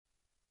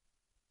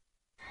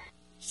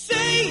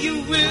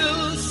you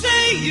will,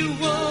 say you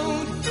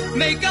won't.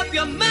 Make up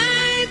your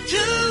mind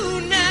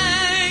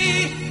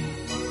tonight.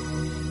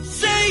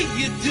 Say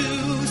you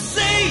do,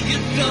 say you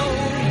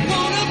don't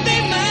wanna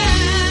be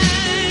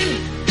mine.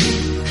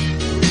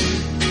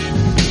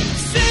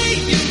 Say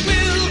you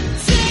will,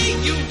 say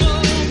you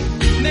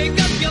won't. Make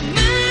up your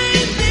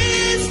mind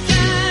this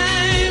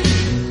time.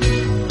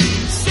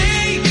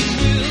 Say you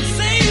will,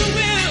 say you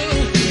will.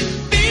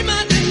 Be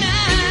my tonight.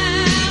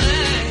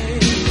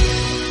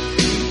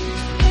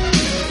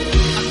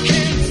 I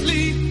can't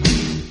sleep.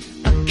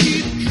 I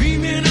keep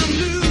dreaming I'm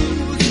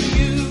losing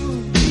you.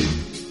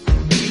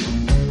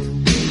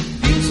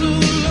 Feel so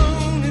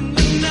alone in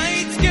the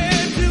night,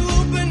 scared to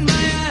open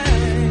my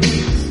eyes.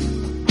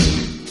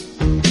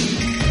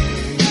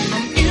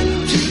 I'm in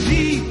too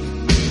deep.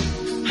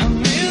 I'm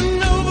in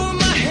over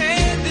my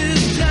head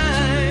this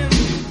time.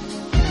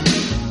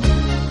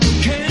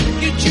 Can't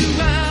get you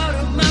out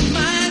of my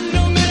mind,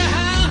 no matter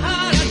how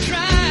hard I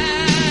try.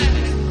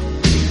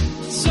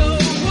 So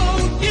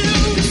won't you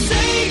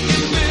say you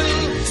will,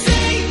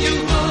 say you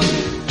won't.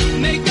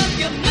 Make up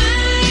your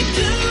mind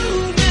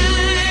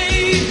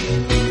tonight.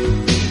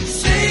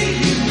 Say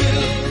you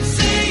will,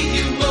 say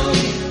you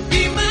won't.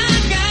 Be my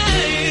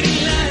guiding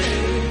light.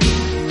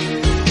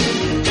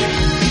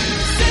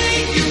 Say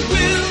you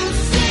will,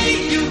 say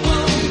you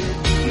won't.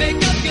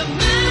 Make up your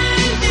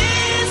mind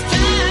this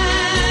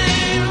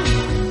time.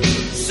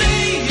 Say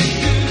you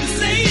do,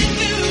 say you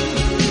do.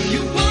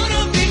 You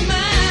wanna be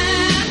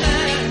mine.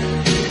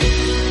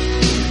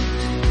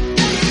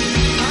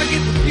 I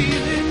get the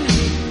feeling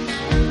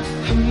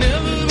I've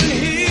never been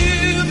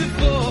here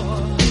before.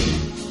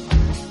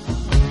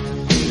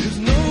 'Cause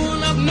no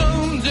one I've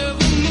known's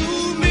ever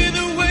moved me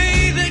the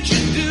way that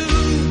you do.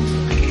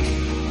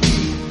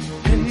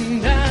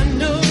 And I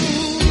know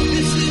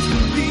this is the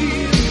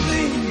real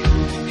thing.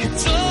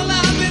 It's all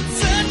I've been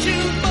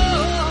searching for.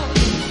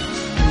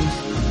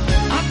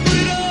 I put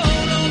it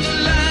all on the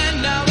line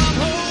now. I'm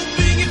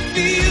hoping you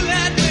feel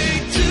that way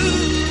too.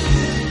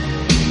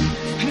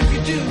 And if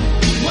you do,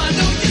 why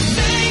don't you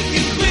say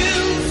you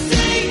will,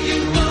 say you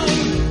won't.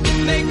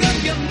 Make up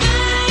your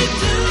mind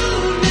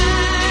tonight.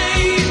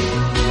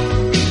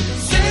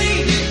 Say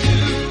you do,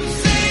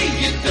 say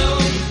you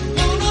don't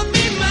wanna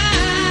be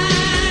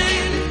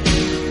mine.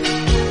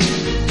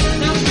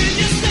 Now will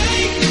you say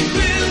you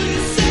will,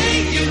 say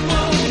you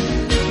won't.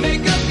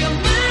 Make up your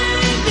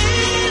mind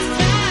this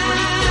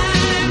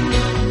time.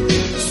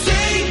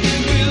 Say you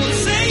will,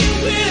 say you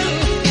will.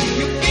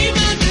 You'll be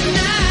my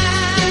tonight.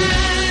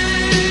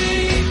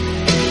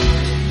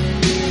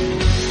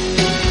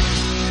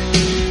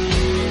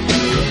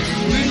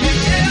 Will you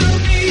tell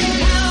me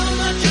how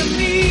much I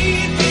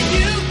need for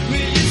you?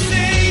 Will you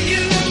say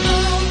you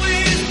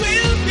always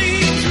will be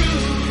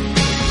true?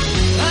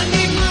 I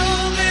need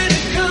more than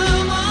to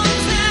come on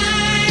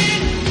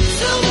time.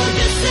 So won't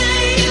you say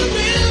you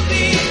will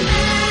be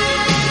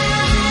mine?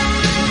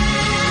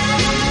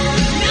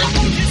 Now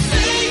won't you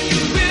say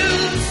you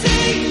will,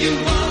 say you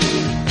won't.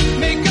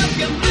 Make up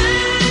your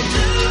mind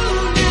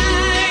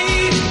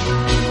tonight.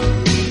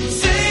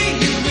 Say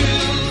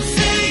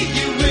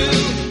you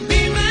will be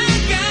my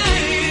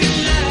guiding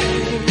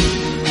light.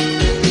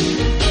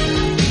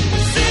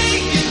 Say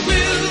you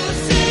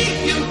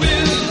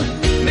will,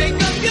 make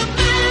up your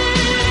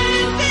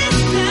mind this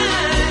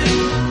time.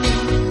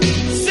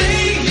 Say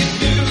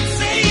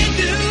you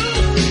do,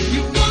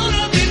 you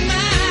wanna be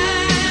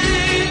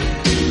mine.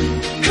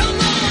 Come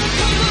on.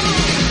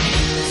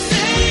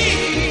 Say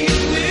you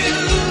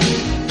will,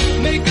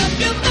 make up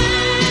your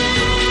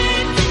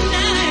mind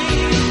tonight.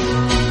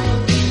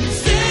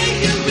 Say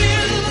you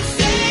will,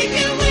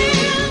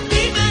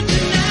 be my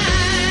tonight.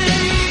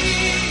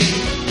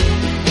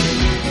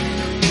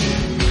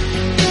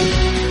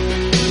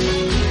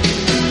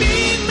 Be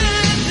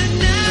my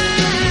tonight.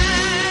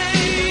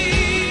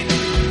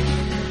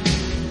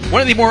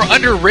 One of the more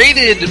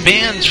underrated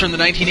bands from the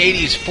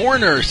 1980s,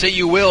 Foreigner, Say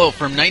You Will,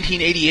 from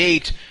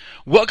 1988.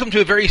 Welcome to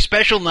a very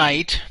special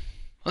night,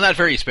 well, not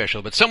very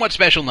special, but somewhat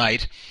special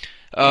night,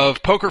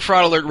 of Poker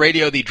Fraud Alert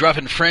Radio, the Druff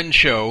and Friend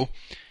show,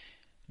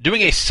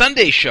 doing a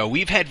Sunday show.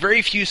 We've had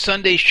very few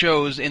Sunday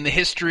shows in the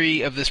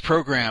history of this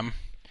program,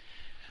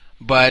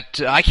 but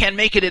I can't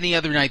make it any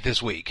other night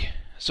this week.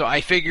 So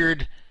I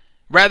figured,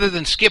 rather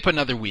than skip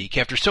another week,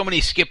 after so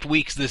many skipped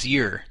weeks this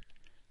year,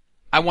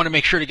 I want to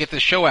make sure to get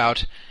this show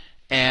out.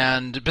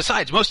 And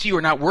besides, most of you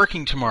are not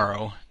working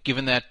tomorrow,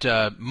 given that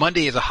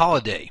Monday is a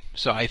holiday.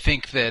 So I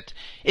think that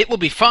it will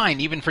be fine,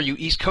 even for you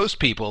East Coast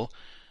people,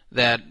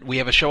 that we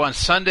have a show on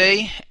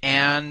Sunday,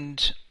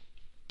 and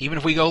even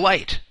if we go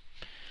light.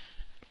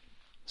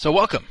 So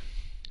welcome.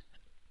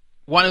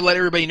 Want to let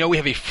everybody know we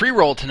have a free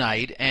roll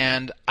tonight,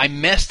 and I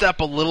messed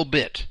up a little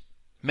bit.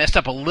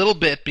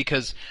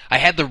 Because I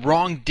had the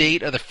wrong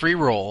date of the free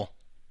roll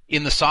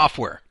in the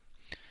software.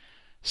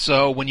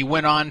 So when you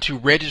went on to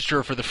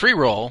register for the free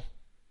roll,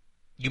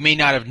 you may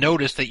not have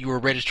noticed that you were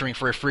registering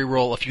for a free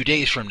roll a few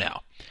days from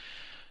now.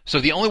 So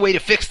the only way to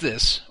fix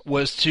this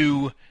was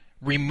to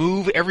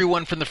remove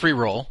everyone from the free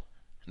roll.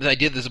 I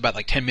did this about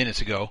 10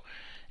 minutes ago.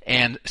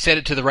 and set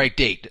it to the right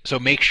date. So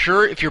make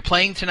sure if you're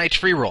playing tonight's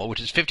free roll, which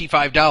is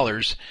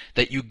 $55,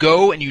 that you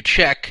go and you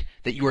check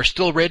that you are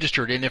still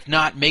registered, and if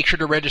not, make sure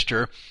to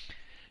register.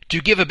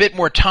 To give a bit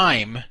more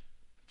time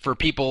for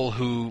people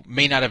who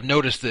may not have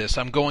noticed this,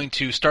 I'm going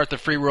to start the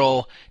free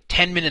roll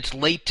 10 minutes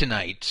late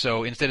tonight.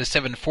 So instead of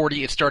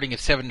 7:40, it's starting at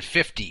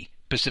 7:50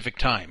 Pacific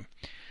time.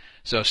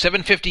 So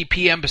 7:50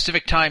 p.m.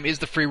 Pacific time is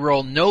the free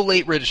roll, no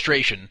late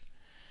registration.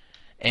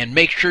 And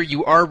make sure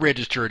you are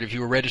registered if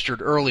you were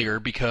registered earlier,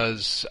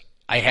 because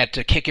I had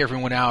to kick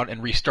everyone out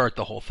and restart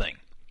the whole thing.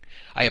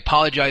 I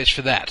apologize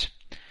for that.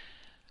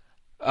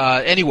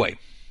 Anyway,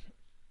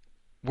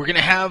 we're going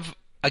to have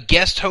a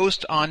guest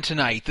host on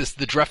tonight. This is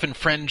the Druff and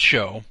Friends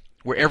show,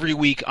 where every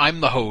week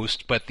I'm the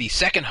host, but the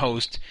second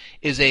host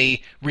is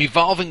a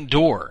revolving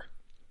door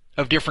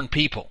of different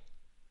people.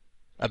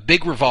 A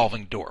big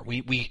revolving door.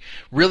 We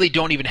really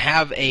don't even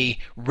have a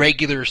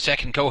regular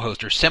second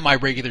co-host or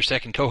semi-regular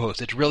second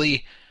co-host. It's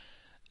really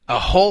a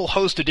whole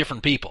host of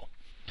different people.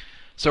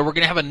 So we're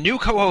going to have a new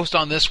co-host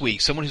on this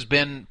week, someone who's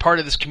been part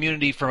of this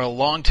community for a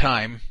long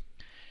time.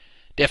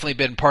 Definitely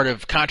been part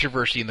of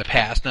controversy in the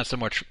past, not so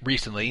much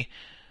recently.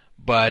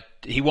 But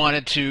he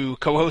wanted to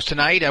co-host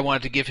tonight. I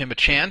wanted to give him a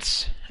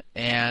chance.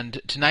 And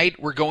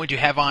tonight we're going to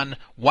have on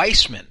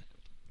Weissman.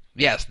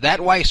 Yes, that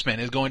Weissman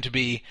is going to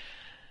be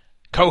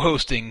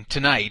co-hosting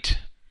tonight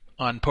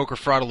on Poker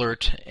Fraud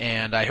Alert,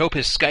 and I hope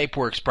his Skype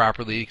works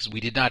properly, because we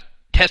did not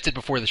test it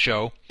before the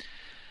show.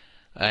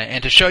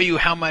 And to show you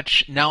how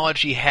much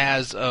knowledge he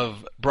has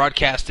of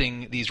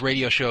broadcasting these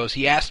radio shows,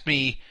 he asked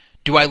me,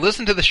 do I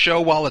listen to the show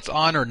while it's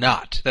on or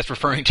not? That's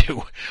referring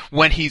to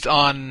when he's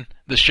on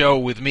the show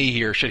with me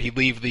here, should he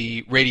leave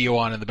the radio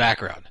on in the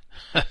background.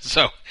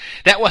 So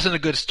that wasn't a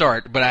good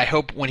start, but I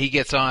hope when he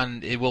gets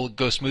on it will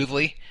go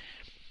smoothly.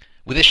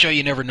 With this show,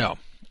 you never know.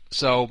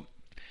 So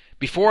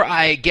before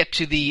I get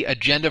to the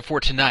agenda for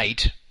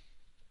tonight,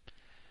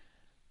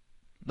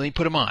 let me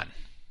put him on.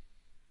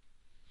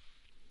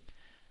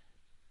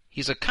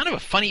 He's a kind of a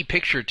funny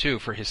picture, too,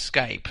 for his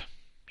Skype.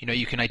 You know,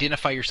 you can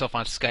identify yourself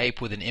on Skype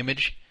with an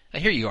image. Now,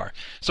 here you are.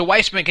 So,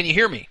 Weissman, can you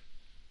hear me?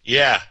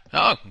 Yeah.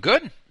 Oh,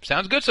 good.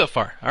 Sounds good so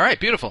far. All right,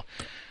 beautiful.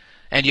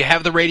 And you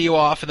have the radio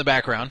off in the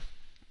background?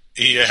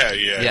 Yeah.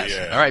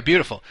 Yes. All right,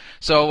 beautiful.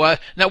 So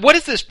now, what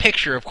is this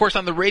picture? Of course,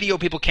 on the radio,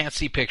 people can't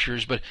see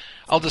pictures, but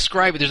I'll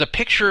describe it. There's a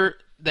picture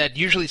that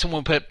usually someone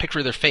will put a picture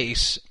of their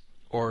face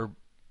or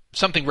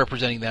something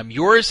representing them.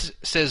 Yours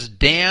says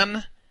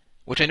Dan,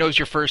 which I know is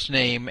your first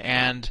name,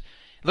 and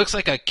it looks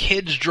like a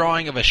kid's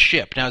drawing of a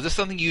ship. Now, is this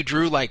something you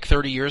drew like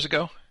 30 years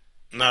ago?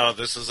 No,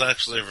 this is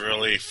actually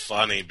really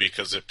funny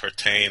because it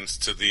pertains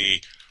to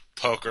the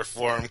poker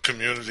forum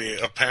community.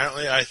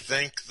 Apparently, I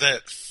think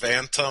that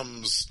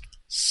Phantom's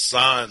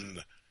son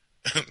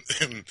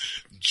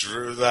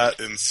drew that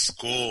in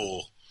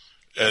school,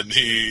 and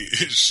he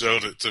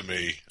showed it to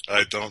me.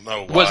 I don't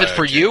know why. Was it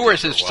for you, or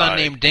is his son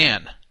named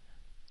Dan?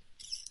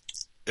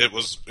 It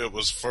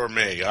was for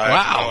me. I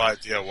Wow. have no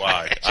idea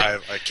why.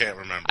 I can't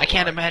remember. I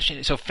can't why.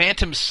 imagine. So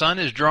Phantom's son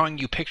is drawing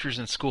you pictures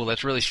in school.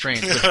 That's really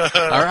strange. But,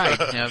 all right.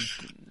 Yeah,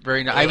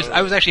 very nice.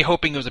 I was actually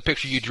hoping it was a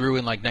picture you drew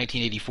in like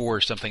 1984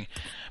 or something.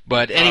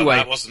 But anyway.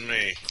 that wasn't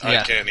me.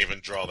 Yeah. I can't even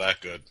draw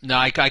that good. No,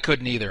 I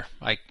couldn't either.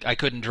 I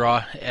couldn't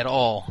draw at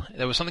all.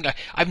 That was something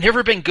I've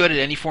never been good at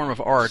any form of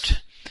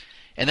art.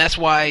 And that's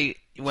why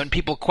when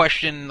people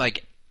question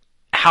like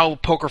how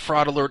Poker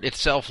Fraud Alert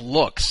itself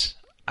looks,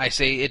 I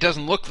say it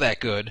doesn't look that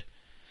good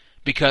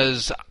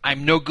because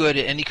I'm no good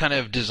at any kind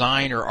of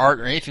design or art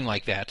or anything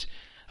like that.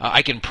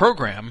 I can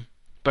program,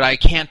 but I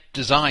can't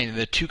design.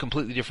 They're two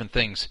completely different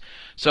things.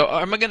 So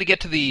I'm going to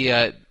get to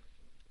the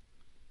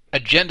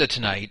agenda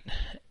tonight.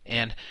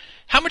 And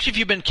how much have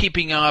you been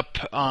keeping up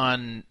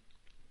on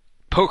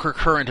poker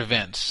current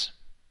events?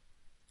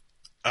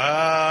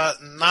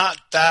 Not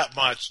that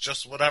much.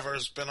 Just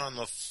whatever's been on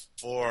the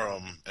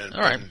forum and,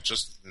 All right. and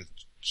just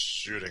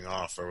shooting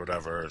off or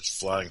whatever. It's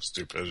flying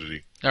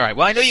stupidity. All right.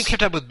 Well, I know you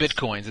kept up with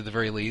Bitcoins at the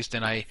very least,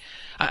 and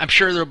I'm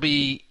sure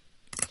you'll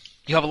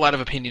have a lot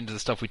of opinion to the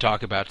stuff we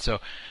talk about. So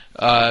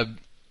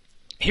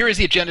here is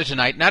the agenda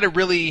tonight. Not a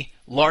really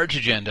large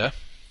agenda,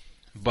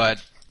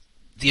 but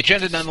the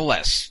agenda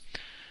nonetheless.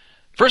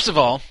 First of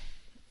all,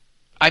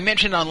 I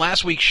mentioned on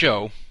last week's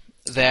show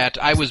that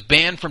I was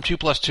banned from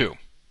 2+2.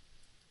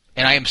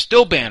 And I am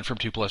still banned from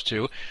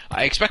 2+2.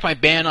 I expect my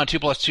ban on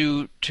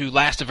 2+2 to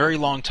last a very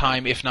long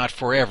time, if not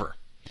forever.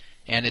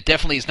 And it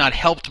definitely is not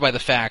helped by the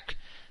fact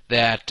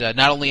that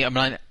not only am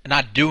I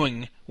not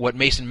doing what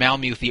Mason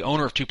Malmuth, the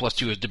owner of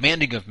 2+2, is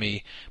demanding of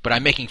me, but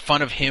I'm making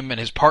fun of him and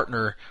his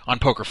partner on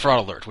Poker Fraud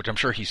Alert, which I'm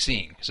sure he's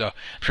seeing. So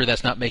I'm sure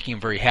that's not making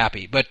him very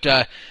happy.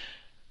 But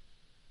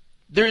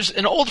there's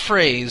an old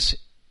phrase,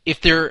 if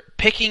they're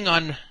picking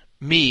on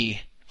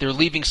me, they're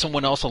leaving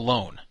someone else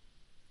alone.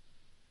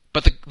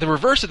 But the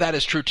reverse of that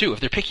is true, too. If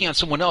they're picking on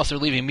someone else, they're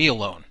leaving me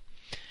alone.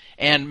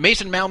 And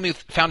Mason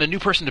Malmuth found a new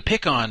person to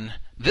pick on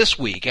this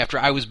week after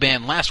I was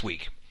banned last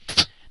week.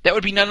 That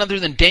would be none other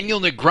than Daniel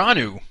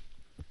Negreanu,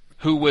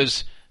 who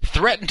was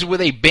threatened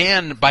with a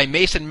ban by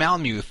Mason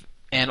Malmuth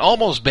and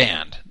almost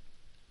banned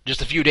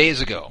just a few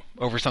days ago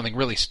over something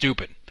really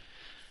stupid.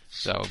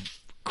 So,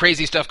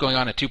 crazy stuff going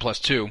on at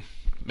 2+2.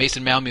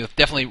 Mason Malmuth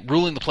definitely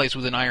ruling the place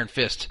with an iron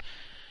fist.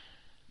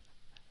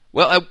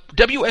 Well, a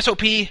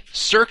WSOP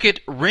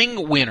circuit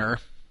ring winner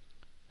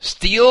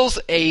steals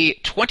a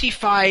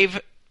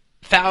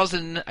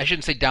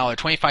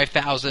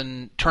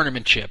 $25,000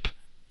 tournament chip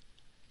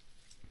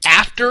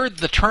after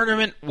the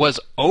tournament was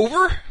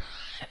over?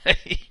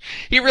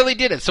 He really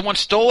did it. Someone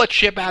stole a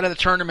chip out of the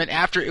tournament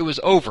after it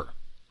was over.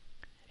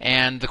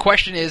 And the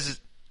question is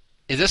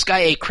this guy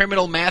a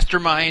criminal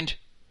mastermind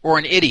or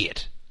an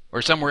idiot?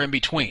 Or somewhere in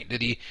between?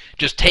 Did he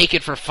just take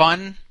it for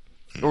fun?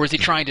 Or was he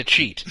trying to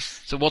cheat?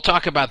 So we'll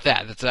talk about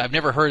that. I've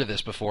never heard of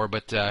this before,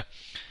 but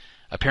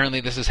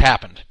apparently this has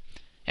happened.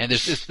 And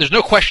there's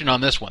no question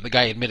on this one. The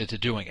guy admitted to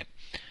doing it.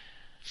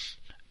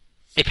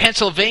 A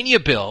Pennsylvania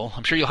bill,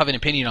 I'm sure you'll have an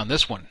opinion on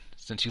this one,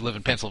 since you live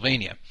in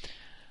Pennsylvania,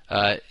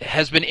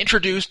 has been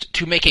introduced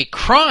to make a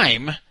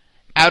crime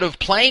out of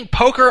playing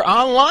poker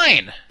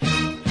online.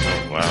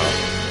 Oh,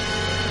 wow.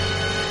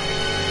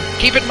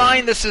 Keep in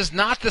mind, this is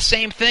not the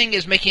same thing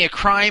as making a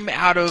crime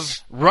out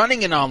of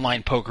running an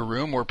online poker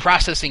room or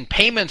processing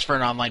payments for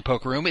an online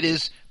poker room. It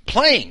is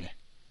playing.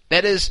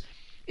 That is,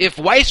 if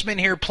Weissman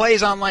here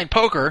plays online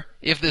poker,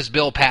 if this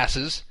bill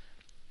passes,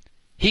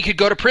 he could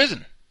go to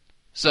prison.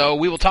 So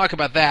we will talk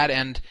about that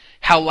and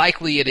how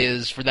likely it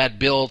is for that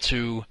bill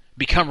to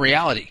become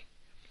reality.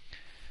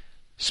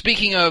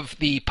 Speaking of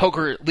the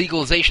poker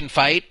legalization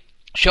fight,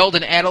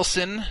 Sheldon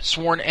Adelson,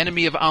 sworn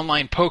enemy of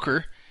online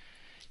poker,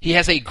 he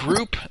has a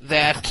group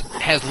that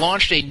has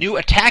launched a new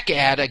attack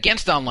ad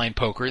against online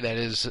poker that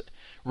is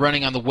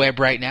running on the web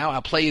right now.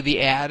 I'll play you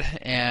the ad,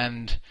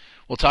 and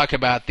we'll talk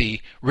about the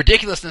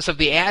ridiculousness of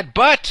the ad,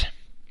 but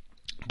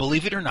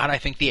believe it or not, I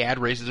think the ad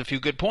raises a few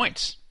good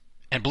points.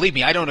 And believe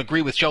me, I don't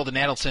agree with Sheldon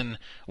Adelson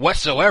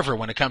whatsoever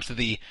when it comes to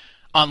the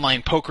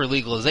online poker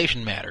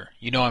legalization matter.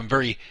 You know I'm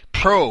very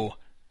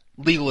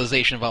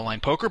pro-legalization of online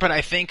poker, but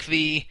I think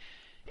the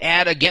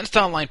ad against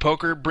online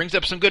poker brings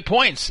up some good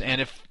points,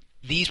 and if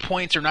these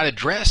points are not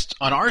addressed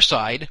on our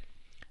side,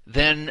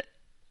 then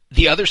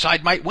the other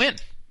side might win.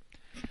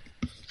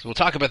 So we'll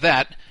talk about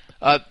that.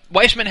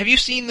 Weissman, have you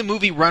seen the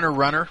movie Runner,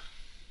 Runner?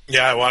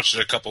 Yeah, I watched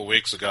it a couple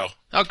weeks ago.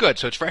 Oh, good.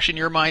 So it's fresh in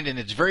your mind, and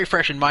it's very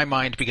fresh in my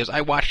mind because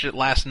I watched it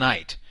last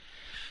night.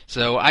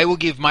 So I will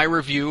give my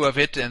review of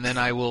it, and then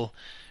we'll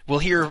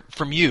hear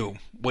from you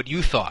what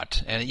you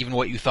thought, and even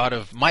what you thought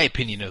of my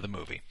opinion of the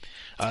movie.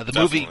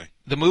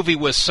 The movie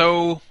was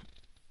so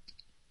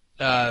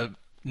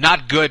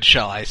not good,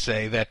 shall I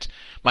say, that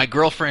my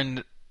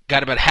girlfriend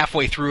got about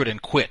halfway through it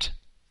and quit.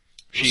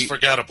 It was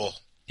forgettable.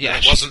 Yeah,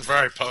 it wasn't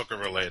very poker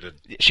related.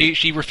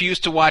 She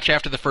refused to watch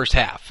after the first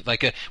half.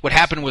 What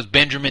happened was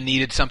Benjamin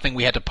needed something,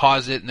 we had to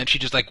pause it, and then she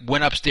just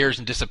went upstairs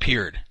and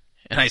disappeared.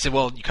 And I said,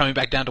 "Well, you coming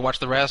back down to watch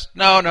the rest?"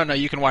 No,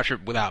 you can watch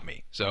it without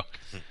me. So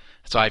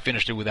I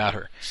finished it without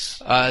her.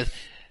 I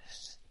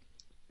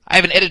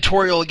have an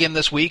editorial again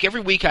this week.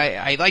 Every week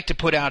I like to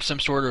put out some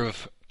sort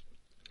of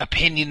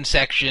opinion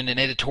section, an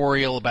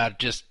editorial about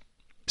just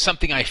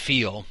something I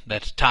feel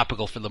that's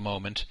topical for the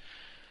moment.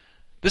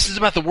 This is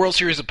about the World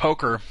Series of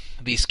Poker.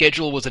 The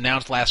schedule was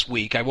announced last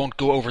week. I won't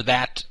go over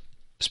that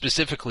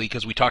specifically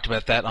because we talked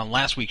about that on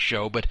last week's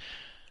show, but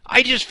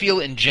I just feel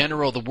in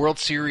general the World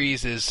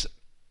Series is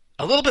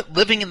a little bit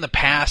living in the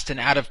past and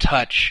out of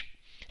touch,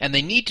 and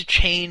they need to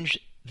change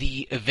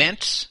the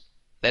events,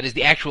 that is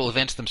the actual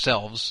events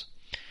themselves,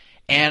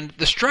 and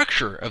the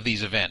structure of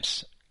these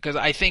events, because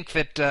I think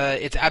that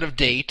it's out of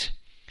date,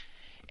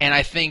 and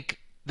I think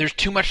there's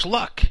too much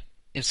luck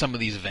in some of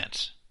these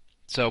events.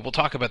 So we'll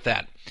talk about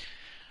that.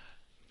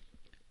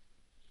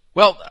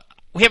 Well,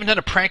 we haven't done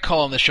a prank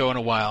call on the show in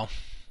a while.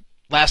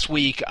 Last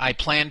week I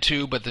planned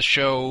to, but the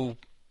show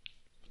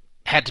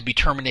had to be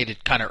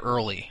terminated kind of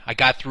early. I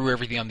got through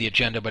everything on the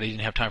agenda, but I didn't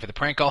have time for the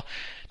prank call.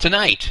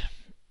 Tonight,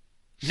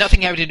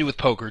 nothing having to do with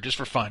poker, just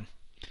for fun.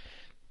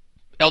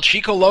 El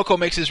Chico Loco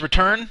makes his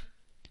return,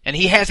 and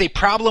he has a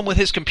problem with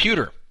his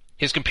computer.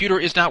 His computer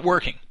is not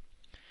working.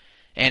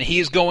 And he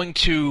is going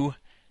to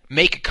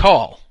make a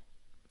call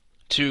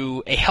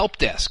to a help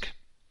desk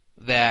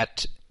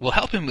that will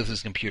help him with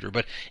his computer.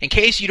 But in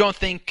case you don't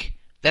think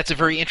that's a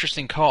very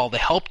interesting call, the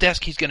help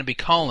desk he's going to be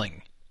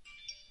calling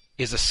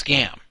is a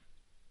scam.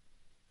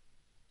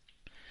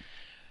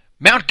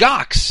 Mt.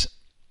 Gox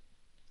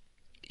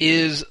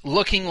is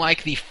looking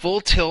like the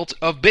Full Tilt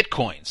of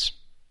Bitcoins.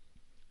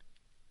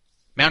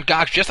 Mt.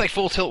 Gox, just like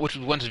Full Tilt, which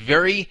was once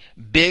very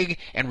big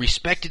and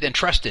respected and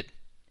trusted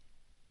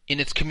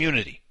in its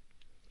community.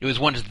 It was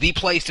once the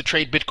place to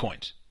trade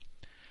Bitcoins.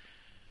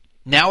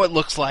 Now it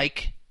looks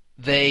like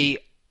they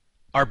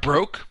are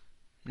broke.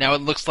 Now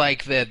it looks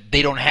like that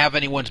they don't have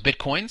anyone's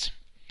Bitcoins.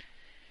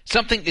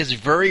 Something is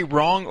very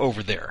wrong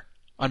over there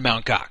on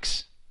Mt.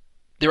 Gox.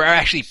 There are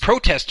actually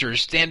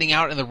protesters standing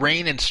out in the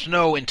rain and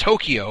snow in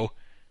Tokyo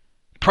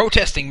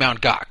protesting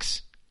Mt.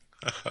 Gox.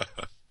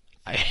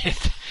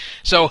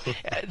 So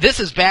this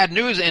is bad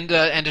news, and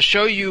to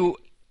show you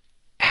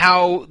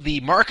how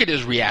the market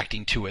is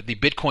reacting to it, the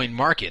Bitcoin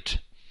market,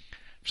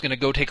 just going to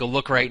go take a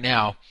look right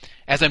now.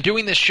 As I'm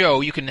doing this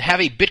show, you can have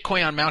a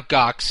Bitcoin on Mt.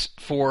 Gox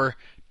for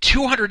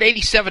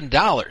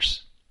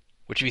 $287,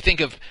 which if you think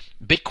of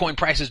Bitcoin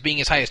prices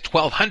being as high as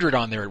 $1,200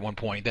 on there at one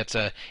point, that's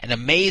an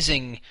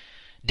amazing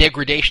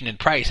degradation in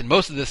price, and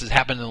most of this has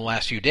happened in the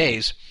last few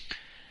days.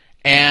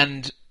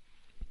 And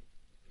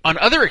on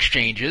other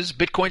exchanges,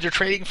 Bitcoins are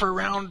trading for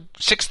around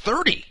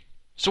 $630.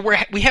 So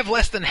we have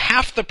less than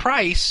half the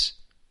price,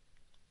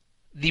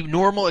 the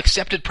normal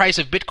accepted price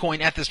of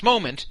Bitcoin at this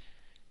moment,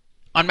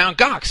 on Mt.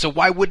 Gox. So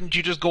why wouldn't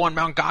you just go on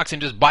Mt. Gox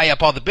and just buy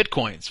up all the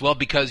Bitcoins? Well,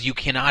 because you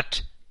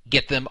cannot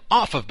get them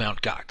off of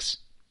Mt. Gox.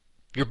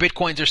 Your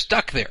Bitcoins are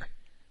stuck there.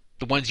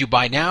 The ones you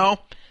buy now,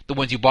 the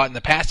ones you bought in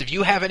the past. If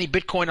you have any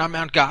Bitcoin on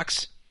Mt.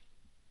 Gox,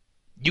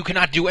 you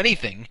cannot do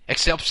anything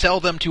except sell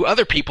them to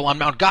other people on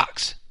Mt.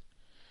 Gox.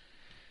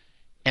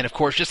 And of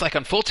course, just like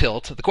on Full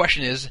Tilt, the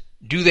question is,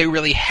 do they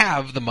really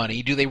have the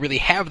money? Do they really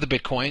have the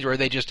Bitcoins? Or are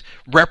they just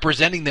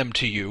representing them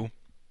to you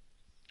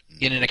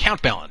in an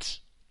account balance?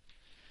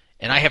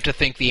 And I have to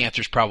think the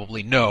answer is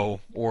probably no,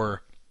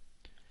 or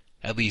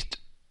at least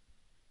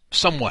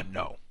somewhat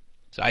no.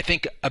 So I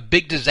think a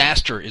big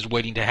disaster is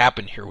waiting to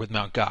happen here with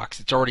Mt.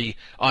 Gox. It's already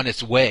on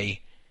its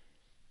way,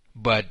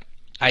 but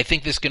I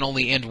think this can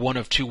only end one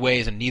of two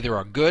ways, and neither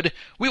are good.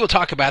 We will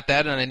talk about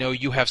that, and I know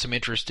you have some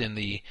interest in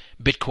the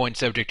Bitcoin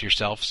subject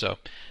yourself, so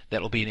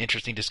that will be an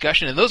interesting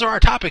discussion. And those are our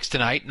topics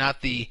tonight,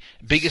 not the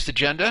biggest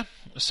agenda.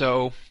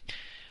 So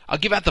I'll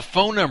give out the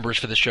phone numbers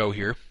for the show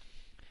here.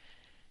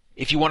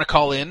 If you want to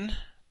call in,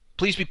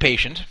 please be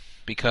patient,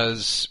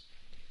 because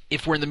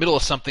if we're in the middle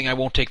of something, I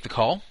won't take the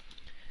call.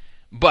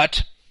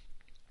 But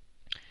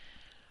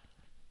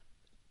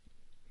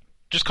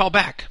just call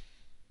back.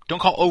 Don't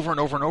call over and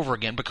over and over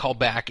again, but call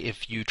back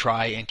if you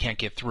try and can't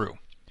get through.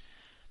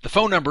 The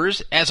phone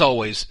numbers, as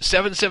always,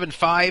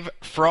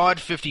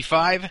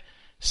 775-FRAUD-55,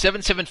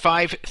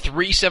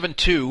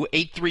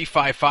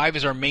 775-372-8355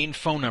 is our main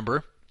phone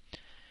number.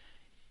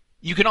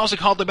 You can also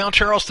call the Mount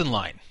Charleston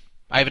line.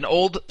 I have an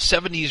old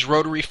 70s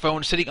rotary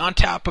phone sitting on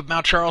top of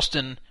Mount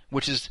Charleston,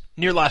 which is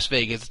near Las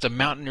Vegas. It's a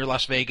mountain near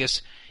Las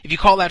Vegas. If you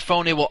call that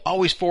phone, it will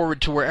always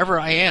forward to wherever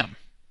I am.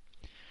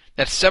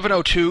 That's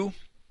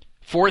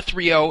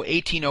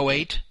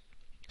 702-430-1808,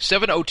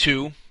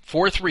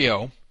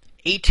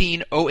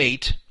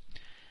 702-430-1808,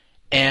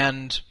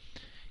 and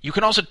you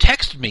can also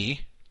text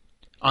me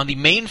on the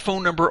main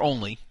phone number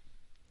only,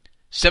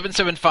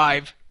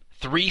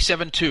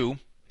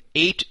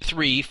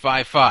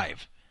 775-372-8355.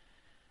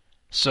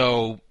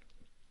 So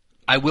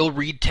I will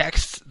read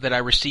texts that I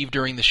receive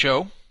during the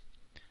show.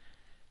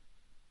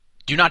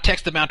 Do not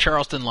text the Mount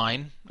Charleston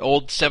line.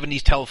 Old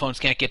 70s telephones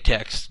can't get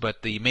texts,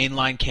 but the main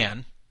line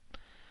can.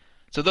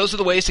 So those are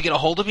the ways to get a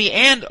hold of me.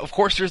 And, of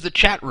course, there's the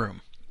chat room.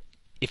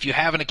 If you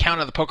have an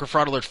account on the Poker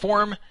Fraud Alert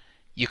forum,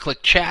 you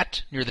click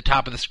chat near the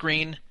top of the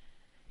screen,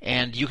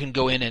 and you can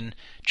go in and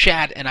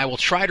chat, and I will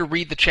try to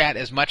read the chat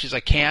as much as I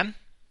can.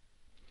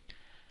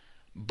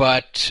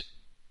 But,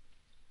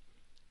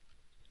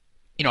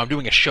 I'm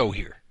doing a show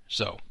here,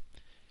 so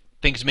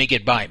things may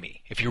get by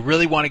me. If you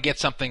really want to get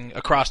something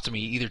across to me,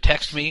 either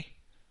text me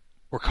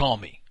or call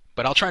me.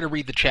 But I'll try to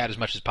read the chat as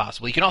much as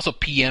possible. You can also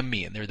PM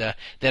me in there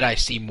that I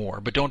see more,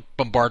 but don't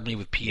bombard me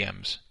with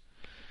PMs.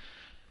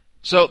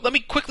 So let me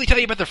quickly tell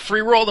you about the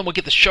free roll, then we'll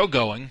get the show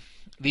going.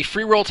 The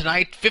free roll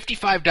tonight,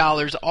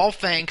 $55, all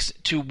thanks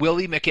to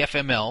Willie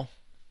McFML.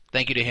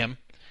 Thank you to him.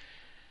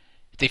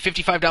 It's a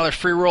 $55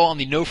 free roll on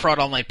the No Fraud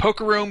Online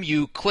Poker Room.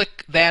 You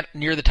click that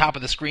near the top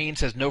of the screen. It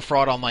says No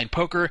Fraud Online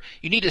Poker.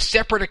 You need a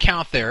separate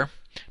account there,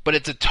 but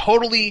it's a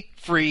totally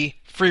free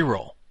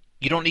roll.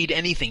 You don't need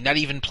anything, not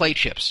even play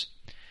chips.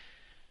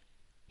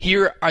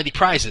 Here are the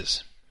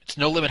prizes. It's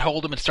No Limit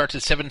Hold'em. It starts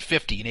at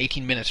 $7.50 in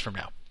 18 minutes from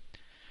now.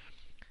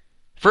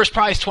 First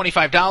prize,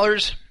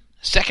 $25.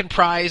 Second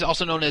prize,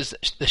 also known as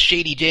the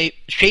Shady J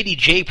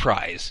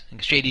prize.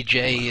 Shady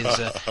J is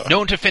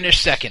known to finish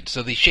second.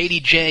 So the Shady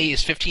J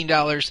is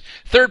 $15.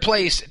 Third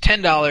place,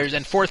 $10.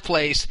 And fourth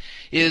place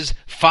is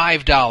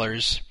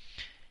 $5.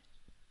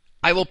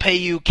 I will pay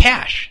you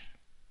cash.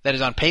 That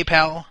is on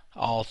PayPal.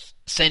 I'll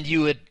send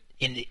you it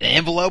in an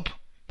envelope.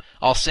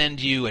 I'll send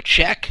you a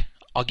check.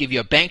 I'll give you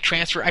a bank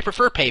transfer. I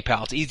prefer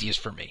PayPal. It's easiest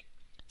for me.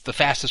 It's the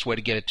fastest way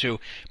to get it too.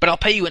 But I'll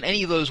pay you in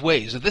any of those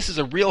ways. So this is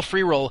a real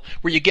free roll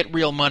where you get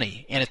real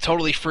money, and it's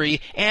totally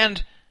free,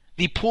 and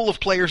the pool of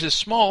players is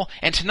small.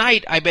 And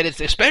tonight, I bet it's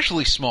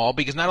especially small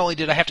because not only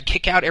did I have to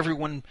kick out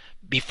everyone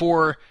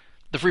before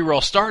the free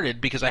roll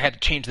started because I had to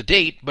change the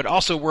date, but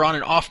also we're on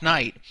an off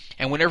night.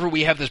 And whenever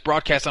we have this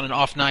broadcast on an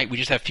off night, we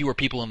just have fewer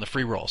people in the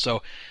free roll.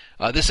 So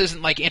this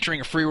isn't like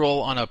entering a free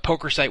roll on a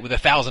poker site with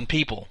 1,000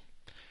 people.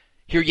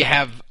 Here you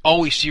have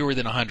always fewer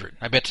than 100.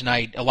 I bet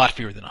tonight a lot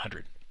fewer than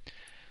 100.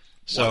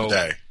 So,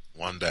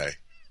 One day.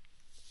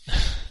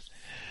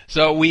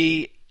 So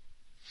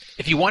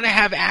if you want to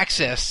have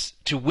access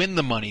to win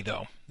the money,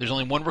 though, there's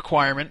only one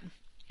requirement.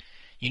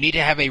 You need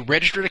to have a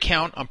registered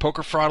account on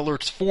Poker Fraud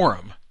Alert's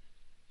forum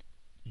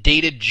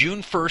dated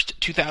June 1st,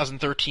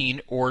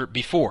 2013 or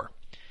before.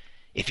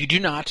 If you do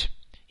not,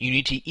 you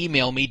need to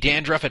email me,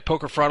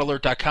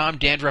 dandruff@pokerfraudalert.com,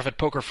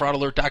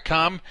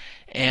 dandruff@pokerfraudalert.com,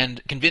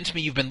 and convince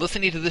me you've been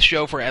listening to this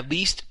show for at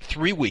least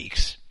 3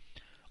 weeks,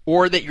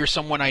 or that you're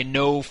someone I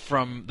know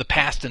from the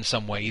past in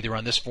some way, either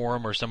on this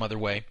forum or some other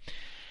way,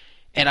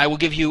 and I will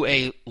give you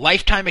a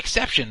lifetime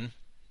exception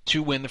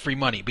to win the free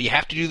money. But you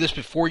have to do this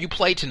before you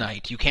play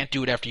tonight. You can't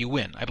do it after you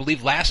win. I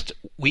believe last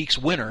week's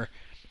winner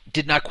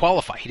did not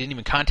qualify. He didn't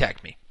even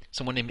contact me.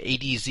 Someone named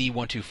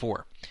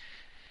ADZ124.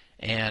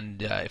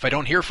 And if I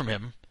don't hear from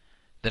him,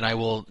 then I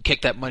will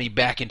kick that money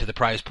back into the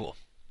prize pool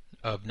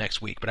of next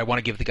week. But I want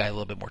to give the guy a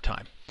little bit more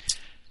time.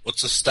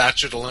 What's the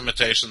statute of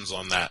limitations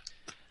on that?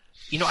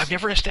 I've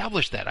never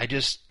established that.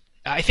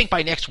 I think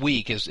by next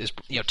week is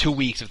 2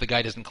 weeks. If the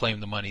guy doesn't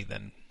claim the money,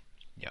 then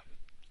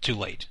too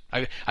late.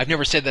 I've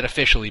never said that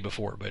officially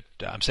before, but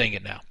I'm saying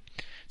it now.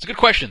 It's a good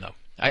question, though.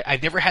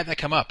 I've never had that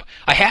come up.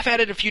 I have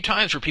had it a few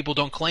times where people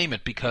don't claim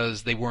it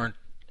because they weren't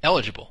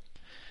eligible.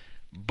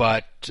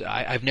 But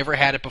I've never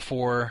had it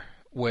before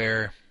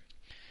where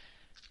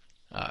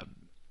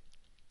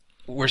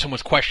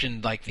someone's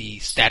questioned like the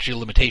statute of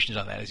limitations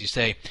on that, as you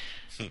say.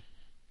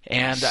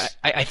 And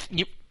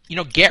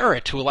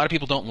Garrett, who a lot of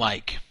people don't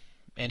like,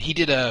 and he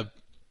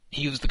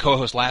was the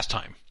co-host last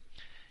time.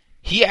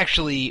 He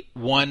actually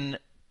won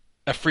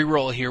a free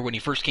roll here when he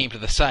first came to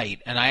the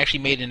site, and I actually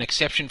made an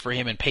exception for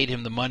him and paid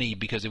him the money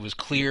because it was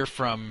clear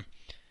from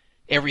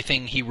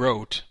everything he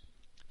wrote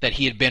that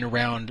he had been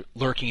around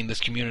lurking in this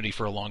community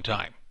for a long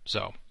time.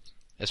 So,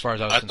 as far as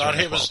I was concerned, I thought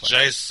he was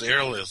Jay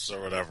Searless or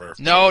whatever.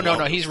 No,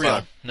 he's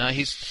real. No,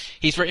 he's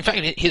very. In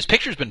fact, his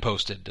picture's been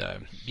posted.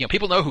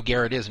 People know who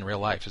Garrett is in real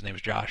life. His name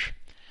is Josh.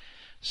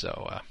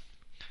 So,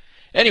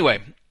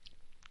 anyway,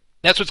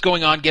 that's what's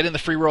going on. Get in the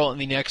free roll in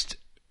the next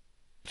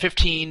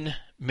 15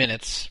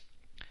 minutes.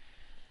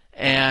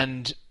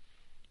 And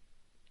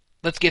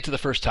let's get to the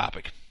first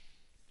topic.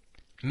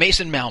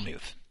 Mason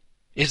Malmuth.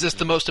 Is this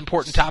the most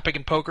important topic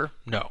in poker?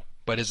 No.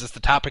 But is this the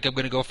topic I'm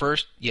going to go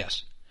first?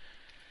 Yes.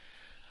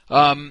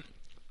 I'm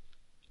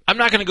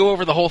not going to go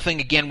over the whole thing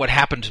again, what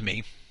happened to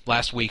me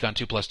last week on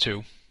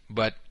 2+2,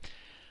 but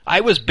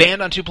I was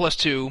banned on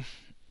 2+2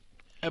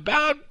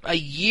 about a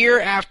year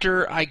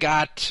after I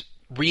got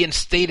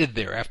reinstated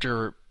there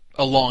after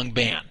a long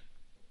ban.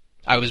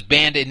 I was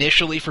banned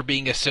initially for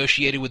being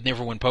associated with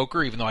Neverwin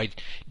Poker, even though I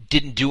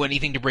didn't do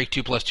anything to break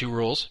 2+2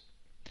 rules.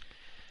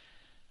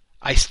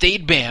 I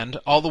stayed banned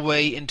all the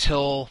way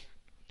until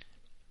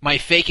my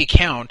fake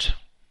account,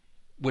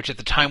 which at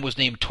the time was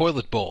named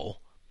Toilet Bowl,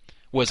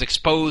 was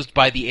exposed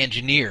by the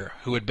engineer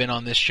who had been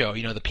on this show,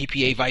 the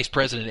PPA vice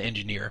president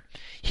engineer.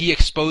 He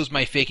exposed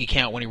my fake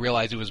account when he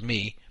realized it was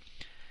me.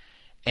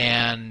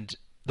 And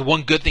the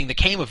one good thing that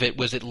came of it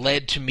was it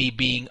led to me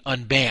being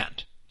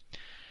unbanned.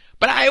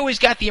 But I always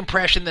got the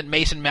impression that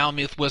Mason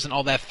Malmuth wasn't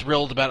all that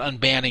thrilled about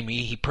unbanning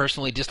me. He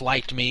personally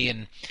disliked me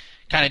and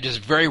kind of just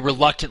very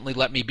reluctantly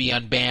let me be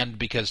unbanned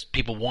because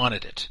people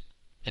wanted it.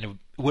 And it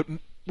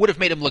would have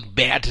made him look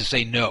bad to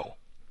say no.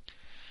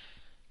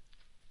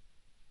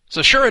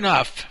 So sure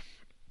enough,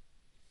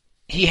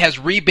 he has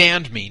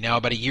rebanned me now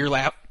about a year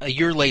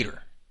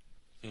later.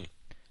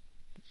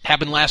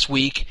 Happened last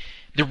week.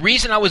 The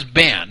reason I was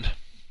banned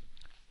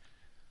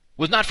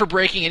was not for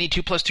breaking any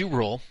 2+2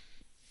 rule,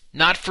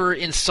 not for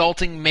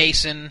insulting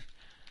Mason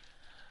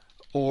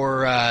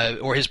or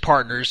his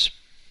partners,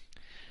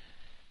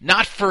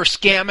 not for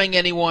scamming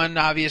anyone,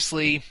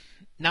 obviously,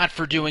 not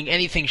for doing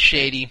anything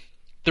shady.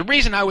 The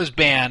reason I was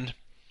banned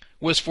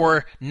was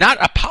for not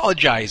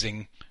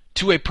apologizing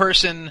to a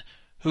person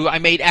who I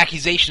made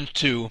accusations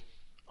to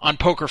on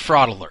Poker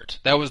Fraud Alert.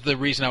 That was the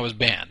reason I was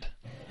banned.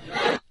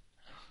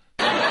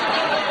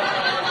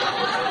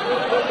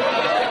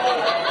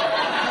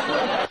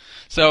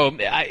 So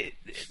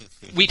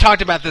we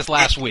talked about this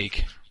last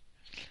week,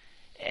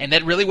 and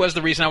that really was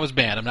the reason I was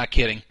banned. I'm not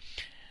kidding.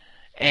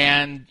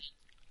 And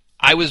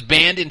I was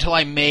banned until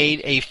I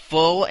made a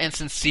full and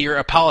sincere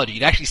apology.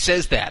 It actually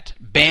says that.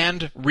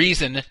 Banned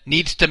reason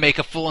needs to make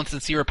a full and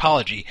sincere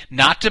apology.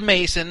 Not to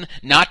Mason,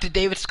 not to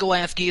David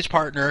Skolansky, his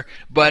partner,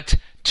 but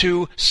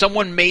to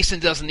someone Mason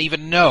doesn't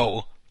even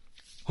know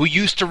who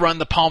used to run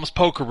the Palms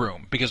Poker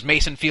Room, because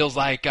Mason feels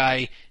like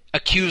I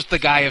accused the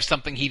guy of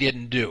something he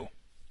didn't do.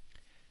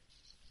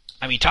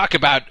 I mean, talk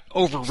about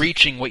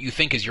overreaching what you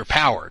think is your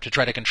power to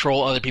try to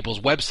control other people's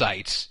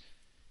websites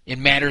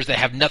in matters that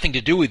have nothing to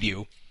do with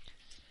you.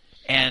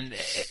 And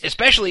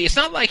especially, it's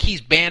not like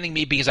he's banning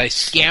me because I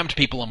scammed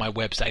people on my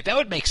website. That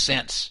would make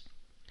sense.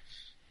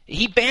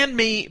 He banned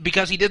me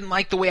because he didn't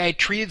like the way I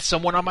treated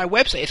someone on my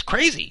website. It's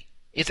crazy.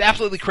 It's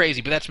absolutely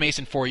crazy, but that's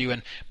Mason for you,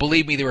 and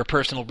believe me, there were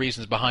personal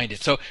reasons behind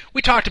it. So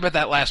we talked about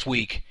that last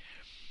week.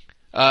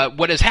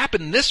 What has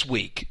happened this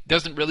week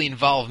doesn't really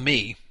involve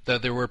me, though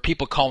there were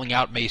people calling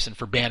out Mason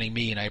for banning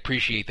me, and I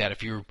appreciate that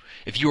if you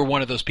were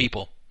one of those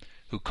people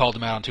who called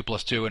him out on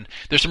 2+2. And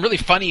there's some really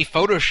funny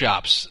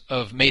photoshops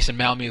of Mason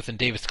Malmuth and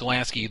David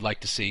Skolansky you'd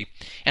like to see,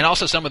 and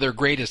also some of their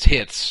greatest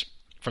hits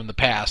from the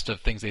past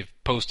of things they've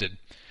posted.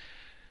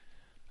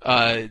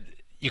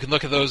 You can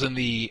look at those in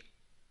the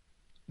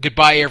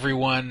Goodbye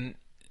Everyone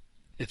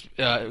It's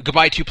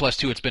goodbye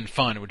 2+2. It's been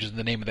fun, which is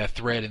the name of that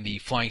thread in the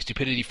Flying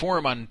Stupidity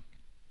forum on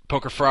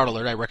Poker Fraud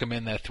Alert. I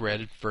recommend that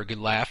thread for a good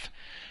laugh.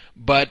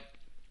 But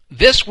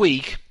this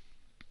week,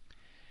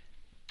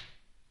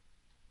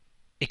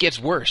 it gets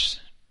worse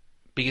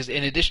because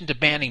in addition to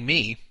banning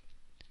me,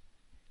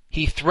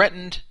 he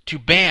threatened to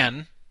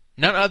ban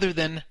none other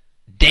than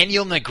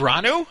Daniel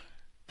Negreanu.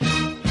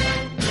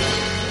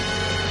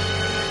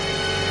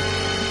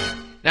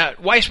 Now,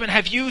 Weissman,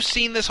 have you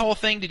seen this whole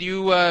thing? Did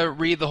you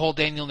read the whole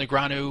Daniel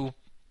Negreanu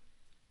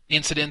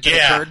incident that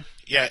occurred?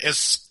 Yeah.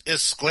 Is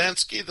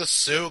Sklansky the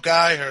Sue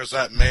guy, or is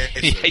that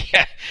Mason?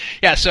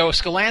 Yeah. So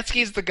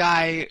Skalansky's the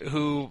guy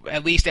who,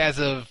 at least as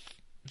of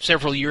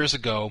several years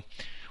ago,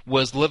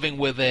 was living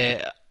with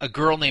a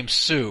girl named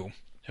Sue,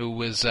 who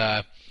was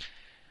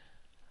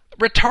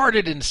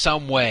retarded in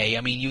some way.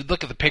 I mean, you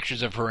look at the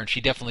pictures of her, and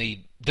she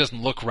definitely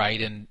doesn't look right,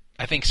 and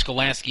I think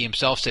Skalansky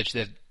himself said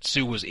that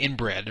Sue was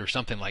inbred or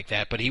something like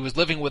that, but he was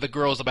living with a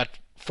girl who's about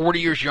 40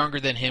 years younger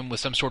than him with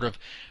some sort of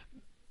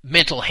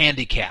mental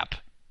handicap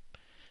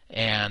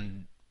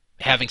and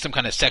having some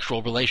kind of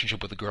sexual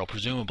relationship with the girl,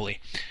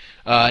 presumably.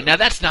 Now,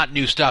 that's not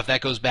new stuff.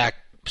 That goes back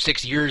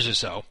 6 years or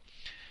so.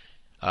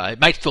 It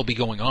might still be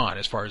going on,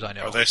 as far as I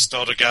know. Are they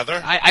still together?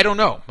 I don't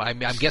know. I'm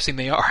guessing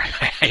they are.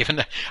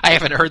 I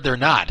haven't heard they're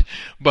not.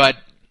 But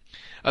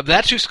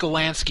that's who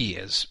Skalansky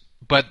is.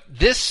 But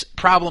this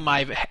problem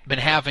I've been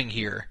having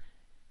here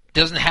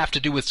doesn't have to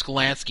do with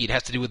Skalansky. It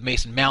has to do with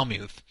Mason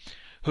Malmuth,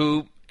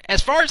 who,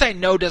 as far as I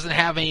know, doesn't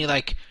have any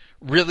like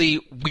really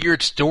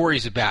weird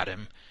stories about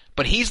him.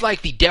 But he's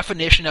like the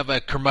definition of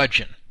a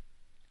curmudgeon.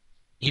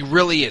 He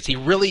really is. He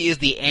really is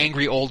the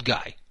angry old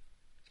guy.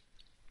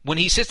 When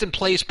he sits and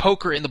plays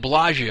poker in the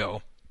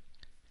Bellagio,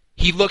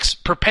 he looks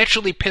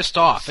perpetually pissed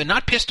off. And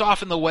not pissed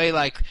off in the way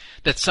like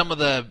that some of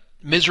the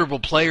miserable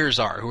players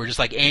are, who are just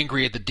like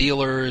angry at the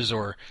dealers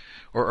or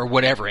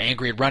whatever,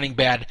 angry at running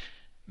bad.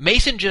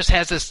 Mason just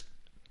has this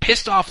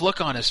pissed off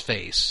look on his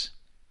face.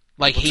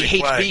 Like he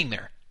hates being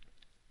there.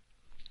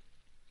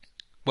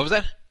 What was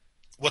that?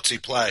 What's he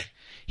play?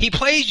 He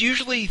plays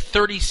usually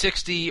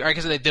 30-60, or I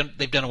guess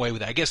they've done away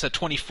with that. I guess a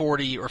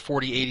 20-40 or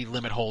 40-80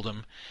 limit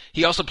hold'em.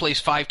 He also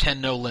plays 5-10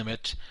 no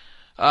limit.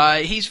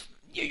 He's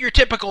your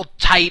typical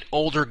tight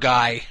older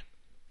guy.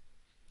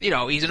 You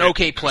know, he's an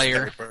okay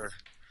player.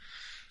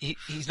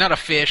 He's not a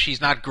fish.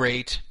 He's not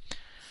great.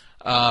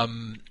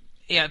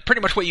 Yeah,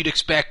 pretty much what you'd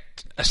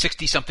expect a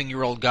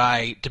 60-something-year-old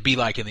guy to be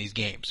like in these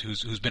games,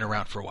 who's been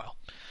around for a while.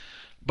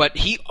 But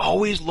he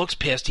always looks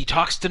pissed. He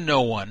talks to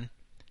no one.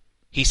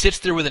 He sits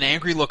there with an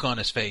angry look on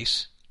his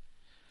face.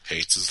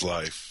 Hates his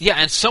life. Yeah,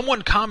 and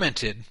someone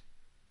commented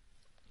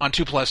on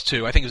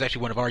 2+2, I think it was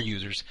actually one of our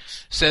users,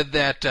 said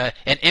that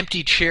an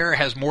empty chair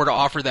has more to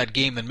offer that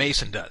game than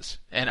Mason does.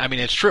 And, I mean,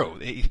 it's true.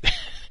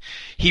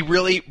 He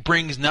really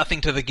brings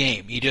nothing to the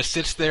game. He just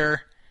sits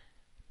there,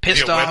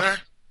 pissed off. Winner?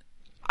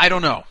 I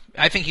don't know.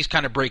 I think he's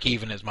kind of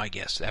break-even, is my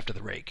guess, after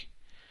the rake.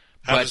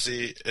 Is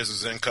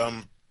his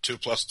income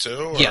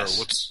 2+2? Or yes.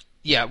 What's...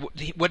 Yeah,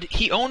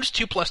 he owns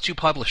 2+2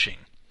 Publishing.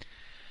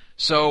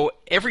 So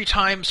every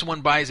time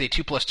someone buys a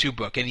 2+2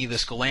 book, any of the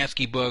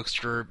Skalansky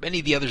books or any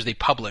of the others they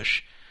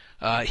publish,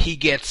 he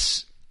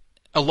gets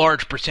a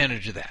large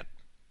percentage of that.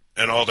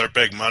 And all their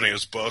big money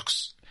is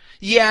books?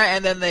 Yeah,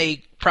 and then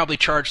they probably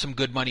charge some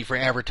good money for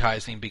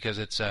advertising because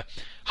it's a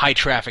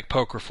high-traffic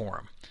poker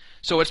forum.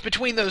 So it's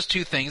between those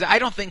two things. I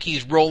don't think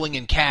he's rolling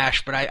in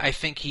cash, but I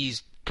think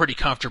he's pretty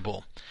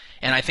comfortable.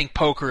 And I think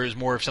poker is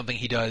more of something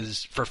he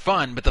does for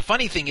fun. But the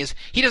funny thing is,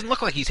 he doesn't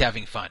look like he's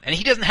having fun. And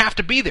he doesn't have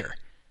to be there.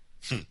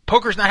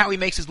 Poker's not how he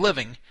makes his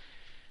living.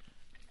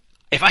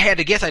 If I had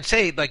to guess, I'd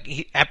say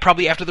like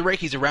probably after the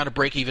rake, he's around a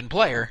break-even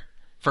player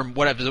from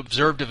what I've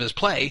observed of his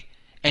play,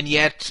 and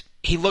yet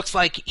he looks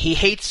like he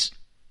hates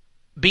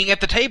being at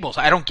the tables.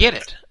 I don't get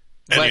it.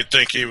 And you'd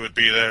think he would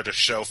be there to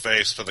show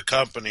face for the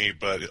company,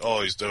 but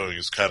all he's doing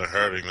is kind of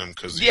hurting them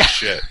because he's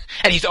shit.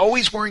 And he's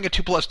always wearing a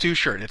 2+2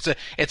 shirt. It's a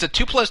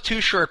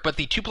 2+2 shirt, but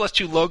the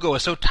 2+2 logo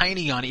is so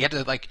tiny on it.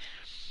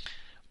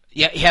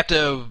 You have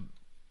to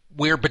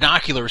wear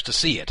binoculars to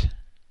see it.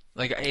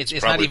 Like it's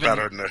probably not even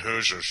better than the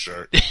Hoosier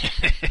shirt.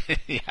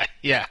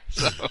 yeah.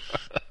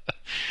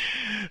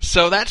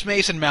 So that's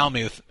Mason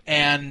Malmuth,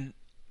 and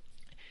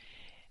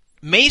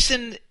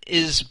Mason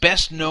is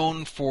best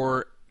known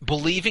for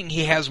believing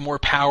he has more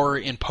power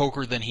in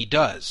poker than he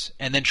does,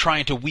 and then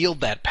trying to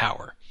wield that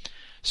power.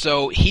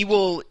 So he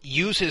will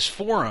use his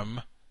forum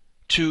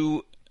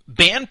to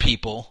ban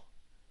people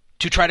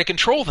to try to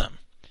control them.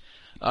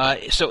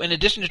 So in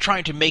addition to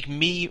trying to make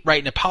me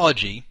write an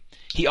apology,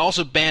 he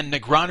also banned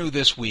Negreanu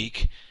this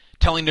week,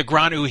 telling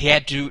Negreanu he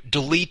had to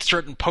delete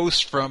certain posts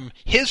from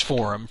his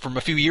forum from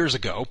a few years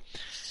ago.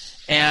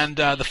 And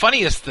the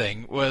funniest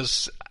thing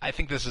was, I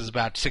think this is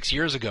about 6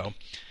 years ago,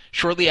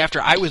 shortly after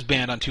I was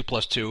banned on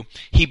 2+2,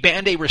 he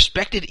banned a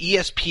respected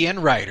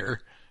ESPN writer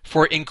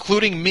for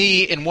including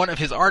me in one of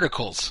his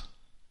articles.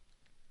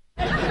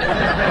 And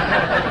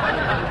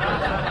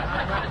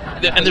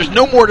there's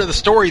no more to the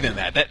story than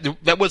that.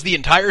 That was the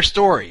entire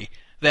story,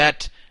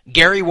 that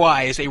Gary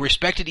Wise, a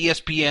respected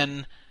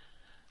ESPN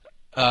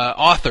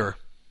author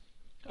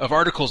of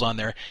articles on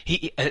there,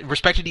 a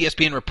respected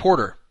ESPN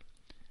reporter,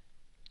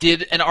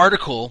 did an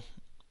article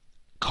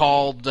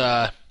called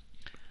what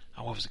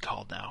was it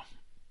called now?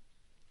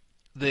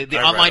 The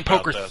online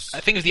poker. I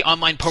think it was the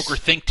online poker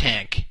think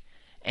tank,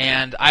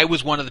 and I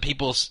was one of the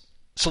people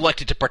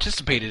selected to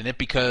participate in it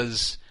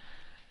because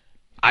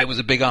I was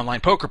a big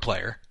online poker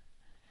player.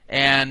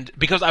 And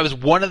because I was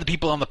one of the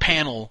people on the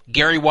panel,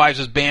 Gary Wise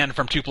was banned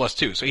from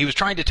 2+2. So he was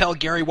trying to tell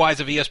Gary Wise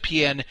of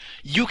ESPN,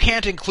 you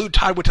can't include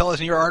Todd Watellis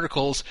in your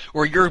articles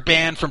or you're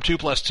banned from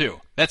 2+2.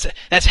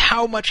 That's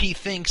how much he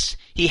thinks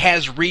he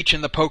has reach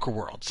in the poker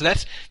world. So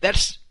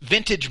that's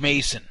vintage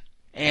Mason.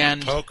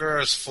 And poker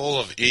is full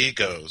of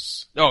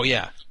egos. Oh,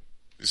 yeah.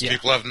 These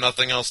people have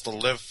nothing else to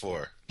live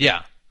for.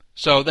 Yeah.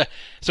 So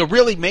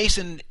really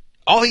Mason...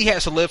 all he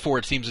has to live for,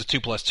 it seems, is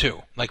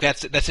 2+2. Like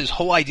that's his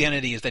whole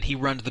identity, is that he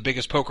runs the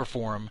biggest poker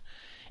forum,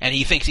 and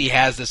he thinks he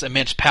has this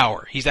immense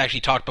power. He's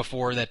actually talked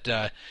before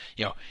that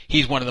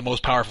he's one of the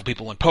most powerful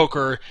people in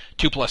poker.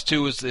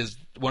 2+2 is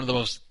one of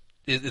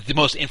the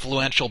most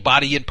influential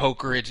body in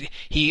poker.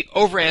 He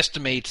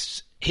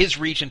overestimates his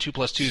reach and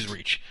 2+2's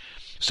reach.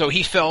 So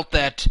he felt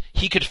that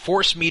he could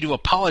force me to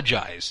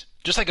apologize,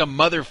 just like a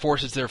mother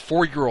forces their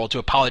 4-year-old to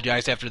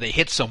apologize after they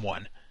hit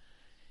someone.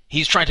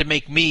 He's trying to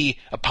make me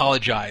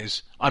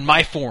apologize on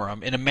my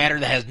forum in a manner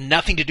that has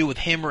nothing to do with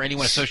him or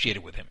anyone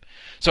associated with him.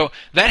 So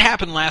that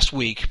happened last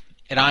week,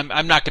 and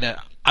I'm not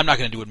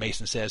gonna do what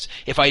Mason says.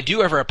 If I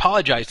do ever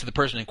apologize to the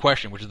person in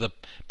question, which is the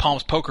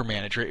Palms poker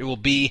manager, it will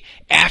be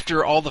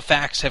after all the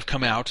facts have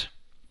come out,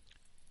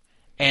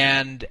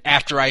 and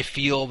after I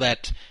feel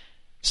that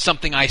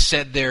something I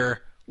said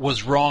there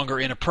was wrong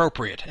or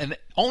inappropriate. And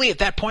only at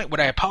that point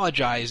would I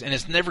apologize, and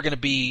it's never going to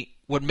be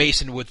what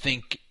Mason would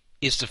think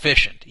is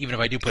sufficient, even if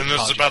I do put. And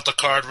this is about the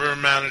card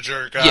room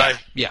manager guy?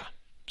 Yeah.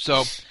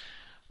 So,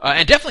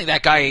 and definitely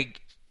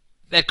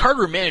that card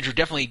room manager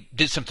definitely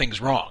did some things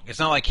wrong. It's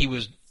not like he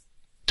was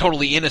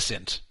totally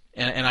innocent,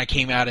 and I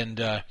came out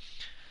and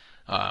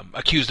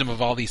accused him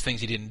of all these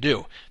things he didn't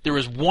do. There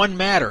was one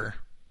matter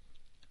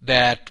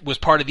that was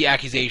part of the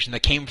accusation that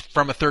came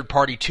from a third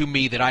party to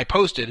me that I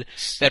posted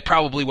that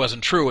probably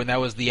wasn't true, and that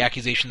was the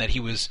accusation that he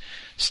was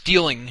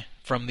stealing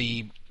from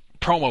the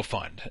promo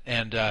fund.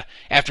 And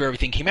after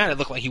everything came out, it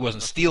looked like he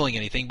wasn't stealing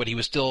anything, but he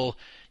was still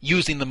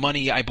using the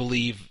money, I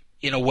believe,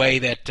 in a way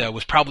that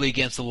was probably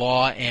against the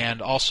law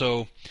and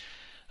also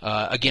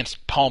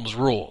against Palm's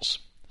rules.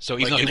 So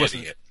even though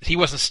he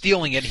wasn't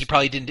stealing it, he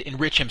probably didn't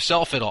enrich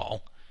himself at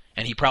all.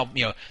 And he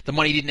probably, the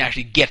money didn't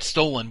actually get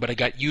stolen, but it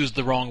got used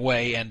the wrong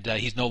way, and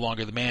he's no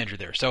longer the manager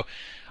there. So,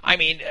 I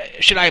mean,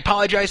 should I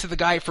apologize to the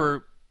guy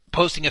for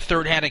posting a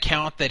third-hand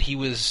account that he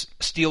was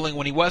stealing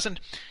when he wasn't?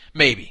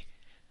 Maybe.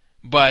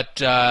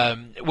 But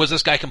was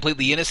this guy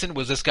completely innocent?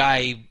 Was this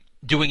guy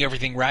doing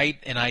everything right,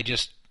 and I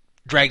just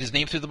dragged his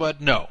name through the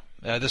mud? No.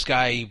 This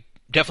guy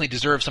definitely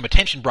deserves some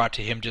attention brought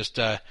to him. Just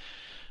there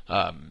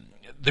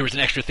was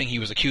an extra thing he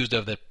was accused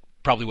of that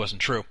probably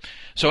wasn't true.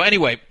 So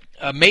anyway,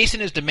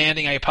 Mason is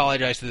demanding I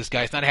apologize to this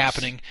guy. It's not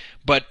happening.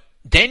 But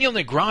Daniel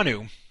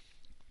Negreanu,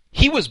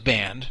 he was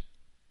banned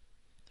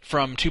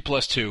from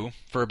 2+2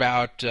 for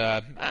about,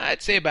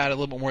 I'd say about a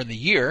little bit more than a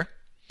year.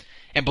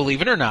 And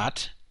believe it or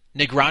not,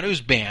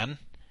 Negreanu's ban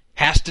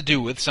has to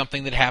do with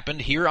something that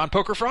happened here on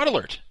Poker Fraud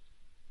Alert.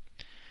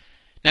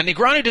 Now,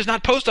 Negreanu does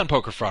not post on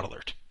Poker Fraud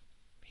Alert.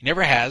 He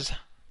never has. I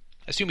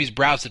assume he's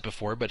browsed it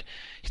before, but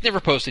he's never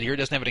posted here. He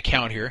doesn't have an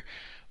account here.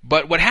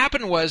 But what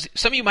happened was,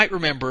 some of you might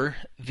remember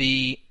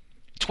the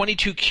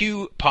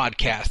 22Q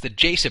podcast that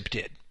JSIP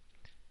did.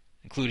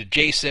 Included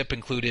JSIP,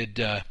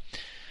 included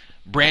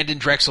Brandon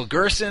Drexel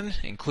Gerson,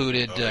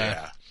 included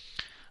a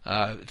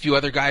few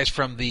other guys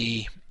from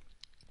the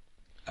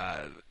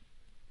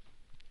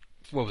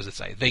what was it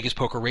site? Vegas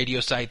Poker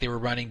Radio site they were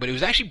running, but it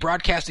was actually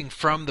broadcasting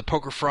from the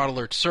Poker Fraud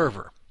Alert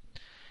server.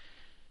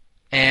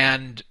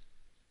 And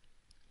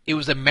it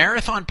was a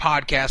marathon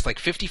podcast, like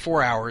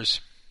 54 hours.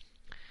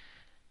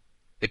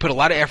 They put a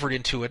lot of effort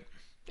into it,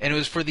 and it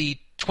was for the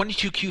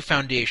 22Q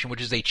Foundation,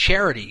 which is a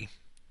charity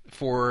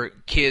for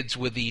kids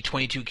with the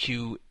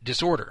 22Q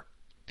disorder.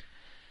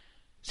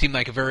 Seemed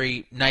like a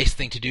very nice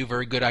thing to do,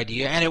 very good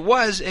idea, and it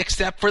was,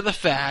 except for the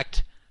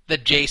fact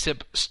that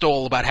JSIP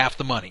stole about half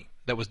the money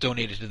that was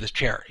donated to this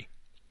charity.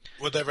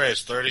 Would they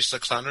raise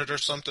 $3,600 or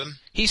something?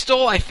 He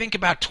stole, I think,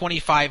 about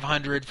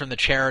 $2,500 from the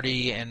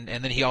charity, and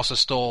then he also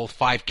stole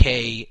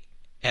 $5,000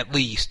 at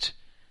least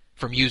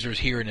from users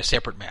here in a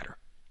separate matter.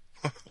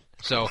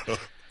 So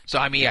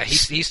I mean, yeah,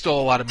 he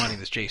stole a lot of money,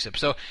 this JSIP.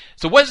 So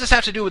what does this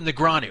have to do with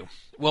Negreanu?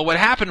 Well, what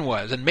happened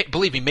was, and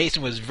believe me,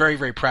 Mason was very,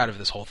 very proud of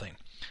this whole thing.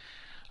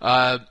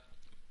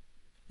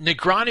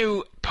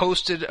 Negreanu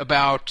posted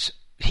about...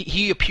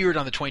 He appeared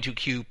on the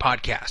 22Q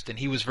podcast, and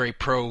he was very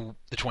pro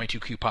the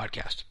 22Q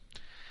podcast.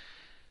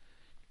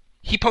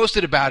 He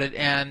posted about it,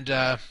 and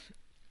or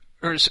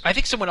I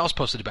think someone else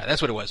posted about it.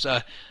 That's what it was.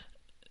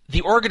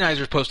 The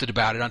organizers posted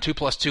about it on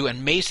 2+2,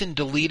 and Mason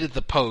deleted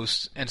the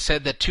post and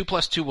said that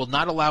 2+2 will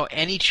not allow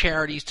any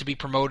charities to be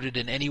promoted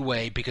in any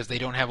way because they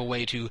don't have a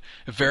way to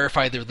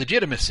verify their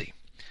legitimacy.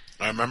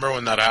 I remember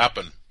when that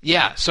happened.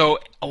 Yeah, so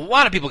a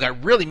lot of people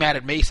got really mad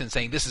at Mason,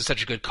 saying this is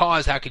such a good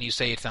cause. How can you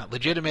say it's not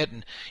legitimate?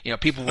 And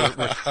people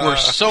were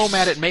so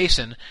mad at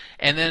Mason.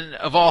 And then,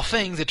 of all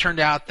things, it turned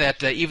out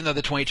that even though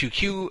the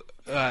 22Q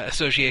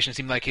Association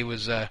seemed like it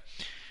was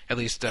at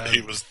least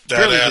he was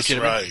fairly dead-ass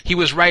legitimate, right. he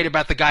was right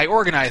about the guy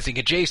organizing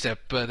at JSIP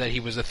that he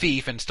was a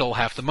thief and stole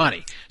half the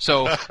money.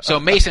 So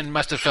Mason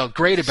must have felt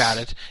great about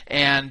it.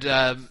 And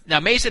now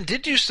Mason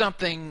did do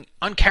something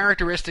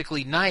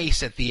uncharacteristically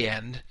nice at the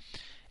end.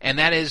 And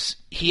that is,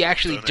 he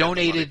actually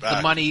donated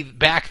the money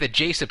back that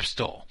JSIP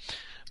stole.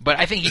 But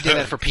I think he did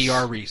that for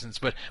PR reasons.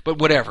 But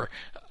whatever.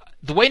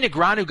 The way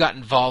Negreanu got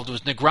involved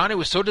was Negreanu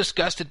was so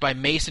disgusted by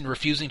Mason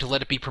refusing to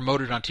let it be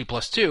promoted on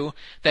 2+2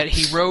 that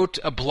he wrote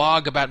a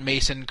blog about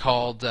Mason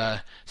called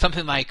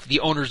something like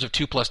 "The owners of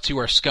 2+2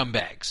 are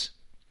scumbags,"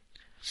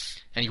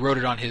 and he wrote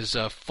it on his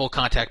Full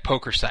Contact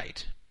Poker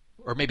site,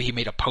 or maybe he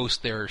made a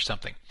post there or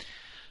something.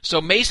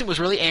 So Mason was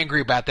really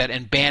angry about that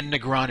and banned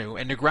Negreanu,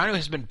 and Negreanu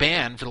has been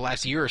banned for the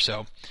last year or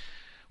so.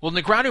 Well,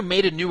 Negreanu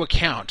made a new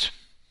account.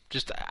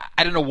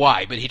 I don't know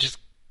why, but he just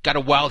got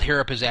a wild hair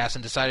up his ass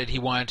and decided he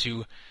wanted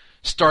to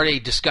start a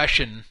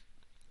discussion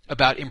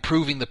about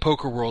improving the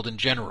poker world in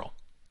general.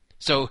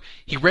 So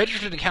he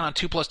registered an account on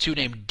 2+2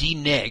 named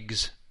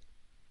DNegs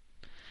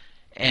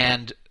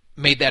and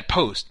made that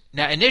post.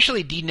 Now,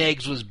 initially,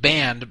 DNegs was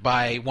banned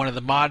by one of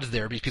the mods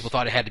there because people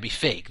thought it had to be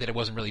fake, that it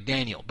wasn't really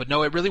Daniel. But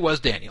no, it really was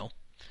Daniel.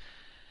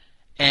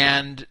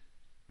 And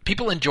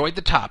people enjoyed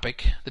the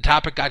topic. The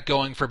topic got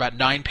going for about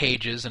 9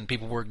 pages, and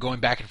people were going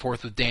back and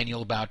forth with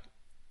Daniel about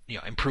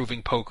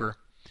improving poker.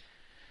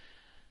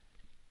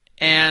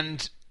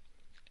 And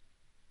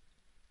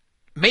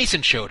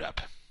Mason showed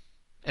up.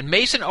 And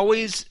Mason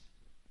always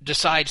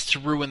decides to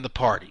ruin the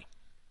party.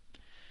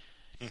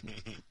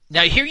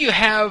 Now, here you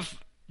have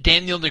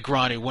Daniel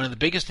Negreanu, one of the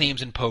biggest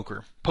names in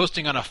poker,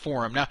 posting on a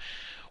forum. Now,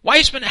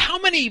 Weissman, how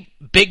many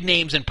big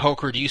names in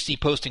poker do you see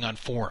posting on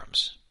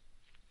forums?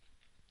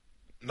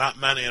 Not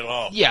many at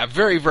all. Yeah,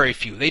 very, very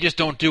few. They just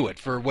don't do it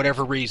for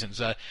whatever reasons.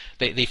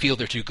 They feel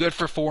they're too good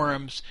for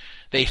forums.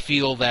 They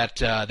feel that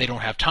they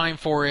don't have time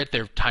for it.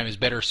 Their time is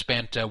better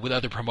spent with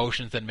other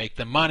promotions that make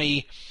them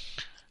money.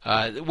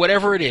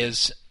 Whatever it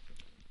is,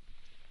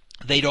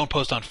 they don't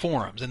post on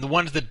forums. And the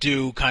ones that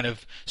do kind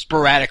of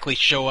sporadically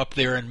show up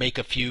there and make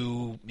a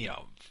few,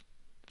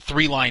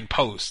 3-line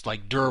posts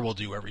like Durr will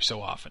do every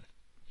so often.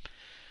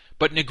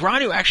 But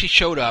Negreanu actually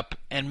showed up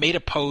and made a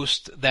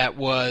post that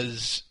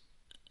was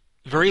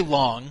very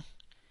long,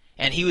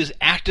 and he was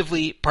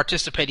actively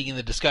participating in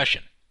the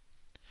discussion.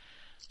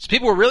 So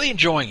people were really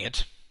enjoying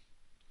it,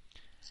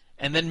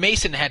 and then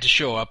Mason had to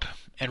show up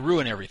and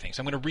ruin everything. So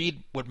I'm going to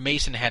read what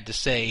Mason had to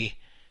say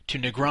to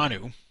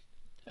Negreanu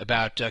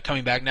about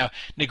coming back. Now,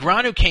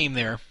 Negreanu came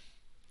there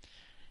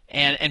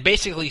and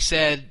basically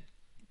said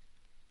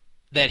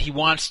that he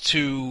wants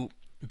to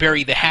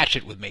bury the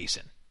hatchet with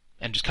Mason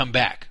and just come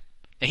back.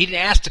 Now, he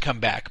didn't ask to come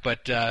back,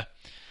 but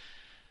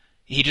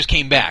he just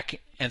came back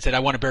and said, I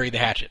want to bury the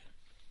hatchet.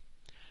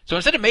 So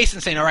instead of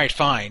Mason saying, all right,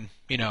 fine,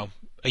 a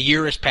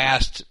year has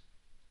passed,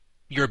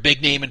 you're a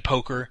big name in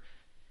poker,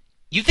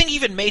 you think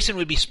even Mason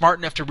would be smart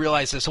enough to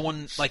realize that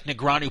someone like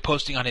Negreanu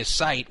posting on his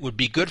site would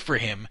be good for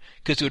him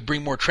because it would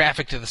bring more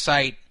traffic to the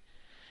site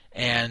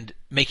and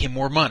make him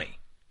more money.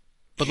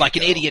 But like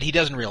an idiot, he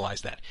doesn't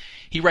realize that.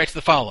 He writes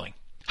the following.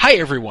 Hi,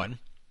 everyone.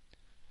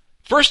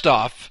 First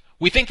off,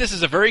 we think this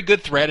is a very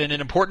good thread and an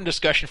important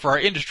discussion for our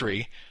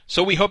industry,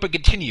 so we hope it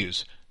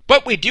continues.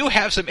 But we do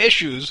have some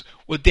issues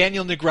with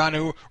Daniel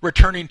Negreanu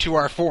returning to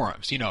our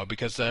forums,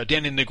 because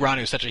Daniel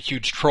Negreanu is such a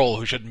huge troll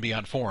who shouldn't be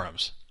on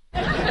forums.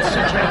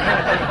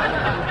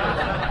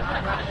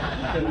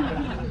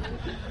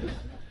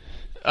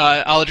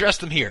 I'll address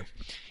them here.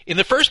 In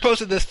the first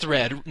post of this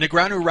thread,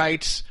 Negreanu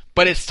writes,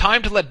 but it's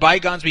time to let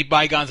bygones be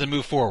bygones and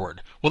move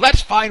forward. Well,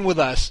 that's fine with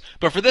us,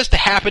 but for this to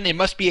happen, it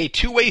must be a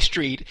two-way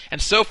street, and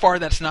so far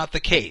that's not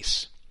the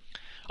case.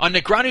 On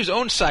Negreanu's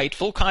own site,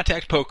 Full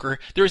Contact Poker,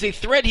 there is a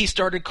thread he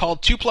started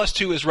called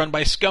 2+2 is run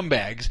by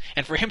scumbags,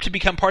 and for him to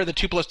become part of the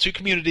 2+2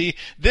 community,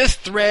 this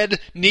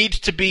thread needs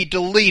to be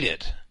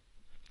deleted.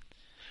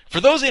 For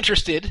those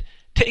interested,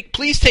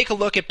 please take a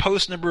look at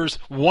post numbers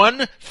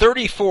 1,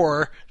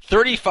 34,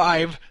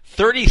 35,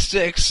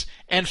 36,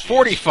 and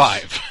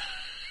 45.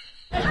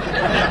 They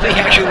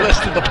actually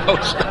listed the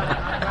post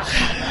number.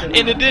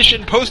 In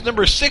addition, post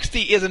number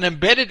 60 is an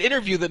embedded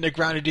interview that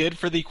Negreanu did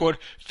for the, quote,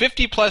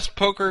 50-plus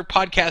poker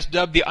podcast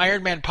dubbed the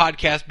Iron Man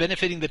Podcast,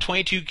 benefiting the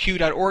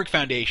 22q.org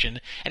Foundation,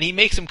 and he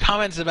makes some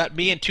comments about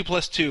me and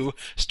 2+2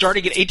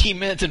 starting at 18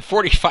 minutes and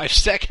 45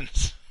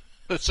 seconds.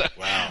 So,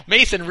 wow.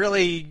 Mason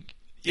really...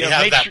 He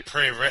had that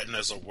pre-written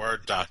as a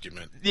Word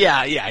document.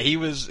 Yeah, he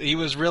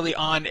was really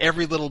on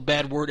every little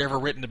bad word ever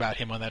written about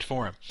him on that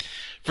forum.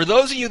 For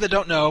those of you that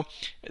don't know,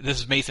 this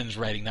is Mason's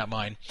writing, not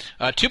mine,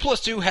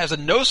 2+2 has a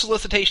no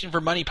solicitation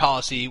for money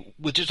policy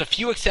with just a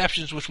few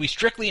exceptions which we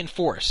strictly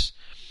enforce.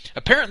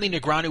 Apparently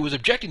Negreanu was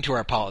objecting to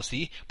our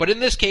policy, but in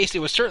this case it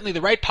was certainly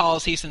the right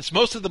policy since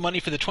most of the money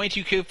for the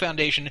 22Q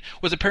Foundation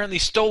was apparently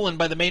stolen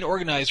by the main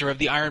organizer of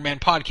the Iron Man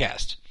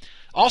podcast.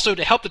 Also,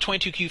 to help the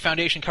 22Q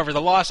Foundation cover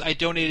the loss, I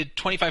donated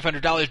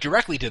 $2,500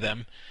 directly to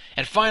them.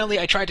 And finally,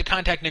 I tried to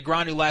contact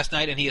Negreanu last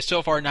night, and he has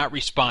so far not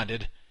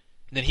responded.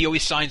 And then he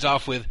always signs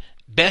off with,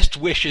 "Best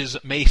wishes,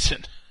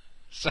 Mason."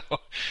 So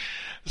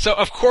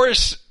of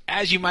course,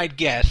 as you might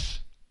guess,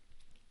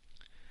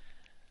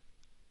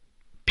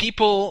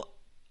 people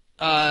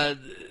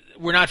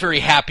were not very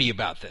happy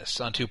about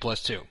this on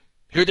 2+2.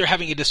 Here they're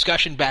having a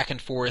discussion back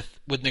and forth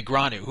with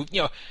Negreanu, who,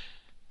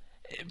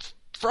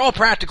 for all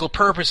practical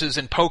purposes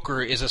in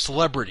poker, is a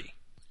celebrity.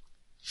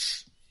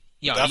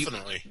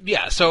 Definitely.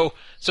 So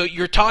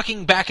you're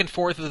talking back and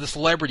forth with a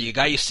celebrity, a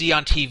guy you see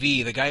on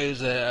TV, the guy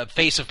who's a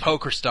face of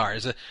Poker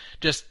Stars,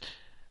 just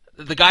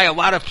the guy a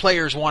lot of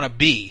players want to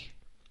be.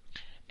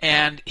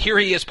 And here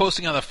he is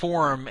posting on the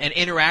forum and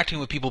interacting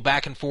with people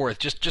back and forth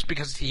just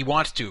because he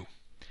wants to.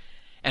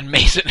 And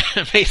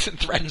Mason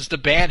threatens to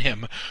ban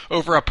him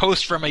over a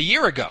post from a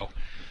year ago.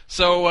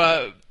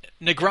 So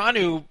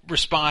Negreanu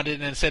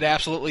responded and said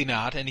absolutely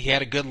not, and he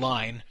had a good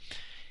line.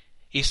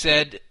 He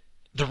said,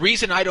 "The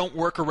reason I don't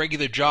work a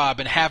regular job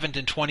and haven't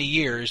in 20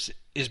 years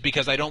is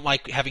because I don't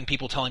like having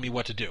people telling me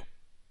what to do."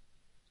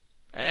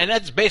 And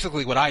that's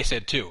basically what I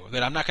said too.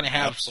 That I'm not going to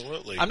have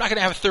Absolutely. I'm not going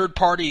to have third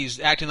parties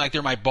acting like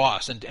they're my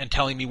boss and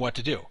telling me what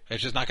to do.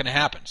 It's just not going to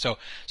happen. So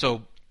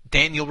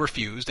Daniel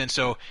refused, and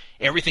so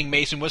everything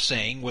Mason was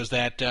saying was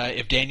that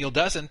if Daniel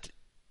doesn't,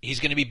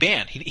 he's going to be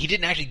banned. He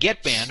didn't actually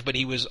get banned, but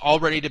he was all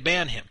ready to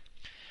ban him.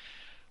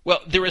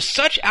 Well, there was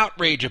such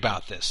outrage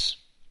about this,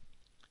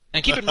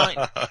 and keep in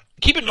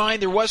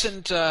mind, there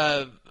wasn't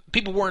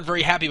people weren't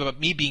very happy about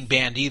me being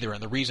banned either,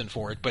 and the reason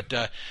for it. But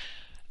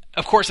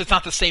of course, it's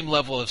not the same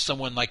level of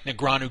someone like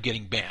Negreanu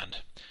getting banned.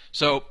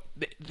 So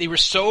they were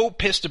so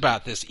pissed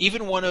about this.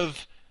 Even one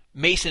of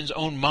Mason's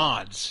own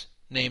mods,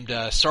 named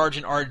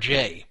Sergeant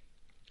RJ,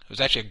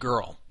 who's actually a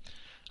girl.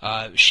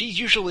 She's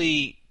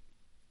usually...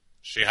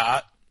 She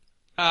hot?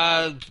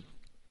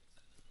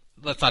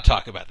 Let's not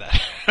talk about that.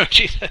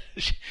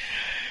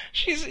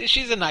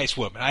 She's a nice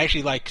woman. I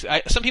actually like...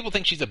 some people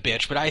think she's a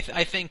bitch, but I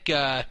think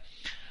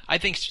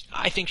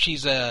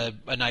she's a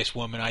nice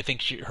woman. I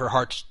think her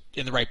heart's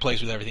in the right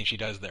place with everything she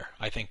does there.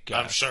 I think...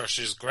 I'm sure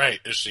she's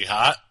great. Is she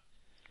hot?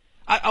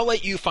 I'll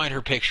let you find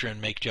her picture and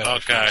make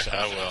judgment for Okay, yourself.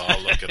 I will.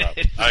 I'll look it up.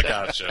 I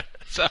gotcha.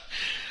 So,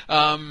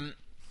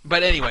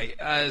 but anyway,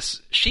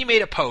 she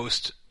made a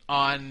post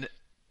on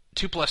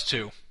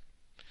 2+2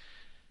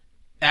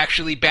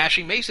 actually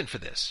bashing Mason for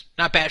this.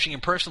 Not bashing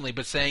him personally,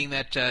 but saying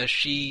that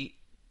she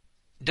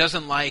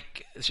doesn't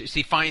like...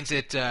 She finds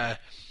it...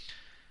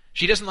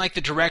 she doesn't like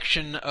the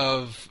direction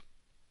of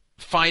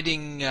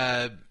finding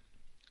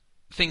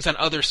things on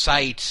other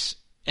sites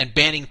and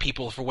banning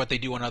people for what they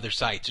do on other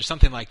sites or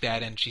something like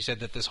that, and she said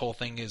that this whole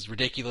thing is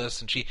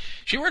ridiculous, and she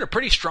wrote a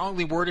pretty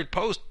strongly worded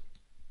post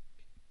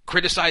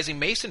criticizing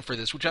Mason for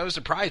this, which I was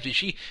surprised by.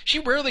 She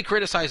rarely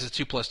criticizes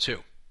 2+2.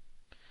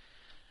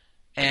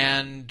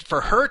 And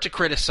for her to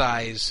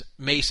criticize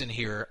Mason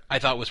here, I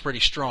thought was pretty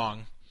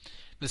strong.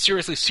 The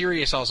Seriously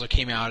Serious also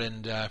came out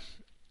and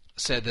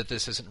said that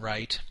this isn't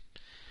right.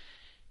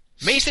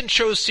 Mason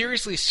chose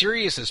Seriously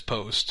Serious's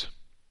post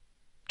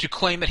to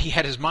claim that he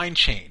had his mind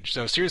changed.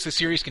 So Seriously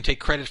Serious can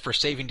take credit for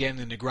saving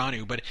Daniel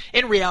Negreanu, but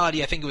in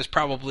reality, I think it was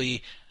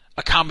probably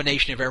a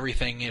combination of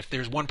everything. If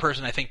there's one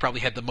person I think probably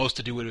had the most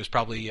to do with it, was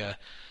probably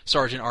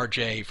Sergeant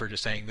RJ for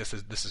just saying this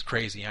is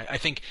crazy. I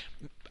think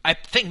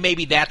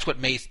maybe that's what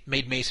made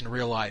Mason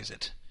realize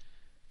it.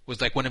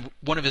 Was like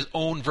one of his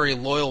own very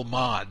loyal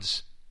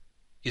mods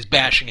is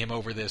bashing him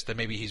over this, that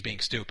maybe he's being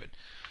stupid.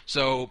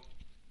 So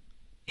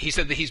he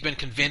said that he's been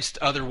convinced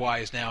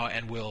otherwise now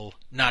and will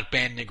not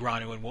ban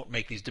Negreanu and won't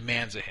make these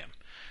demands of him.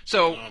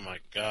 So, oh my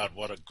God,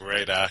 what a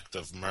great act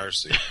of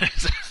mercy.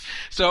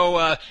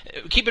 So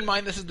keep in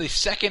mind this is the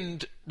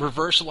second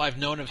reversal I've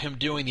known of him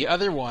doing. The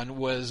other one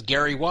was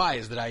Gary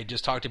Wise that I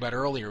just talked about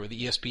earlier with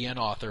the ESPN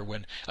author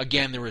when,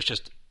 again, there was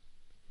just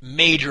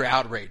major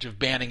outrage of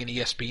banning an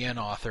ESPN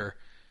author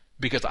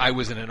because I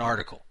was in an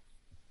article.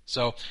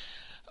 So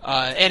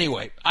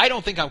anyway, I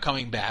don't think I'm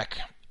coming back.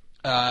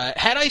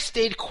 Had I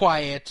stayed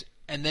quiet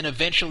and then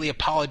eventually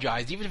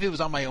apologized, even if it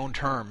was on my own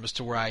terms,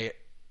 to where I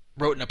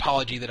wrote an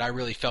apology that I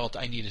really felt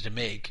I needed to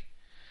make,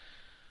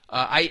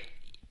 I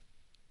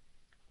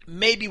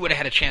maybe would have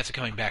had a chance of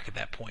coming back at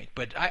that point.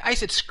 But I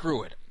said,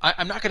 screw it.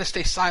 I'm not going to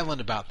stay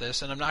silent about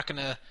this, and I'm not going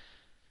to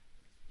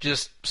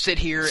just sit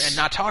here and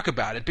not talk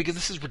about it, because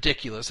this is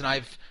ridiculous, and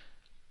I've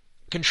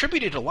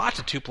contributed a lot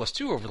to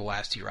 2+2 over the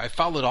last year. I've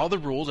followed all the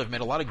rules. I've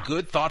made a lot of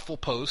good, thoughtful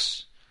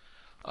posts.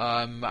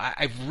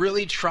 I've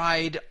really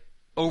tried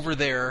over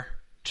there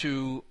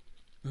to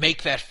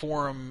make that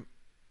forum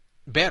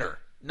better.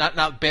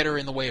 Not better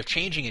in the way of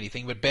changing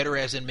anything, but better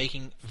as in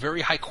making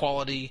very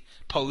high-quality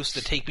posts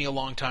that take me a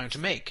long time to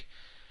make.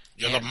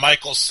 You're the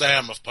Michael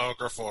Sam of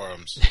poker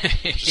forums.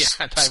 Just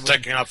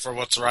sticking up for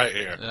what's right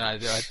here.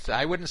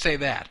 I wouldn't say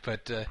that,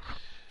 but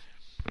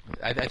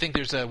I think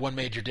there's one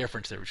major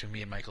difference there between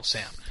me and Michael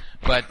Sam.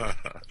 But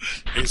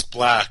he's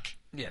black.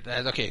 Yeah,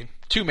 okay.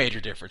 Two major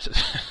differences.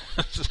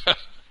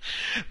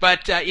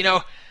 But,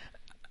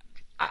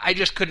 I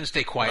just couldn't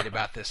stay quiet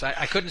about this.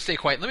 I couldn't stay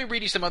quiet. Let me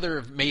read you some other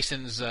of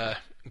Mason's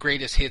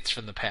greatest hits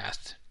from the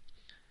past.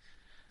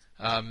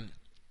 Some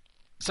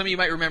of you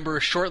might remember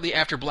shortly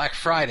after Black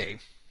Friday,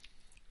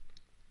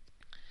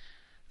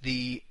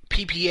 the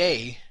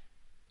PPA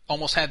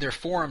almost had their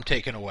forum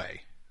taken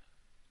away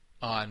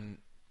on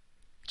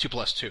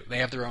 2+2. They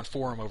have their own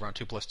forum over on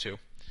 2+2.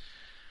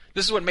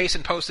 This is what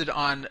Mason posted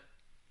on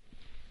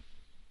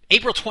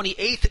April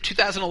 28th,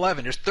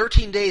 2011. There's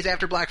 13 days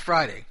after Black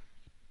Friday.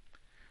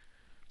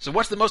 So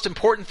what's the most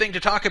important thing to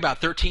talk about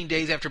 13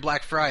 days after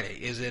Black Friday?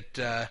 Is it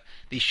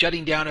the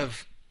shutting down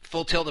of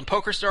Full Tilt and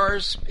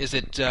PokerStars? Is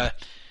it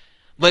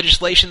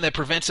legislation that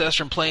prevents us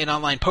from playing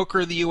online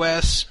poker in the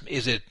U.S.?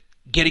 Is it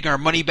getting our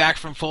money back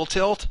from Full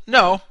Tilt?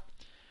 No.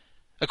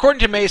 According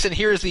to Mason,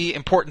 here's the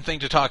important thing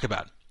to talk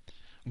about.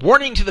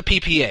 Warning to the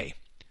PPA.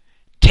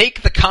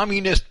 Take the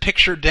communist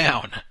picture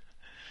down.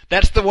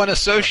 That's the one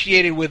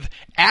associated with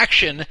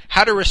Action,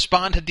 How to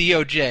Respond to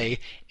DOJ,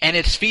 and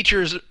it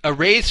features a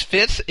raised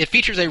fist. It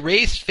features a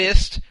raised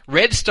fist,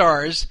 red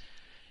stars,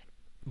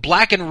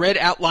 black and red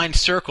outlined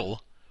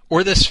circle,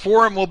 or this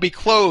forum will be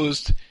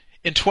closed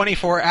in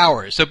 24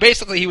 hours. So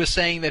basically he was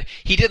saying that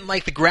he didn't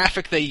like the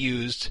graphic they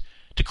used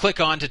to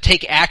click on to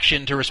take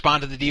action to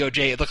respond to the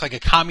DOJ. It looked like a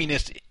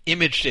communist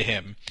image to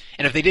him.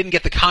 And if they didn't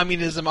get the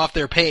communism off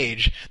their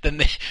page,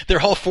 then their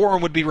whole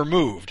forum would be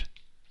removed.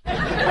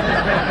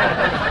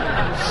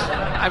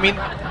 I mean,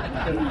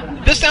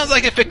 this sounds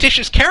like a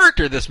fictitious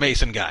character, this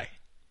Mason guy.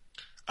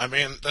 I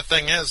mean, the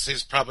thing is,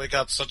 he's probably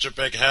got such a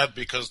big head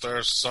because there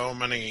are so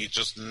many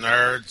just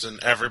nerds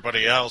and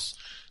everybody else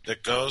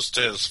that goes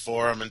to his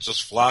forum and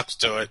just flocks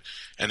to it,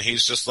 and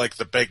he's just like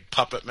the big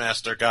puppet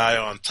master guy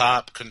on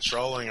top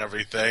controlling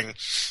everything,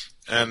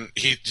 and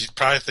he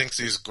probably thinks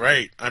he's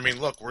great. I mean,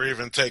 look, we're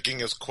even taking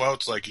his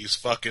quotes like he's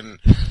fucking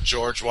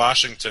George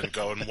Washington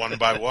going one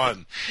by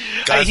one.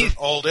 Guy's an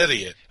old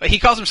idiot. He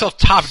calls himself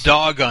Top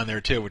Dog on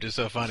there, too, which is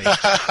so funny.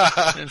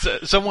 And so,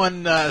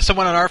 someone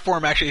on our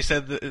forum actually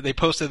said that they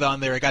posted on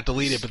there, it got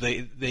deleted, but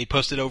they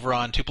posted over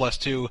on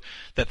 2+2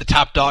 that the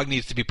Top Dog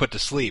needs to be put to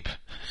sleep.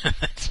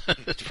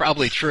 That's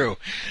probably true.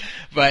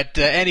 But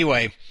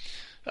anyway,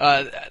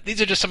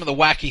 these are just some of the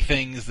wacky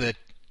things that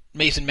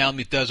Mason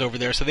Malmuth does over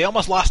there. So they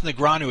almost lost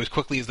Negreanu as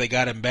quickly as they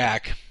got him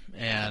back.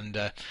 And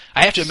I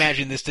have to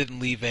imagine this didn't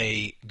leave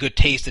a good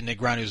taste in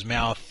Negreanu's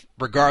mouth,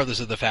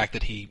 regardless of the fact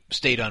that he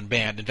stayed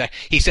unbanned. In fact,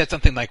 he said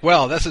something like,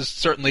 well, this is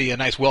certainly a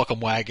nice welcome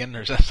wagon,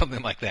 or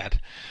something like that.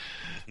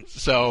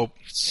 So,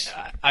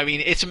 I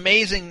mean, it's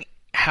amazing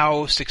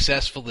how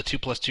successful the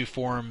 2+2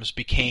 forums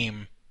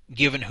became,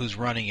 given who's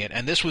running it.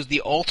 And this was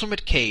the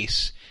ultimate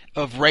case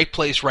of right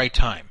place, right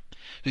time.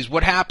 Because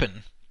what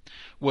happened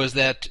was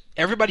that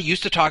everybody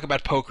used to talk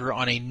about poker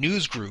on a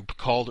news group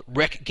called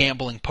Rec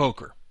Gambling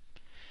Poker.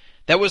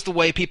 That was the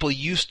way people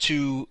used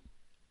to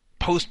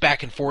post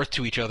back and forth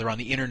to each other on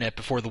the internet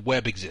before the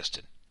web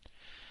existed.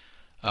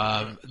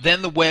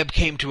 Then the web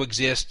came to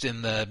exist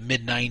in the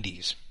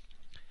mid-90s.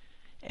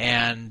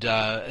 And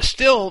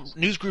still,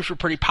 news groups were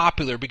pretty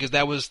popular because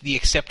that was the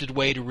accepted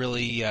way to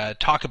really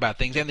talk about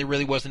things, and there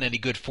really wasn't any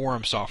good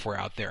forum software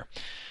out there.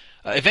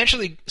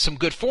 Eventually, some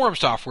good forum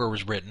software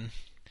was written,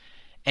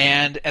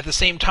 and at the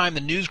same time, the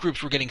news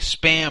groups were getting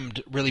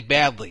spammed really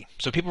badly.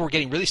 So people were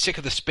getting really sick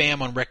of the spam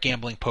on Rec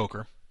Gambling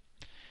Poker.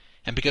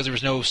 And because there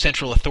was no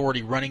central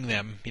authority running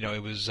them,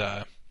 it was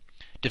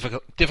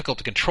difficult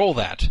to control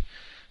that.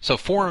 So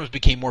forums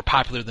became more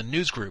popular than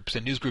news groups,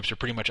 and news groups are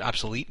pretty much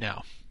obsolete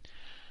now.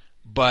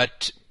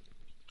 But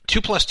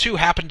 2+2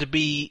 happened to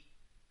be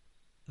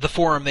the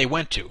forum they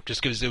went to,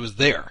 just because it was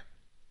there.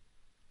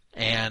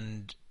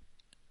 And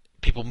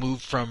people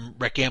moved from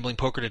Rec Gambling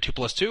Poker to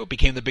 2+2. It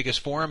became the biggest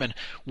forum. And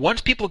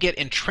once people get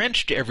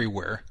entrenched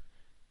everywhere,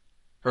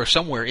 or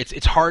somewhere,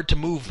 it's hard to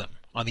move them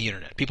on the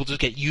internet. People just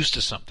get used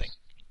to something.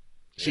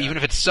 So even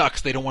if it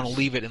sucks, they don't want to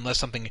leave it unless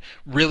something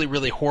really,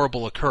 really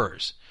horrible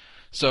occurs.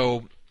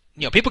 So,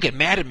 people get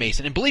mad at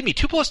Mason. And believe me,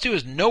 2+2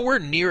 is nowhere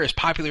near as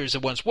popular as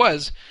it once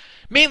was,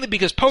 mainly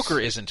because poker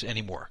isn't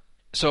anymore.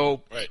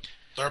 So, right.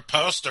 Their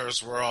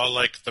posters were all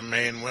like the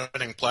main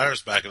winning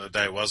players back in the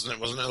day, wasn't it?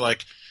 Wasn't it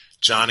like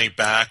Johnny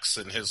Bax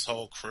and his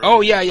whole crew?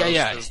 Oh, yeah.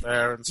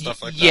 There and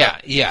stuff like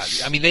that. Yeah.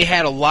 I mean, they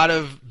had a lot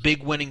of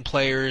big winning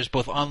players,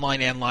 both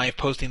online and live,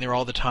 posting there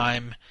all the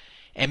time.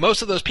 And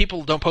most of those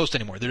people don't post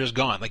anymore. They're just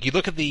gone. Like, you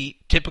look at the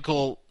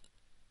typical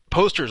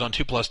posters on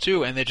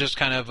 2+2, and they're just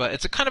kind of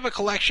it's a kind of a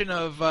collection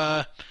of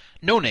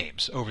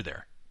no-names over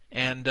there.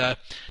 And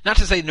not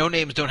to say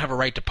no-names don't have a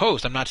right to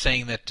post. I'm not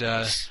saying that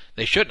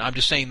they shouldn't. I'm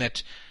just saying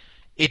that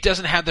it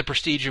doesn't have the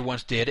prestige it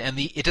once did, and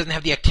it doesn't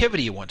have the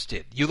activity it once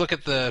did. You look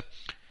at the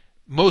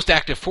most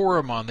active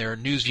forum on there,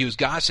 News, Views,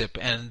 Gossip,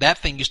 and that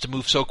thing used to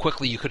move so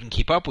quickly you couldn't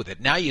keep up with it.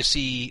 Now you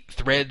see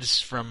threads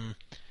from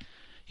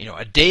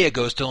a day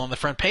ago still on the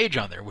front page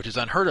on there, which is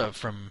unheard of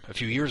from a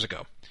few years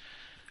ago.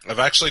 I've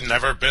actually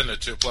never been to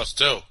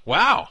 2+2.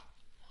 Wow.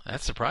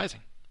 That's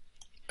surprising.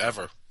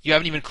 Ever. You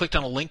haven't even clicked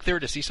on a link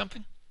there to see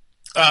something?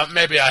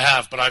 Maybe I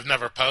have, but I've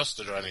never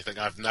posted or anything.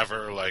 I've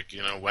never,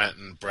 went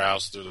and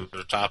browsed through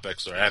their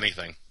topics or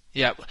anything.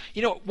 Yeah.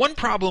 One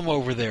problem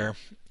over there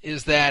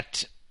is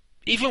that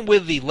even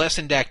with the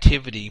lessened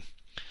activity,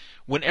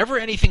 whenever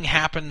anything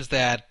happens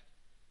that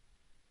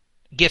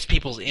gets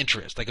people's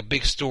interest, like a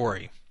big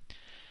story,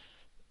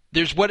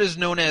 there's what is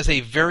known as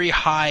a very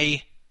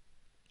high,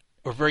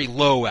 or very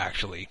low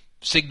actually,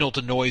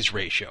 signal-to-noise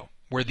ratio,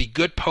 where the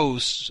good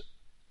posts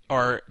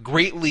are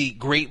greatly,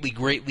 greatly,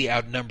 greatly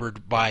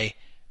outnumbered by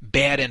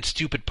bad and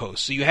stupid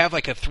posts. So you have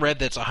like a thread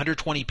that's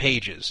 120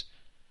 pages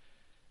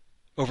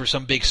over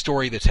some big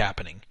story that's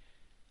happening,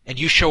 and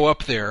you show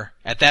up there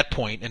at that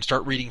point and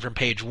start reading from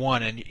page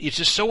 1, and it's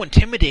just so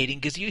intimidating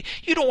because you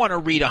don't want to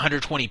read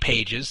 120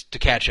 pages to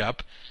catch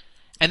up.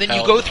 And then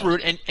you go through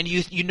it, and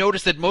you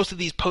notice that most of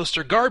these posts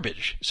are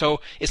garbage.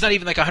 So it's not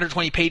even like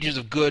 120 pages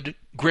of good,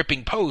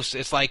 gripping posts.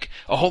 It's like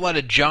a whole lot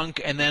of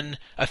junk and then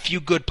a few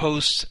good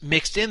posts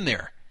mixed in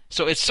there.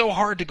 So it's so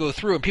hard to go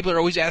through, and people are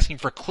always asking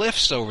for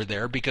cliffs over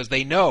there because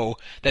they know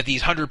that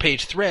these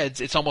 100-page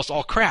threads, it's almost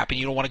all crap, and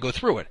you don't want to go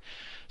through it.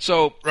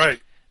 So Right.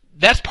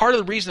 that's part of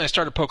the reason I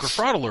started Poker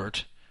Fraud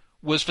Alert,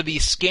 was for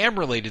these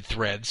scam-related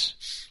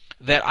threads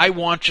that I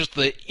want just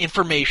the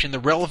information, the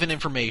relevant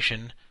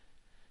information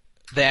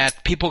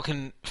that people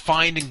can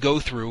find and go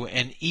through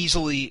and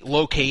easily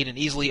locate and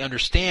easily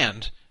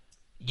understand.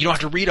 You don't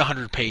have to read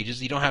 100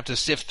 pages. You don't have to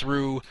sift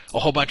through a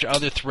whole bunch of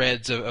other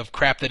threads of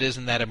crap that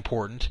isn't that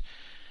important.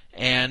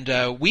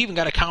 And we even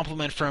got a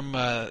compliment from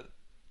a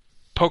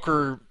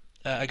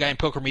guy in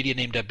Poker Media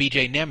named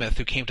BJ Nemeth,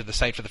 who came to the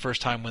site for the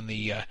first time when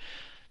the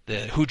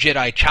Who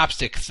Jedi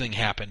chopsticks thing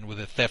happened with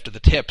the theft of the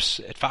tips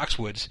at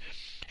Foxwoods.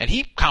 And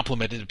he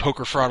complimented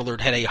Poker Fraud Alert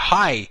had a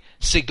high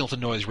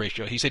signal-to-noise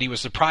ratio. He said he was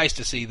surprised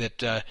to see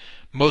that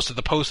most of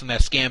the posts in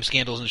that Scam,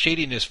 Scandals, and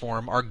Shadiness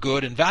forum are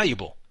good and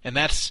valuable. And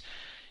that's,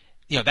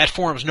 that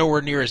forum's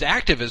nowhere near as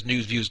active as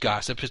News, Views,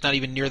 Gossip. It's not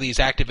even nearly as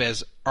active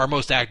as our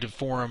most active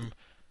forum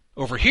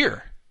over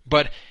here.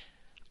 But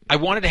I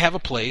wanted to have a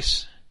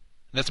place,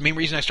 and that's the main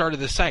reason I started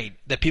this site,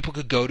 that people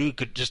could go to,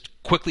 could just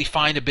quickly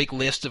find a big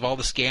list of all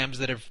the scams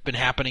that have been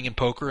happening in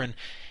poker and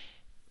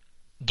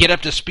get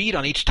up to speed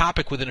on each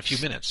topic within a few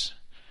minutes.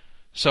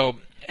 So,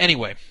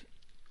 anyway,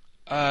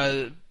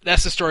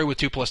 that's the story with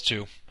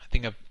 2+2. I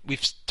think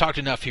we've talked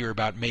enough here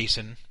about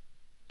Mason.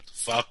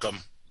 Fuck them.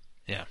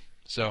 Yeah.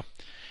 So,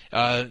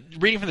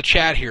 reading from the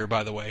chat here,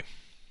 by the way,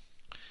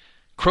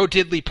 Crow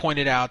Diddley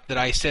pointed out that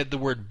I said the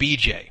word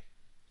BJ.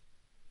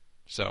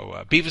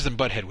 So, Beavis and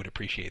Butthead would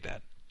appreciate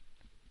that.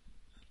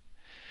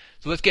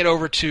 So let's get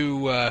over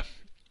to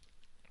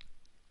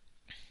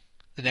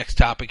the next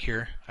topic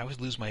here. I always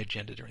lose my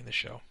agenda during the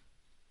show.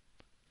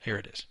 Here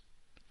it is.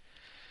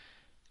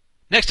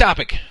 Next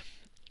topic.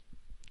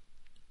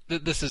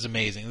 This is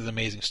amazing. This is an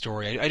amazing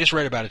story. I just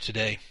read about it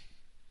today.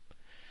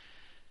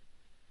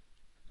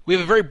 We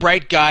have a very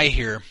bright guy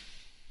here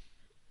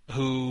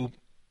who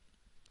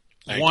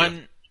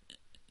won.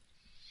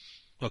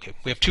 Okay,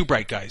 we have two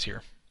bright guys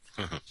here.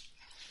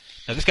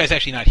 Now, this guy's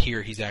actually not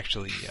here. He's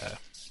actually...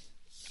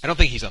 I don't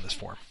think he's on this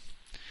forum.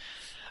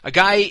 A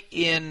guy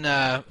in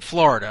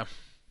Florida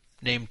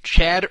named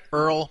Chad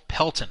Earl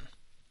Pelton.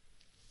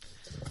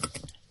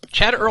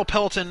 Chad Earl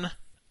Pelton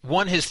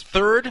won his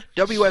third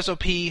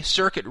WSOP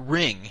circuit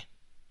ring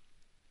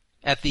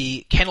at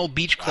the Kennel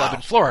Beach Club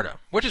in Florida,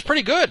 which is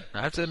pretty good.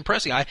 That's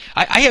impressive.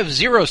 I have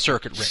 0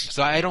 circuit rings,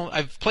 so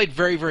I've played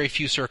very, very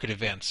few circuit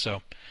events,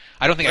 so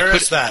I don't think I could. Where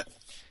is that?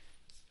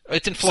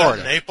 It's in Florida.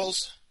 Is that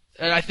Naples?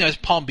 I think it's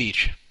Palm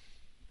Beach.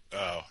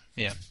 Oh.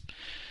 Yeah.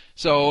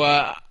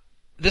 So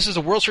this is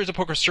a World Series of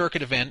Poker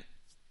circuit event,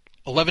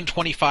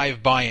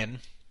 1125 buy-in.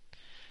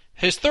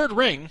 His third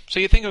ring, so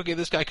you think, okay,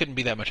 this guy couldn't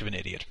be that much of an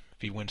idiot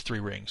if he wins 3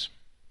 rings.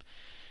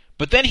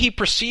 But then he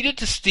proceeded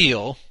to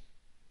steal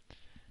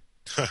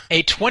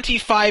a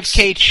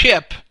 25K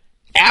chip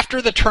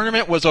after the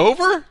tournament was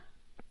over?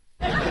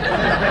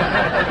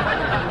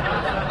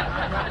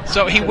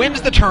 So he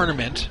wins the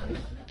tournament,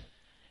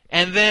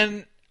 and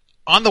then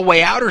on the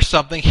way out or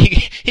something,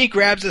 he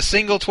grabs a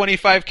single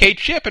 25K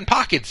chip and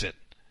pockets it.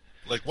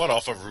 Like what,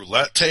 off a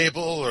roulette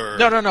table? Or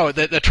No,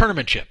 the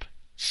tournament chip.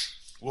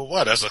 Well,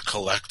 what, as a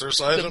collector's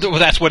item? Well,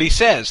 that's what he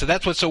says. So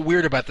that's what's so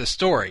weird about this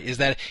story, is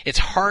that it's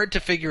hard to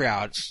figure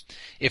out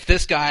if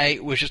this guy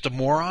was just a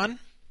moron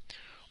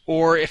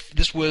or if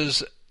this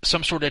was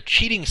some sort of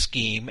cheating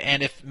scheme,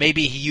 and if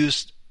maybe he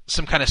used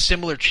some kind of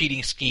similar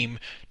cheating scheme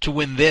to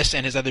win this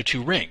and his other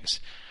 2 rings.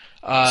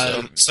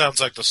 Sounds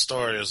like the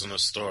story isn't a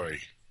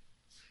story.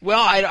 Well,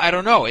 I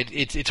don't know.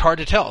 It's hard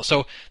to tell.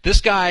 So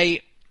this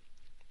guy,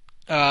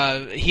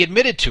 he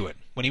admitted to it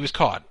when he was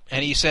caught,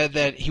 and he said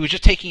that he was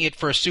just taking it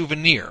for a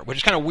souvenir, which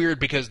is kind of weird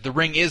because the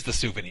ring is the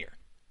souvenir.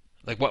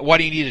 Like, why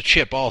do you need a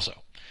chip also?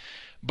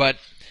 But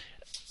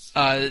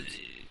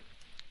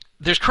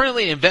there's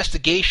currently an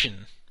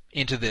investigation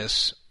into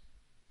this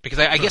because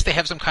I guess they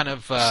have some kind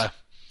of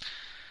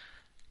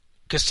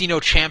casino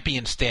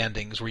champion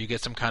standings where you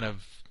get some kind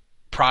of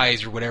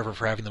prize or whatever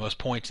for having the most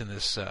points in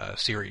this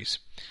series.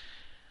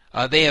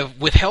 They have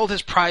withheld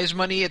his prize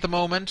money at the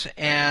moment,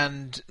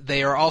 and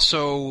they are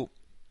also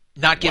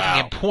not giving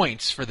Wow. him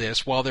points for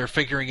this while they're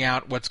figuring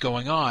out what's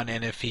going on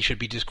and if he should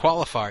be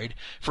disqualified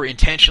for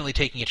intentionally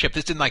taking a chip.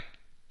 This didn't like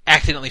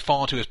accidentally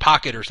fall into his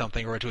pocket or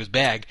something or into his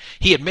bag.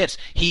 He admits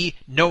he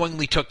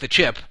knowingly took the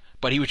chip,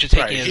 but he was just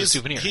taking it as a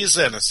souvenir. He's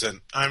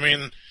innocent. I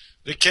mean,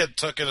 the kid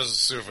took it as a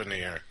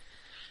souvenir.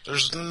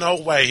 There's no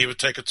way he would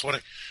take a 20.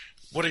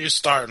 What are you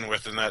starting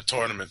with in that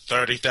tournament?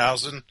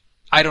 30,000?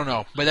 I don't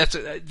know, but that's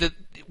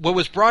what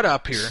was brought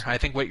up here. I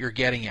think what you're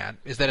getting at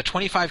is that a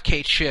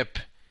 25K chip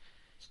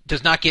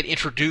does not get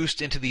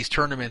introduced into these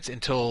tournaments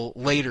until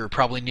later,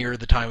 probably near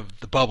the time of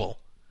the bubble.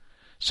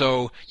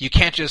 So you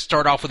can't just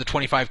start off with a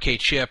 25K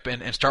chip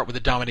and start with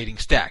a dominating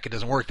stack. It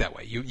doesn't work that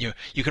way.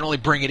 You can only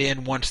bring it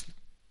in once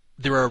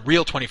there are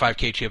real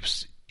 25K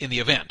chips in the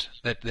event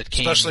that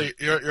came. Especially,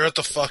 you're at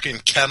the fucking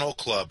Kennel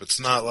Club. It's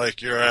not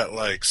like you're at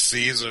like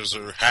Caesars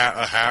or a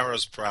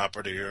Harrah's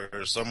property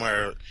or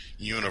somewhere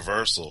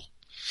Universal.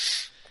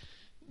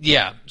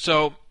 Yeah.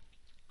 So,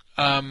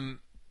 now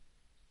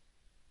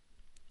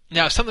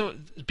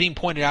something being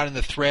pointed out in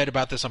the thread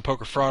about this on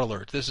Poker Fraud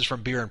Alert. This is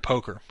from Beer and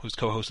Poker, who's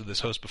co-hosted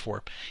this host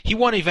before. He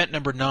won event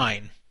number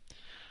 9.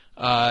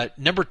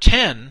 Number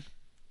 10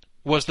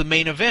 was the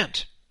main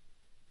event.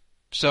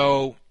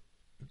 So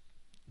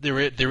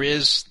there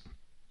is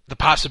the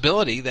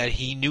possibility that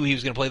he knew he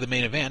was going to play the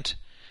main event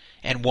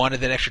and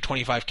wanted that extra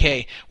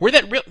 25K. Where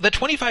that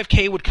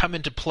 25K would come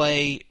into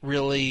play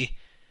really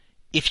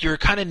if you're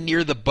kind of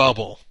near the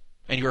bubble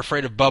and you're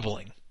afraid of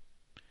bubbling.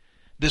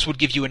 This would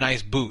give you a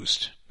nice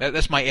boost.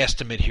 That's my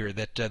estimate here,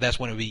 that's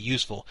when it would be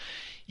useful.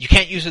 You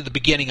can't use it at the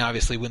beginning,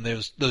 obviously, when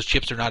those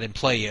chips are not in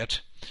play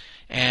yet.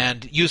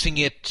 And using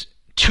it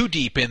too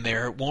deep in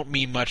there won't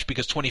mean much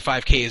because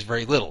 25K is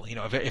very little. You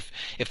know,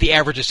 if the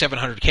average is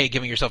 700K,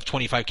 giving yourself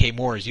 25K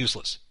more is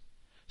useless.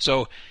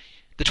 So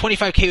the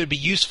 25K would be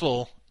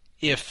useful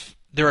if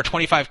there are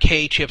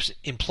 25K chips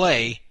in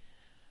play,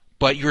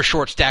 but you're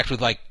short stacked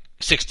with like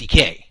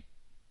 60K.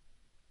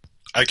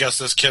 I guess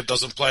this kid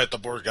doesn't play at the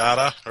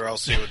Borgata, or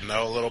else he would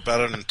know a little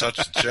better than touch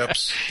the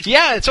chips.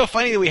 Yeah, it's so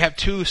funny that we have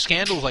 2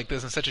 scandals like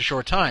this in such a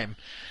short time.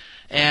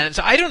 And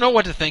so I don't know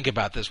what to think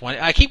about this one.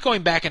 I keep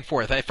going back and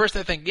forth. At first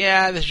I think,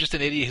 yeah, this is just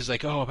an idiot who's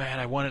like, oh man,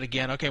 I won it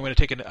again. Okay, I'm going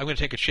to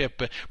take a chip.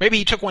 But maybe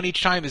he took one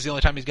each time. Is the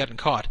only time he's gotten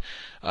caught.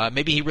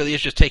 Maybe he really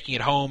is just taking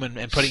it home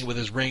and putting it with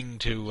his ring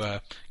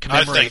to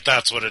commemorate. I think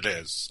that's what it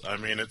is. I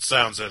mean, it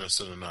sounds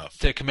innocent enough.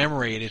 To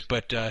commemorate it,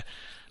 but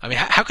I mean,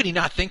 how could he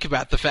not think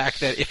about the fact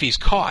that if he's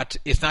caught,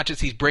 it's not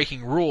just he's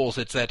breaking rules;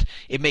 it's that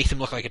it makes him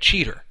look like a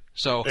cheater.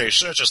 So yeah, you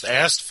should have just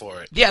asked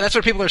for it. Yeah, that's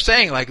what people are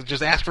saying. Like,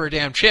 just ask for a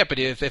damn chip, and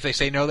if they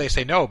say no, they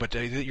say no. But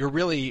you're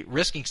really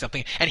risking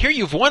something. And here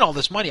you've won all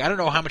this money. I don't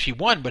know how much he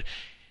won, but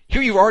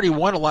here you've already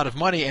won a lot of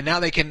money, and now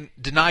they can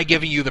deny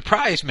giving you the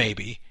prize,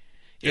 maybe.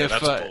 Yeah,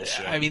 that's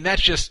bullshit. I mean,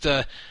 that's just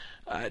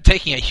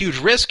taking a huge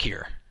risk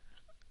here.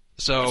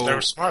 So if they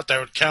were smart, they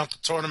would count the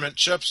tournament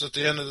chips at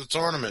the end of the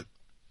tournament.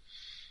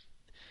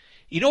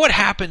 You know what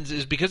happens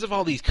is because of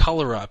all these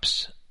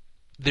color-ups,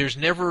 there's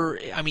never...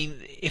 I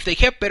mean, if they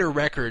kept better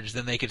records,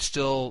 then they could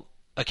still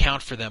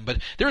account for them. But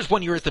there was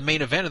one year at the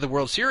main event of the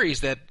World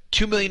Series that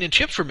 2 million in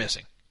chips were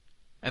missing.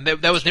 And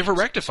that was never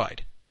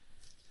rectified.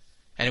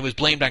 And it was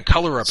blamed on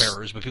color-up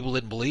errors, but people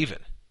didn't believe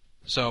it.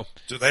 So...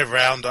 Do they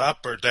round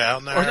up or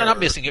down there? Or no, not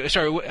missing.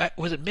 Sorry,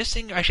 was it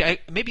missing? Actually,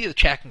 maybe the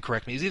chat can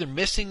correct me. It was either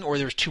missing or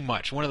there was too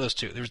much. One of those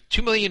two. There was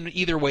 2 million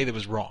either way that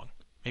was wrong.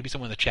 Maybe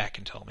someone in the chat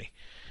can tell me.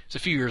 It's a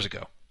few years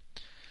ago.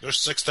 There's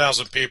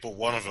 6,000 people.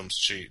 One of them's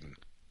cheating.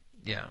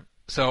 Yeah.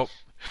 So,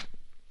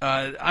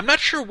 I'm not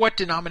sure what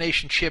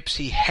denomination chips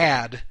he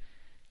had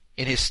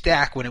in his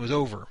stack when it was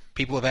over.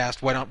 People have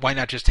asked, why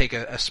not just take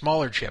a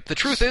smaller chip? The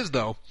truth is,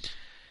 though,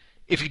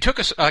 if you took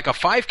a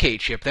 5K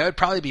chip, that would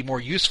probably be more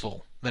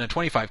useful than a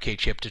 25K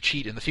chip to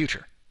cheat in the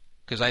future.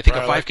 Because I think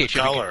Probably a 5K like the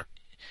chip... color.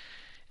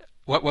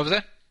 What was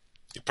that?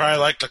 You probably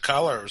liked the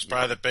color. It was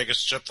probably the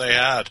biggest chip they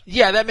had.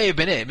 Yeah, that may have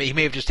been it. He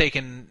may have just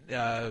taken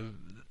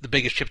the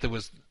biggest chip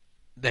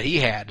that he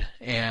had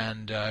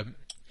and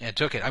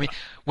took it. I mean,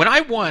 when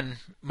I won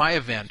my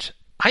event,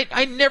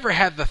 I never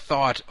had the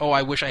thought, oh,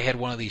 I wish I had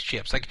one of these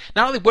chips. Like,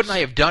 not only wouldn't I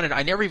have done it,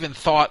 I never even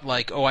thought,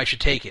 like, oh, I should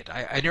take it.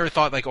 I never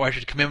thought, like, oh, I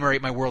should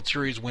commemorate my World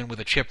Series win with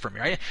a chip from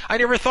here. I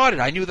never thought it.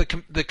 I knew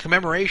the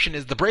commemoration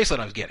is the bracelet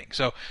I was getting.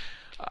 So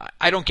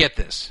I don't get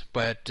this.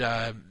 But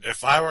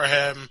if I were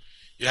him,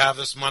 you have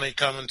this money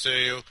coming to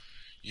you,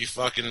 you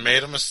fucking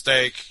made a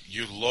mistake,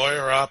 you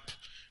lawyer up,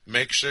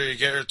 make sure you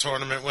get your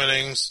tournament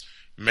winnings,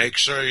 make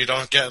sure you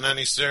don't get in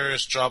any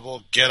serious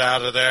trouble, get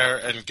out of there,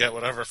 and get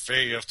whatever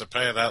fee you have to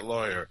pay that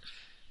lawyer.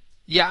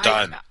 Yeah,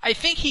 Done. I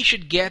think he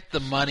should get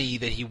the money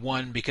that he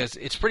won because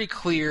it's pretty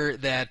clear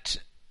that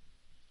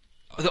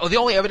the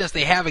only evidence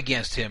they have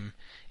against him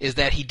is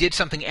that he did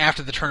something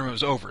after the tournament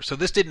was over. So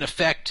this didn't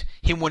affect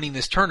him winning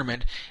this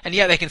tournament. And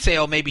yeah, they can say,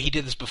 oh, maybe he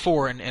did this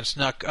before and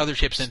snuck other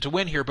chips in to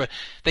win here, but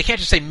they can't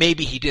just say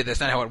maybe he did. That's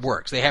not how it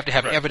works. They have to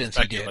have evidence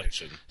he did.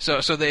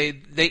 So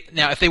they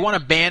now, if they want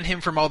to ban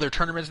him from all their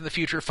tournaments in the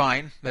future,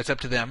 fine. That's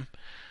up to them.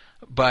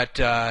 But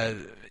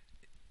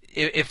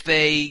if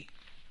they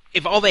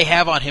if all they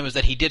have on him is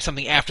that he did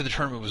something after the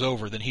tournament was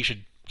over, then he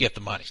should get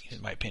the money,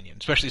 in my opinion.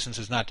 Especially since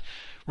it's not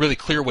really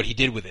clear what he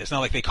did with it. It's not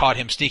like they caught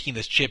him sneaking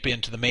this chip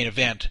into the main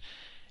event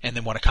and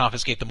then want to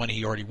confiscate the money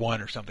he already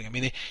won or something. I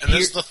mean, and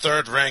this is the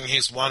third ring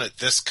he's won at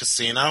this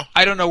casino?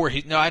 I don't know where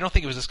he... No, I don't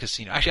think it was this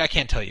casino. Actually, I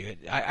can't tell you.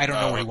 I don't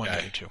know where he won the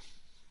other two.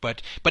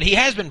 But he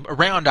has been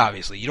around,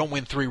 obviously. You don't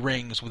win 3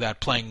 rings without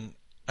playing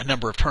a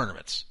number of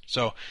tournaments.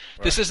 So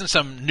this isn't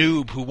some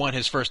noob who won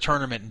his first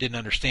tournament and didn't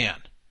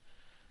understand.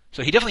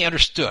 So he definitely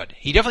understood.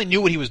 He definitely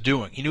knew what he was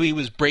doing. He knew he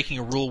was breaking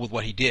a rule with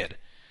what he did.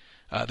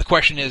 The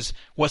question is,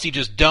 was he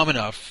just dumb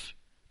enough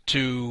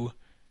to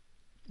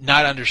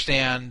not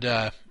understand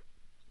that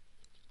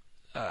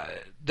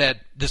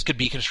this could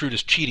be construed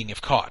as cheating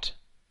if caught?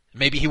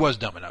 Maybe he was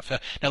dumb enough.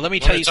 Now, let me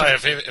tell you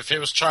something. If he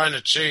was trying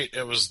to cheat,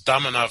 it was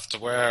dumb enough to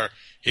where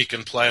he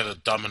can play the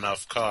dumb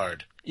enough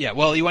card. Yeah,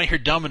 well, you want to hear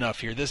dumb enough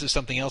here. This is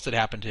something else that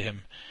happened to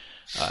him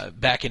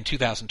back in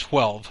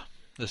 2012.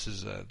 This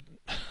is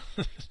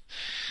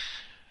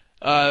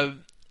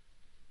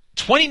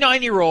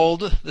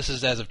 29-year-old, this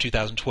is as of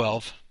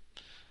 2012.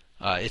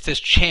 It says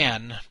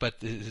Chan, but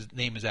his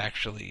name is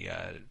actually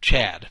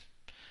Chad.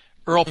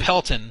 Earl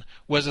Pelton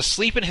was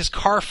asleep in his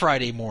car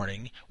Friday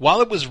morning while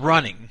it was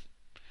running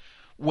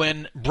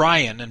when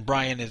Brian, and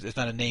Brian is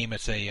not a name,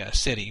 it's a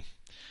city,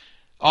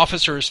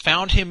 officers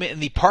found him in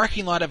the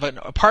parking lot of an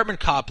apartment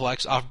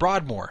complex off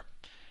Broadmoor.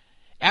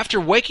 After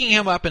waking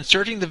him up and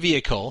searching the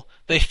vehicle,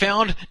 they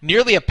found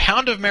nearly a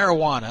pound of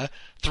marijuana,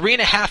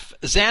 3.5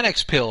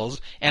 Xanax pills,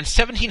 and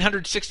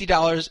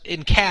 $1,760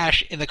 in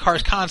cash in the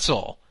car's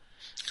console.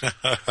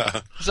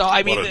 So,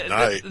 I mean,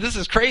 this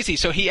is crazy.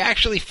 So he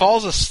actually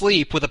falls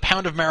asleep with a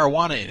pound of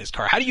marijuana in his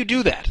car. How do you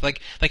do that?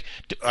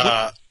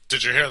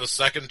 Did you hear the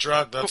second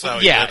drug? That's how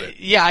he did it.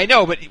 Yeah, I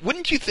know, but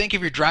wouldn't you think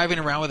if you're driving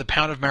around with a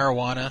pound of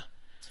marijuana...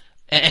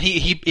 And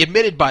he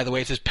admitted, by the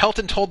way, it says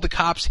Pelton told the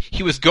cops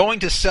he was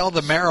going to sell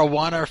the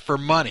marijuana for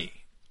money.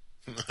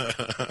 I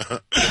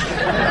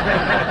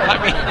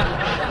mean,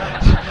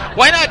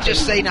 why not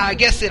just say, now I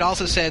guess it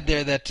also said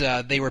there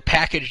that they were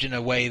packaged in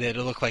a way that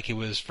it looked like it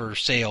was for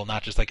sale,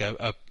 not just like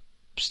a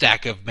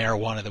stack of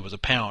marijuana that was a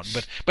pound.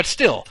 But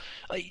still,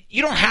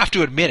 you don't have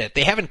to admit it.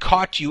 They haven't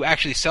caught you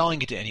actually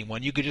selling it to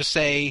anyone. You could just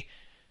say...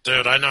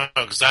 Dude, I know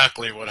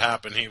exactly what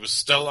happened. He was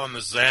still on the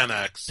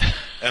Xanax,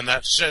 and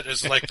that shit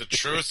is like the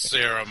truth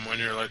serum when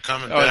you're like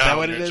coming down. Is that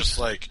what it is? Just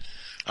like,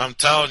 I'm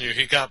telling you,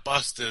 he got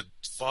busted,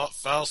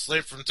 fell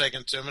asleep from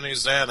taking too many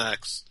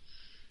Xanax,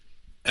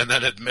 and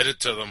then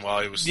admitted to them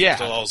while he was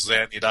still all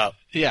Xannied up.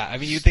 Yeah, I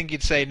mean, you'd think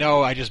he'd say,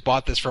 no, I just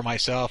bought this for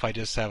myself. I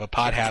just have a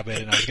pot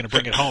habit, and I was going to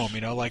bring it home. You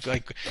know, like,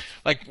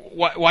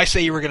 why say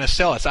you were going to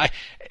sell it? So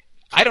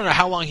I don't know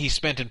how long he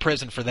spent in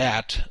prison for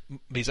that,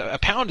 because a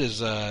pound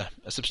is a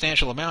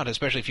substantial amount,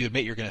 especially if you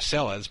admit you're going to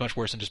sell it. It's much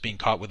worse than just being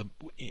caught with a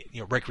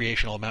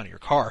recreational amount in your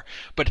car.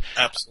 But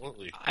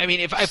absolutely, I mean,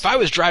 if I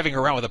was driving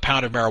around with a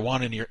pound of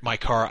marijuana in my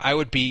car, I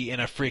would be in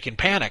a freaking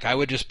panic. I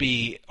would just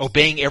be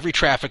obeying every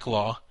traffic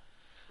law.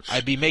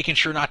 I'd be making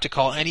sure not to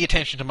call any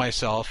attention to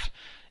myself,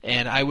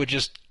 and I would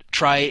just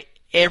try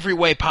every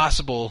way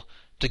possible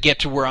to get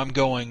to where I'm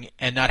going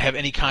and not have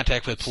any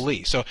contact with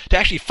police. So to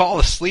actually fall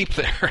asleep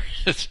there,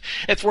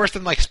 it's worse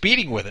than like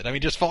speeding with it. I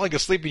mean, just falling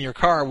asleep in your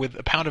car with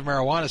a pound of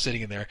marijuana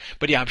sitting in there.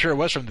 But yeah, I'm sure it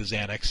was from the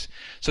Xanax.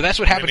 So that's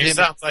what happened to him. He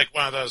sounds like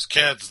one of those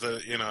kids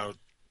that,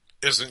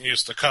 isn't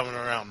used to coming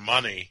around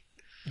money.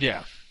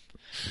 Yeah.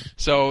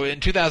 So in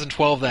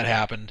 2012 that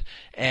happened,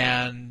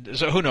 and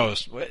so who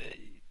knows?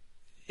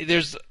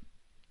 There's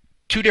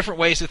 2 different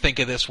ways to think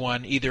of this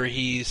one. Either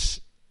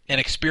he's an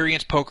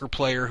experienced poker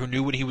player who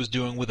knew what he was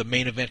doing with a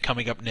main event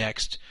coming up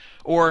next,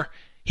 or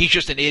he's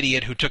just an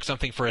idiot who took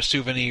something for a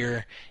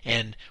souvenir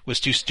and was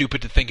too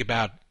stupid to think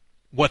about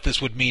what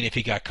this would mean if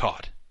he got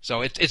caught.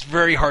 So it's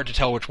very hard to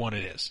tell which one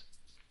it is.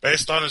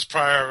 Based on his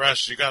prior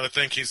arrest, you got to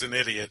think he's an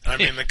idiot. I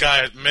mean, the guy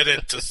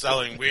admitted to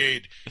selling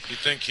weed. You'd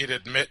think he'd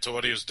admit to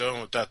what he was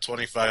doing with that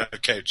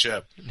 $25K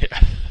chip.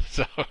 Yeah.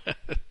 So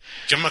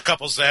give him a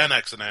couple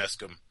Xanax and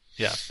ask him.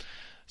 Yeah.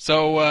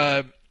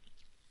 So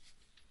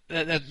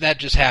that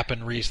just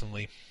happened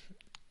recently.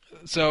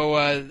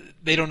 So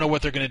they don't know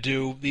what they're going to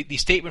do. The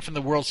statement from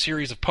the World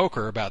Series of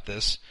Poker about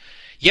this.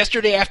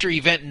 Yesterday after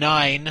Event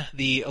 9,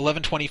 the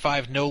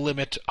 1125 No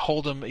Limit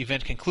Hold'em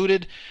event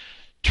concluded,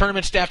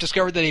 tournament staff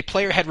discovered that a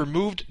player had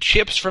removed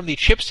chips from the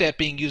chipset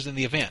being used in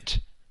the event.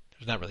 It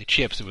was not really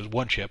chips, it was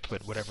one chip,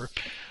 but whatever.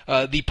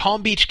 The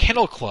Palm Beach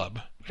Kennel Club,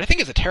 which I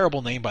think is a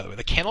terrible name, by the way.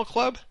 The Kennel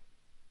Club?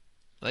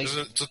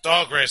 It's a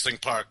dog racing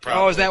park,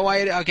 probably. Oh, is that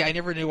why? Okay, I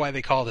never knew why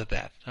they called it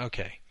that.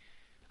 Okay.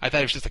 I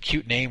thought it was just a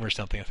cute name or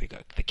something. I think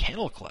the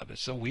Kennel Club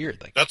is so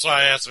weird. That's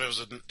why I asked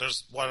if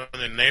there's one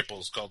in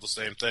Naples called the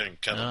same thing,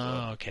 Kennel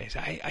Club. Oh, okay. So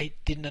I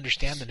didn't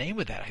understand the name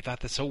of that. I thought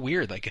that's so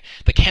weird. Like,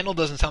 the kennel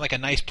doesn't sound like a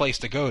nice place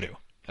to go to.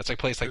 That's like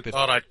a place like I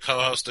thought I'd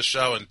co-host a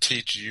show and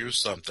teach you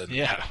something.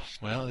 Yeah,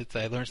 well,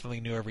 I learn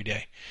something new every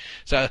day.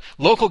 So,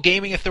 local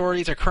gaming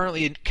authorities are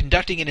currently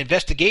conducting an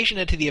investigation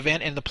into the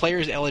event and the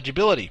players'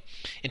 eligibility.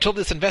 Until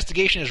this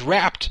investigation is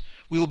wrapped,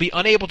 We will be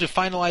unable to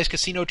finalize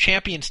casino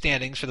champion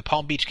standings for the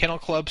Palm Beach Kennel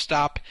Club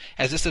stop,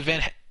 as this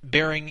event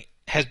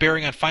has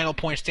bearing on final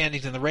point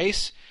standings in the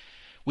race.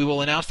 We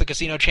will announce the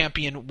casino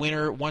champion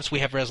winner once we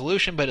have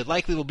resolution, but it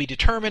likely will be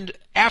determined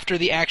after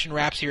the action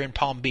wraps here in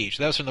Palm Beach.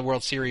 That was from the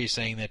World Series,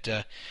 saying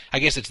that I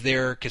guess it's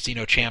their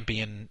casino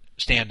champion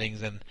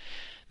standings, and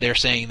they're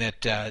saying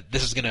that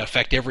this is going to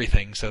affect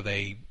everything, so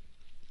they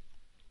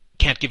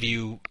can't give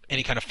you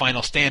any kind of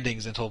final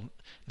standings until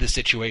this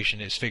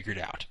situation is figured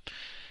out.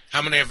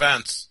 How many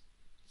events?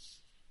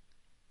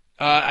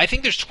 I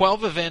think there's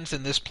 12 events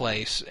in this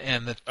place,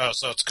 and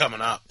So it's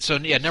coming up. so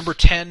yeah, number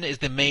 10 is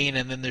the main,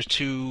 and then there's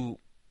 2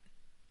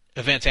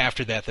 events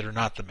after that are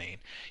not the main.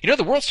 You know,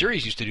 the World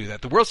Series used to do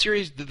that. The World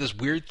Series did this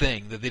weird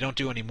thing that they don't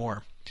do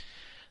anymore,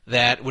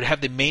 that would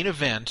have the main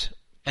event,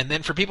 and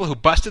then for people who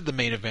busted the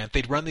main event,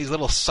 they'd run these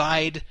little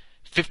side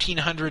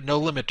 1,500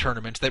 no-limit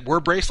tournaments that were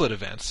bracelet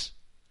events.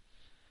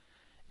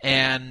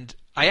 And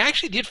I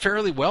actually did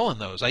fairly well in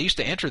those. I used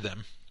to enter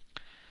them.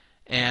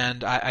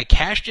 And I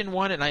cashed in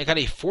one, and I got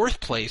a 4th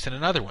place in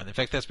another one. In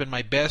fact, that's been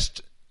my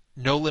best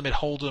no-limit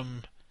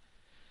hold'em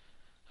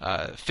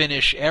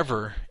finish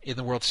ever in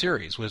the World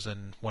Series, was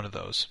in one of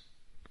those.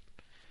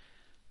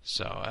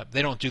 So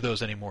they don't do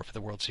those anymore for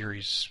the World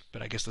Series,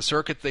 but I guess the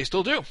circuit, they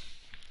still do.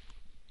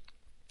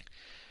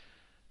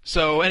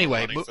 So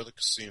anyway, Money for the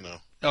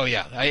casino. oh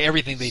yeah,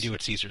 everything they do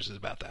at Caesars is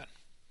about that.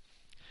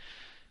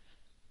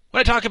 When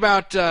I talk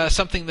about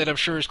something that I'm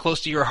sure is close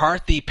to your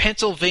heart, the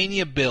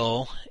Pennsylvania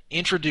bill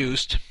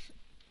introduced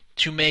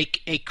to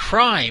make a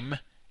crime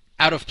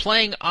out of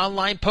playing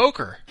online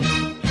poker.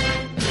 That's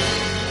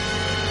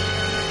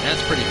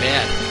pretty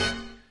bad.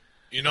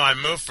 You know, I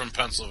moved from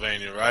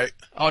Pennsylvania, right?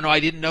 Oh no, I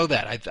didn't know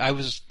that. I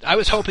was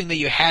hoping that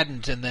you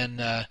hadn't, and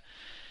then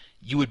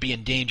you would be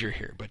in danger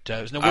here. But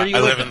where do you I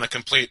live? live in the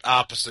complete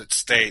opposite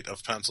state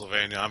of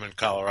Pennsylvania. I'm in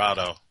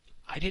Colorado.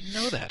 I didn't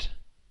know that.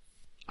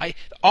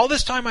 All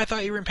this time I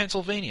thought you were in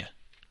Pennsylvania.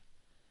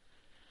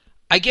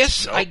 I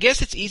guess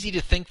it's easy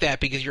to think that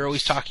because you're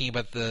always talking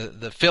about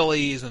the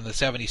Phillies and the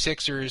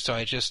 76ers, so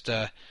I just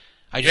Yeah,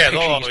 picture they'll you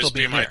always still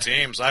be being my there.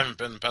 teams. I haven't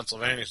been in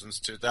Pennsylvania since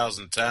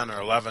 2010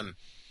 or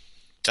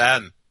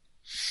 11-10.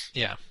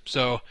 Yeah.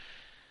 So,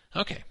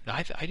 okay.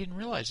 I didn't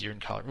realize you're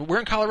in Colorado. Where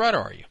in Colorado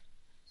are you?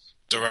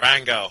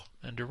 Durango,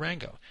 In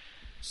Durango.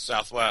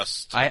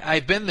 Southwest.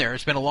 I've been there.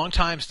 It's been a long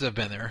time since I've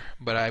been there,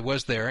 but I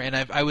was there, and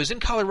I was in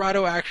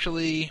Colorado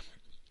actually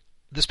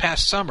this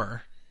past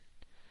summer.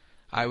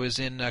 I was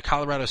in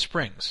Colorado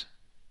Springs,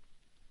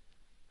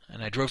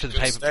 and I drove to the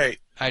Good state.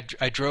 I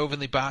drove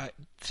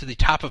to the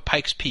top of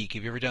Pikes Peak.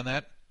 Have you ever done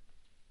that?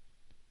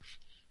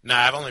 Nah,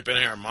 I've only been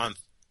here a month.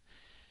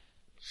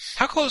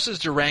 How close is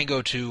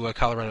Durango to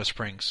Colorado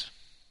Springs?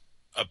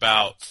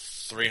 About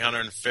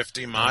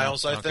 350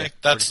 miles, I okay. think.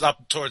 That's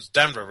up towards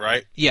Denver,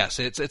 right? Yes,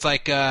 it's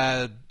like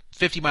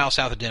 50 miles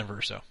south of Denver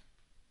or so.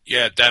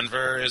 Yeah,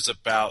 Denver is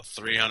about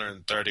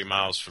 330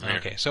 miles from here.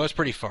 Okay, so it's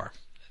pretty far.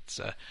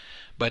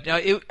 But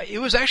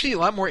it was actually a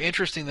lot more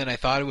interesting than I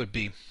thought it would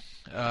be.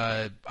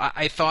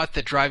 I thought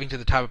that driving to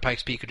the top of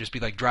Pikes Peak would just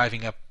be like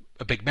driving up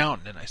a big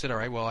mountain, and I said, all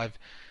right, well,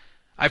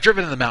 I've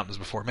driven in the mountains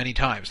before many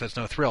times. That's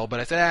no thrill, but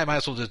I said, I might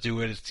as well just do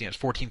it. It's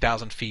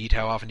 14,000 feet.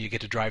 How often do you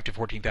get to drive to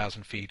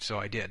 14,000 feet? So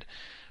I did.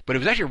 But it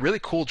was actually a really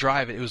cool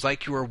drive. It was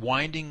like you were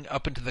winding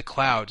up into the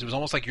clouds. It was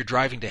almost like you're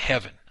driving to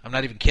heaven. I'm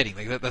not even kidding.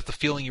 Like that's the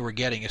feeling you were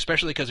getting,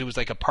 especially because it was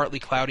like a partly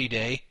cloudy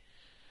day.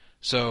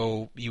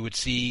 So you would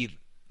see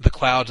the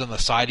clouds on the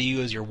side of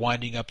you as you're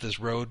winding up this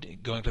road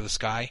going to the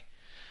sky.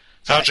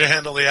 How'd you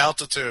handle the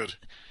altitude?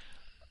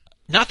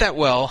 Not that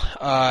well.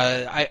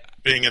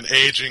 Being an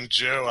aging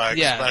Jew, I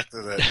Yeah.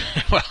 expected it.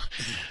 Well,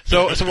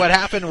 so what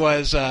happened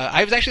was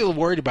I was actually a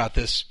little worried about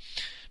this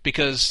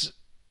because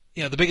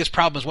the biggest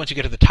problem is once you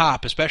get to the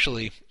top,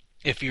 especially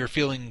if you're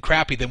feeling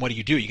crappy, then what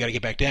do? You got to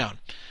get back down.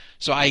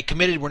 So I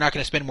committed we're not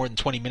going to spend more than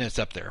 20 minutes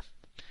up there.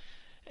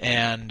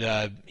 And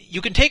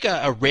you can take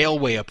a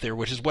railway up there,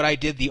 which is what I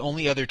did the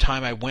only other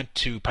time I went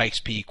to Pikes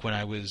Peak when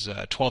I was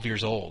 12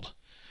 years old.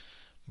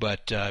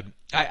 But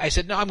I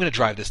said, no, I'm going to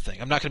drive this thing.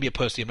 I'm not going to be a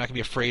pussy. I'm not going to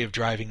be afraid of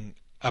driving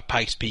up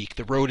Pikes Peak.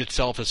 The road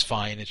itself is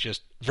fine. It's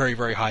just very,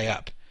 very high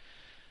up.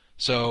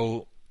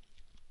 So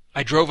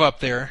I drove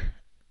up there,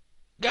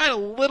 got a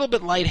little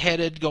bit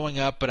lightheaded going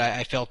up, but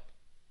I felt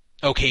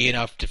okay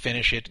enough to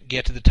finish it,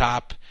 get to the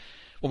top.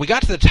 When we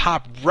got to the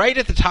top, right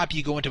at the top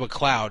you go into a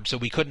cloud, so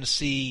we couldn't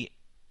see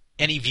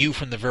any view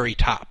from the very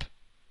top.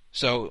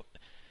 So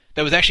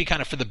that was actually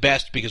kind of for the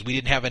best because we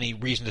didn't have any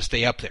reason to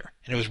stay up there.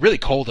 And it was really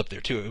cold up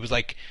there, too. It was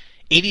like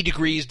 80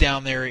 degrees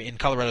down there in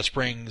Colorado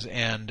Springs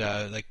and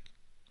like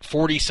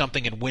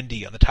 40-something and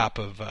windy on the top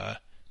of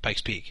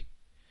Pikes Peak.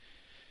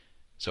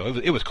 So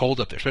it was cold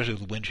up there, especially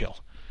with the wind chill.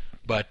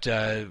 But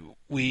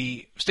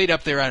we stayed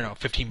up there,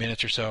 15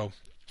 minutes or so,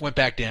 went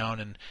back down.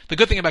 And the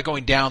good thing about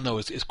going down, though,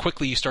 is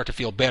quickly you start to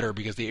feel better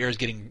because the air is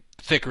getting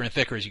thicker and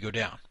thicker as you go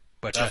down.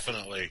 But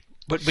Definitely.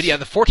 But yeah,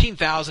 the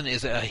 14,000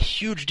 is a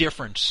huge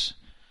difference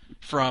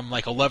from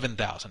like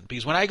 11,000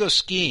 because when I go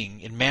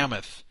skiing in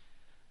Mammoth,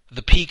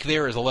 the peak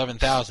there is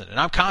 11,000, and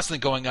I'm constantly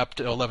going up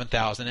to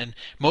 11,000, and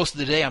most of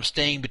the day I'm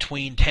staying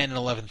between 10 and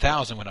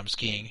 11,000 when I'm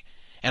skiing,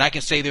 and I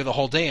can stay there the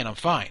whole day and I'm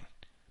fine.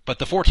 But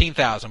the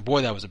 14,000,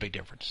 boy, that was a big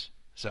difference.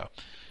 So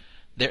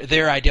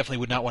there I definitely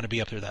would not want to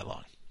be up there that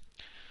long.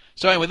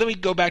 So anyway, let me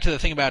go back to the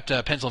thing about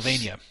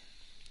Pennsylvania.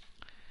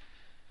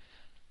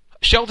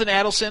 Sheldon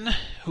Adelson,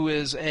 who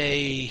is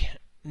a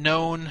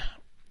known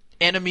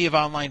enemy of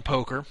online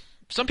poker.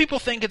 Some people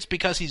think it's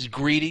because he's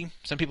greedy.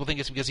 Some people think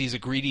it's because he's a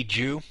greedy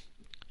Jew.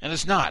 And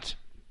it's not.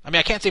 I mean,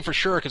 I can't say for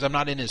sure because I'm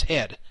not in his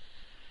head.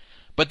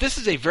 But this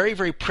is a very,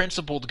 very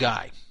principled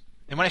guy.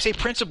 And when I say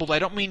principled, I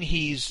don't mean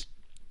he's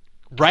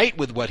right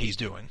with what he's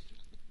doing.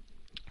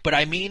 But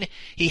I mean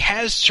he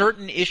has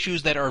certain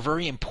issues that are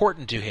very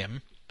important to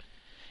him.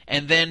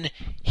 And then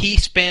he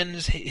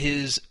spends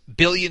his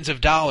billions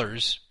of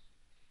dollars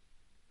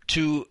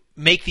to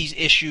make these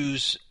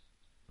issues,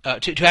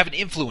 to have an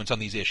influence on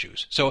these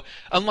issues. So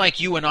unlike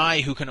you and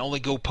I, who can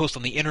only go post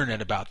on the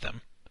internet about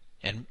them,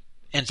 and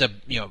ends up,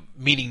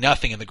 meaning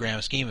nothing in the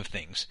grand scheme of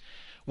things,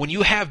 when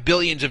you have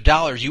billions of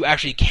dollars, you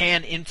actually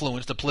can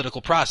influence the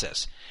political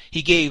process.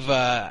 He gave,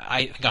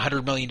 I think,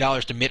 $100 million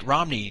to Mitt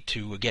Romney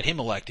to get him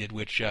elected,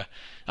 which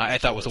I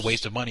thought was a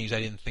waste of money, because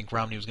I didn't think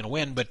Romney was going to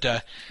win.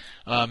 But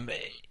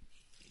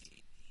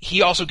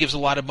he also gives a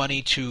lot of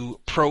money to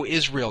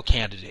pro-Israel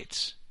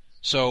candidates.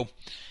 So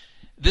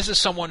this is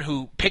someone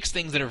who picks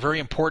things that are very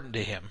important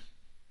to him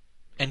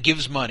and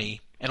gives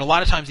money. And a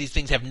lot of times these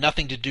things have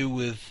nothing to do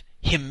with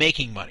him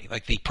making money.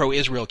 Like the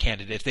pro-Israel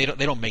candidates, they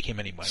don't make him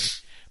any money.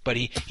 But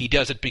he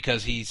does it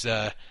because he's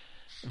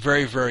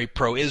very, very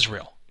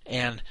pro-Israel.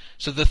 And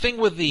so the thing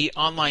with the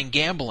online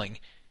gambling,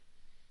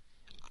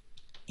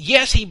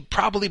 yes, he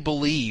probably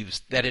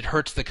believes that it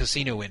hurts the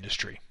casino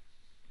industry.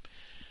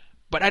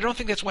 But I don't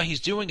think that's why he's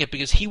doing it,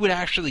 because he would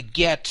actually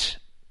get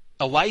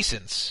a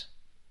license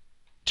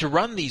to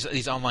run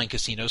these online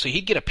casinos, so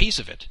he'd get a piece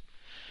of it.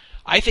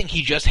 I think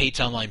he just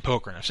hates online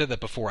poker, and I've said that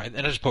before. And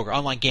not just poker,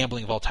 online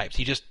gambling of all types.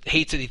 He just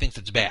hates it. He thinks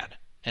it's bad.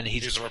 And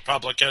he's a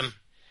Republican.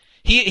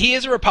 He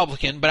is a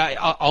Republican, but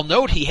I'll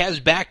note he has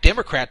backed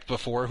Democrats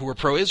before who were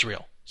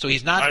pro-Israel. So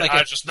he's not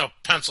I just know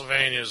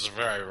Pennsylvania is a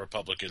very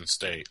Republican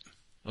state.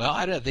 Well,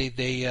 I don't.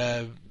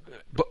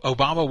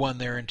 Obama won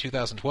there in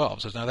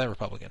 2012, so it's not that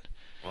Republican.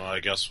 Well, I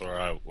guess where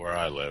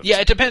I live.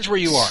 Yeah, it depends where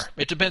you are.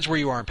 It depends where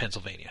you are in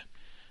Pennsylvania.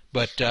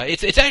 But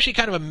it's actually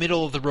kind of a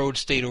middle-of-the-road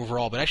state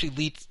overall, but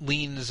actually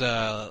leans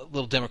a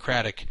little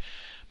Democratic.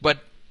 But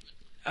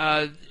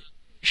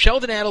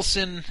Sheldon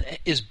Adelson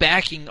is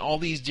backing all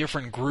these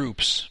different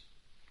groups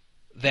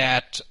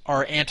that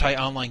are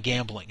anti-online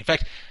gambling. In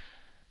fact,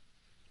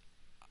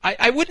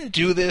 I wouldn't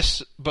do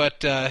this,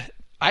 but I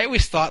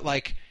always thought,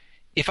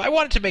 if I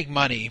wanted to make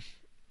money,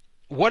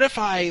 what if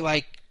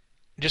I,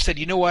 just said,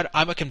 you know what,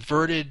 I'm a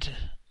converted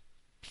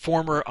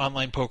former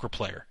online poker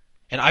player,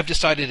 and I've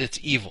decided it's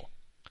evil.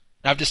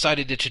 I've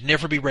decided it should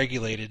never be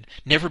regulated,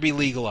 never be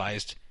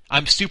legalized.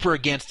 I'm super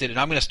against it, and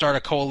I'm going to start a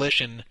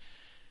coalition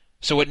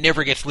so it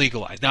never gets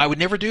legalized. Now, I would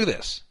never do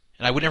this,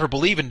 and I would never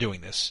believe in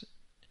doing this.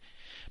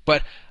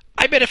 But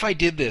I bet if I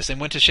did this and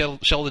went to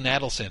Sheldon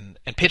Adelson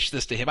and pitched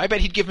this to him, I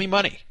bet he'd give me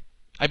money.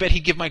 I bet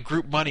he'd give my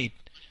group money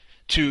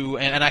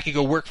and I could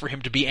go work for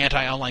him to be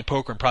anti-online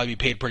poker and probably be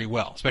paid pretty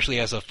well, especially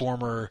as a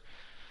former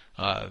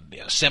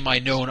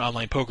semi-known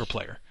online poker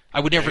player. I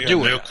would never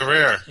do it. New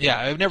career. Yeah,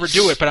 I would never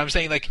do it, but I'm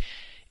saying,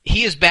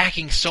 he is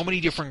backing so many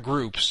different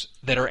groups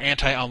that are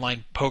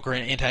anti-online poker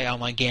and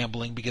anti-online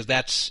gambling because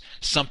that's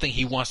something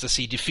he wants to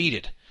see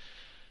defeated.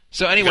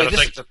 So anyway, I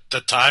think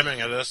the timing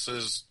of this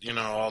is,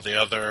 all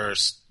the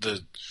others,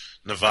 the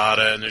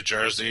Nevada and New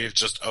Jersey,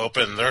 just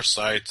opened their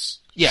sites.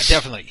 Yeah,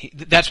 definitely.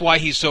 That's why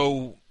he's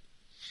so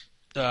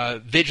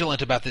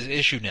vigilant about this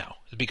issue now,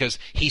 because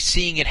he's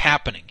seeing it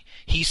happening.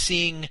 He's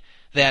seeing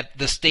that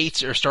the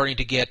states are starting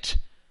to get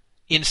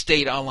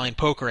in-state online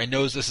poker and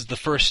knows this is the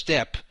first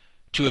step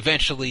to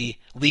eventually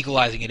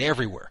legalizing it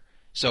everywhere.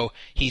 So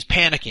he's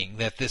panicking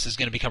that this is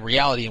going to become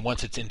reality, and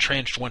once it's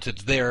entrenched, once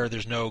it's there,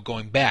 there's no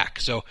going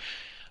back. So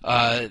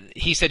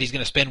he said he's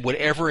going to spend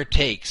whatever it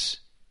takes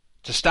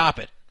to stop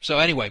it. So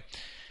anyway,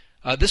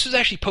 this was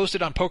actually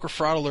posted on Poker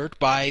Fraud Alert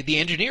by the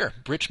engineer,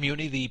 Rich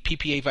Muni, the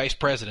PPA vice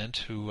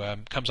president, who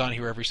comes on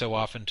here every so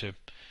often to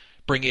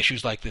bring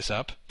issues like this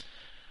up.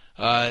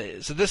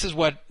 So this is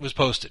what was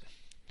posted.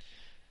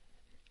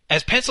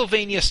 As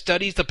Pennsylvania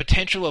studies the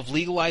potential of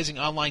legalizing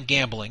online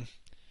gambling,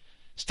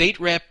 State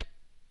Rep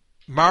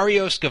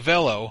Mario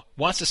Scavello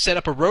wants to set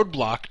up a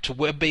roadblock to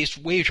web-based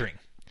wagering.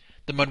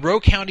 The Monroe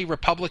County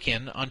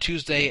Republican on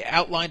Tuesday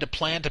outlined a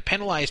plan to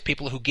penalize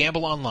people who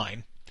gamble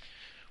online,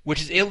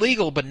 which is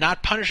illegal but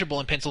not punishable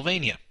in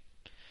Pennsylvania.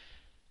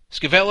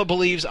 Scavello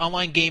believes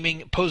online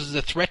gaming poses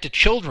a threat to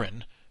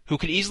children who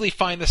could easily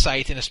find the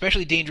site, and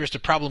especially dangerous to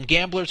problem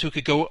gamblers who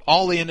could go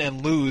all in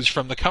and lose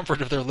from the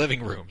comfort of their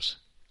living rooms.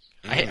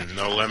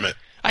 No limit.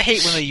 I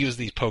hate when they use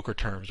these poker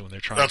terms when they're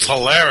trying That's to...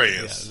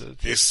 hilarious. Yeah,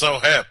 He's so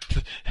hip.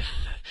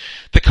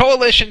 The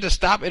Coalition to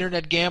Stop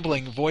Internet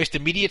Gambling voiced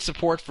immediate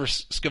support for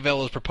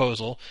Scavello's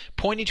proposal,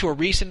 pointing to a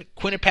recent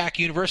Quinnipiac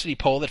University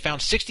poll that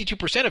found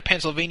 62% of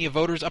Pennsylvania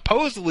voters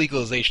oppose the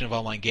legalization of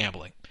online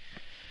gambling.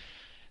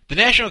 The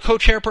national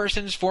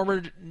co-chairpersons,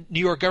 former New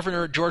York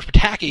Governor George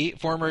Pataki,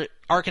 former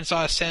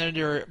Arkansas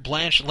Senator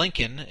Blanche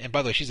Lincoln, and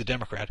by the way, she's a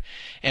Democrat,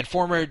 and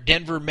former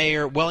Denver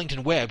Mayor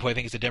Wellington Webb, who I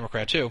think is a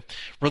Democrat too,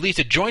 released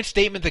a joint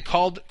statement that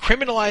called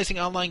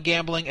criminalizing online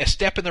gambling a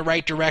step in the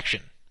right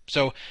direction.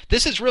 So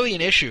this is really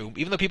an issue,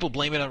 even though people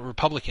blame it on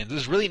Republicans,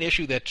 this is really an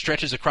issue that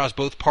stretches across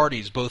both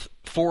parties, both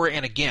for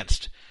and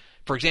against.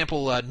 For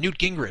example, Newt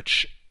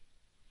Gingrich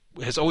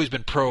has always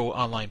been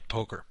pro-online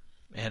poker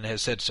and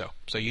has said so.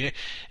 So you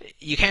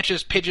can't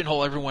just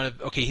pigeonhole everyone.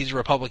 Okay, he's a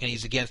Republican,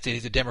 he's against it.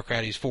 He's a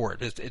Democrat, he's for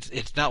it.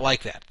 It's not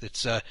like that.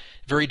 It's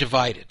very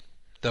divided.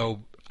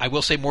 Though I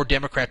will say more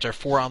Democrats are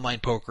for online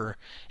poker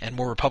and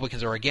more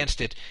Republicans are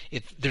against it.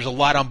 There's a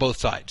lot on both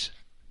sides.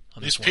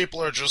 These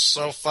people are just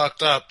so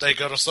fucked up. They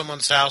go to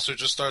someone's house who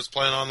just starts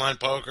playing online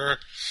poker,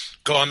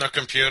 go on their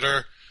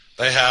computer.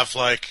 They have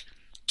like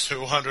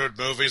 200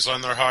 movies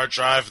on their hard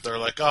drive. They're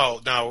like, oh,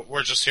 no,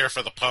 we're just here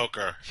for the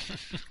poker.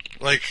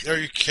 Like, are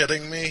you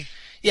kidding me?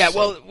 Yeah,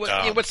 So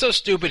well, what's so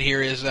stupid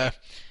here is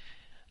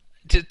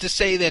to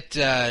say that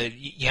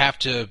you have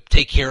to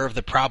take care of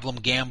the problem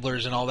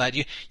gamblers and all that.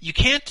 You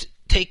can't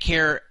take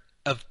care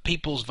of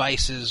people's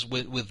vices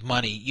with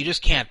money. You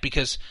just can't,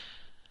 because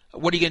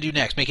what are you going to do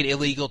next? Make it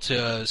illegal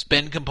to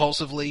spend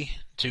compulsively,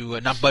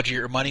 to not budget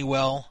your money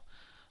well,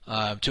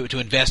 to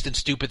invest in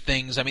stupid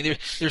things? I mean,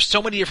 there's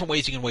so many different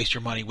ways you can waste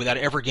your money without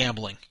ever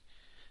gambling.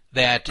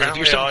 That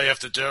Apparently all you have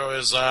to do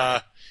is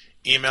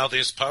email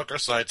these poker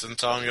sites and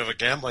tell them you have a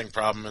gambling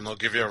problem, and they'll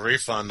give you a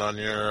refund on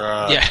your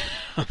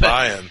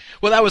buy-in.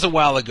 Well, that was a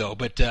while ago,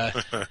 but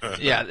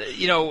yeah,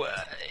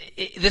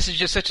 this is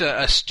just such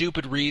a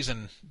stupid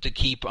reason to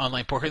keep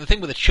online poker. The thing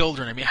with the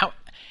children, I mean,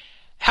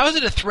 how is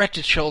it a threat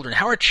to children?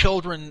 How are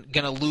children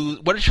going to lose?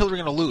 What are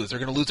children going to lose? They're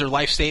going to lose their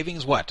life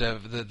savings? What, the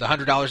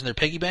 $100 in their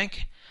piggy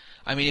bank?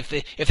 I mean, if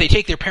they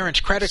take their parents'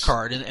 credit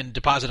card and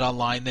deposit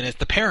online, then it's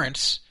the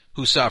parents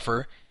who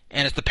suffer,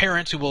 and it's the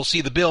parents who will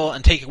see the bill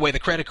and take away the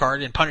credit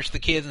card and punish the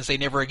kids and say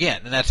never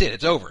again, and that's it.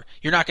 It's over.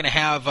 You're not going to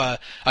have a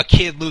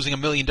kid losing $1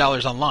 million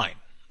online.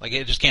 Like,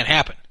 it just can't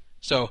happen.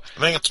 So I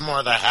think it's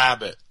more the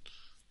habit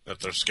that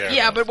they're scared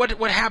yeah, of. but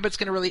what habit's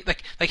going to really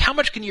like how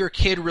much can your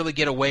kid really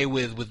get away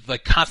with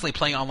like constantly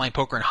playing online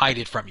poker and hide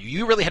it from you?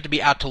 You really have to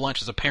be out to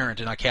lunch as a parent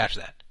to not catch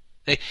that.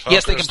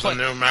 Yes, they can play. It's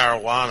the new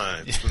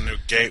marijuana. It's the new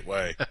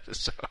gateway.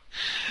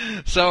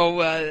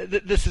 So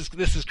this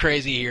is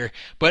crazy here.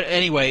 But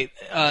anyway,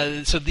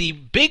 so the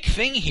big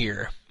thing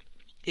here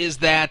is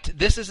that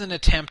this is an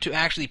attempt to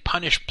actually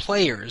punish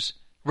players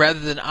rather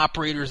than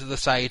operators of the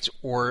sites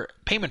or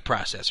payment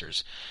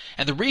processors.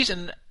 And the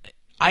reason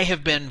I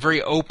have been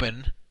very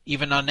open,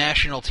 even on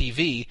national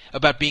TV,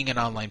 about being an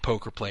online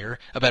poker player,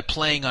 about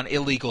playing on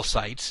illegal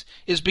sites,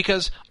 is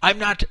because I'm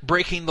not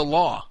breaking the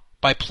law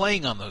by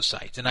playing on those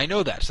sites. And I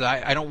know that, so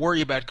I don't worry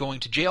about going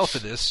to jail for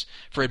this,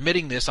 for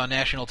admitting this on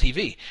national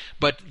TV.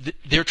 But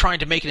they're trying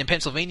to make it in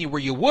Pennsylvania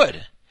where you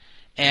would.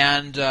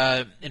 And,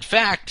 in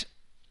fact,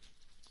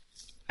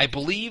 I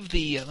believe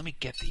let me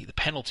get the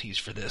penalties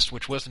for this,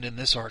 which wasn't in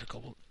this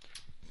article.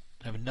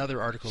 I have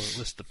another article that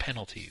lists the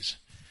penalties.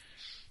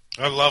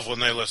 I love when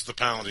they list the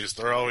penalties.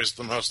 They're always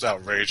the most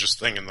outrageous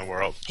thing in the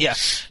world. Yeah.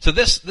 So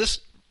this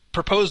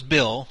proposed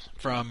bill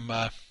from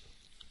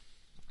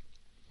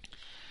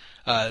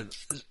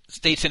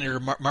State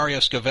Senator Mario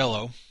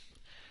Scavello,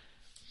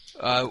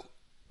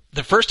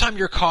 the first time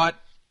you're caught,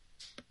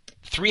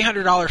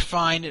 $300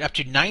 fine and up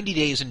to 90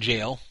 days in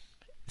jail.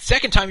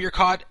 Second time you're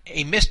caught,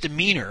 a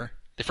misdemeanor.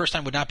 The first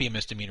time would not be a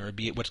misdemeanor. It would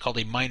be what's called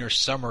a minor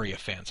summary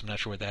offense. I'm not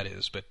sure what that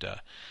is, but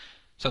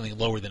something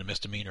lower than a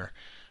misdemeanor.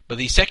 But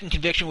the second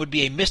conviction would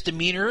be a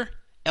misdemeanor,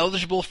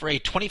 eligible for a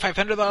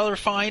 $2,500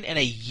 fine and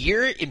a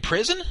year in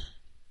prison?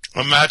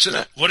 Imagine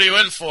it. What are you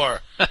in for?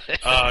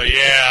 Oh,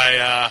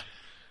 yeah, I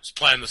was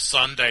playing the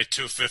Sunday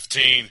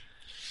 215.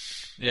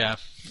 Yeah.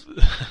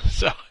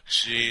 So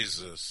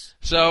Jesus.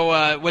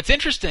 So what's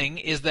interesting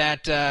is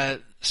that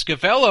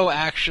Scavello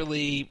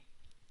actually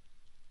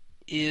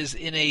is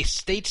in a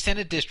state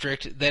senate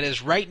district that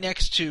is right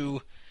next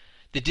to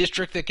the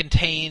district that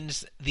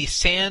contains the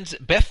Sands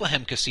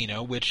Bethlehem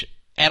Casino, which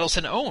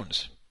Adelson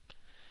owns.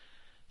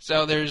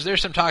 So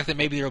there's some talk that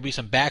maybe there will be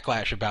some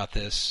backlash about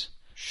this.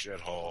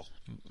 Shithole.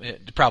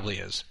 It probably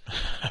is.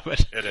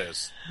 But, it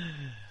is.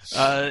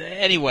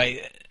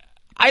 Anyway,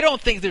 I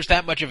don't think there's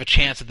that much of a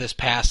chance of this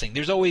passing.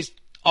 There's always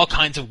all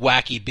kinds of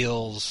wacky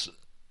bills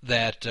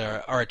that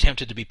are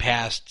attempted to be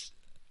passed,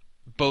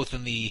 both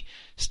in the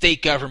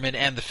state government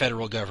and the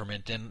federal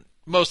government, and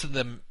most of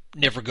them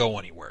never go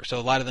anywhere. So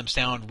a lot of them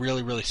sound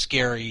really, really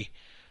scary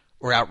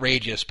or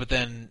outrageous, but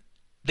then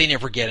they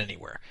never get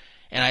anywhere.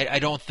 And I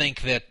don't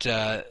think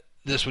that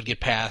this would get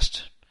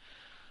passed.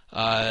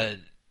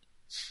 And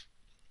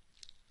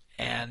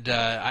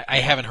I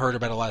haven't heard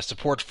about a lot of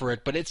support for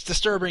it, but it's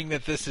disturbing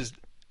that this is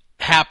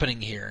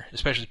happening here,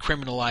 especially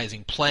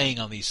criminalizing playing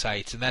on these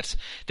sites, and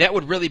that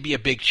would really be a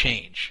big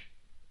change.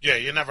 Yeah,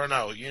 you never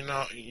know. You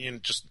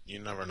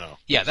never know.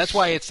 Yeah, that's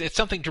why it's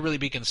something to really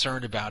be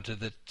concerned about.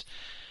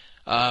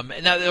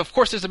 And now, of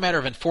course, there's a matter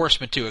of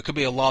enforcement too. It could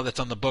be a law that's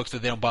on the books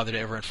that they don't bother to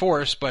ever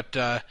enforce, but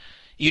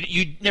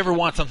you never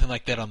want something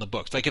like that on the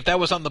books. Like if that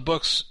was on the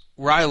books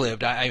where I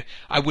lived, I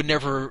would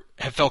never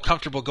have felt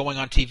comfortable going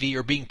on TV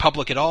or being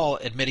public at all,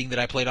 admitting that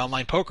I played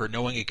online poker,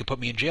 knowing it could put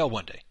me in jail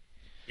one day.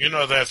 You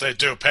know that if they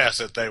do pass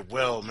it, they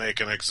will make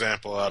an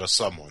example out of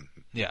someone.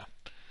 Yeah.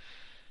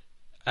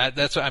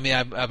 That's. I mean,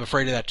 I'm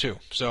afraid of that too.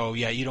 So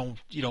yeah, you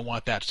don't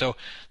want that. So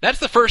that's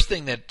the first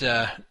thing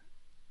that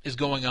is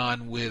going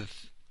on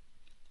with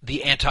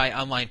the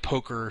anti-online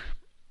poker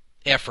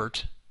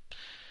effort,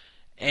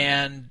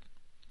 and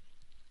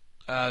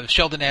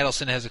Sheldon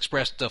Adelson has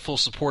expressed full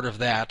support of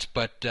that.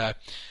 But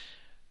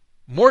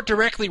more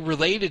directly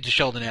related to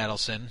Sheldon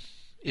Adelson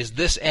is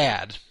this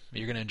ad.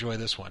 You're going to enjoy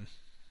this one.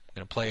 I'm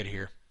going to play it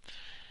here.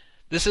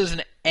 This is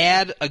an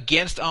ad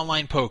against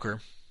online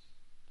poker.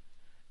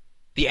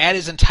 The ad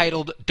is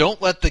entitled,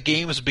 "Don't Let the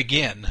Games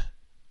Begin."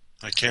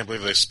 I can't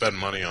believe they spend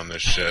money on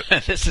this shit.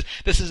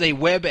 This is a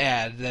web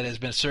ad that has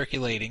been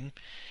circulating,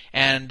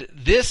 and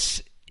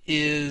this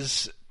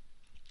is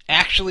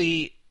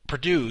actually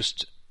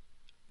produced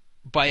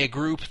by a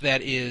group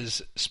that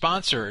is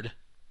sponsored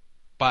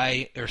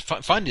by or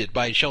funded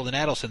by Sheldon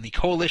Adelson, the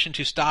Coalition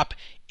to Stop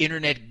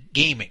Internet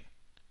Gaming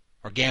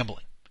or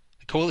Gambling.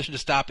 The Coalition to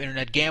Stop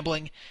Internet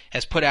Gambling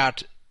has put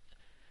out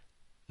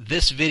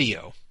this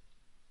video.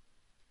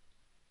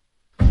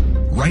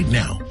 Right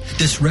now,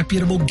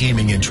 disreputable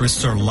gaming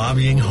interests are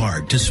lobbying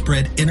hard to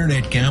spread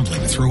internet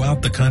gambling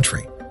throughout the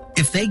country.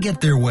 If they get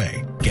their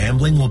way,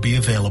 gambling will be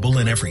available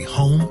in every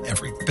home,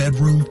 every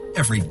bedroom,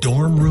 every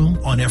dorm room,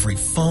 on every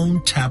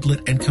phone,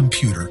 tablet, and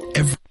computer.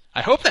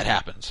 I hope that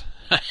happens.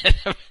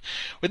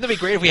 Wouldn't that be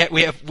great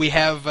if we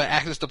have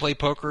access to play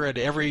poker at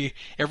every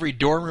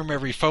dorm room,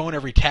 every phone,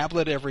 every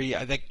tablet,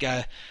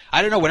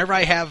 I don't know. Whenever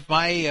I have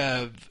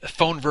my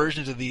phone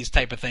versions of these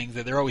type of things,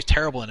 they're always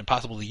terrible and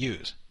impossible to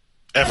use.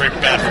 Every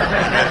bedroom,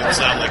 he made it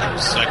sound like it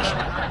was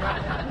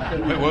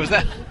sexual. Wait, what was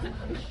that?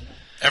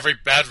 Every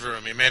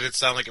bedroom, he made it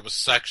sound like it was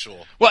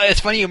sexual. Well,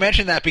 it's funny you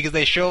mentioned that because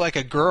they show like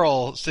a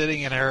girl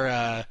sitting in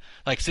her,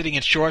 sitting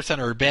in shorts on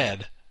her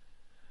bed.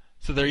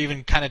 So they're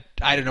even kind of,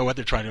 I don't know what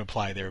they're trying to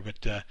imply there,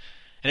 but, and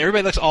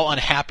everybody looks all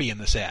unhappy in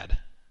this ad.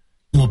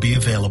 Will be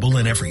available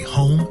in every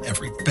home,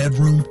 every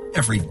bedroom,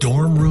 every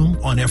dorm room,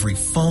 on every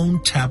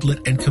phone,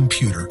 tablet, and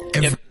computer.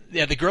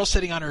 Yeah, the girl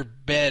sitting on her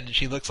bed,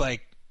 she looks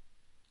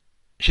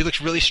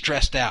really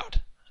stressed out.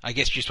 I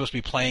guess she's supposed to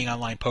be playing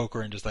online poker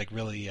and just like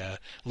really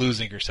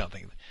losing or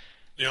something.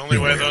 The only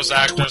way those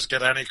actors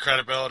get any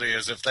credibility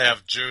is if they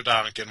have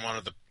Judonk in one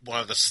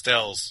of the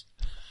stills.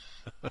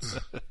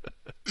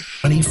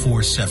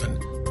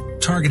 24/7,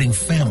 targeting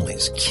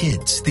families,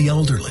 kids, the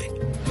elderly.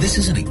 This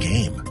isn't a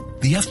game.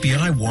 The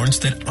FBI warns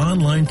that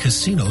online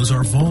casinos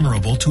are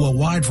vulnerable to a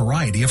wide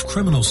variety of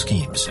criminal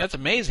schemes. That's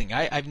amazing.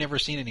 I've never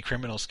seen any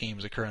criminal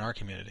schemes occur in our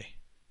community.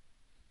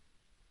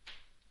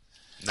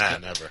 Nah,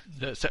 never.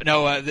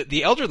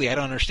 The elderly, I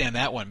don't understand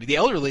that one. The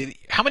elderly,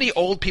 how many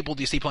old people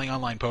do you see playing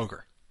online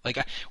poker?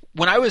 Like,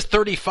 when I was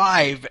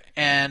 35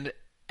 and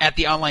at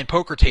the online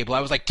poker table,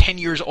 I was like 10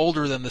 years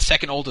older than the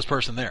second oldest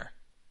person there.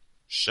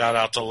 Shout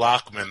out to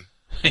Lockman.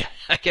 Yeah,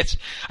 I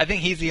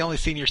think he's the only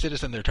senior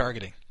citizen they're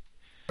targeting.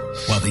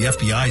 While the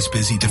FBI is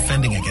busy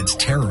defending against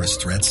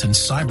terrorist threats and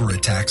cyber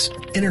attacks,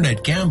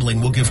 internet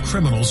gambling will give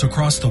criminals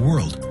across the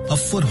world a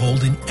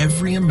foothold in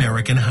every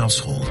American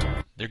household.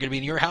 They're going to be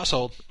in your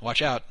household.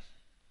 Watch out.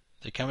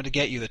 They're coming to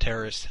get you, the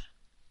terrorists.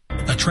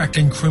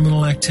 Attracting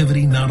criminal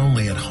activity not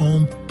only at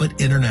home,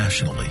 but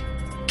internationally.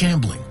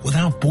 Gambling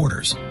without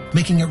borders,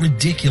 making it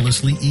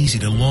ridiculously easy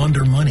to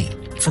launder money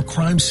for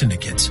crime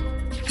syndicates,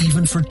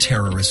 even for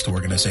terrorist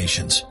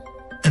organizations,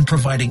 and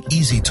providing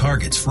easy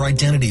targets for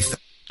identity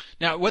theft.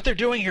 Now, what they're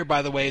doing here,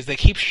 by the way, is they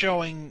keep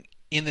showing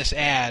in this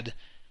ad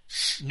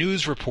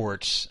news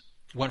reports,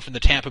 one from the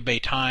Tampa Bay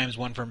Times,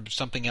 one from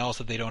something else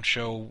that they don't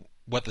show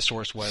what the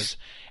source was,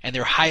 and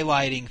they're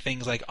highlighting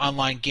things like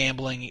online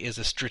gambling is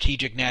a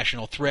strategic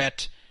national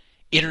threat,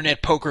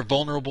 internet poker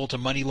vulnerable to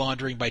money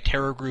laundering by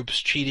terror groups,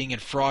 cheating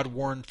and fraud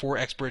warned for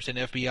experts in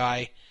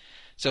FBI.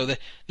 So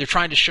they're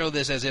trying to show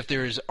this as if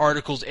there's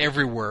articles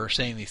everywhere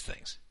saying these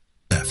things.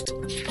 Theft.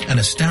 An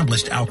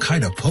established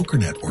al-Qaeda poker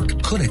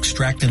network could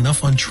extract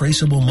enough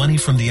untraceable money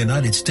from the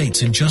United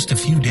States in just a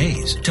few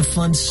days to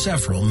fund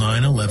several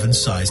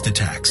 9/11-sized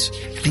attacks.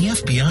 The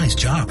FBI's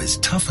job is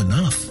tough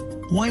enough.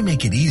 Why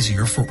make it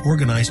easier for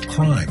organized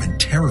crime and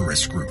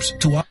terrorist groups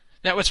to...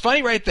 Now, what's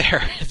funny right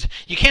there is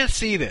you can't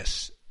see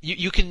this.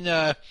 You can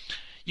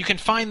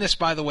find this,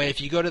 by the way,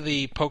 if you go to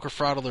the Poker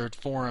Fraud Alert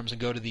forums and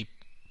go to the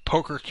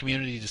poker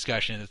community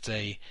discussion. It's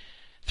a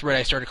thread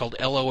I started called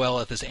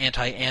LOL at this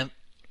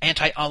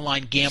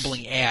anti-online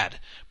gambling ad.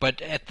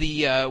 But at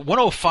the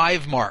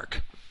 105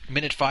 mark,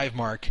 minute 5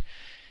 mark,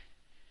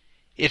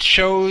 it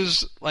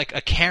shows like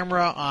a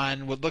camera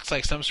on what looks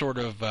like some sort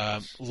of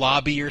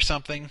lobby or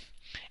something.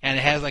 and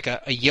it has like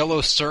a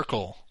yellow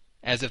circle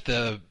as if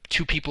the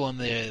two people in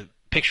the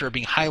picture are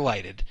being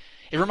highlighted.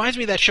 It reminds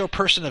me of that show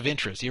Person of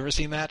Interest. You ever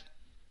seen that?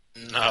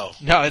 No.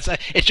 No, it's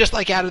just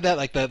like out of that,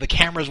 like the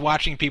camera's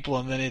watching people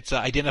and then it's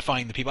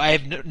identifying the people. I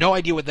have no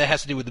idea what that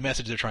has to do with the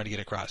message they're trying to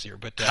get across here.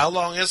 But How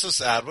long is this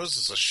ad? Was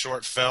this a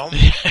short film?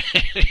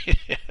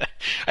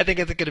 I think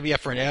it's going to be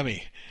up for an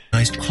Emmy.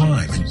 Organized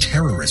crime and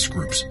terrorist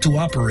groups to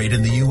operate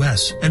in the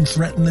U.S. and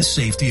threaten the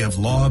safety of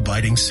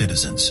law-abiding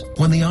citizens.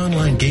 When the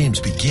online games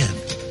begin,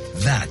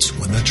 that's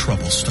when the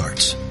trouble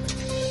starts.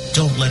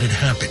 Don't let it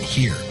happen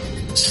here.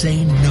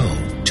 Say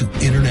no to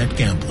internet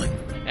gambling.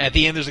 At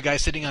the end, there's a guy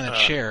sitting on a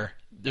chair.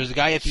 There's a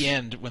guy at the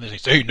end when they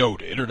say no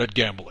to internet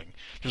gambling.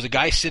 There's a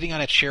guy sitting on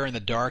a chair in the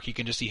dark. You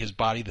can just see his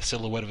body, the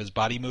silhouette of his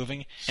body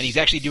moving, and he's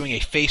actually doing a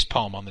face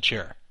palm on the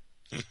chair.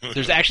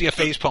 There's actually a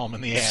face palm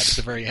in the ad at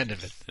the very end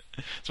of it.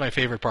 It's my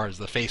favorite part is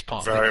the face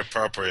palm. Very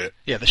appropriate.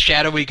 Yeah, the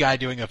shadowy guy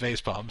doing a face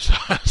palm.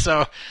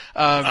 So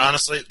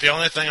honestly, the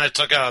only thing I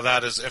took out of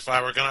that is if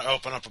I were going to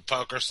open up a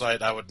poker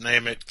site, I would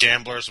name it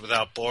Gamblers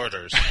Without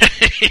Borders.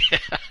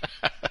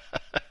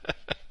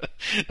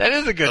 That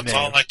is a good name. That's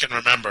all I can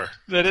remember.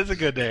 That is a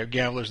good name,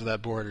 Gamblers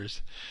Without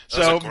Borders.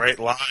 That's a great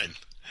line.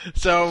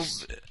 So,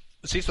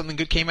 see, something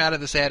good came out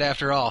of this ad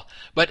after all.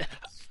 But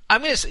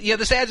I'm going to say,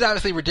 this ad's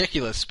obviously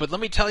ridiculous, but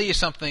let me tell you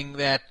something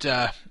that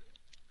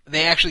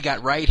they actually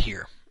got right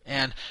here.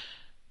 And,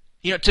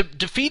 to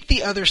defeat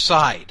the other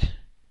side,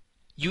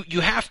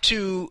 you have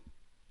to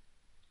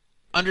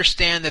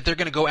understand that they're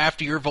going to go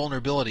after your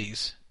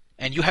vulnerabilities,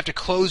 and you have to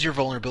close your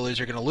vulnerabilities or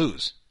you're going to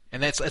lose.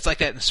 And it's like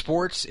that in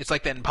sports. It's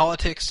like that in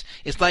politics.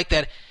 It's like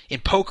that in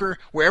poker.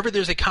 Wherever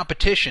there's a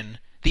competition,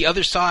 the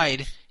other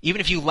side,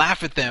 even if you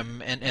laugh at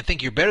them and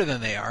think you're better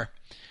than they are,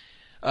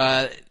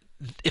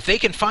 if they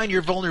can find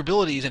your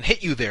vulnerabilities and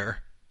hit you there,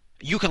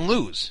 you can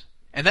lose.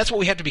 And that's what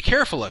we have to be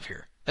careful of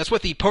here. That's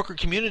what the poker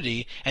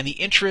community and the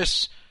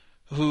interests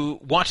who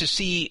want to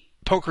see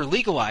poker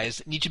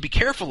legalized need to be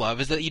careful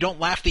of, is that you don't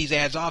laugh these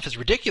ads off as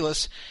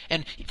ridiculous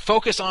and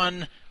focus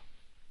on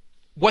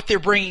what they're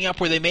bringing up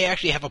where they may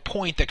actually have a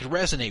point that could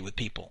resonate with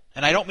people.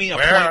 And I don't mean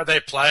Where are they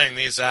playing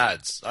these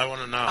ads? I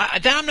want to know.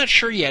 I'm not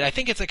sure yet. I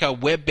think it's like a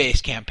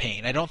web-based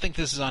campaign. I don't think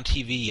this is on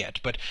TV yet.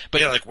 But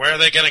yeah, like where are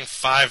they getting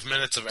 5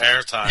 minutes of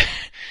airtime?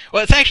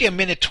 Well, it's actually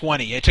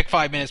 1:20. It took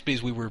 5 minutes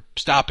because we were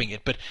stopping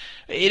it. But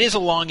it is a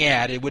long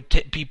ad. It would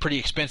be pretty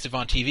expensive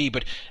on TV.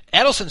 But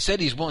Adelson said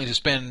he's willing to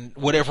spend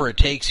whatever it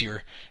takes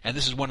here, and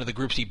this is one of the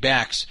groups he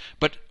backs.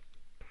 But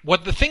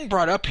what the thing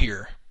brought up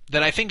here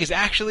that I think is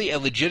actually a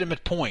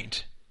legitimate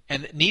point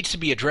and needs to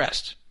be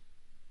addressed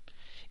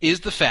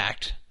is the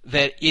fact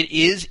that it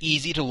is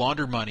easy to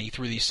launder money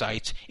through these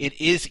sites. It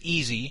is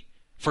easy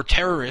for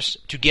terrorists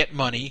to get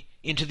money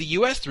into the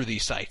U.S. through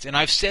these sites. And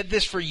I've said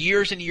this for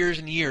years and years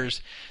and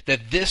years,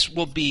 that this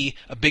will be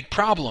a big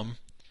problem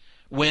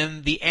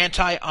when the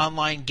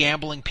anti-online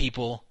gambling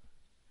people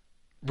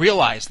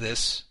realize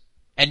this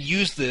and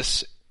use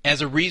this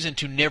as a reason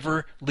to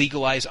never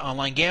legalize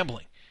online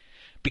gambling.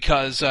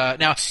 Because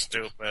now,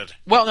 stupid.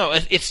 Well, no,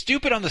 it's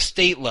stupid on the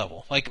state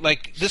level.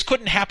 Like this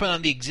couldn't happen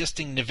on the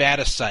existing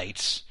Nevada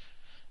sites,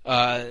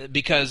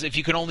 because if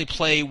you can only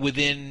play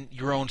within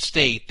your own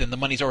state, then the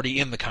money's already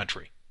in the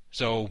country.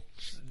 So,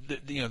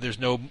 there's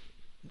no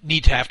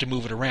need to have to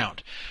move it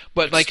around.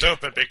 But it's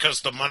stupid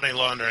because the money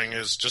laundering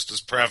is just as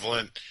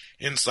prevalent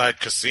inside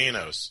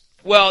casinos.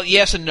 Well,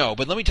 yes and no.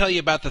 But let me tell you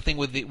about the thing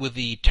with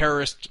the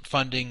terrorist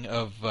funding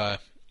of.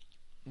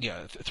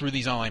 Through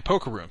these online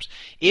poker rooms.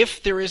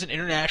 If there is an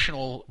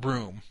international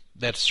room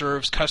that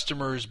serves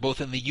customers both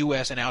in the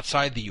U.S. and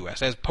outside the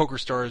U.S., as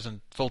PokerStars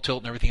and Full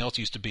Tilt and everything else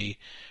used to be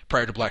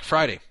prior to Black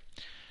Friday,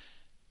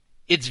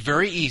 it's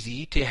very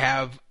easy to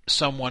have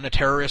someone, a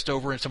terrorist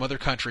over in some other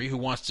country who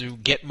wants to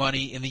get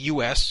money in the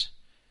U.S.,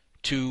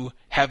 to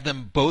have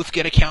them both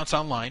get accounts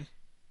online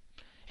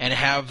and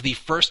have the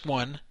first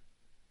one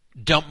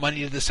dump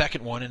money to the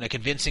second one in a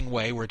convincing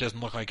way where it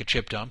doesn't look like a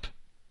chip dump.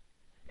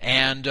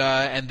 And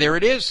there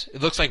it is.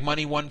 It looks like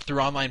money won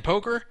through online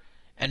poker,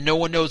 and no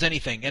one knows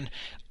anything. And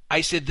I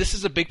said, this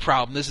is a big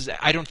problem.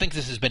 I don't think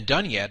this has been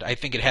done yet. I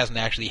think it hasn't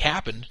actually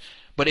happened,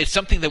 but it's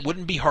something that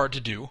wouldn't be hard to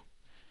do.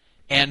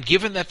 And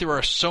given that there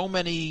are so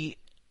many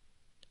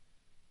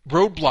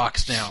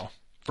roadblocks now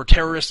for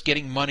terrorists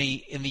getting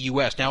money in the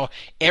U.S., now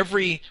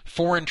every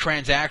foreign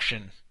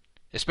transaction,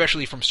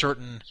 especially from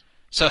certain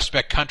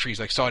suspect countries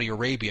like Saudi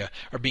Arabia,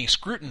 are being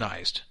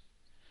scrutinized.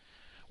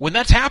 When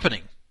that's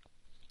happening,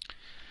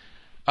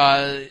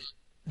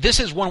 this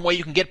is one way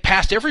you can get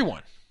past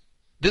everyone.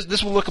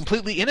 This will look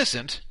completely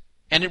innocent,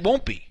 and it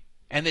won't be.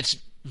 And it's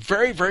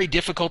very, very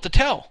difficult to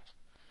tell.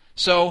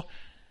 So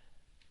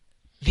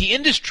the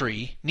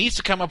industry needs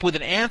to come up with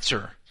an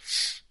answer,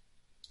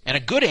 and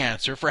a good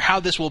answer, for how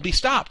this will be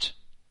stopped,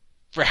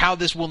 for how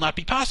this will not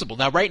be possible.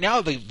 Now, right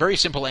now, the very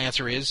simple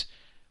answer is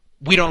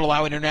we don't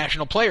allow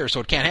international players,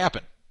 so it can't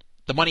happen.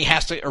 The money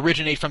has to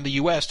originate from the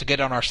U.S. to get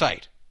on our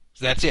site.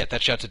 So that's it.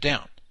 That shuts it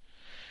down.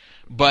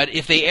 But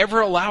if they ever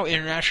allow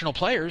international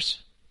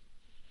players,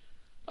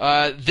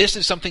 this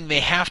is something they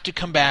have to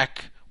come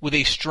back with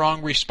a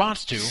strong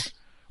response to,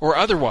 or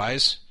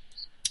otherwise,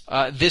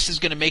 this is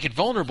going to make it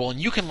vulnerable.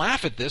 And you can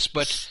laugh at this,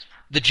 but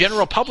the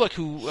general public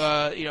who,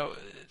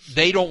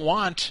 they don't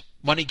want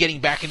money getting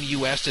back in the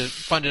U.S. to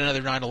fund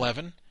another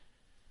 9/11,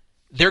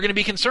 they're going to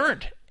be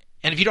concerned.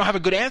 And if you don't have a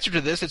good answer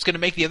to this, it's going to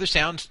make the other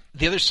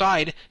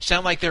side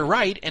sound like they're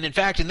right. And in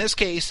fact, in this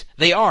case,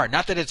 they are.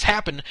 Not that it's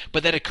happened,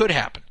 but that it could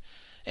happen.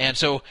 And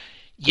so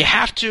you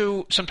have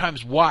to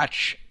sometimes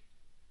watch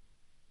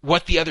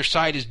what the other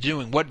side is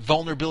doing, what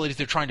vulnerabilities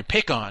they're trying to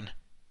pick on,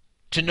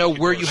 to know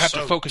where you have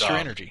to focus your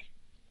energy.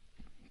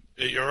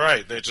 You're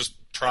right. They just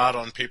prod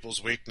on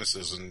people's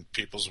weaknesses, and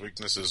people's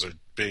weaknesses are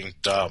being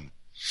dumb.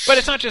 But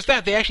it's not just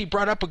that. They actually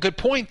brought up a good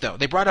point, though.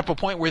 They brought up a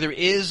point where there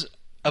is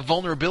a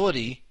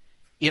vulnerability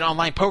in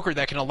online poker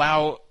that can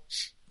allow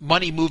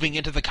money moving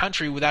into the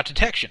country without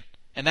detection.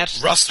 And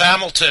that's Russ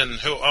Hamilton,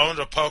 who owned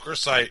a poker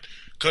site,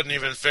 couldn't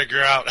even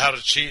figure out how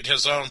to cheat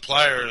his own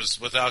players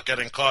without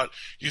getting caught.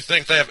 You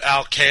think they have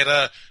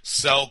Al-Qaeda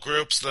cell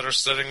groups that are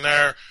sitting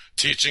there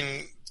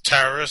teaching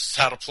terrorists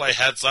how to play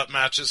heads-up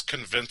matches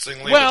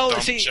convincingly with dumb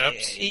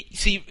chips?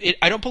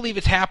 I don't believe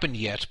it's happened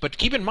yet, but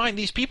keep in mind,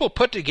 these people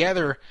put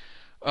together,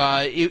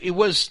 it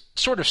was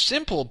sort of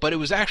simple, but it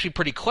was actually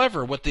pretty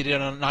clever what they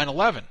did on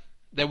 9/11.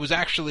 That was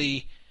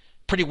actually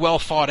pretty well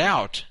thought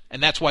out,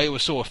 and that's why it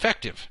was so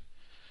effective.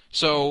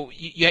 So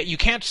you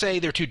can't say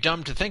they're too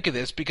dumb to think of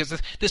this, because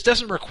this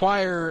doesn't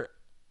require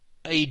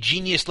a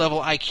genius-level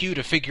IQ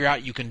to figure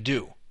out you can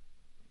do.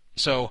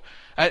 So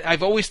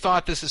I've always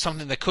thought this is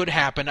something that could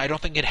happen. I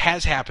don't think it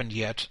has happened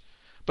yet,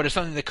 but it's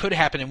something that could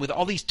happen. And with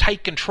all these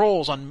tight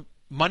controls on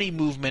money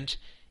movement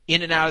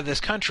in and out of this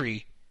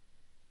country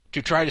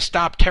to try to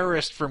stop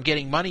terrorists from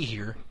getting money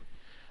here,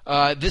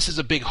 this is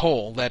a big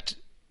hole that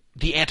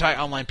the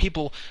anti-online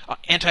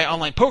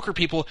poker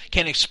people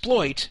can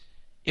exploit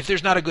if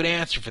there's not a good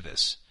answer for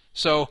this.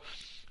 So,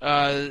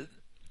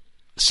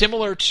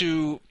 similar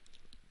to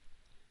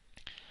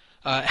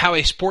how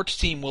a sports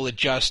team will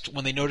adjust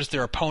when they notice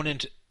their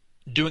opponent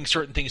doing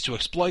certain things to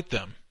exploit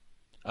them,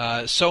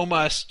 so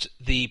must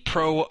the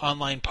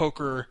pro-online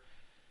poker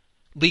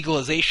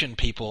legalization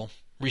people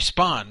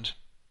respond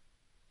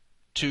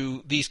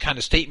to these kind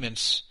of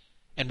statements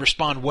and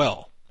respond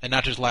well, and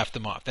not just laugh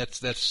them off.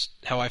 That's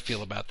how I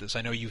feel about this.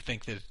 I know you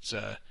think that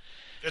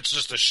it's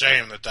just a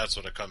shame that that's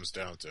what it comes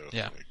down to.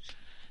 Yeah.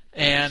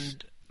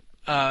 And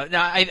now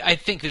I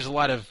think there's a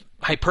lot of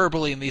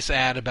hyperbole in this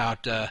ad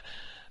about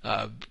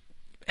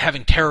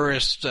having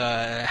terrorists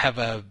have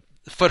a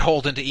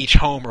foothold into each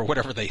home or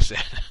whatever they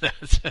said.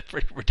 That's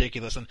pretty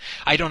ridiculous. And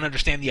I don't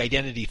understand the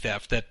identity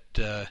theft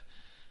that...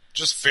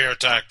 just fear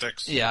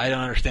tactics. Yeah, I don't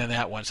understand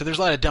that one. So there's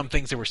a lot of dumb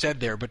things that were said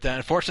there, but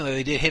unfortunately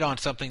they did hit on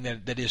something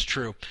that is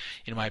true,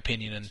 in my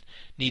opinion, and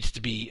needs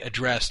to be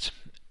addressed.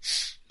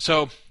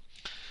 So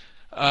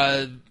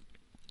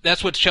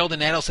that's what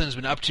Sheldon Adelson has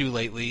been up to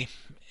lately,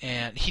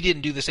 and he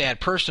didn't do this ad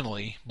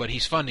personally, but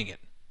he's funding it.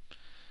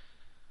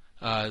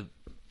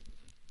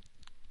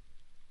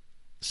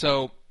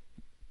 So,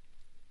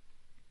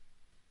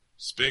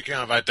 speaking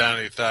of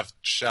identity theft,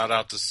 shout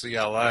out to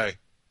CLA.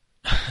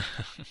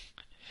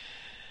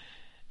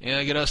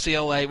 Yeah, good old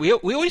CLA. We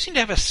always seem to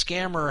have a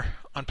scammer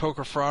on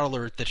Poker Fraud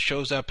Alert that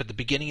shows up at the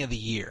beginning of the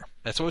year.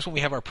 That's always when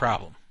we have our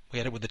problem. We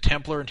had it with the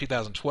Templar in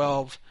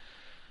 2012.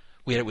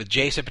 We had it with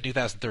JSIP in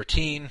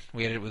 2013.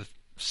 We had it with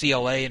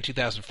CLA in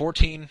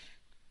 2014.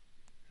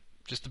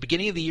 Just the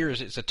beginning of the year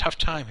is a tough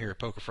time here at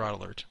Poker Fraud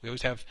Alert. We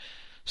always have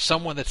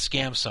someone that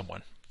scams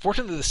someone.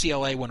 Fortunately, the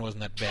CLA one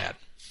wasn't that bad.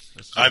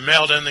 I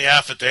mailed in the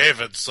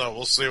affidavit, so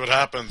we'll see what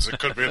happens. It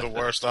could be the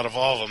worst out of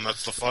all of them.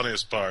 That's the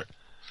funniest part.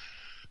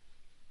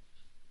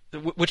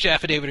 Which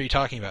affidavit are you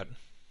talking about?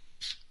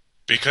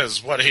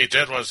 Because what he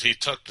did was he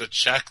took the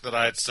check that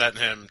I had sent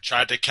him,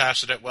 tried to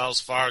cash it at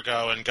Wells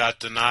Fargo, and got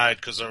denied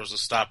because there was a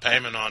stop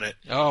payment on it.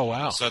 Oh,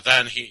 wow. So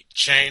then he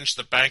changed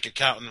the bank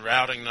account and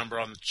routing number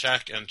on the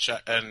check and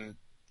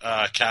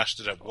cashed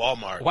it at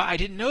Walmart. Wow, I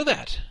didn't know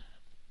that.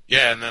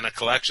 Yeah, and then a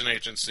collection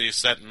agency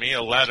sent me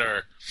a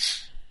letter.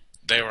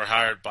 They were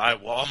hired by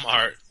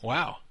Walmart.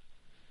 Wow.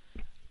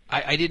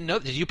 I didn't know.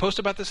 Did you post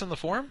about this on the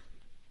forum?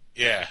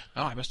 Yeah.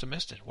 Oh, I must have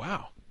missed it.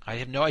 Wow. I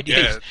have no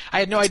idea. Yeah, I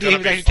had no idea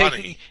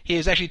he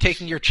was actually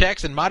taking your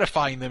checks and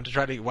modifying them to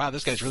try to. Wow,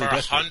 this guy's really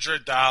desperate. For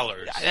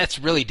 $100. That's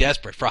really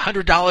desperate. For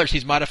 $100,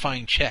 he's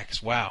modifying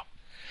checks. Wow.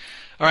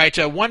 All right,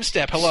 One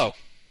Step. Hello.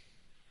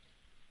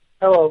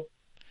 Hello.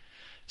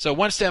 So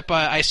One Step,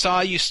 I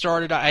saw you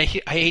started. I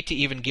hate to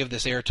even give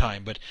this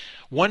airtime, but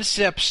One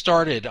Step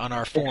started on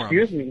our forum.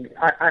 Excuse me.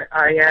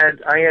 I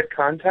had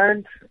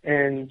content,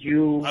 and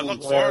you. I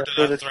look forward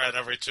to that thread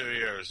every 2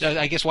 years.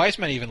 I guess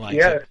Weissman even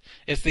likes it.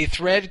 It's the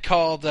thread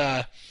called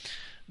the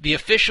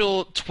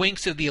official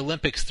Twinks of the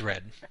Olympics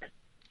thread.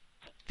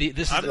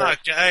 I'm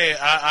not gay.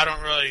 I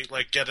don't really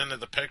get into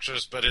the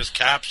pictures, but his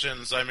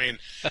captions, I mean,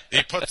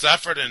 he puts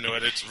effort into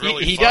it. It's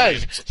really he funny.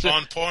 does. It's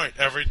on point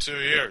every 2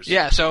 years.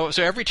 Yeah, so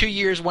every 2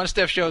 years, One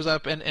Step shows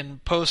up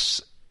and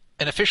posts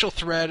an official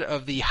thread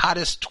of the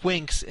hottest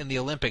twinks in the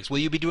Olympics. Will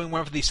you be doing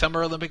one for the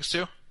Summer Olympics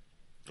too?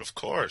 Of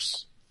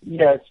course.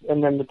 Yes,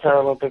 and then the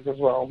Paralympics as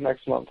well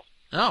next month.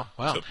 Oh,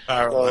 wow. The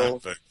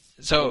Paralympics.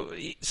 So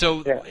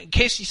Yeah. in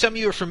case some of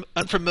you are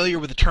unfamiliar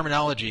with the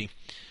terminology,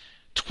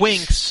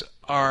 twinks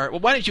are. Well,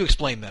 why don't you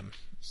explain them?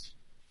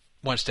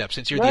 One step,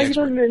 since you're the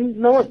expert.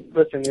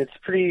 Listen, it's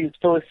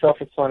totally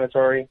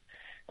self-explanatory.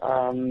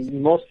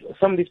 Some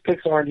of these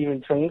picks aren't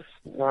even twinks.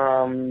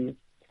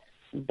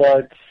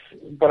 But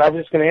I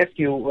was just going to ask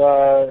you.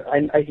 I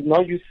know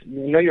you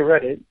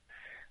read it.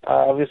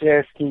 I was just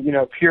asking,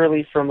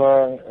 purely from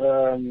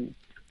a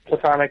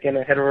platonic and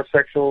a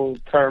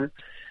heterosexual term,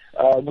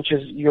 which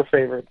is your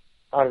favorite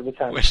out of the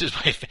 10? Which is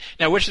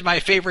my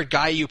favorite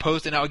guy you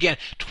posted? Now again,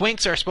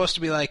 twinks are supposed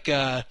to be like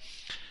young,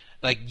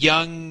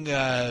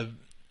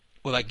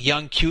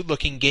 young,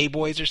 cute-looking gay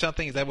boys or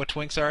something. Is that what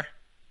twinks are?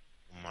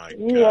 Oh my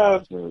Yeah,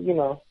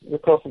 God. you're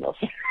close enough.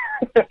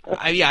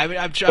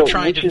 I'm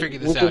trying to figure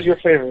this which out. Which is your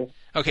favorite?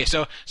 Okay,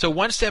 so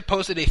One Step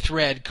posted a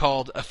thread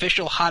called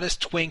 "Official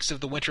Hottest Twinks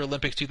of the Winter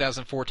Olympics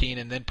 2014,"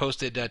 and then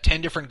posted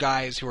 10 different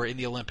guys who are in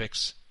the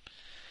Olympics,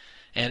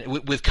 and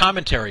with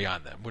commentary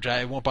on them, which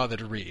I won't bother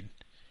to read.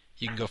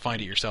 You can go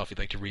find it yourself if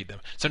you'd like to read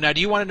them. So now,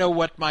 do you want to know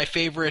what my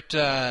favorite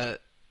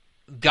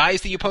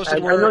guys that you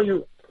posted were, I know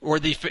you, or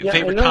the yeah,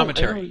 favorite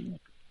commentary?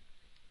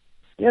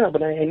 Yeah,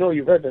 but I know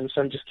you read them, so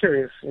I'm just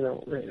curious.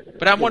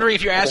 But I'm wondering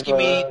if you're asking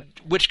me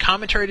which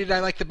commentary did I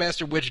like the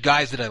best, or which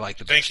guys did I like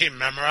the best? Think he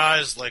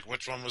memorized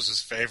which one was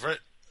his favorite?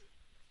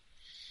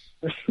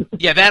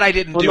 Yeah, that I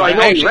didn't do. No, I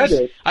know you read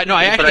it.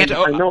 I actually had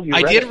to.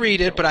 I did it.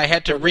 read it, but I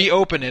had to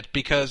reopen it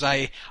because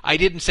I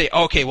didn't say,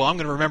 okay, well, I'm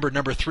going to remember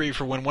number 3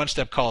 for when One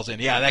Step calls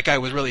in. Yeah, that guy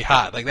was really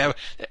hot. Like that,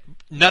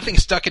 nothing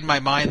stuck in my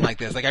mind like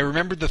this. Like I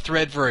remembered the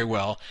thread very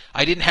well.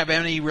 I didn't have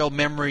any real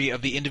memory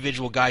of the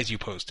individual guys you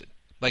posted.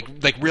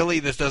 Like really,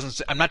 this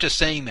doesn't. I'm not just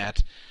saying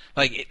that.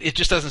 Like it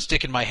just doesn't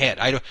stick in my head.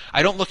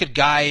 I don't look at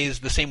guys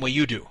the same way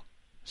you do.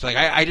 So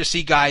I just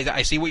see guys.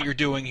 I see what you're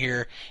doing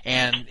here,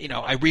 and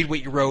I read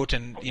what you wrote,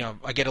 and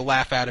I get a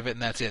laugh out of it,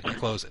 and that's it. And I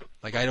close it.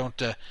 Like I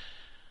don't.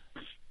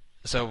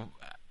 So.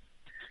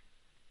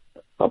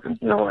 Okay,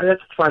 no,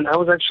 that's fine. I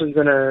was actually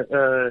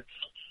gonna.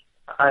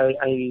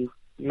 I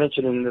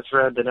mentioned in this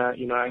thread that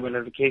I went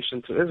on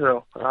vacation to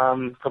Israel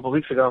a couple of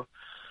weeks ago,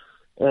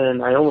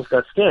 and I almost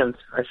got scammed.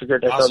 I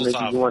figured I thought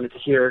maybe you wanted to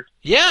hear.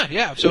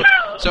 Yeah.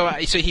 So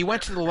he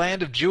went to the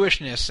land of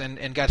Jewishness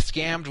and got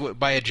scammed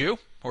by a Jew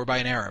or by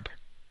an Arab.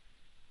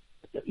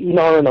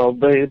 No,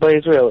 by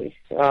Israeli.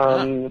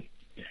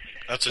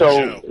 That's a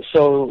Jew.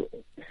 So,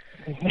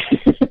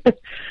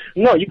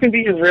 no, you can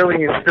be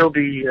Israeli and still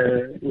be,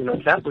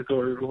 Catholic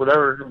or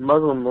whatever,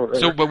 Muslim or.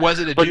 So, but was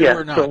it a Jew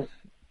or not? So,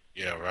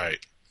 yeah,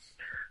 right.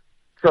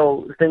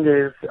 So the thing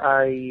is,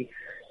 I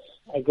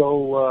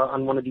go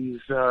on one of these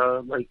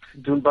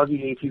dune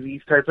buggy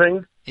ATVs type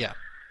thing. Yeah.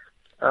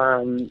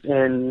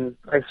 And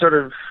I sort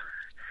of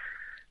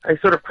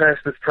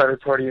crashed this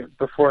private party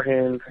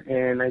beforehand,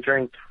 and I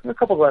drank a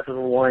couple glasses of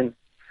wine.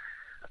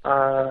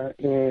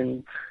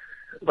 And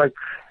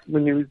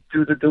when you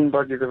do the dune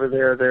buggies over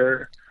there,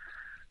 there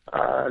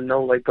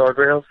no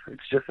guardrails.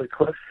 It's just a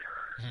cliff.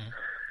 Mm-hmm.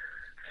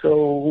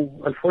 So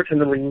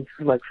unfortunately,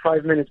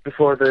 5 minutes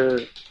before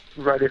the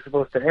ride is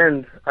supposed to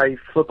end, I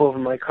flip over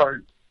my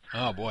cart.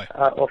 Oh boy!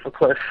 Off a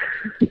cliff.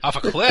 Off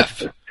a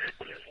cliff?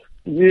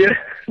 Yeah.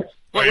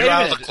 Were you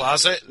out of the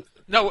closet?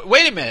 No,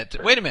 wait a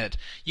minute.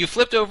 You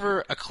flipped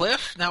over a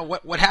cliff? Now,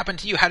 what happened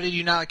to you? How did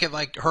you not get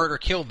hurt or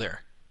killed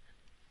there?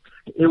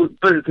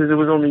 Because it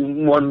was only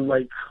one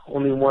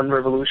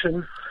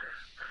revolution,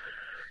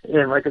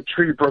 and a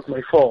tree broke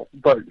my fall.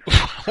 But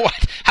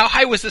what? How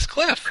high was this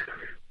cliff?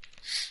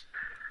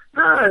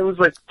 It was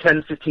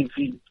 10, 15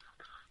 feet.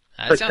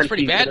 That sounds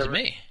pretty bad to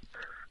me.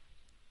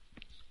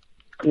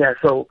 Yeah.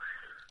 So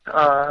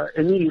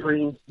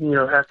immediately,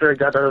 after I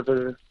got out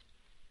of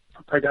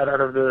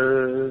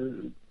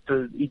the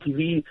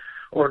ETV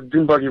or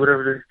dune buggy,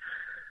 whatever.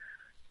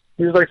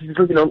 He was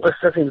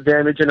assessing the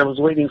damage, and I was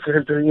waiting for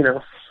him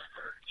to,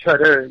 try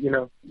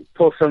to,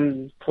 pull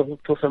some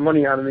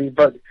money out of me.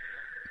 But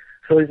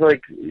so he's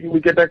like, we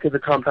get back to the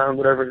compound,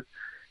 whatever,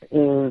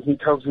 and he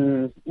tells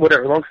me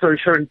whatever. Long story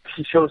short,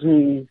 he shows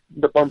me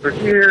the bumper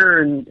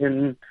here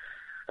and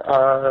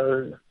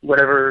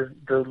whatever.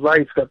 The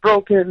lights got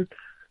broken,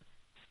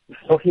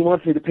 so he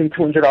wants me to pay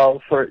 $200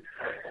 for it.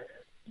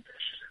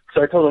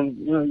 So I told him,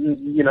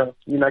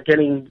 you're not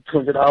getting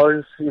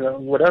 $200,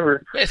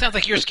 whatever. It sounds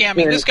like you're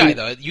scamming this guy,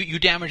 though. You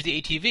damaged the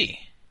ATV.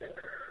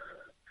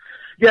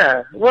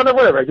 Yeah, well,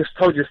 whatever. I just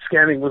told you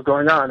scamming was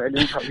going on. I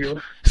didn't tell you.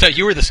 So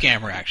you were the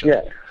scammer, actually.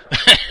 Yeah.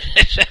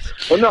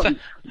 Well, no,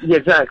 yeah,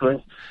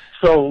 exactly.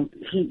 So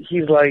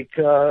he's like,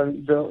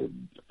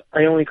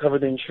 I only cover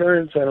the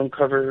insurance. I don't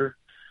cover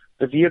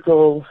the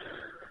vehicle.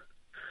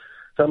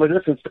 So I'm like,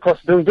 listen, it's the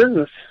cost of doing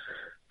business.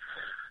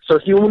 So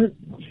he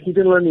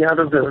didn't let me out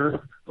of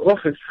the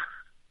office.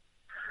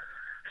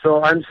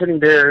 So I'm sitting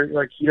there,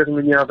 he doesn't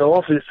let me out of the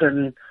office,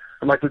 and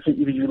I'm like, listen,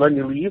 either you let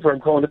me leave or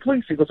I'm calling the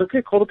police. He goes,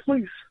 okay, call the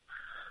police.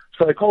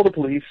 So I call the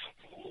police.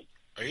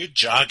 Are you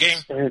jogging?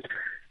 And,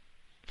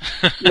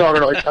 no,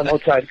 I'm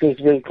outside because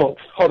it's really cold.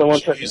 Hold on one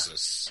second.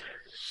 Jesus.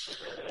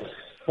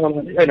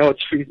 I know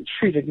it's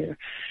freezing here.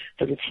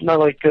 But it's not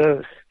like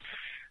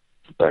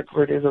back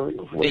where it is.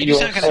 You do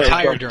sound kind of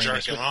tired during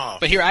this. Jerking off.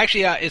 But here,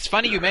 actually, it's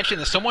funny you mentioned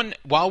this. Someone,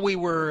 while we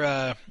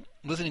were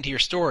listening to your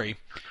story,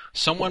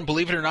 someone,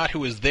 believe it or not,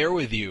 who was there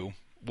with you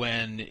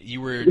when you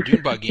were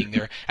dune buggying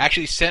there,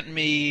 actually sent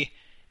me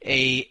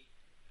a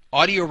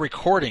audio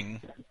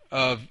recording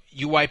of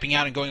you wiping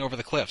out and going over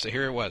the cliff. So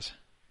here it was.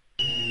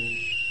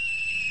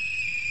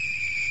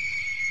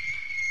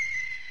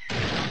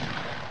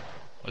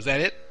 Was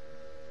that it?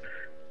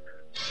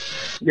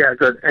 Yeah,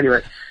 good.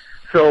 Anyway,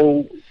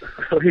 so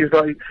he's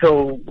like,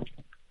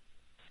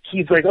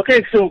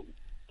 okay, so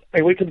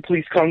I wait till the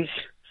police comes.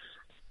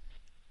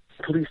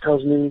 Police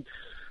tells me,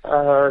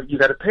 you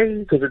gotta pay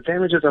because of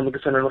damages. I'm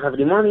like, I don't have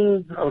any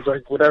money. I was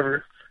like,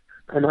 whatever.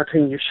 I'm not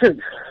paying your shit.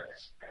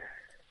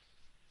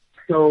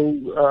 So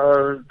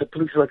the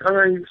police are like, all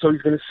right, so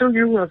he's gonna sue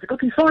you. I was like,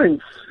 okay, fine.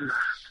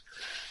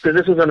 Because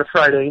this was on a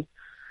Friday.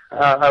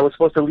 I was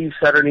supposed to leave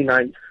Saturday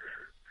night.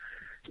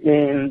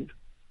 And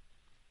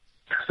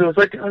so I was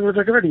like,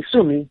 already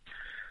sue me.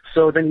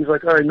 So then he's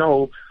like, all right,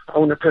 no, I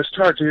want to press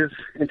charges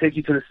and take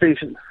you to the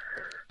station.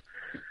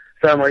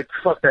 So I'm like,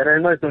 fuck that,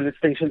 I'm not doing the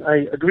station.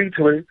 I agreed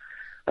to it.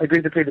 I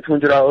agreed to pay the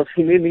 $200.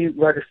 He made me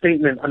write a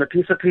statement on a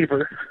piece of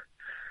paper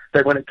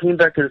that when it came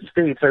back to the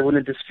States, I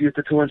wouldn't dispute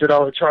the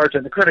 $200 charge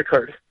on the credit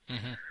card.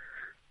 Mm-hmm.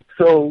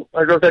 So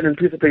I wrote that in a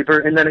piece of paper,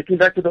 and then I came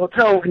back to the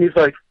hotel, and he's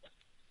like,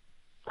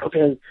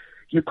 okay,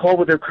 you call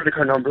with their credit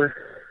card number,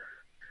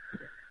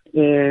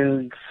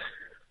 and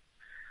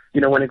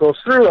when it goes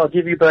through, I'll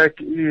give you back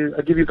your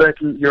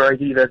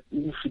ID that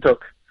she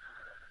took.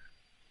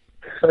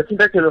 So I came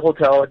back to the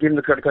hotel. I gave him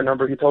the credit card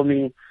number. He told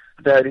me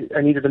that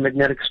I needed a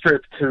magnetic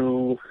strip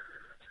for it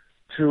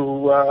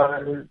to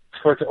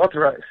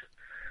authorize.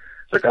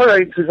 It's like, all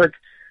right. So he's like,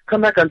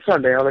 come back on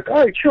Sunday. I'm like,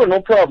 all right, sure,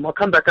 no problem. I'll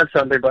come back on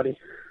Sunday, buddy.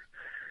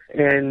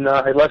 And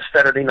I left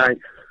Saturday night.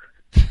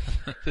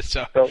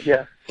 So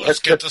yeah, let's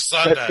get to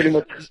Sunday. That's pretty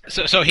much.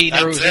 So he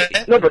never.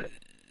 No, but.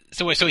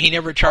 So he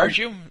never charged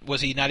you?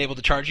 Was he not able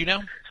to charge you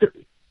now? So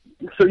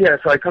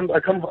I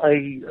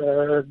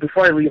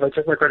before I leave, I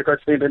check my credit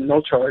card statement,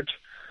 no charge.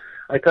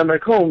 I come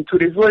back home, 2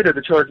 days later,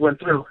 the charge went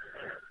through.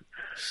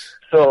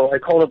 So I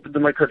called up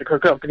my credit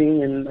card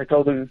company, and I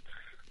told them,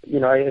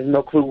 I have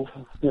no clue,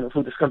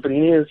 who this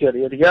company is, yada,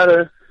 yada,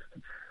 yada.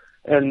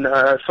 And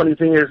funny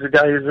thing is, the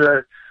guy's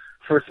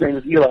first name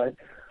is Eli.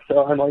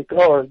 So I'm like,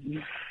 oh.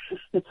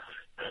 So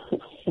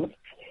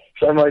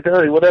I'm like, all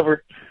right,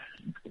 whatever.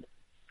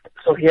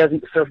 So he has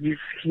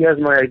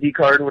my ID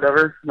card,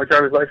 whatever, my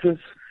driver's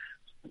license,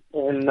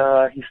 and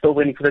he's still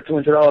waiting for the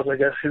 $200. I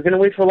guess he's gonna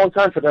wait for a long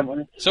time for that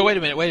money. So wait a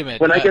minute.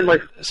 When I get my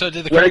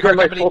did the credit card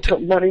company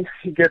full money,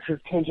 he gets his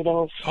 $200.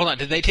 Hold on,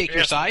 did they take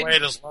your side?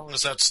 Wait, as long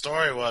as that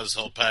story was,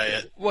 he'll pay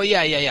it. Well,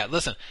 yeah.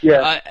 Listen,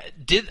 yeah.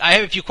 I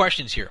have a few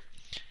questions here.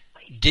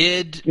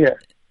 Did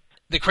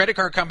the credit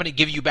card company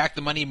give you back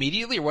the money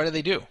immediately, or what did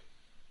they do?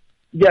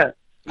 Yeah.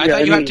 I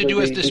thought you have to do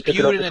a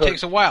dispute, and it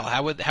takes a while.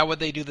 How would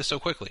they do this so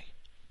quickly?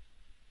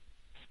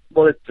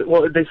 Well,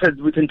 they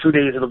said within 2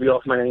 days it'll be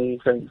off my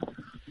thing.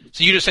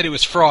 So you just said it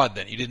was fraud,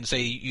 then? You didn't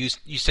say you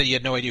said you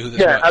had no idea who this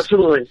was? Yeah,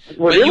 absolutely.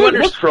 Well, it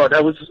was fraud.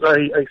 I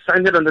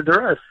signed it under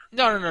duress.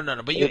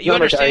 No. But you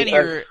understand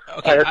here.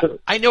 Okay,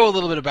 I know a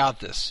little bit about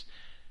this,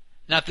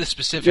 not this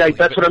specifically. Yeah,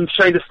 that's what I'm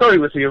sharing the story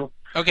with you.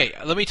 Okay,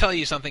 let me tell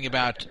you something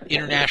about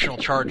international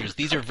charges.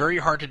 These are very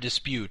hard to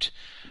dispute.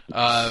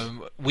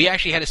 We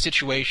actually had a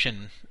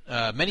situation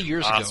many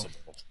years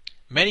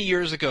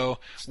ago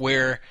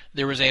where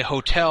there was a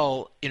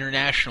hotel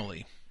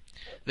internationally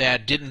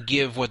that didn't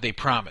give what they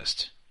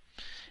promised.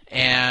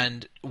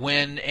 And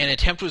when an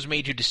attempt was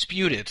made to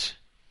dispute it,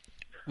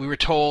 we were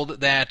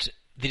told that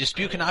the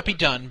dispute cannot be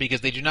done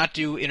because they do not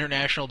do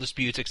international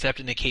disputes except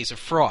in the case of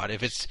fraud.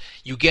 If it's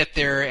you get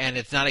there and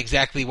it's not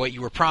exactly what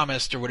you were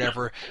promised or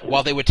whatever,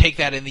 while they would take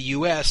that in the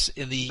U.S.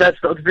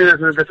 That's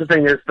the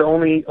thing is the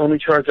only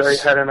charge I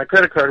had on my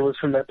credit card was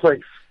from that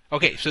place.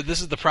 Okay, so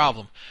this is the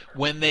problem.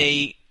 When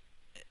they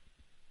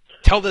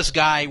tell this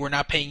guy we're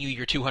not paying you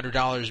your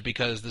 $200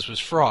 because this was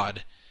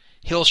fraud,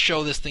 he'll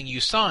show this thing you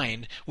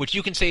signed, which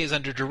you can say is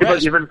under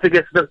duress. But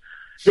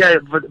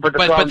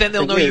then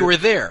they'll know you were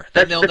there.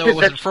 Then they'll know it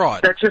wasn't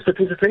fraud. That's just a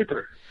piece of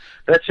paper.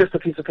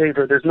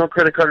 There's no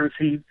credit card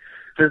receipt.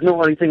 There's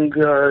no anything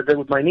that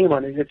with my name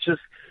on it. It's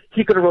just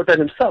he could have wrote that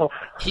himself.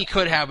 He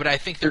could have, but I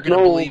think they're going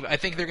to believe. I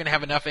think they're going to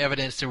have enough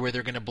evidence to where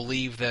they're going to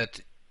believe that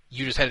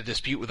you just had a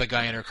dispute with a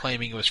guy and are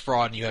claiming it was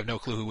fraud and you have no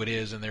clue who it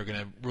is, and they're going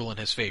to rule in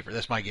his favor.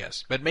 That's my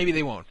guess. But maybe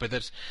they won't. But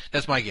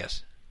that's my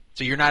guess.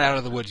 So you're not out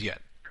of the woods yet.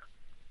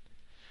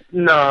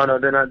 No,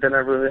 they're not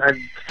really.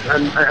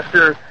 I'm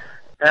after.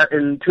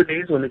 In 2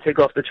 days, when they take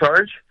off the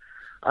charge,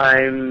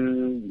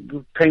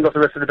 I'm paying off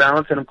the rest of the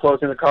balance, and I'm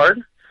closing the card,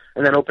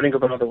 and then opening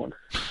up another one.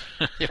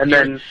 And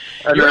then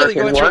you're really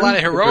going through a lot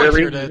of heroics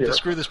here to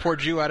screw this poor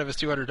Jew out of his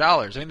 $200.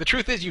 I mean, the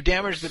truth is, you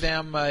damaged the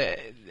damn.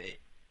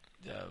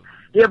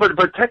 Yeah,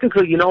 but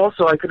technically,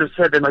 also, I could have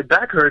said that my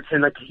back hurts,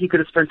 and he could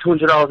have spent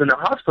 $200 in the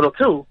hospital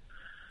too.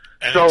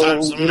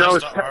 Anytime someone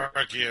has to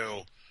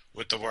argue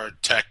with the word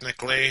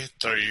technically,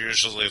 they're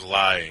usually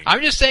lying.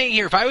 I'm just saying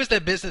here, if I was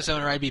that business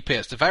owner, I'd be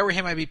pissed. If I were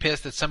him, I'd be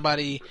pissed that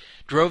somebody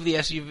drove the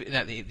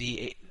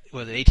SUV,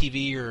 the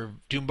ATV or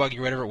dune buggy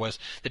or whatever it was,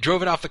 that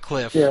drove it off the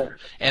cliff,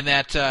 and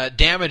that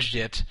damaged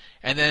it,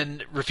 and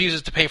then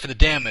refuses to pay for the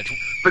damage.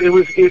 But it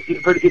was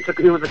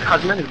a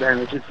cosmetic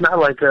damage. It's not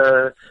like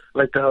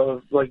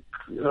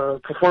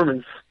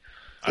performance.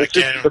 I It's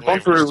can't just even the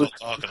believe we're bumper still was.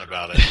 talking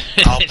about it.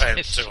 I'll pay him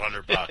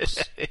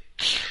 $200.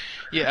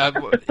 Yeah,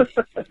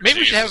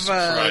 maybe we should have. Jesus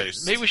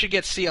Christ. Maybe we should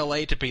get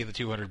CLA to pay the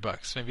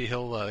 $200. Maybe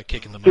he'll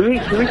kick in the Can money.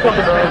 we talk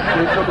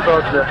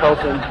about the health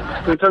and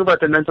can we talk about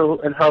the mental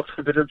and health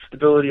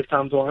stability of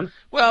Tom Dwan?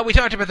 Well, we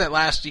talked about that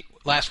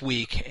last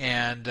week,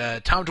 and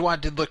Tom Dwan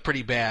did look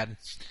pretty bad.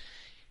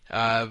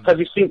 Have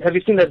you seen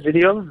that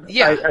video?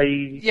 Yeah.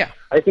 Yeah.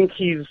 I think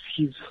he's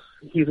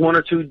 1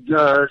 or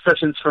 2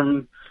 sessions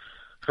from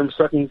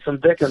sucking some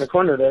dick in the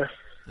corner there.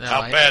 No,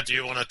 How bad do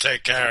you want to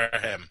take care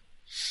of him?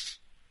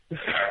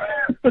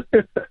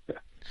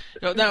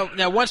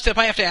 Now, one step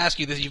I have to ask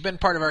you this: you've been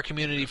part of our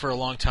community for a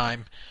long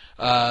time.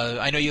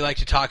 I know you like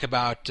to talk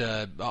about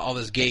all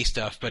this gay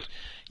stuff, but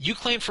you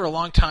claimed for a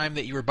long time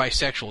that you were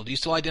bisexual. Do you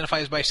still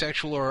identify as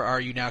bisexual, or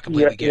are you now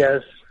completely gay?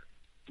 Yes.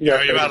 Yes.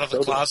 Are you out of the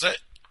closet?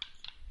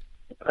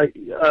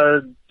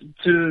 To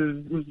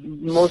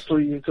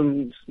mostly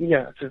to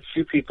a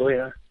few people,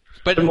 yeah.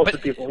 But To most of the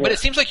people, but yeah. it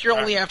seems like you're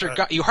only after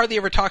you hardly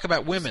ever talk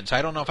about women. So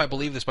I don't know if I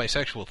believe this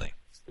bisexual thing.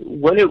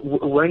 I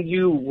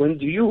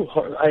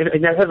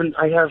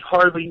have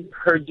hardly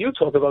heard you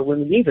talk about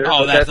women either.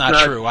 Oh, but that's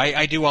not true.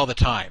 I do all the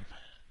time.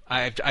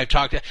 I've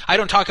talked. I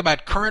don't talk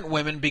about current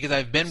women because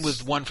I've been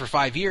with one for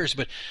 5 years.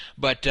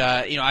 But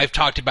I've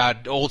talked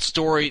about old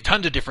stories,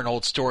 tons of different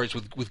old stories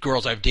with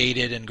girls I've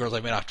dated and girls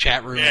I've met off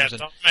chat rooms. Yeah, and,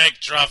 don't make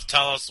Druff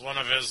tell us one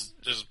of his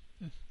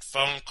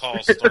phone call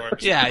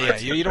stories. yeah.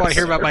 You don't want to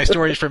hear about my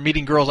stories from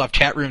meeting girls off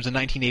chat rooms in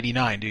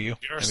 1989, do you?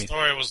 Your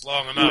story was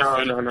long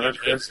enough. No, that's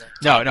good.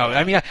 No.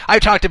 I mean,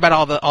 I've talked about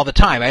all the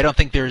time. I don't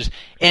think there's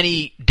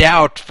any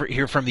doubt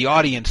here from the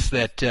audience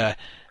that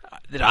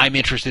I'm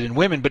interested in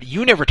women. But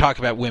you never talk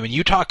about women.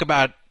 You talk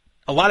about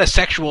a lot of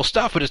sexual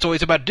stuff, but it's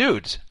always about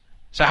dudes.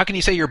 So how can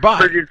you say you're bi?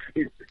 But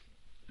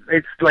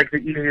it's like the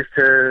easiest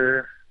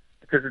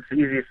because it's the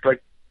easiest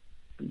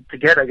to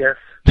get, I guess.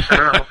 I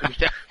don't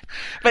know.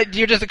 But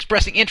you're just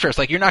expressing interest.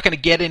 Like, you're not going to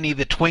get any of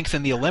the twinks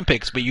in the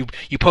Olympics, but you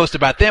post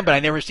about them. But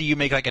I never see you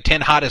make like a 10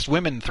 hottest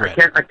women thread.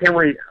 I can't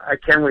wait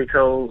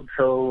till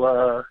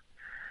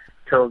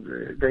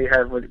they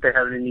have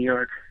it in New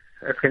York.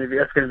 That's gonna be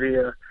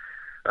a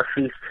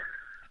feast.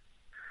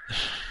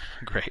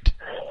 Great.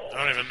 I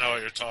don't even know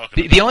what you're talking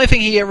about. The only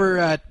thing he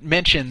ever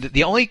mentioned,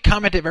 the only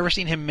comment I've ever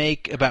seen him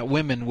make about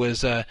women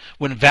was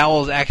when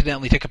Vowels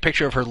accidentally took a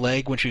picture of her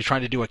leg when she was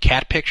trying to do a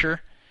cat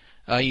picture.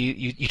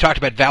 You talked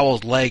about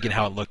Vowels' leg and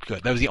how it looked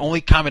good. That was the only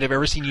comment I've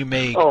ever seen you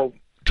make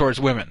towards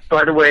women.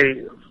 By the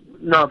way,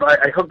 no, but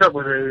I hooked up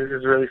with an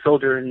Israeli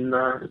soldier in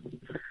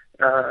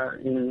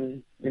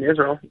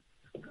Israel,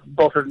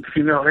 both a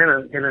female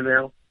and a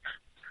male.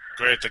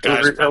 Great, the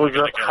guy's probably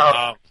going to get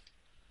hung.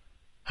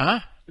 Huh?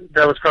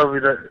 That was probably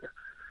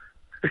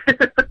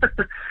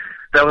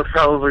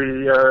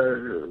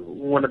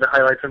one of the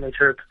highlights of my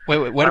trip.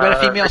 Wait, what about a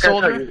female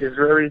soldier?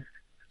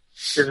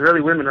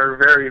 Israeli women are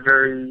very,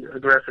 very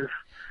aggressive.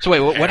 So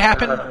wait, what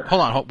happened?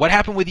 Hold on. What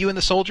happened with you and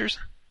the soldiers?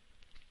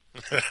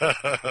 I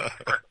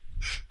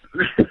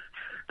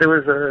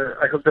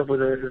hooked up with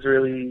an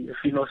Israeli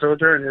female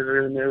soldier and an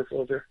Israeli male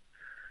soldier.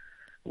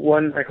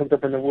 One I hooked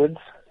up in the woods,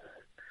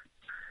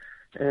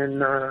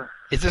 and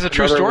is this a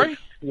true story?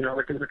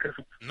 Was,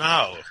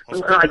 No.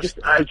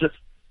 I just.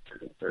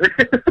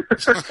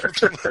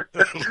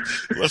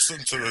 Listen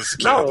to this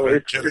kid. No, Are you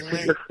kidding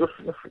me?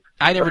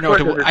 I never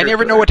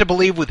know what to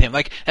believe with him.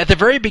 Like at the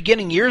very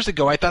beginning years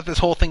ago, I thought this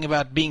whole thing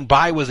about being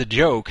bi was a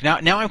joke. Now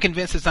I'm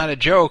convinced it's not a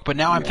joke. But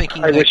now I'm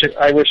thinking. I wish it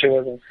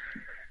wasn't.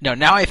 No,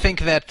 now I think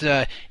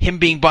that him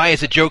being bi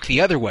is a joke the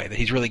other way. That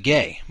he's really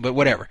gay. But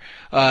whatever.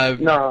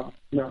 No.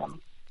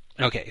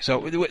 Okay, so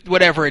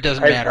whatever, it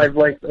doesn't matter.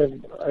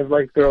 I've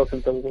liked girls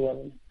since I was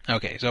 11.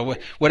 Okay, so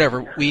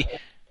whatever.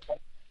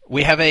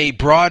 We have a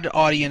broad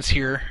audience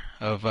here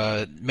of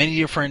many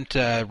different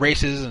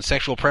races and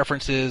sexual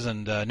preferences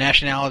and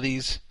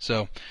nationalities.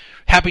 So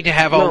happy to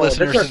have all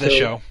listeners to this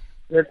show.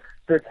 That's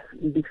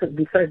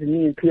besides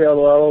me and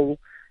PLO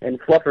and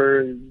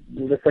Fluffer,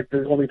 looks like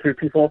there's only 3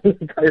 people on the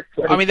entire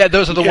site. I mean,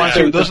 those are the ones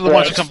who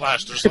come.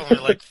 There's only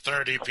like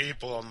 30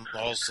 people on the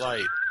whole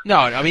site. No,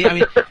 I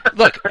mean,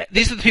 look,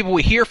 these are the people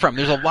we hear from.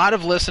 There's a lot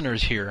of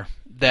listeners here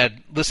that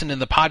listen in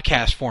the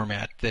podcast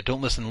format that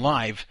don't listen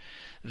live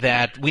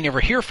that we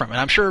never hear from. And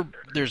I'm sure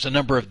there's a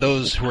number of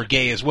those who are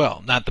gay as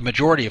well. Not the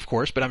majority, of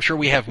course, but I'm sure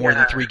we have more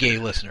than 3 gay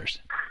listeners.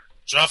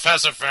 Druff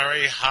has a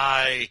very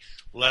high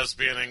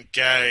lesbian and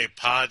gay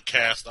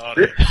podcast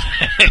audience.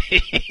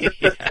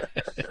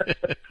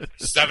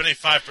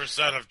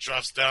 75% of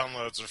Druff's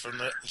downloads are from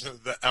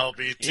the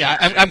LBT. Yeah,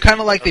 I'm kind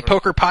of like the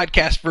poker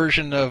podcast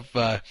version of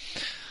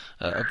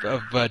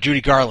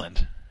Judy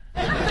Garland.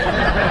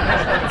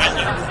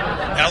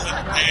 And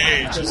Ellen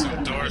Page is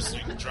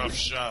endorsing Druff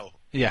Show.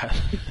 Yeah.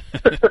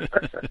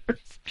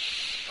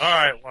 All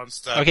right, One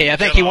Step. Okay. Yeah.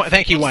 Get off.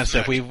 Thank you, What's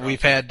One Step. next,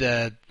 We've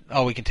had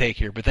all we can take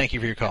here, but thank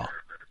you for your call.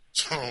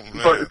 Oh,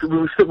 man. But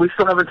we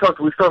still haven't talked.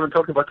 We still haven't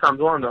talked about Tom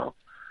Dwan though.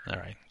 All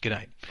right. Good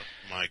night.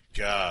 My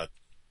God.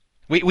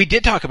 We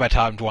did talk about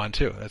Tom Dwan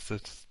too. That's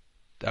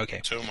okay.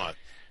 Too much.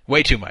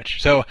 Way too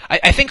much. So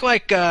I think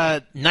like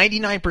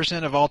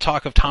 99% of all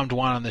talk of Tom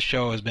Dwan on this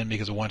show has been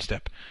because of One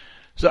Step.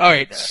 So all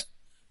right.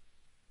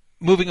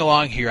 Moving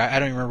along here, I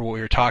don't even remember what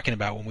we were talking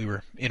about when we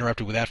were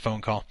interrupted with that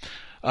phone call.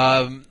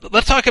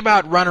 Let's talk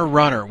about Runner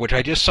Runner, which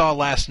I just saw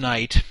last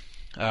night.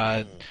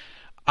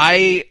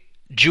 I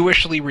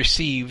Jewishly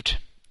received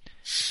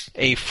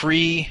a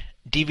free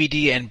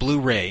DVD and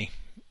Blu-ray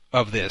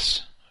of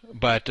this,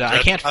 but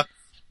I can't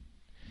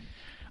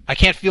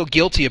feel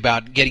guilty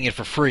about getting it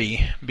for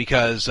free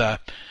because I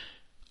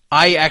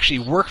actually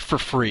worked for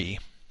free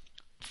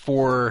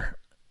for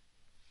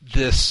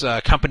this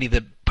company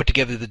that put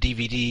together the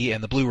DVD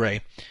and the Blu-ray.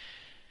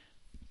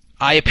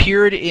 I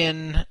appeared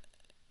in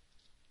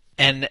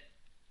an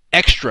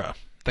extra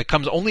that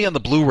comes only on the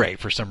Blu-ray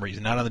for some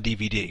reason, not on the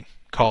DVD,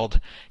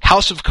 called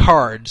House of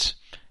Cards,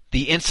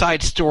 The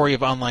Inside Story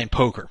of Online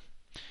Poker.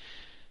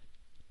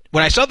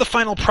 When I saw the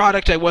final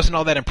product, I wasn't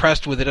all that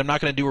impressed with it. I'm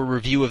not going to do a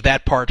review of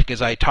that part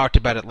because I talked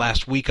about it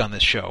last week on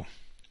this show.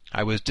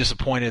 I was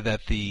disappointed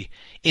that the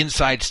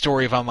inside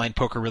story of online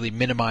poker really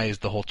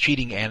minimized the whole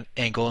cheating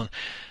angle. And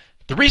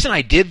the reason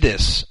I did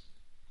this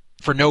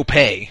for no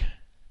pay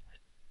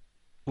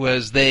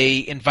was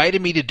they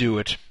invited me to do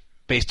it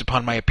based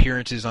upon my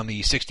appearances on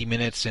the 60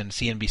 Minutes and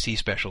CNBC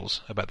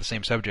specials about the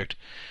same subject.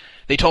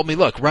 They told me,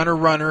 look, Runner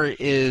Runner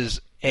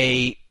is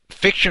a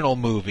fictional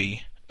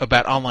movie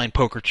about online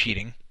poker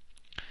cheating,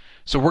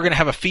 so we're going to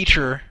have a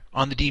feature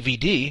on the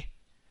DVD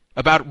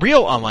about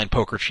real online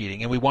poker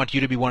cheating, and we want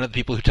you to be one of the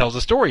people who tells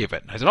the story of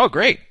it. I said, oh,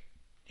 great.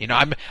 You know,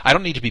 I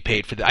don't need to be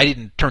paid for that. I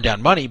didn't turn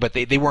down money, but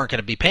they weren't going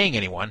to be paying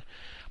anyone.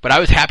 But I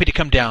was happy to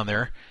come down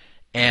there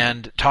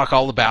and talk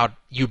all about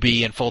UB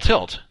and Full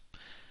Tilt.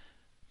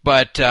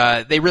 But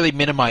they really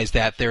minimized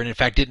that there, and in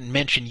fact didn't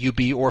mention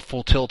UB or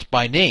Full Tilt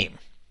by name.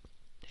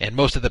 And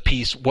most of the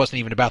piece wasn't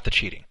even about the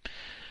cheating.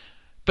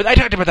 But I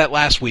talked about that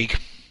last week.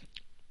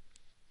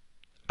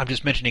 I'm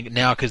just mentioning it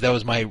now because that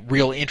was my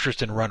real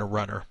interest in Runner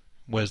Runner,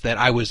 was that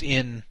I was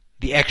in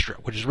the extra,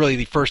 which is really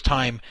the first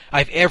time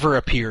I've ever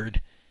appeared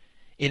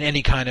in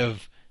any kind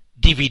of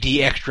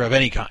DVD extra of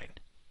any kind.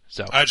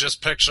 So I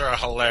just picture a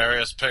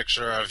hilarious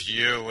picture of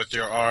you with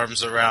your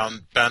arms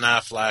around Ben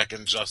Affleck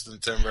and Justin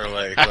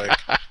Timberlake, like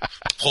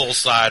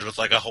poolside with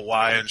like a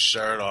Hawaiian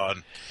shirt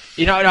on.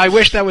 You know, I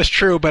wish that was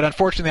true, but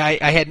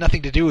unfortunately I had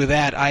nothing to do with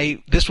that.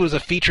 This was a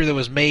feature that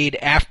was made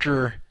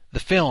after the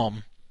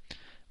film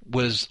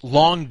was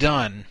long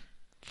done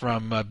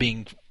from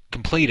being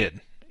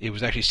completed. It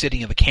was actually sitting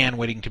in the can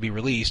waiting to be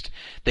released.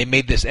 They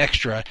made this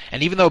extra,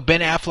 and even though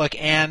Ben Affleck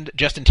and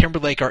Justin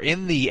Timberlake are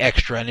in the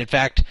extra, and in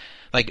fact,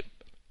 like,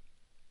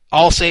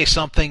 I'll say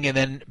something and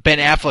then Ben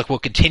Affleck will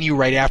continue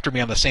right after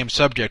me on the same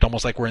subject,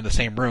 almost like we're in the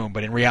same room,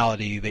 but in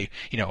reality,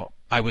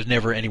 I was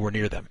never anywhere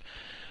near them.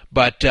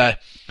 But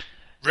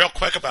real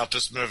quick about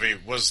this movie,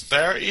 was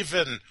there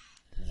even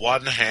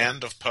one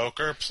hand of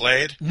poker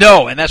played?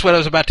 No, and that's what I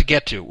was about to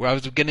get to. I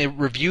was going to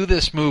review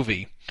this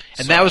movie,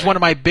 and that was one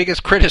of my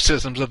biggest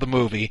criticisms of the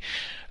movie.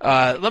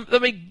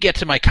 Let me get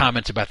to my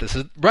comments about this.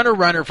 Runner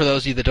Runner, for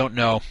those of you that don't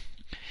know,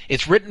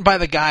 it's written by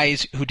the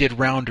guys who did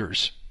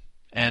Rounders,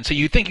 and so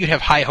you'd think you'd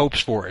have high hopes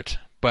for it.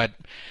 But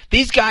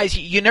these guys,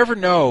 you never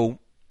know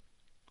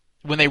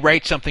when they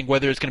write something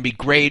whether it's going to be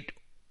great,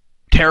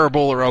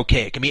 terrible, or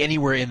okay. It can be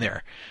anywhere in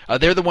there.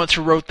 They're the ones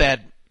who wrote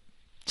that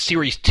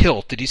series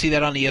Tilt. Did you see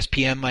that on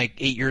ESPN like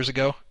 8 years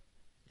ago?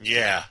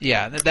 Yeah.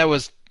 Yeah, that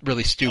was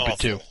really stupid Awful.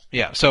 too.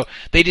 Yeah, so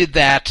they did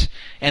that,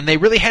 and they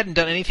really hadn't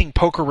done anything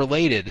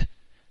poker-related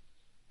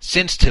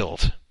since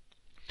Tilt.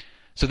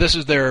 So this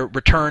is their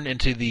return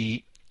into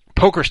the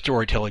poker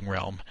storytelling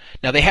realm.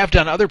 Now, they have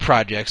done other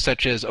projects,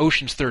 such as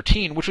Ocean's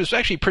 13, which was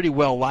actually pretty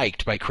well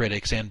liked by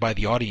critics and by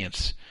the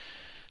audience.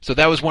 So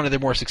that was one of their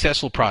more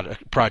successful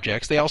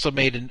projects. They also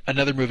made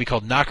another movie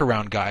called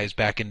Knockaround Guys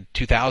back in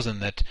 2000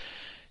 that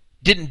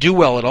didn't do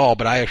well at all,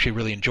 but I actually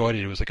really enjoyed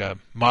it. It was like a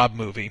mob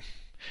movie.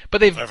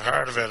 But I've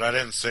heard of it. I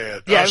didn't see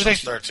it. Yeah,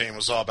 Ocean's 13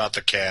 was all about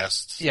the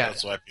cast. Yeah.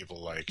 That's why people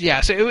like it.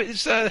 Yeah, so it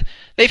was,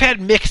 they've had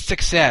mixed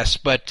success,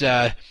 but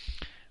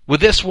with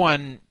this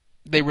one,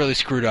 they really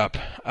screwed up.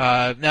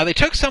 Now, they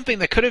took something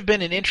that could have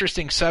been an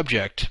interesting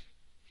subject,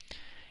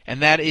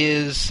 and that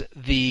is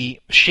the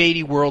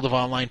shady world of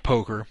online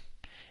poker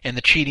and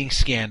the cheating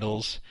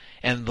scandals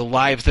and the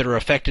lives that are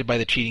affected by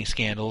the cheating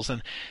scandals.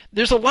 And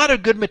there's a lot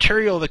of good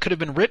material that could have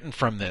been written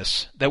from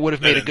this that would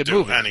have made a good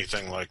movie. They didn't do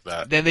anything like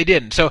that. Then they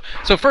didn't. So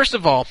first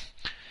of all,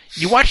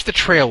 you watch the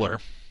trailer,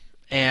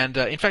 and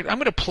in fact, I'm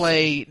going to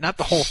play, not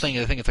the whole thing,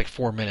 I think it's like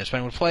 4 minutes, but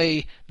I'm going to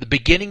play the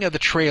beginning of the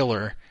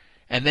trailer,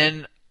 and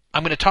then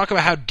I'm going to talk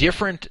about how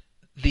different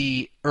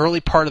the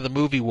early part of the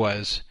movie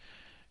was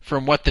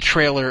from what the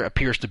trailer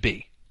appears to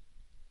be.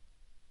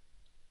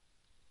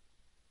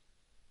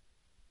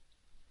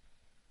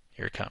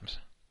 Here it comes.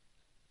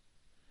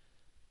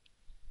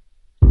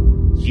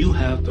 You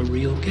have a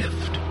real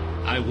gift.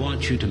 I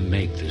want you to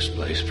make this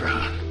place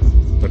proud.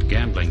 But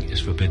gambling is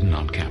forbidden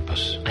on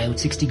campus. I owed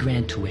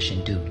 $60,000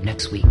 tuition due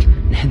next week,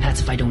 and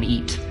that's if I don't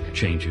eat.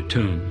 Change your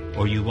tune,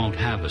 or you won't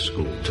have a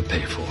school to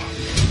pay for.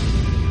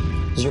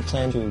 Is your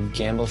plan to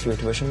gamble for your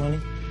tuition money?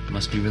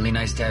 Must be really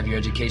nice to have your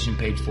education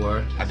paid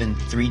for. I've been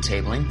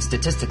 3-tabling.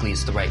 Statistically,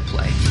 it's the right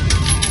play.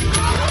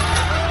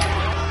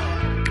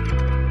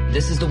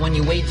 This is the one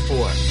you wait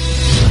for.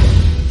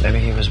 Maybe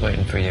he was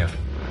waiting for you.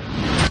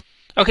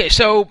 Okay,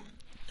 so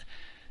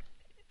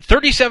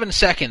 37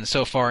 seconds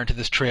so far into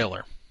this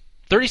trailer.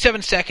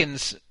 37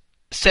 seconds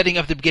setting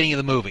up the beginning of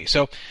the movie.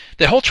 So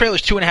the whole trailer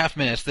is 2.5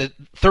 minutes. The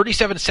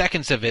 37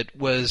 seconds of it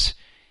was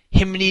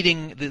him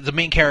needing, the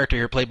main character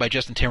here, played by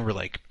Justin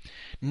Timberlake,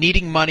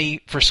 needing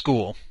money for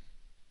school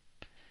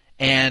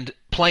and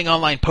playing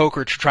online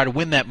poker to try to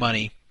win that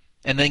money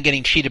and then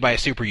getting cheated by a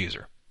super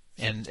user.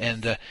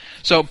 And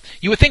so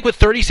you would think with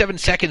 37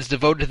 seconds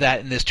devoted to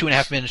that in this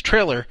 2.5 minutes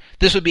trailer,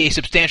 this would be a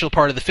substantial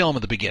part of the film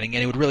at the beginning,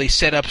 and it would really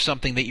set up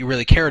something that you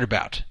really cared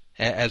about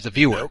as a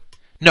viewer.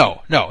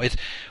 Nope. No.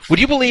 Would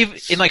you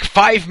believe in like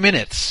 5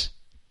 minutes,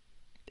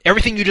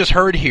 everything you just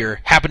heard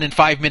here happened in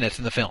 5 minutes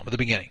in the film at the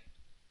beginning?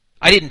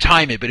 I didn't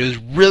time it, but it was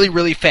really,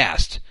 really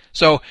fast.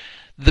 So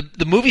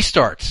the movie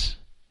starts,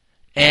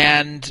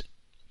 and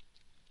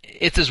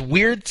it's this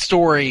weird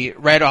story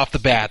right off the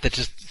bat that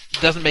just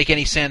doesn't make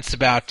any sense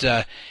about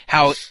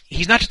how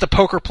he's not just a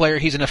poker player,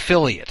 he's an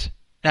affiliate.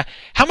 Now,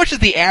 how much does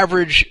the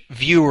average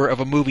viewer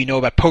of a movie know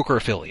about poker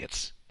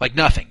affiliates? Like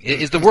nothing.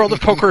 Is the world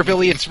of poker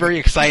affiliates very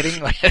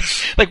exciting?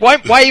 Like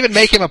why even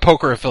make him a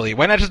poker affiliate?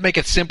 Why not just make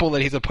it simple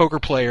that he's a poker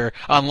player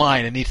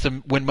online and needs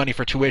to win money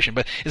for tuition?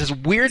 But it's this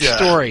weird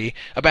story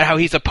about how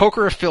he's a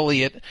poker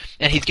affiliate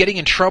and he's getting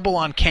in trouble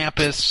on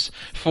campus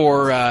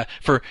for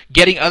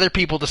getting other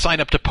people to sign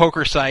up to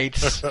poker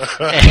sites. and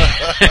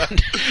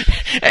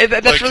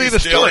that's like really he's the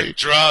story. dealing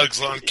drugs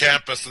on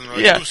campus, and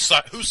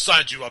like, who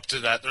signed you up to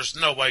that? There's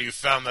no way you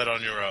found that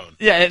on your own.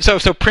 Yeah, and so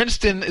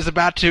Princeton is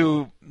about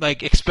to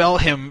expel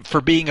him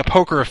for being a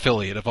poker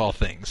affiliate of all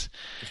things,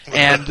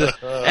 and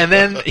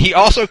then he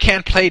also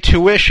can't pay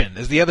tuition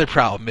is the other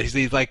problem.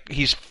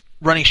 He's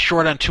running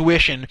short on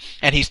tuition,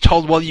 and he's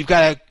told, well, you've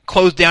got to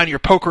close down your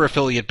poker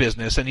affiliate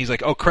business, and he's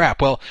like, oh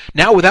crap, well,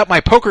 now without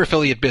my poker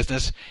affiliate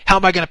business, how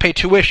am I going to pay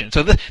tuition?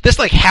 So this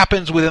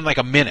happens within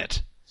a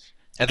minute.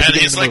 And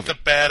he's like the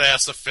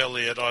badass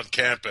affiliate on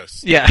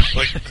campus. Yeah.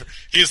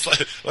 He's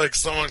like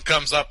someone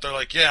comes up, they're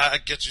like, yeah, I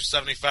get you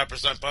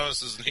 75%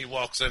 bonuses, and he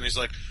walks in, he's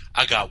like,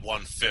 I got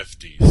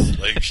 150s.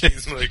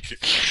 He's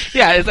like,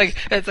 yeah,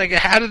 it's like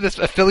how did this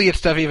affiliate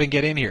stuff even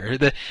get in here?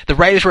 The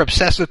writers were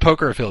obsessed with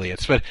poker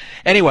affiliates, but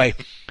anyway,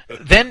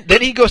 then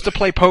he goes to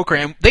play poker,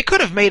 and they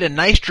could have made a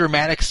nice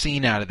dramatic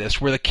scene out of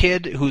this, where the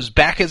kid whose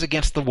back is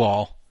against the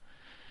wall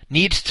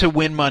needs to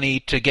win money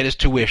to get his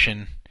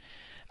tuition.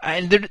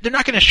 And they're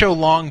not going to show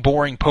long,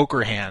 boring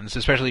poker hands,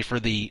 especially for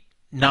the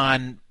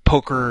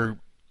non-poker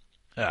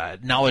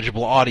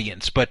knowledgeable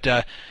audience. But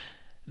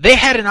they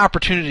had an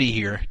opportunity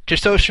here to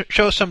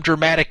show some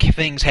dramatic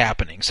things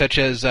happening, such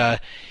as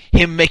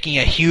him making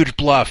a huge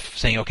bluff,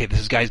 saying, "Okay,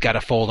 this guy's got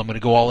to fold. I'm going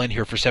to go all in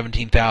here for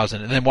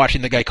 17,000," and then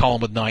watching the guy call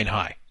him with 9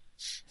 high.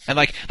 And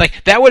like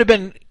that would have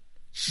been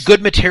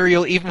good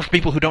material even for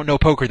people who don't know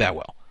poker that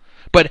well.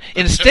 But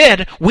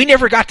instead, we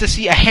never got to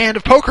see a hand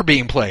of poker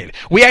being played.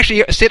 We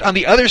actually sit on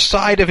the other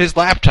side of his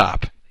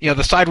laptop,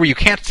 the side where you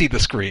can't see the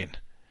screen.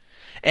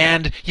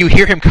 And you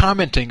hear him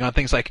commenting on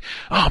things like,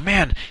 oh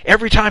man,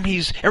 every time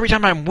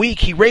I'm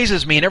weak, he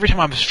raises me, and every time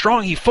I'm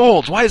strong, he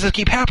folds. Why does this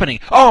keep happening?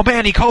 Oh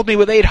man, he called me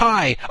with 8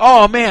 high.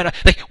 Oh man.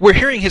 We're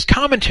hearing his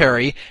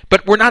commentary,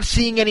 but we're not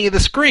seeing any of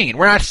the screen.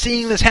 We're not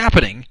seeing this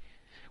happening.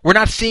 We're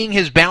not seeing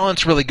his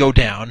balance really go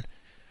down.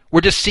 We're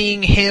just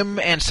seeing him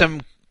and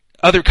some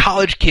other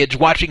college kids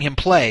watching him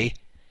play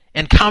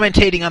and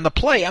commentating on the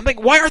play. I'm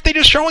like, why aren't they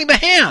just showing the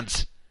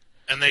hands?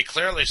 And they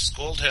clearly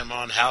schooled him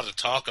on how to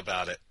talk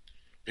about it.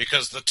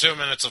 Because the 2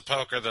 minutes of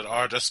poker that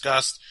are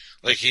discussed,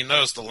 he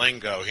knows the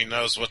lingo. He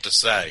knows what to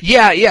say.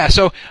 Yeah.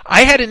 So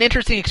I had an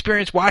interesting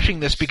experience watching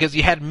this because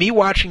you had me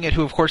watching it,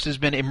 who of course has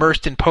been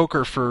immersed in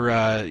poker for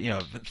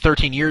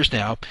 13 years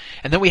now,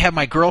 and then we have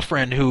my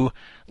girlfriend who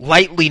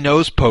lightly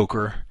knows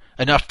poker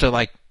enough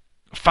to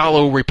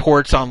follow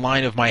reports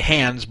online of my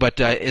hands, but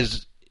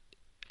is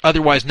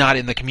otherwise not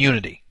in the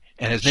community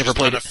and has never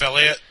played. She's not an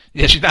affiliate?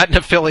 Yeah, she's not an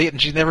affiliate,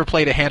 and she's never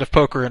played a hand of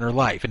poker in her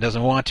life and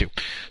doesn't want to.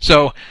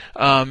 So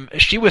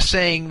she was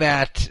saying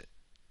that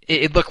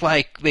it looked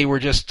like they were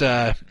just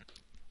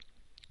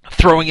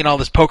throwing in all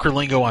this poker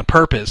lingo on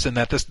purpose, and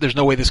that there's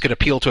no way this could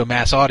appeal to a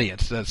mass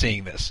audience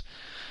seeing this.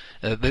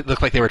 It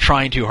looked like they were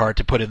trying too hard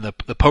to put in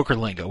the poker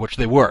lingo, which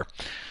they were.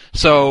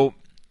 So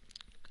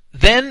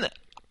then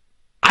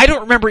I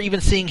don't remember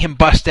even seeing him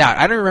bust out.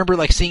 I don't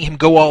remember seeing him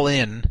go all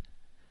in,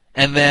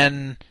 and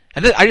then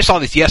I just saw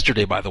this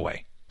yesterday, by the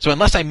way. So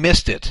unless I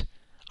missed it,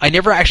 I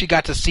never actually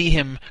got to see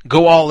him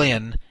go all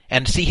in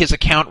and see his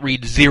account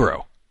read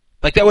 0.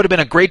 Like, that would have been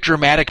a great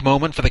dramatic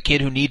moment for the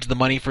kid who needs the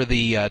money for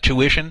the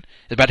tuition,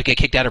 is about to get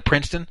kicked out of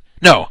Princeton.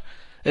 No.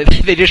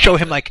 They just show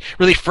him, like,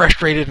 really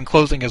frustrated and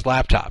closing his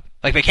laptop.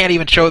 Like, they can't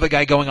even show the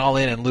guy going all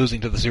in and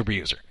losing to the super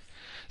user.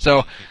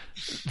 So,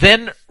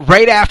 then,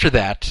 right after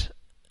that,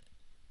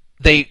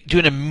 they do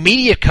an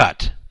immediate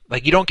cut.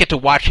 Like, you don't get to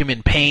watch him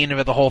in pain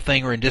over the whole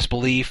thing or in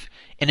disbelief.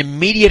 An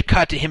immediate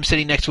cut to him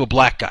sitting next to a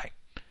black guy.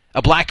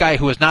 A black guy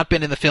who has not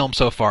been in the film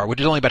so far, which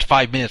is only about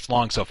 5 minutes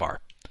long so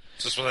far.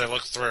 Is this where they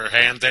look through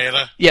hand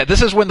data? Yeah,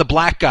 this is when the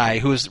black guy,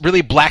 who is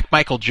really Black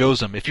Michael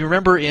Josem, if you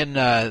remember in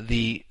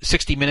the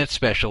 60 Minutes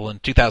special in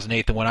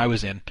 2008, the one I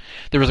was in,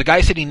 there was a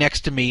guy sitting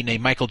next to me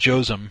named Michael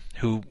Josem,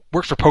 who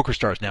works for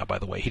PokerStars now, by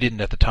the way. He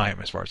didn't at the time,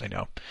 as far as I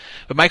know.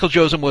 But Michael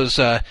Josem was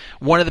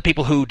one of the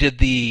people who did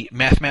the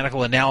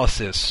mathematical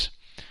analysis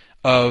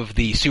of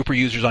the super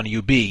users on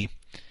UB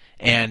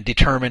and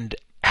determined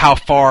how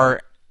far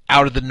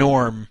out of the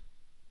norm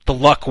the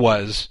luck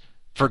was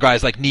for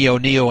guys like Neo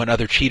and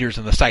other cheaters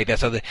in the site.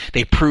 That's how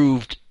they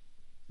proved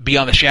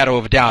beyond the shadow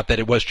of a doubt that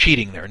it was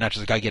cheating there, not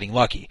just a guy getting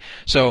lucky.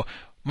 So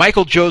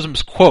Michael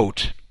Josem's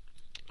quote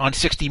on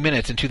 60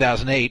 Minutes in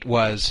 2008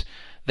 was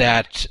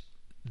that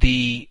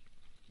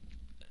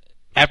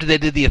after they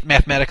did the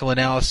mathematical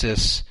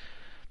analysis,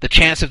 the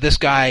chance of this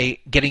guy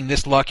getting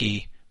this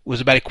lucky was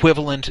about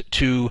equivalent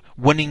to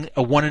winning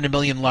a 1 in a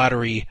million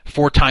lottery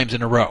 4 times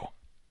in a row.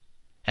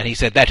 And he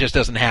said that just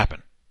doesn't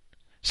happen.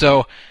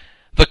 So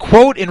the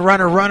quote in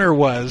Runner Runner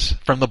was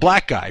from the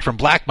black guy, from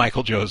Black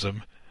Michael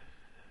Josem,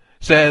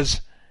 he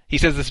says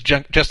this is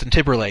Justin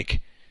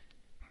Timberlake,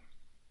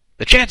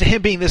 the chance of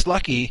him being this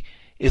lucky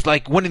is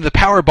like winning the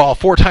Powerball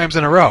 4 times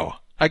in a row.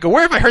 I go,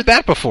 where have I heard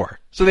that before?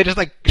 So they just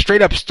like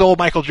straight up stole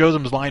Michael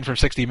Josem's line from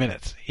 60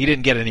 Minutes. He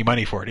didn't get any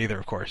money for it either,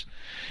 of course.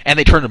 And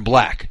they turned him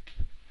black.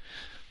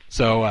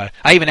 So I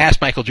even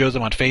asked Michael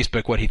Josem on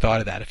Facebook what he thought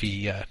of that, if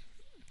he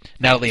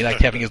not only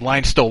liked having his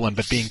line stolen,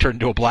 but being turned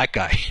into a black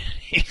guy.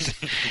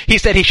 He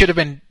said he should have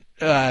been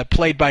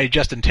played by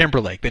Justin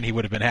Timberlake. Then he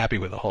would have been happy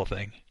with the whole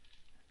thing.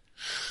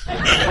 So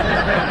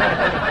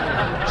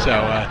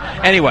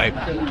anyway,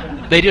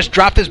 they just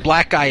dropped this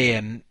black guy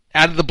in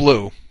out of the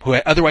blue, who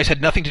otherwise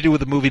had nothing to do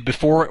with the movie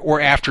before or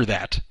after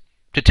that,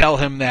 to tell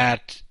him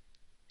that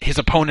his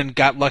opponent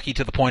got lucky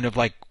to the point of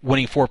like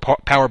winning 4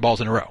 Powerballs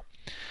in a row.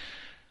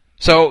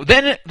 So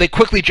then they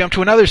quickly jump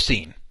to another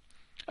scene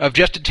of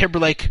Justin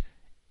Timberlake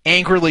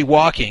angrily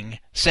walking,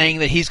 saying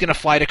that he's going to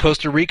fly to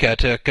Costa Rica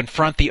to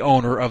confront the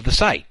owner of the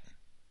site.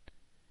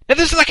 Now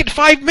this is like in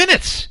 5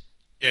 minutes.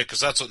 Yeah, because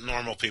that's what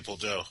normal people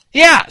do.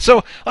 Yeah,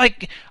 so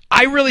like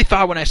I really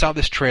thought when I saw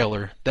this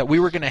trailer that we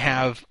were going to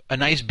have a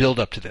nice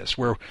build-up to this,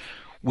 where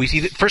we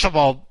see that, first of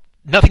all,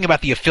 nothing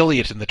about the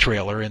affiliates in the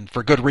trailer, and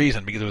for good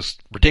reason, because it was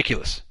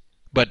ridiculous.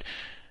 But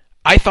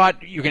I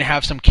thought you were going to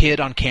have some kid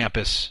on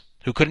campus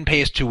who couldn't pay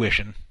his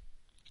tuition,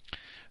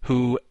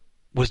 who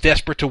was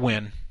desperate to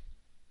win,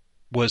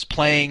 was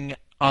playing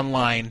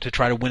online to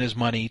try to win his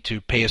money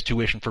to pay his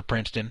tuition for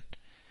Princeton,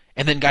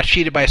 and then got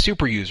cheated by a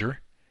super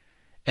user.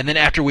 And then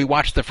after we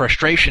watched the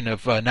frustration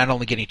of not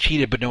only getting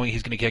cheated, but knowing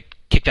he's going to get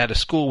kicked out of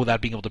school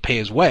without being able to pay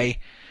his way,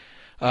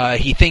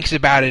 he thinks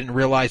about it and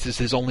realizes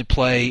his only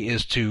play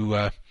is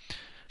to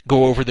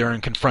go over there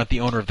and confront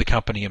the owner of the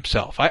company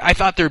himself. I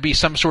thought there would be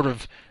some sort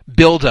of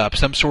build-up,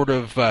 some sort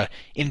of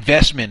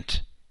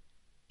investment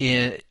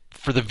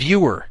for the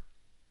viewer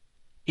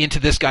into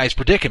this guy's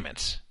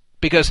predicaments.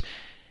 Because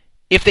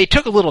if they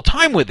took a little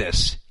time with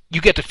this, you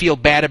get to feel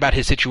bad about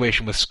his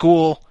situation with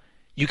school.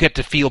 You get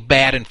to feel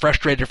bad and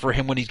frustrated for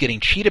him when he's getting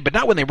cheated, but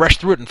not when they rush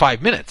through it in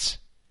 5 minutes.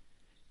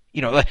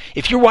 You know,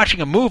 if you're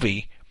watching a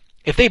movie,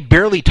 if they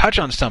barely touch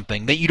on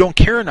something, that you don't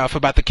care enough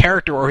about the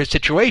character or his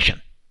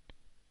situation.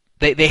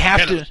 They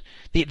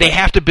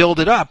have to build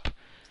it up,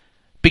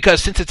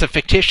 because since it's a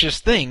fictitious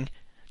thing,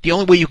 the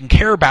only way you can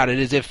care about it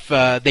is if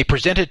they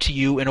present it to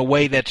you in a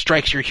way that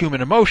strikes your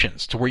human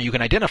emotions, to where you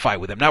can identify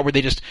with them, not where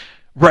they just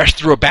rush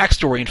through a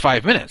backstory in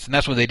 5 minutes, and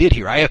that's what they did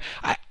here.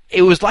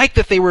 It was like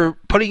that they were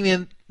putting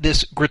in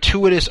this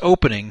gratuitous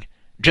opening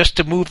just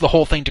to move the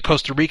whole thing to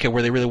Costa Rica,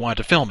 where they really wanted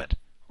to film it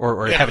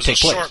or have it take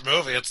place. It was a short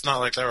movie. It's not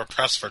like they were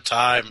pressed for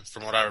time,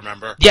 from what I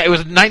remember. Yeah, it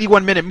was a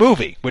 91-minute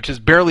movie, which is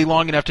barely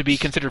long enough to be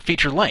considered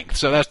feature length.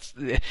 So that's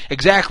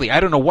exactly. I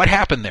don't know what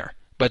happened there,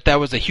 but that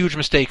was a huge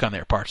mistake on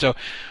their part. So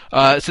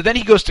then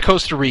he goes to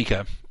Costa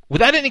Rica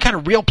without any kind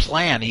of real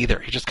plan either.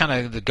 He just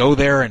kind of go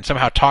there and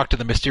somehow talk to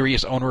the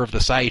mysterious owner of the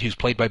site, who's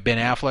played by Ben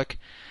Affleck,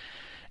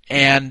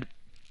 and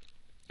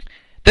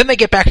then they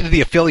get back into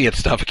the affiliate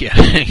stuff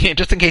again.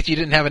 Just in case you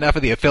didn't have enough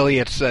of the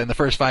affiliates in the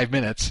first 5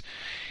 minutes.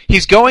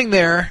 He's going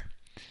there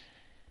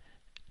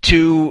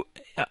to,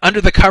 under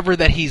the cover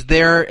that he's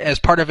there as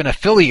part of an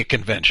affiliate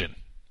convention.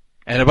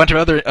 And a bunch of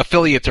other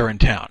affiliates are in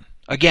town.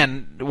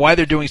 Again, why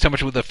they're doing so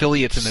much with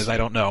affiliates in this, I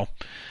don't know.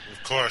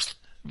 Of course.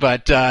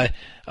 But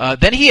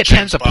then he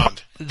attends a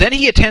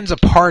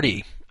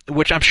party,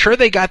 which I'm sure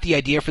they got the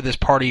idea for this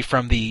party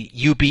from the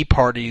UB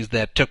parties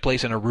that took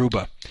place in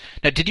Aruba.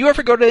 Now, did you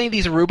ever go to any of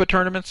these Aruba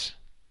tournaments?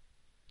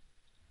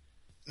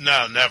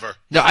 No, never.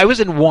 No, I was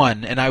in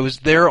one, and I was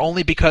there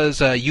only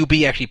because UB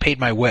actually paid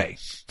my way.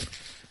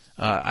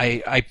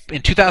 I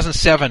in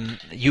 2007,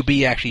 UB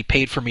actually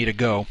paid for me to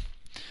go,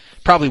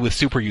 probably with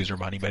super user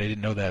money, but I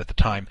didn't know that at the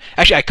time.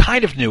 Actually, I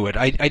kind of knew it.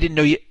 I didn't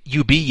know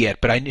UB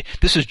yet, but I knew,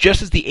 this was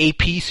just as the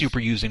AP super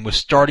using was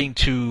starting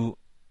to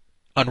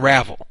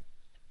unravel,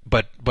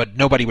 but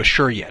nobody was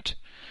sure yet.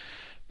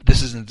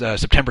 This is in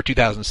September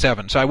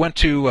 2007. So I went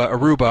to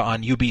Aruba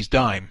on UB's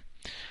dime,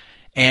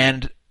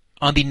 and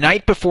on the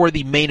night before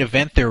the main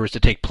event there was to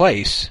take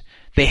place,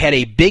 they had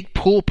a big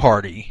pool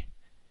party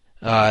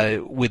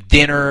with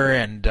dinner,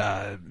 and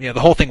the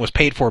whole thing was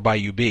paid for by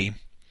UB.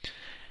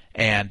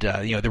 And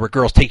there were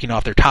girls taking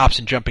off their tops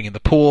and jumping in the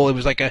pool. It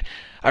was like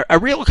a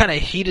real kind of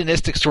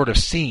hedonistic sort of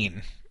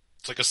scene.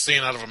 It's like a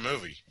scene out of a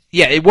movie.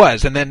 Yeah, it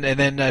was. And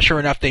then sure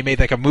enough, they made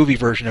like a movie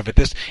version of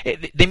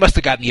it. They must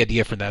have gotten the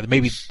idea from that.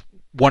 Maybe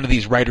one of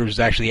these writers was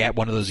actually at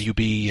one of those UB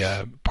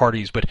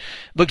parties, but it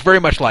looked very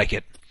much like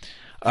it.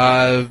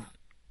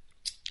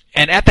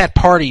 And at that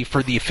party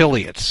for the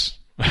affiliates,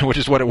 which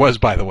is what it was,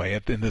 by the way,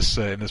 in this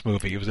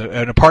movie, it was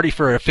a party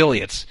for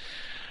affiliates.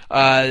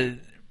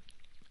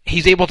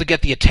 He's able to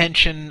get the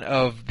attention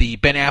of the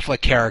Ben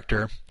Affleck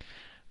character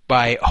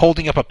by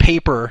holding up a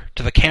paper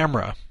to the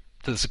camera,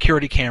 to the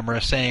security camera,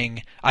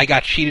 saying, "I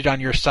got cheated on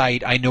your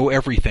site. I know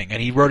everything."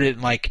 And he wrote it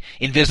in like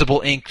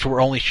invisible ink, so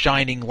we're only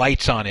shining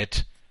lights on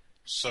it.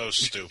 So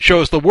stupid.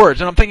 Shows the words,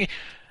 and I'm thinking,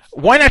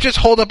 why not just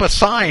hold up a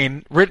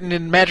sign written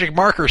in magic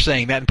marker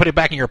saying that and put it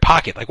back in your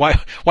pocket? Like,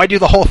 why do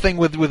the whole thing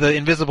with the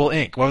invisible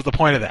ink? What was the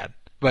point of that?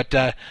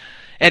 But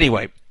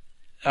anyway,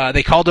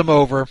 they called him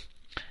over.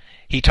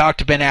 He talked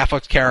to Ben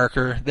Affleck's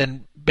character.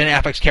 Then Ben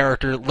Affleck's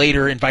character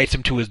later invites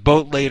him to his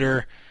boat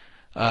later,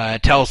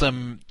 tells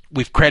him,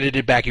 "We've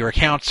credited back your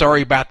account.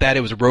 Sorry about that.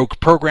 It was a rogue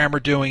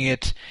programmer doing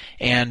it.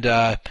 And,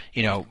 I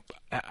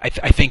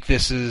think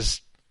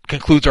this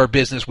concludes our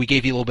business. We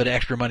gave you a little bit of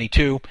extra money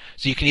too,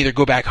 so you can either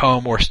go back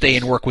home or stay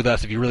and work with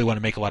us if you really want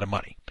to make a lot of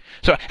money."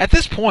 So at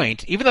this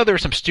point, even though there were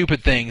some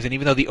stupid things, and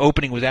even though the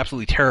opening was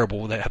absolutely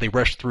terrible, how they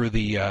rushed through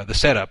the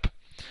setup,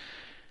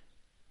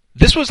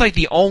 this was like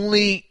the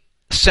only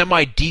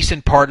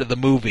semi-decent part of the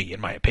movie,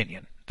 in my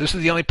opinion. This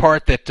is the only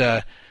part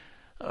that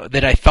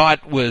I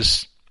thought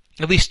was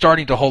at least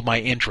starting to hold my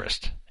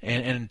interest,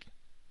 and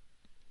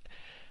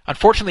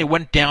unfortunately, it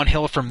went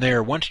downhill from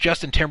there once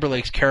Justin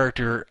Timberlake's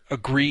character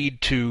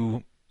agreed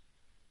to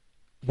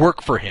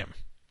work for him.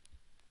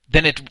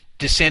 Then it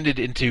descended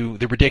into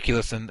the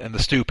ridiculous and the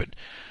stupid.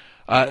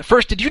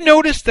 First, did you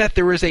notice that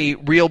there was a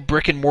real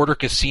brick-and-mortar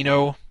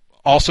casino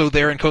also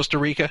there in Costa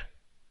Rica?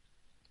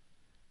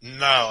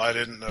 No, I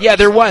didn't know. Yeah,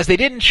 there was. They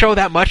didn't show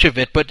that much of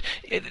it, but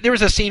there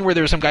was a scene where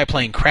there was some guy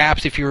playing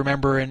craps, if you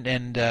remember,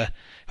 and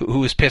who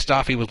was pissed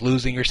off he was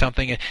losing or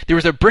something. And there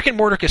was a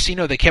brick-and-mortar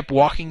casino they kept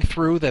walking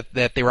through that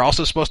they were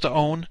also supposed to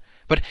own.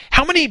 But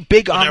how many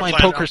big online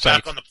poker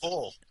sites? Back on the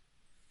pool.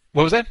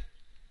 What was that?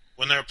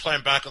 When they were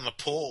playing back on the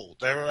pool.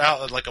 They were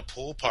out at like a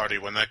pool party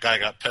when that guy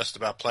got pissed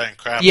about playing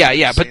craps.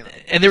 Yeah,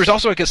 and there was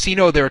also a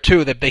casino there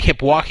too that they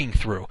kept walking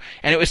through.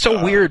 And it was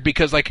so weird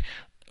because, like,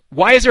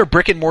 why is there a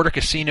brick-and-mortar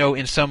casino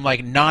in some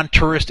like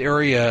non-tourist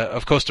area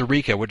of Costa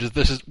Rica, which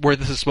is where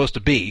this is supposed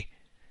to be?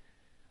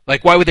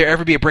 Like, why would there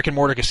ever be a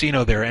brick-and-mortar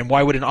casino there, and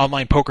why would an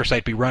online poker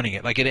site be running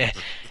it? Like, it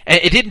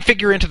didn't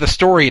figure into the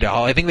story at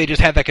all. I think they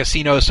just had that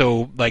casino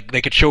so like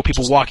they could show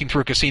people walking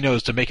through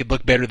casinos to make it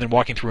look better than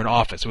walking through an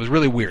office. It was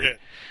really weird. Yeah,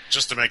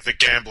 just to make the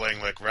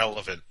gambling look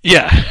relevant.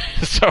 Yeah.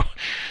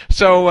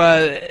 So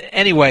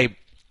anyway,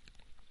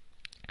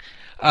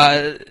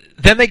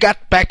 then they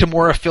got back to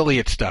more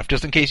affiliate stuff,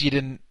 just in case you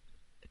didn't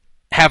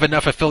have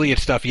enough affiliate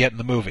stuff yet in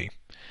the movie.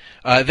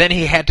 Then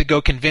he had to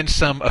go convince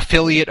some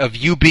affiliate of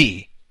UB.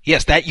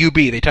 Yes, that UB.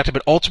 They talked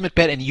about Ultimate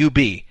Bet and UB.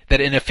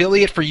 That an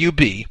affiliate for UB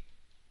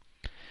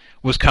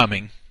was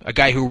coming. A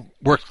guy who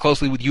worked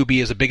closely with UB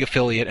as a big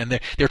affiliate, and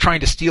they're trying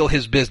to steal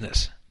his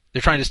business.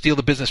 They're trying to steal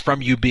the business from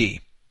UB.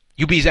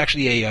 UB is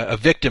actually a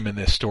victim in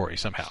this story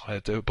somehow,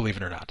 believe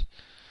it or not.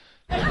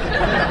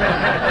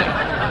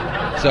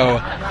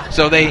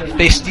 So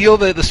they steal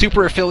the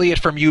super affiliate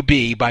from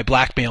UB by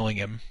blackmailing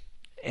him.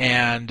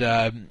 And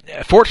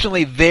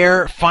fortunately,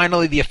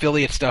 finally the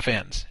affiliate stuff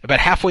ends.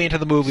 About halfway into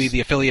the movie, the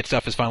affiliate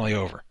stuff is finally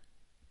over.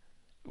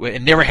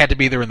 It never had to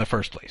be there in the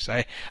first place.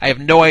 I have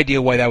no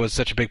idea why that was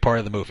such a big part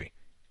of the movie.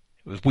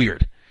 It was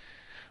weird.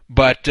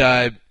 But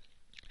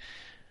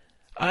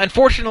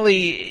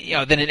unfortunately,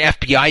 then an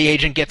FBI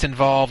agent gets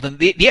involved, and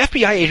the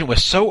FBI agent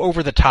was so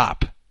over the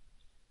top.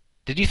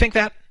 Did you think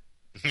that?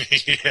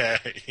 Yeah,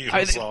 he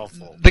was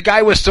awful. The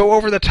guy was so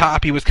over the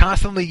top. He was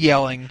constantly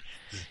yelling.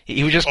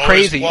 He was just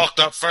crazy. He walked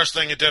up, first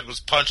thing he did was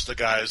punch the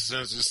guy as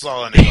soon as he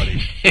saw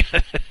anybody.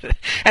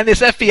 And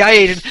this FBI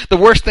agent, the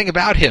worst thing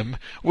about him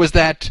was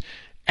that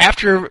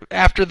after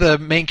the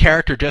main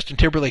character, Justin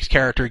Timberlake's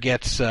character,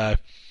 gets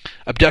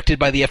abducted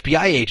by the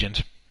FBI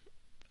agent,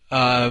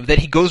 that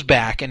he goes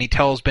back and he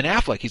tells Ben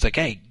Affleck, he's like,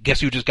 "Hey, guess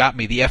who just got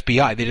me? The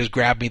FBI. They just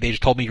grabbed me. They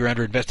just told me you're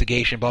under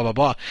investigation, blah, blah,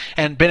 blah."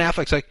 And Ben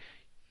Affleck's like,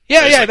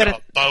 Yeah.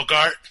 Like,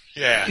 Bogart?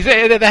 Yeah. He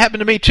said, that happened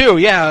to me too.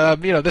 Yeah,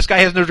 this guy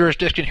has no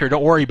jurisdiction here.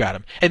 Don't worry about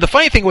him. And the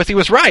funny thing was, he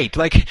was right.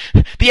 Like,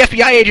 the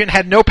FBI agent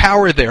had no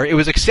power there. It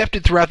was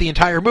accepted throughout the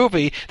entire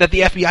movie that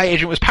the FBI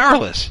agent was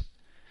powerless.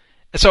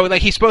 So,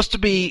 like, he's supposed to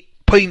be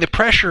putting the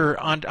pressure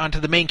onto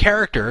the main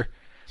character,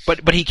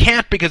 but he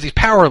can't because he's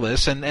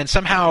powerless. And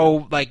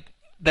somehow, like,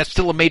 that's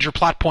still a major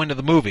plot point of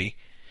the movie.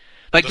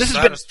 Like, The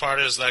saddest part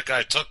is that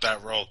guy took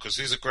that role because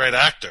he's a great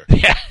actor.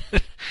 Yeah.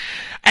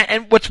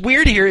 And what's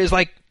weird here is,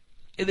 like,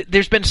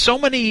 there's been so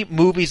many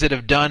movies that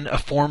have done a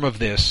form of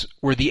this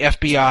where the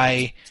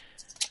FBI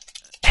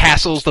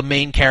hassles the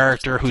main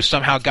character who's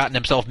somehow gotten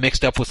himself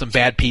mixed up with some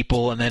bad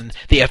people, and then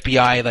the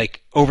FBI,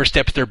 like,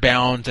 oversteps their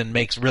bounds and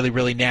makes really,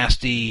 really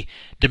nasty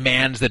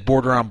demands that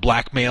border on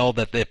blackmail,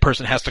 that the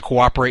person has to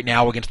cooperate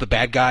now against the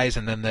bad guys,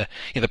 and then the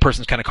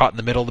person's kind of caught in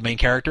the middle, the main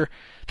character.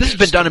 This has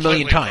been done a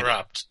million times.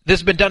 Corrupt. This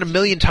has been done a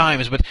million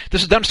times, but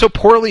this is done so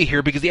poorly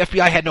here because the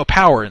FBI had no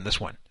power in this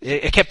one.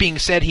 It kept being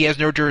said he has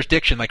no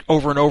jurisdiction, like,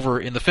 over and over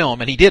in the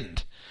film, and he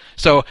didn't.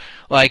 So,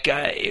 like,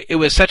 it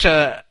was such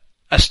a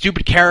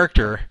stupid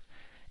character,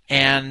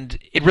 and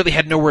it really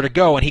had nowhere to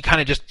go, and he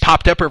kind of just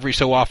popped up every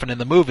so often in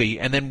the movie,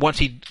 and then once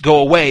he'd go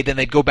away, then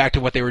they'd go back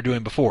to what they were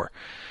doing before.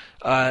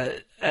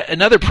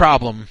 Another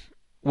problem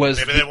was...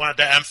 Maybe they wanted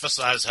to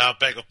emphasize how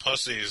big of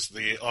pussies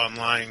the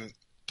online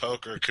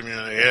poker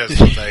community is,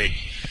 that they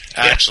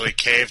actually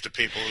cave to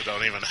people who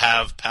don't even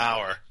have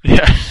power.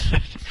 Yeah.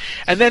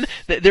 And then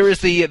there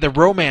is the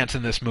romance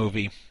in this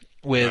movie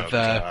with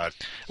Gemma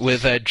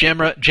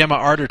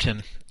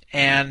Arterton,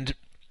 and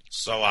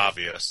so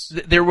obvious.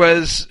 There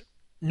was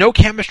no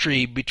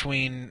chemistry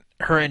between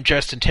her and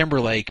Justin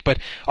Timberlake, but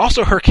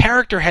also her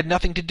character had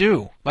nothing to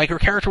do. Like, her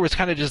character was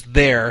kind of just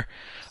there.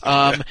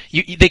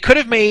 They could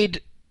have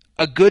made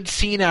a good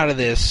scene out of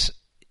this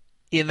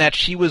in that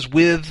she was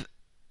with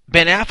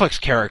Ben Affleck's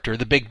character,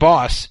 the big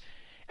boss,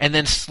 and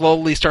then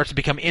slowly starts to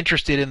become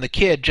interested in the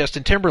kid,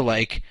 Justin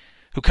Timberlake,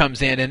 who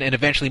comes in and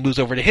eventually moves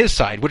over to his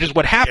side, which is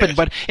what happened. Yes.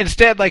 But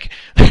instead, like,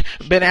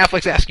 Ben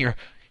Affleck's asking her,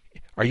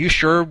 "Are you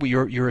sure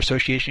your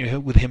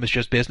association with him is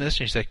just business?"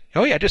 And she's like,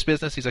 "Oh yeah, just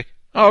business." He's like,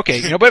 "Oh,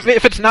 okay, but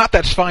if it's not,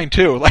 that's fine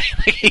too." Like,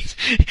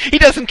 he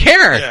doesn't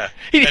care. Yeah,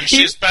 and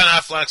she's Ben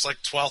Affleck's like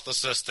 12th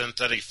assistant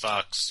that he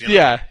fucks.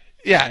 Yeah,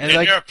 yeah. And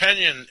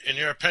in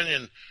your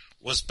opinion,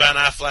 was Ben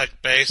Affleck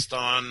based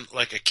on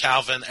like a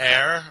Calvin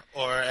Ayre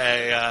or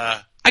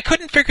a? I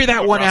couldn't figure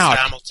that one out.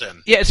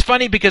 Hamilton. Yeah, it's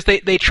funny because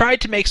they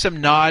tried to make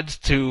some nods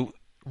to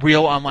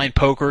real online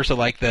poker. So,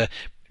 like, the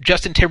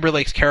Justin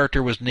Timberlake's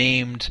character was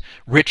named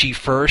Richie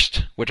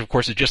First, which of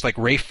course is just like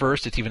Ray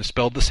First. It's even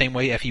spelled the same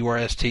way,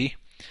 F-U-R-S-T.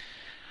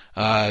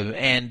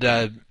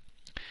 So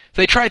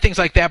they tried things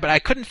like that, but I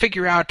couldn't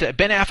figure out.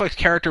 Ben Affleck's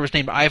character was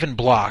named Ivan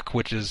Block,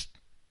 which is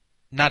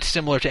not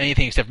similar to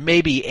anything except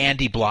maybe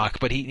Andy Block,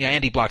 but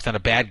Andy Block's not a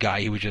bad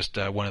guy. He was just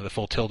one of the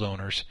Full Tilt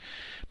owners,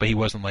 but he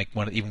wasn't like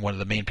one of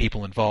the main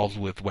people involved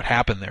with what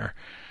happened there.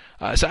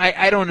 So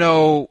I don't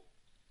know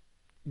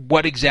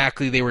what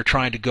exactly they were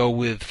trying to go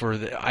with for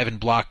the Ivan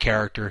Block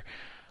character.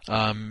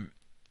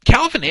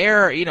 Calvin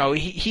Ayre,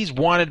 he's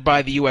wanted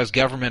by the U.S.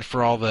 government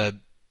for all the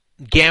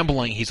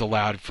gambling he's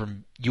allowed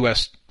from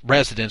U.S.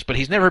 residents, but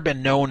he's never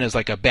been known as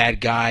like a bad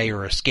guy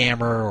or a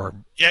scammer or...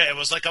 Yeah, it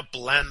was like a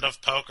blend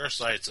of poker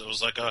sites. It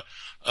was like a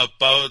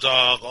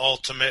Bodog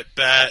ultimate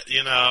bet,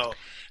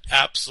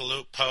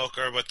 absolute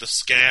poker with the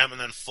scam, and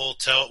then Full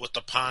Tilt with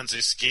the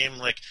Ponzi scheme.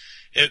 Like,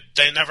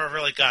 they never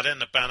really got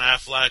into Ben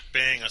Affleck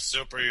being a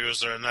super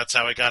user, and that's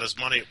how he got his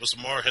money. It was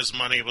more his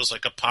money was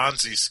like a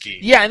Ponzi scheme.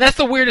 Yeah, and that's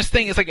the weirdest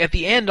thing. It's like at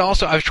the end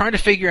also, I was trying to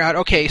figure out,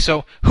 okay,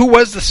 so who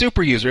was the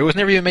super user? It was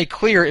never even made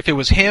clear if it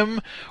was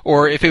him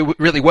or if it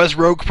really was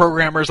rogue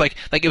programmers. Like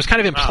it was kind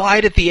of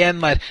implied at the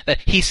end that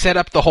he set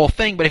up the whole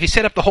thing, but if he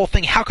set up the whole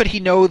thing, how could he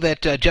know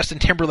that Justin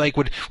Timberlake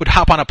would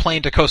hop on a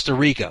plane to Costa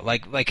Rica?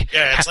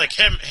 Yeah, it's like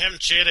him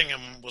cheating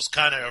him was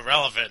kind of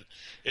irrelevant.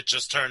 It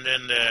just turned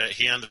into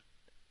he ended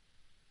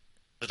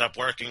up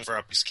working for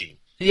a scheme.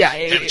 Yeah,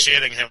 him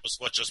cheating him was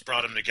what just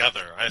brought him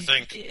together. I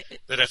think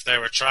that if they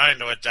were trying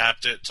to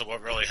adapt it to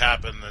what really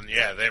happened, then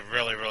yeah, they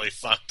really, really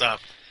fucked up.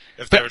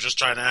 If they were just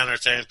trying to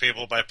entertain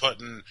people by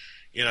putting,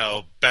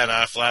 Ben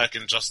Affleck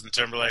and Justin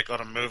Timberlake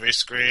on a movie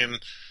screen,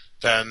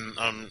 then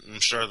I'm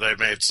sure they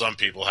made some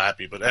people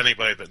happy. But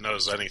anybody that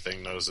knows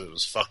anything knows it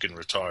was fucking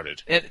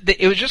retarded.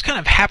 It was just kind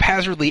of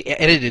haphazardly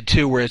edited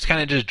too, where it's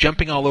kind of just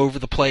jumping all over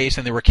the place,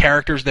 and there were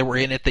characters that were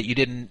in it that you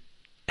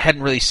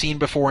hadn't really seen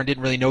before and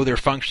didn't really know their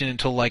function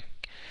until like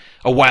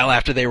a while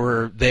after they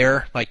were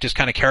there, like just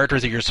kind of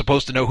characters that you're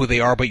supposed to know who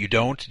they are but you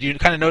don't. Did you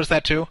kind of notice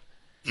that too?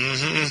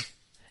 Mm-hmm.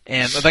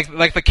 And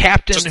like the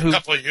captain just a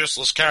couple of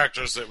useless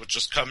characters that would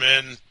just come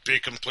in, be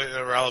completely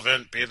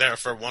irrelevant, be there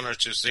for one or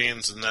two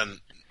scenes, and then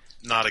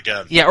not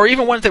again. Yeah, or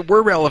even ones that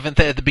were relevant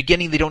that at the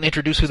beginning they don't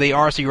introduce who they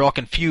are, so you're all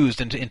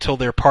confused until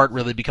their part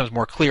really becomes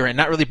more clear, and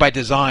not really by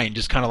design,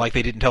 just kind of like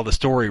they didn't tell the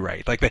story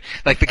right. Like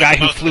the guy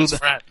who flew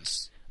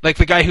friends. Like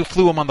the guy who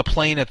flew him on the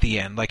plane at the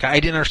end. Like, I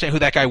didn't understand who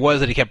that guy was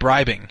that he kept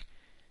bribing.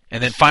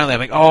 And then finally, I'm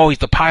like, oh, he's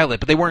the pilot.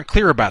 But they weren't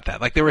clear about that.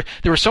 Like, there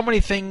were so many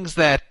things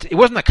that... It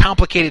wasn't a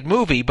complicated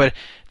movie, but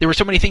there were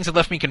so many things that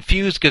left me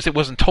confused because it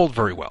wasn't told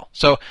very well.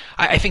 So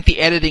I think the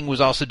editing was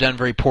also done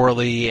very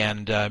poorly,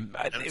 and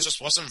it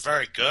just wasn't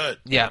very good.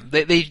 Yeah,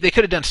 they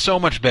could have done so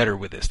much better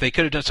with this. They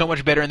could have done so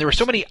much better, and there were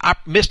so many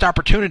missed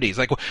opportunities.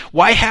 Like,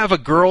 why have a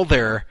girl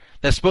there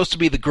that's supposed to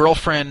be the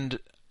girlfriend...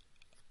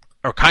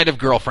 or kind of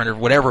girlfriend or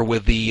whatever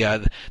with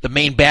the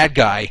main bad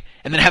guy,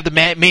 and then have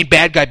the main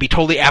bad guy be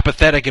totally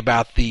apathetic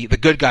about the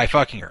good guy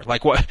fucking her.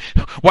 Like, what?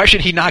 Why should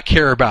he not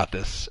care about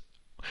this?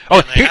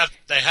 Oh,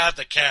 they had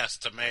the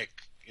cast to make,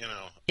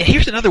 Yeah,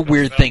 here's another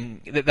weird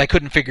thing that I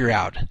couldn't figure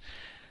out.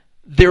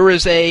 There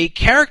was a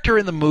character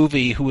in the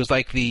movie who was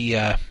like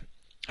a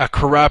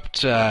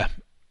corrupt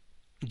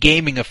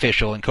gaming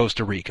official in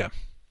Costa Rica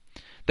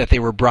that they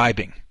were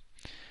bribing.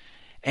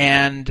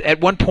 And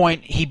at one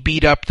point, he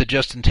beat up the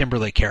Justin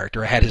Timberlake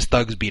character. Had his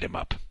thugs beat him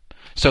up.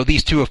 So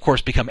these two, of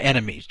course, become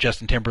enemies.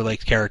 Justin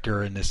Timberlake's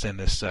character and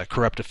this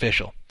corrupt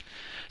official.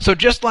 So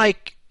just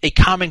like a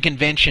common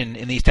convention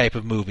in these type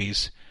of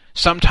movies,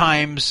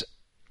 sometimes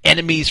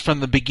enemies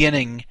from the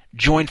beginning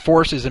join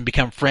forces and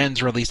become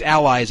friends or at least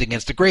allies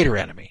against a greater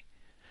enemy.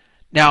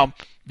 Now,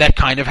 that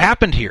kind of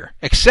happened here,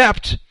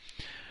 except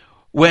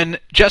when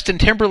Justin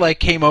Timberlake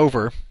came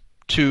over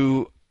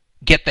to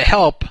get the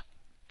help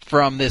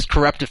from this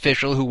corrupt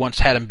official who once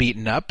had him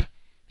beaten up.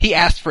 He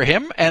asked for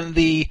him, and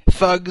the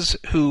thugs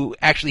who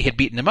actually had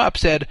beaten him up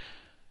said,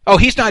 "Oh,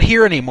 he's not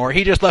here anymore.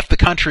 He just left the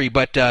country,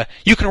 but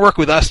you can work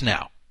with us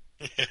now."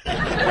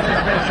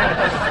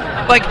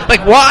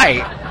 like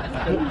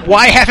why?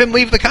 Why have him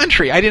leave the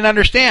country? I didn't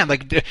understand.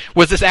 Like,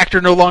 was this actor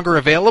no longer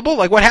available?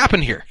 Like, what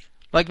happened here?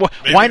 Like,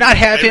 why not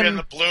have him... in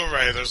the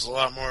Blu-ray, there's a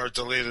lot more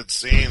deleted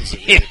scenes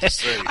that you need to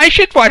see. I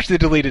should watch the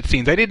deleted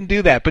scenes. I didn't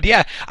do that. But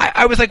yeah,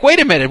 I was like,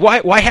 wait a minute.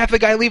 Why have the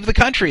guy leave the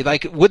country?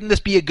 Like, wouldn't this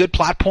be a good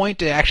plot point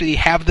to actually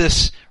have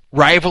this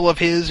rival of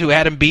his who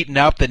had him beaten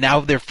up, that now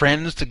they're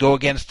friends, to go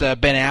against Ben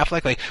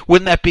Affleck? Like,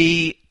 wouldn't that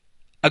be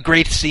a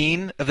great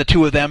scene of the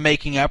two of them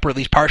making up, or at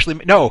least partially?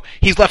 No,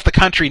 he's left the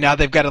country. Now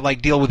they've got to,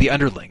 like, deal with the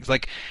underlings.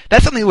 Like,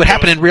 that's something that would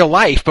happen in real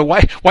life, but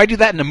why do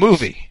that in a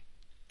movie?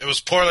 It was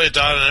poorly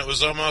done, and it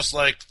was almost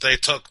like they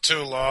took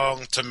too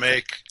long to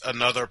make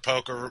another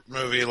poker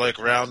movie like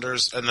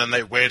Rounders, and then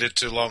they waited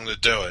too long to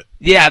do it.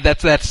 Yeah, then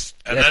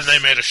they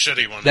made a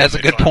shitty one. That's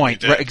a good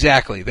point. Right,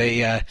 exactly.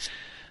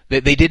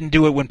 They didn't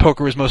do it when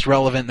poker was most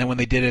relevant, and then when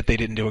they did it, they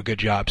didn't do a good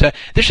job. So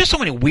there's just so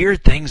many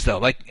weird things, though.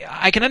 Like,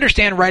 I can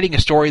understand writing a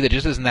story that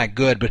just isn't that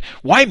good, but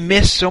why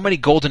miss so many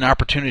golden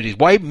opportunities?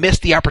 Why miss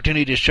the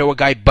opportunity to show a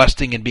guy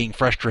busting and being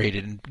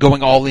frustrated and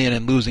going all in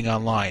and losing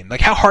online?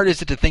 Like, how hard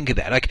is it to think of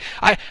that? Like,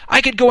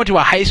 I could go into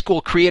a high school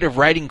creative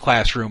writing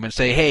classroom and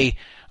say, hey,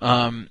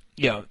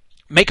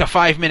 make a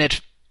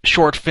 5-minute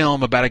short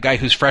film about a guy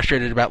who's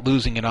frustrated about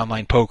losing in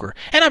online poker.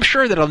 And I'm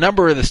sure that a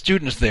number of the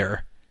students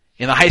there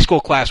in the high school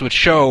class would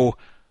show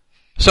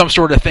some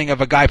sort of thing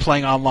of a guy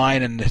playing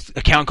online and his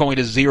account going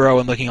to zero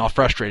and looking all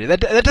frustrated.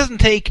 That doesn't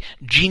take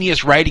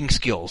genius writing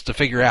skills to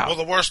figure out. Well,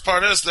 the worst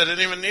part is they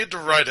didn't even need to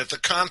write it. The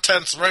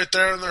content's right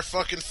there in their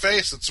fucking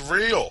face. It's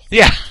real.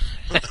 Yeah.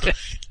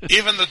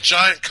 Even the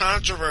giant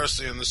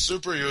controversy and the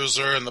super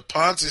user and the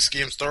Ponzi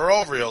schemes, they're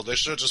all real. They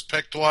should have just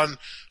picked one,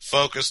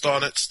 focused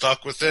on it,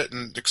 stuck with it,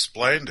 and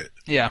explained it.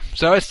 Yeah,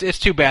 so it's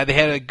too bad. They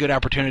had a good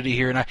opportunity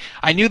here, and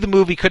I knew the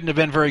movie couldn't have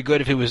been very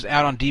good if it was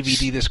out on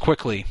DVD this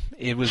quickly.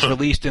 It was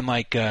released in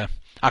like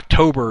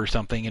October or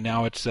something, and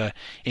now it's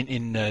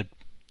in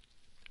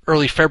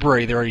early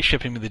February. They're already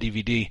shipping me the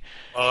DVD.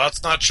 Well,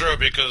 that's not true,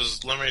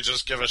 because let me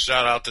just give a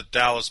shout out to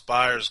Dallas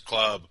Buyers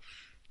Club,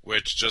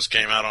 which just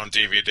came out on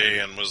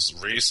DVD and was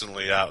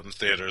recently out in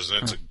theaters,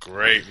 and it's a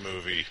great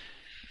movie.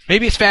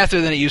 Maybe it's faster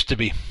than it used to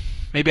be.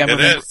 It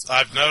is.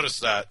 I've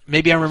noticed that.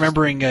 Maybe I'm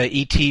remembering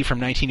E.T.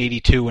 from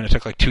 1982 when it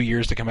took like 2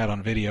 years to come out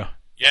on video.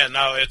 Yeah,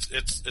 no,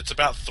 it's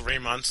about 3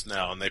 months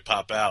now, and they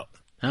pop out.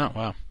 Oh,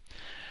 wow.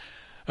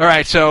 All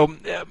right, so,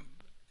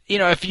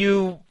 if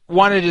you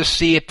wanted to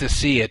see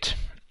it,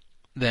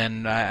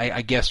 then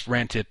I guess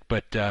rent it,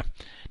 but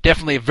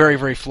definitely a very,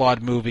 very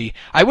flawed movie.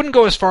 I wouldn't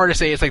go as far to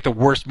say it's like the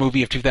worst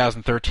movie of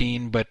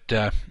 2013, but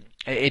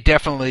it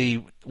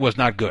definitely was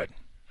not good.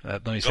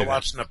 Let me say Go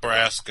watch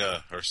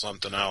Nebraska or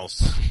something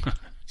else.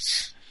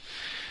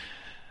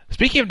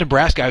 Speaking of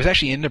Nebraska, I was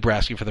actually in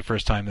Nebraska for the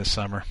first time this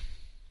summer.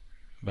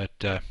 But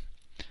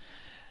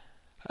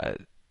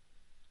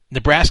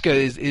Nebraska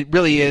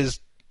really is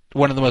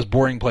one of the most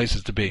boring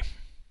places to be.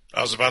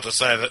 I was about to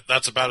say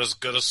that's about as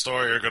good a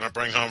story you're going to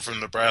bring home from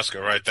Nebraska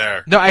right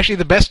there. No, actually,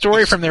 the best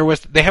story from there was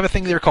they have a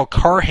thing there called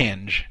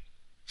Carhenge.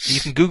 You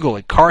can Google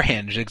it,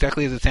 Carhenge,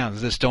 exactly as it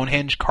sounds. It's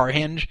Stonehenge,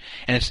 Carhenge,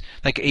 and it's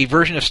like a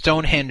version of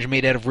Stonehenge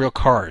made out of real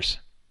cars.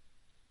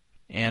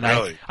 And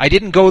really? I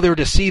didn't go there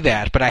to see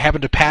that, but I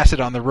happened to pass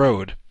it on the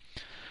road.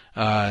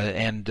 I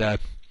stayed in...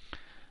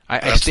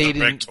 That's the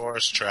big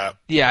tourist trap.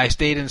 Yeah, I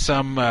stayed in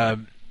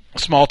some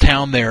small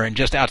town there, and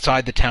just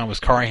outside the town was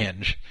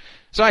Carhenge.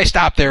 So I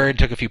stopped there and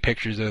took a few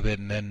pictures of it,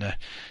 and then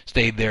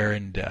stayed there.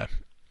 And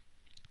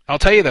I'll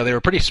tell you, though, they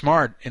were pretty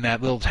smart in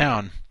that little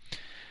town.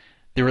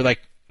 There were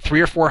like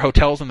 3 or 4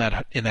 hotels in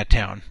that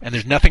town, and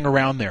there's nothing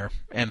around there.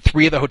 And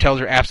 3 of the hotels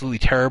are absolutely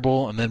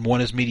terrible, and then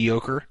 1 is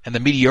mediocre. And the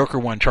mediocre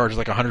one charges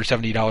like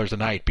 $170 a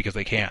night because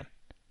they can.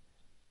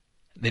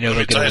 They know Let me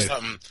they'll tell get you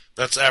away. something.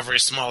 That's every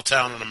small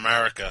town in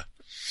America.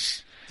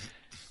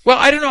 Well,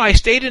 I don't know. I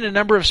stayed in a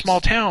number of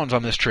small towns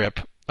on this trip,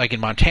 like in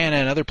Montana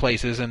and other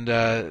places, and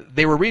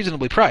they were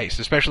reasonably priced,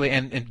 especially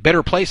and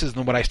better places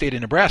than what I stayed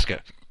in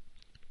Nebraska.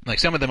 Like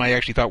some of them I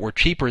actually thought were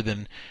cheaper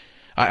than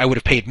I would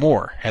have paid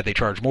more had they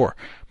charged more.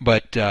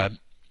 But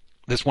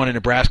this one in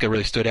Nebraska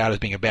really stood out as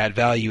being a bad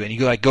value, and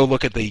you like go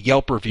look at the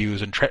Yelp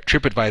reviews and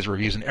TripAdvisor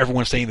reviews, and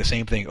everyone's saying the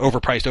same thing: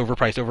 overpriced,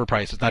 overpriced,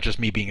 overpriced. It's not just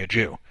me being a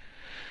Jew.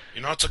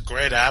 You know what's a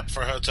great app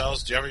for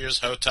hotels? Do you ever use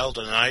Hotel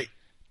Tonight?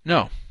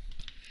 No.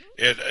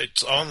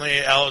 It's only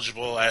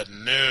eligible at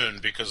noon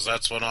because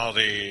that's when all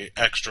the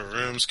extra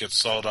rooms get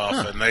sold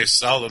off, and they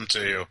sell them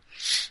to you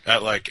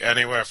at like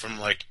anywhere from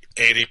like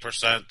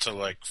 80% to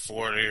like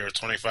 40 or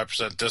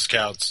 25%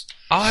 discounts.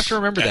 I'll have to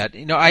remember that.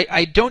 You know,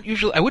 I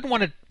wouldn't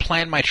want to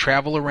plan my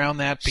travel around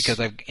that because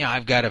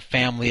I've got a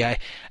family.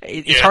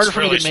 It's harder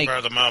for really me to make. spur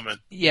of the moment.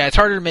 Yeah, it's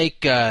harder to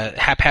make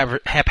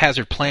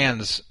haphazard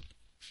plans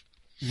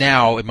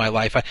now in my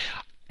life.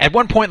 At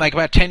one point, like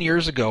about 10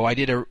 years ago, I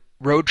did a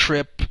road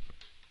trip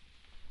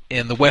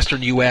in the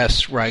western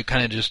U.S. where I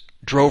kind of just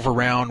drove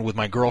around with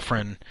my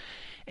girlfriend,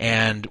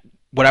 and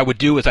what I would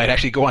do is I'd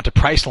actually go onto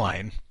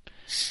Priceline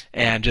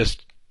and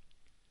just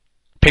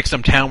pick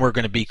some town we're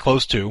going to be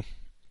close to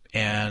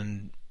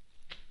and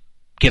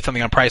get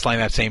something on Priceline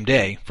that same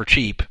day for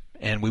cheap,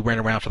 and we went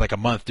around for like a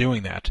month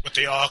doing that. With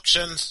the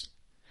auctions?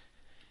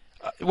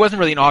 It wasn't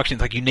really an auction.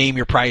 It's like you name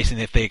your price, and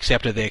if they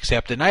accept it, they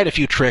accept it. And I had a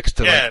few tricks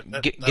to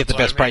get the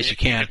best price you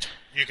can.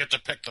 You get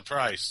to pick the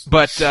price.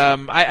 But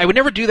I would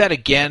never do that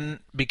again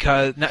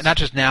because not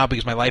just now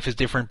because my life is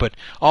different, but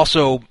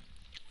also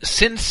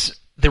since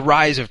the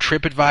rise of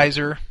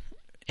TripAdvisor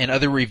and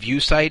other review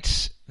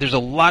sites, there's a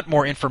lot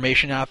more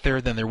information out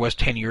there than there was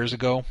 10 years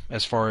ago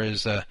as far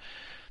as the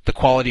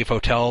quality of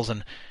hotels,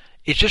 and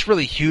it's just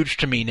really huge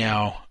to me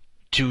now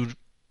to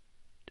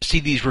see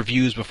these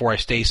reviews before I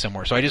stay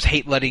somewhere. So I just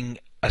hate letting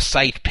a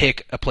site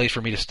pick a place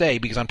for me to stay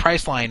because on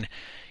Priceline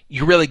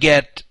you really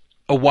get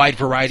a wide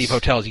variety of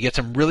hotels. You get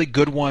some really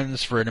good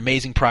ones for an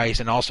amazing price,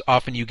 and also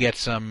often you get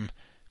some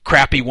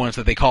crappy ones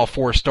that they call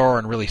 4-star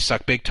and really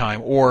suck big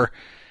time, or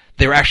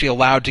they're actually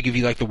allowed to give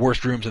you like the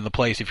worst rooms in the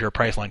place if you're a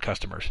Priceline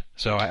customer.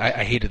 So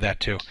I hated that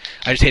too.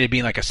 I just hated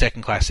being like a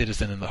second-class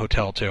citizen in the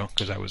hotel too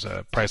because I was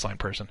a Priceline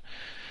person.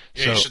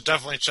 Yeah, you should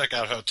definitely check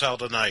out Hotel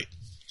Tonight.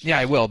 Yeah,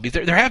 I will.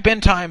 There have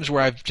been times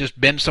where I've just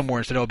been somewhere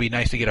and said, "Oh, it'd be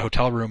nice to get a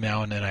hotel room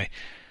now," and then I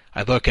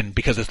look, and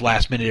because it's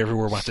last minute,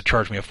 everywhere wants to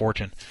charge me a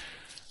fortune.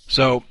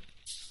 So,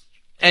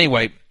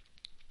 anyway,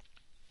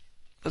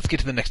 let's get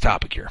to the next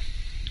topic here.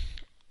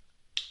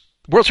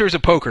 World Series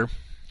of Poker.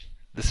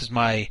 This is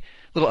my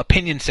little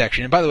opinion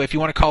section. And by the way, if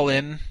you want to call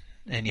in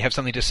and you have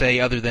something to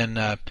say other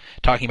than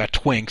talking about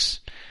twinks,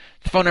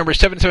 the phone number is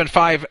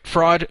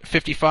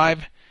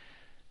 775-FRAUD-55,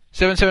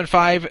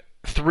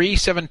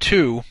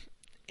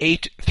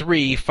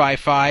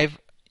 775-372-8355.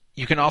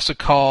 You can also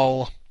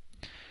call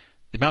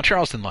the Mount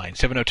Charleston line,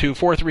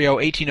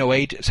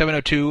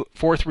 702-430-1808,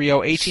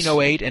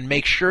 702-430-1808, and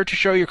make sure to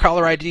show your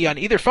caller ID on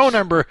either phone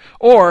number,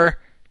 or,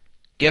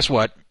 guess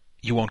what,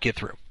 you won't get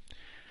through.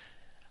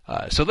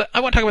 I want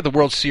to talk about the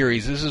World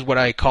Series. This is what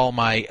I call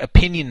my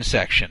opinion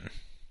section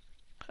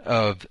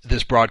of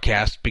this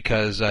broadcast,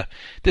 because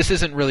this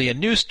isn't really a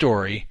news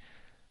story,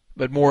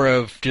 but more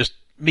of just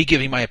me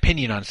giving my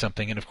opinion on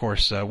something, and of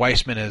course,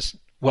 Weissman is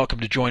welcome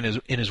to join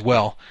in as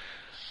well.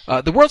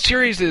 The World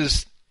Series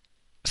is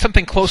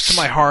something close to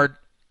my heart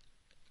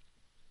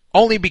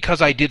only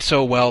because I did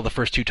so well the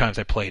first 2 times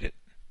I played it.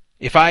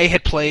 If I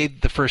had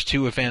played the first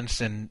 2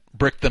 events and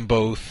bricked them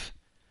both,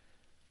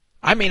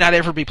 I may not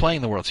ever be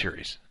playing the World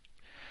Series.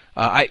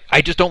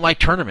 I just don't like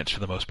tournaments for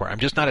the most part. I'm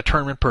just not a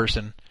tournament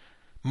person,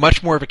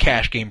 much more of a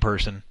cash game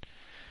person,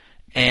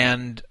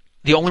 and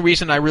the only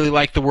reason I really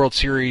like the World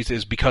Series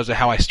is because of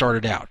how I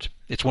started out.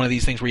 It's one of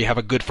these things where you have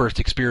a good first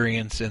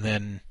experience, and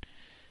then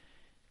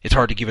it's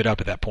hard to give it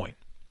up at that point.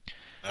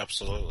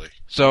 Absolutely.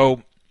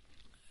 So,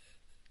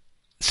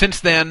 since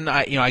then,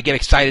 I get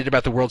excited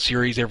about the World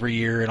Series every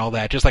year and all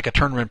that, just like a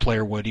tournament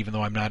player would, even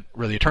though I'm not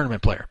really a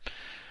tournament player.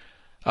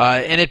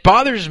 And it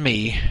bothers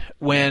me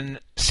when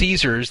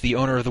Caesars, the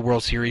owner of the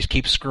World Series,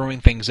 keeps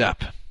screwing things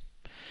up.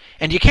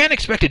 And you can't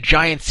expect a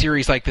giant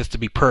series like this to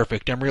be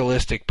perfect. I'm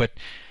realistic, but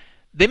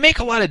they make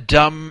a lot of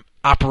dumb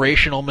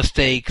operational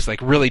mistakes, like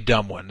really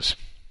dumb ones.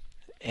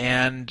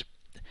 And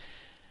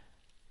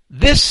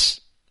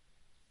this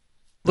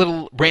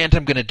little rant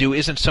I'm going to do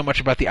isn't so much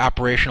about the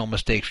operational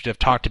mistakes, which I've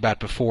talked about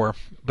before,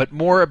 but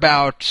more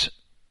about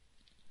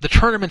the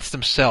tournaments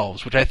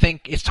themselves, which I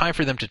think it's time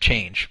for them to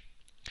change.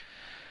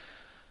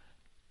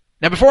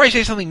 Now, before I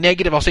say something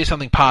negative, I'll say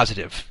something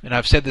positive, and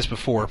I've said this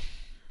before.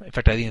 In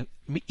fact, I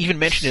even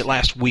mentioned it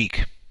last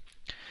week.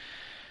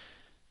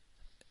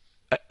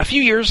 A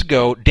few years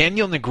ago,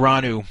 Daniel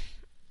Negreanu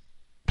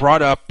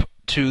brought up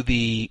to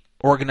the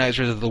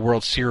organizers of the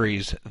World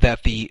Series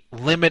that the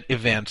limit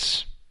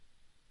events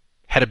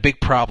had a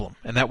big problem,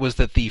 and that was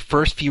that the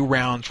first few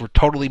rounds were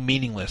totally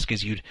meaningless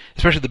because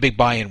especially the big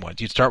buy-in ones,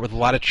 you'd start with a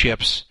lot of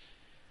chips.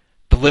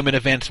 The limit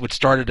events would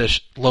start at a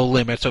low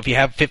limit, so if you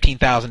have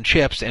 15,000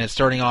 chips and it's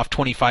starting off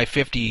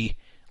 2550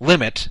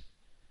 limit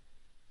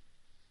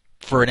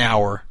for an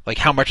hour, like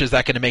how much is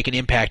that going to make an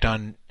impact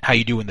on how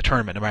you do in the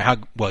tournament, no matter how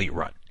well you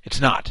run?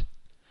 It's not.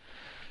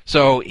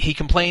 So he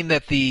complained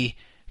that the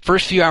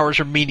first few hours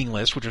are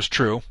meaningless, which was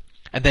true,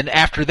 and then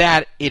after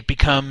that it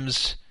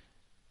becomes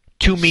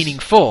too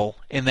meaningful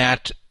in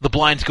that the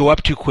blinds go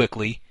up too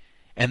quickly,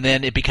 and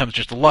then it becomes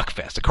just a luck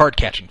fest, a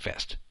card-catching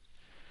fest.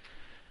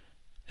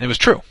 And it was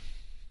true.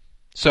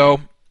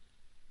 So,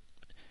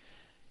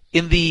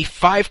 in the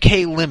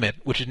 5K limit,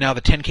 which is now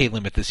the 10K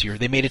limit this year,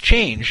 they made a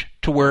change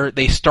to where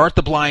they start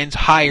the blinds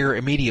higher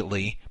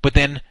immediately, but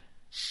then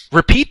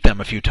repeat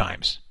them a few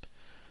times.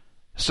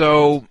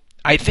 So,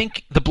 I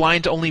think the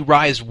blinds only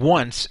rise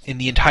once in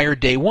the entire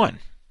day one,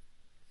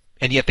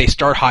 and yet they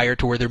start higher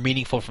to where they're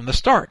meaningful from the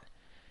start.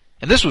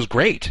 And this was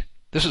great.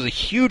 This was a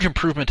huge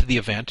improvement to the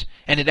event,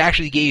 and it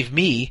actually gave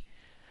me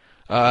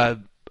a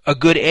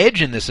good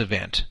edge in this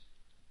event,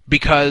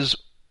 because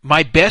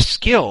my best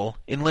skill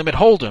in Limit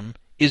Hold'em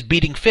is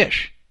beating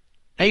fish.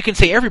 Now you can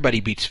say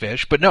everybody beats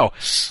fish, but no.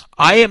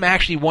 I am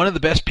actually one of the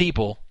best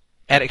people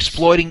at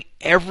exploiting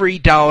every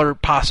dollar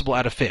possible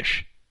out of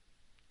fish.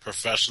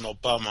 Professional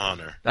bum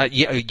hunter.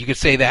 Yeah, you could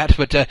say that,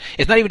 but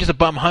it's not even just a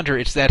bum hunter.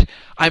 It's that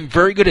I'm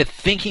very good at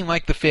thinking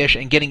like the fish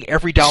and getting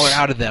every dollar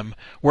out of them,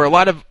 where a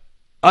lot of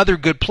other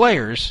good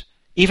players,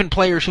 even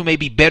players who may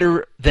be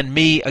better than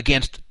me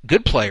against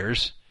good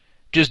players,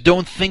 just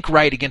don't think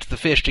right against the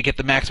fish to get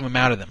the maximum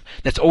out of them.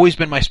 That's always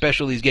been my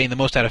specialty, is getting the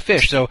most out of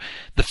fish. So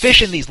the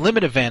fish in these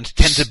limit events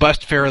tend to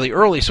bust fairly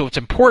early, so it's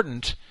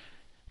important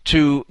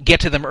to get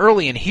to them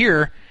early. And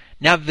here,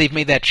 now that they've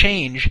made that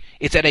change,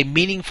 it's at a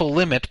meaningful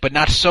limit, but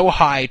not so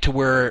high to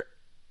where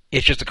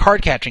it's just a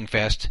card-catching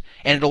fest,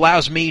 and it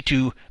allows me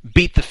to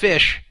beat the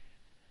fish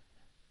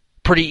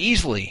pretty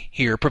easily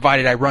here,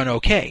 provided I run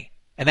okay.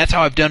 And that's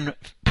how I've done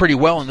pretty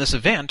well in this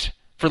event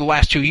for the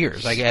last 2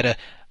 years.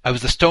 I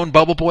was the Stone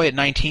Bubble Boy at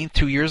 19th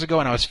 2 years ago,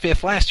 and I was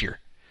 5th last year.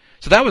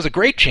 So that was a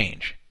great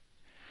change.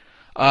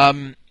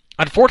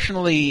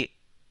 Unfortunately,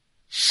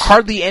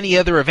 hardly any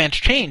other events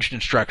changed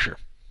in structure.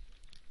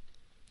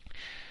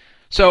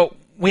 So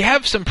we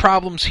have some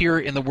problems here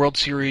in the World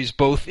Series,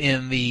 both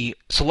in the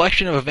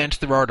selection of events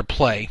there are to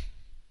play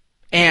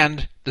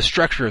and the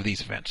structure of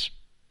these events.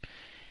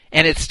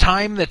 And it's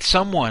time that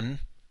someone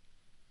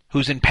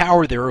who's in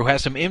power there, who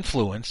has some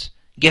influence,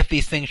 get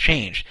these things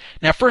changed.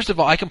 Now, first of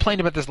all, I complained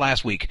about this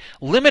last week.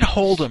 Limit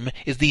Hold'em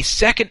is the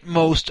second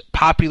most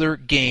popular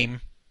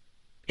game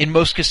in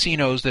most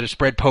casinos that have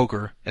spread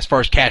poker as far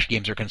as cash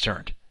games are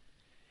concerned.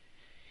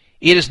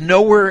 It is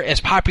nowhere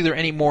as popular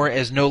anymore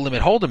as No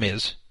Limit Hold'em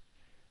is,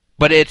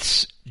 but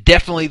it's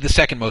definitely the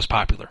second most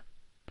popular.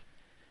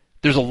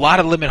 There's a lot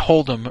of Limit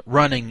Hold'em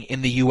running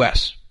in the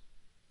U.S.,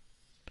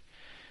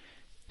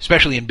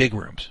 especially in big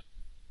rooms.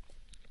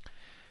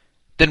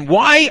 Then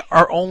why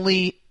are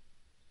only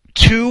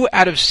 2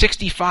 out of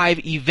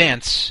 65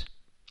 events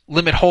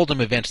Limit Hold'em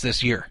events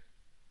this year?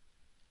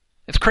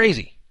 It's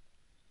crazy.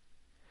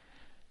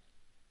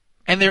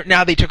 And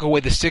now they took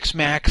away the 6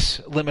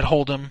 max Limit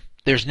Hold'em.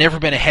 There's never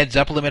been a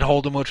heads-up Limit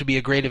Hold'em, which would be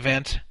a great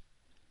event.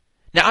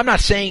 Now, I'm not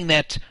saying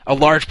that a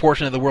large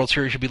portion of the World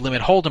Series should be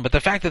Limit Hold'em, but the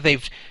fact that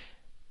they've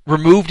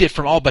removed it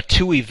from all but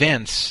 2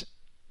 events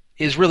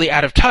is really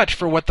out of touch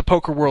for what the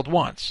poker world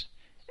wants.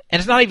 And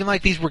it's not even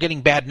like these were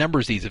getting bad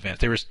numbers, these events.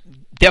 They were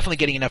definitely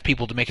getting enough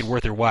people to make it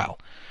worth their while.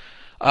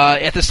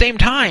 At the same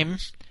time,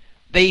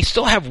 they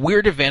still have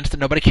weird events that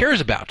nobody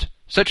cares about,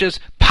 such as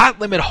Pot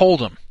Limit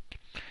Hold'em.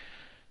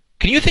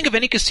 Can you think of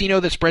any casino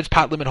that spreads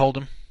Pot Limit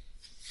Hold'em?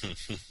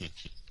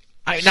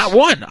 Not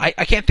one.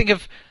 I can't think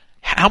of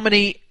how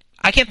many.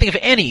 I can't think of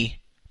any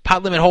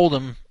Pot Limit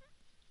Hold'em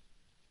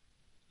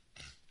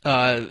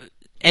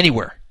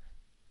anywhere.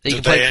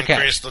 Did they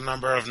increase the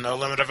number of No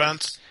Limit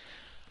events?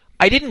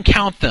 I didn't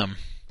count them,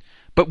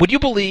 but would you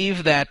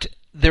believe that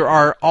there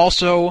are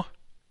also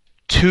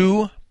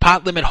 2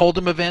 Pot Limit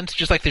Hold'em events,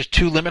 just like there's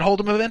 2 Limit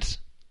Hold'em events?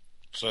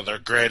 So they're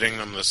grading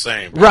them the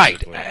same.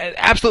 Right.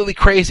 Absolutely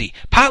crazy.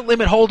 Pot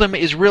Limit Hold'em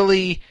is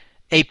really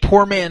a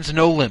poor man's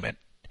No Limit.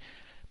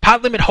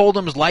 Pot Limit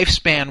Hold'em's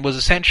lifespan was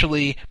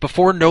essentially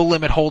before No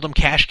Limit Hold'em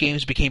cash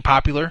games became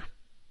popular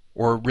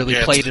or really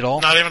played at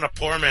all. Not even a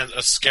poor man,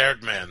 a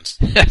scared man.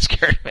 A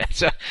scared man.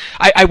 So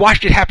I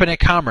watched it happen at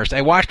Commerce. I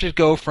watched it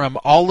go from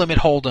all Limit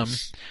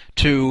Hold'em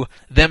to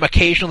them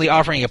occasionally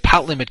offering a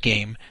pot limit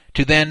game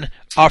to then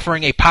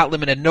offering a pot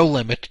limit and no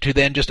limit to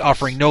then just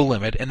offering no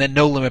limit, and then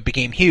no limit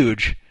became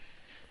huge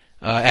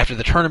after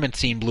the tournament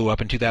scene blew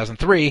up in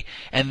 2003,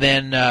 and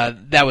then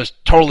that was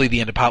totally the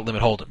end of Pot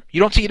Limit Hold'em.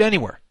 You don't see it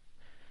anywhere.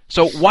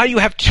 So why do you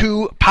have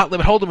 2 Pot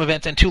Limit Hold'em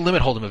events and 2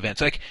 Limit Hold'em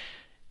events? Like,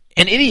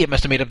 an idiot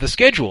must have made up the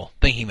schedule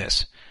thinking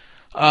this.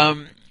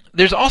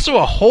 There's also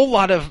a whole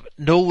lot of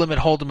No Limit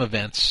Hold'em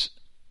events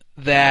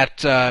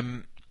that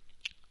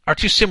are are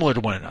too similar to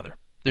one another.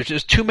 There's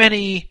just too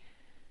many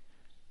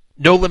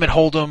No Limit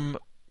Hold'em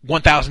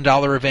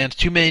 $1,000 events,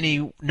 too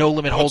many No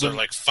Limit What's Hold'em. there,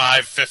 like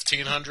 5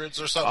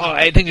 1500s or something? Oh,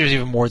 I think there's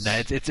even more than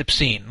that. It's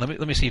obscene. Let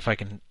me see if I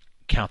can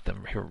count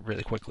them here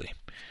really quickly.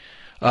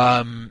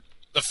 The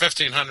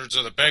 1500s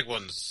are the big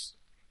ones.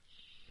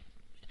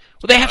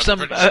 Well, they have some.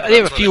 pretty sure They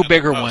have a that's where few they had the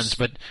bigger most.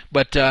 ones,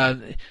 but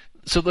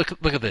so look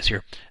at this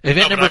here. No,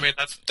 Event but number. I mean,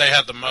 they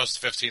had the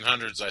most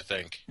 1500s, I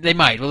think. They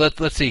might. Well,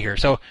 let's see here.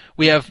 So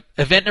we have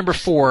event number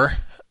 4,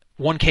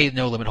 1K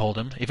No Limit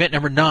Hold'em. Event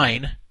number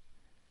 9,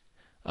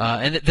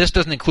 and this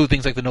doesn't include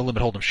things like the No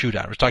Limit Hold'em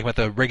shootout. We're talking about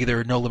the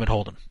regular No Limit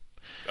Hold'em.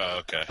 Oh,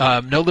 okay.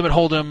 No Limit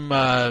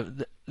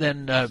Hold'em.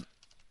 Then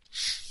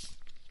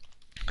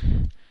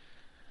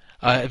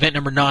event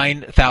number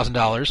 9,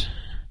 $1,000.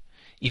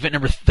 Event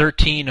number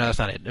 13. No, that's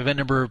not it. Event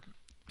number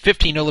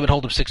 15. No Limit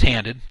Hold'em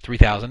 6-handed,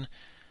 $3,000.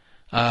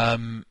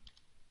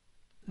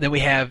 Then we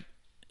have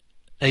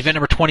event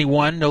number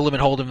 21. No Limit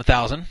Hold'em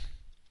 1,000.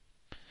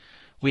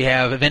 We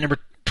have event number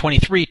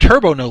 23.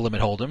 Turbo No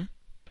Limit Hold'em.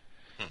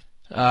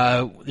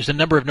 There's a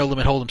number of No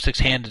Limit Hold'em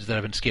 6-handeds that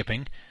I've been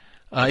skipping.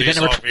 These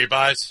all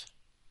rebuys?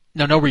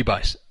 No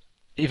rebuys.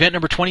 Event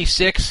number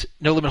 26,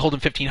 No Limit Hold'em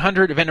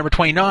 1,500. Event number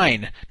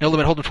 29, No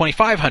Limit Hold'em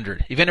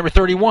 2,500. Event number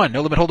 31,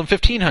 No Limit Hold'em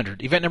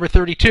 1,500. Event number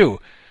 32,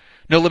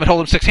 No Limit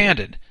Hold'em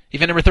 6-handed.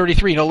 Event number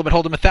 33, No Limit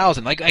Hold'em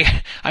 1,000.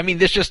 I mean,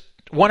 there's just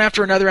one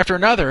after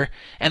another.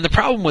 And the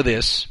problem with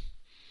this,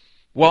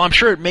 well, I'm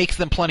sure it makes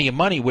them plenty of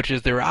money, which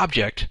is their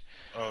object.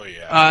 Oh,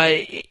 yeah.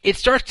 It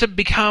starts to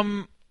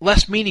become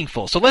less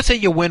meaningful. So let's say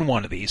you win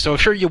one of these. So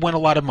sure, you win a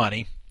lot of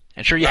money,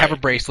 and sure, you have a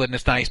bracelet, and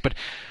it's nice, but...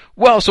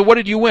 Well, so what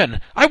did you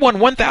win? I won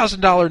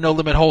 $1,000 No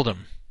Limit Hold'em.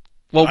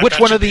 Well, I which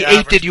bet one of the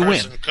 8 did you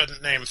win?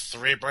 Couldn't name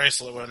 3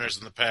 bracelet winners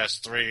in the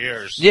past 3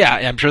 years. Yeah,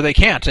 I'm sure they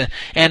can't.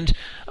 And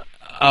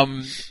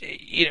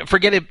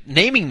forget it,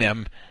 naming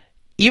them.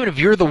 Even if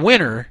you're the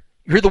winner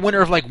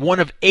of like one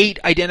of 8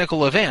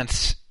 identical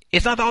events.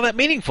 It's not all that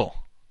meaningful.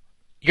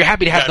 You're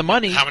happy to have the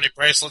money. How many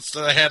bracelets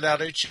do they hand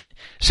out each?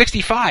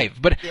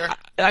 65. But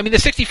I mean, the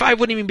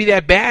 65 wouldn't even be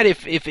that bad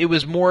if it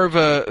was more of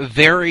a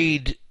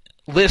varied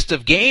list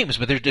of games,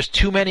 but there's just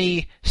too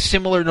many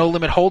similar No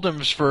Limit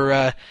Hold'ems for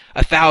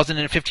 1,000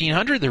 and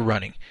 1,500 they're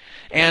running.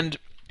 And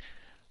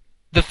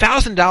the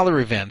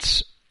 $1,000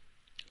 events,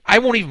 I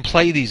won't even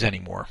play these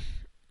anymore.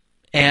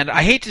 And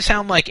I hate to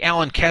sound like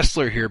Alan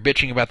Kessler here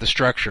bitching about the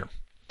structure,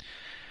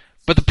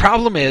 but the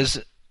problem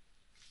is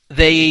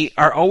they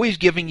are always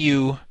giving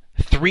you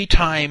 3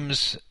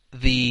 times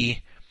the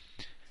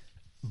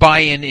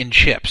buy-in in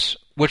chips,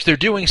 which they're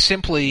doing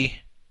simply...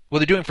 Well,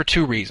 they're doing it for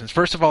 2 reasons.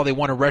 First of all, they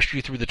want to rush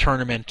you through the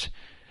tournament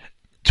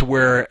to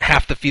where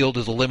half the field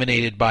is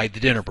eliminated by the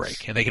dinner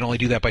break, and they can only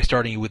do that by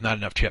starting you with not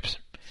enough chips.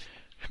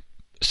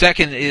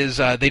 Second is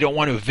they don't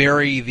want to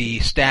vary the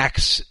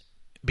stacks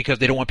because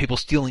they don't want people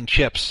stealing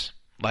chips,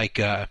 like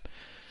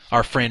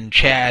our friend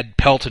Chad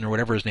Pelton or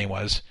whatever his name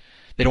was.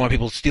 They don't want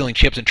people stealing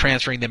chips and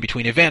transferring them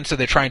between events, so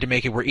they're trying to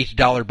make it where each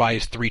dollar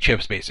buys 3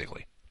 chips,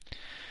 basically.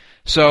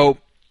 So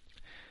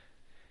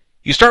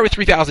you start with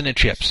 3,000 in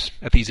chips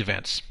at these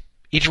events.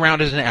 Each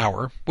round is an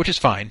hour, which is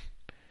fine.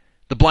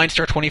 The blinds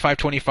start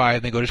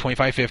 25-25, then go to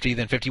 25-50,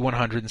 then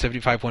 50-100, and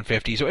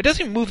 75-150. So it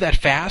doesn't move that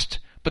fast,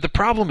 but the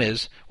problem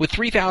is, with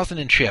 3,000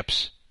 in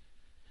chips,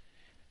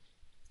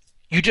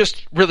 you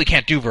just really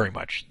can't do very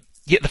much.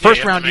 The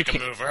first round you can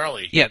move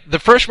early. Yeah, the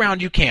first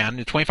round you can.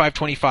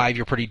 25-25,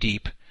 you're pretty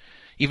deep.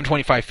 Even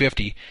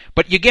 25-50.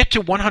 But you get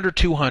to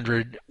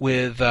 100-200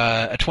 with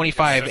a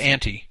 25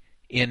 ante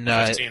in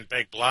 15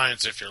 big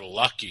blinds if you're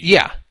lucky.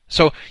 Yeah.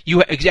 So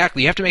you have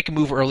to make a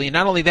move early, and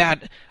not only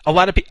that, a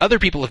lot of other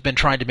people have been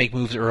trying to make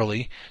moves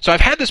early. So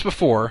I've had this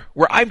before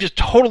where I'm just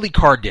totally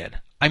card dead.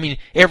 I mean,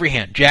 every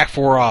hand, Jack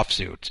 4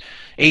 offsuit,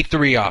 8-3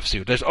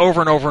 offsuit. There's over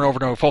and over and over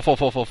and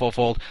over,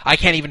 fold. I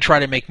can't even try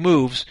to make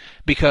moves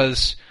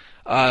because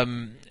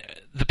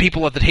the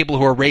people at the table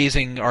who are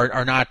raising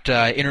are not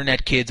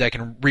internet kids. I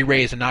can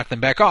re-raise and knock them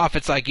back off.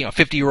 It's like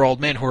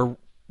 50-year-old men who are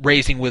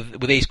raising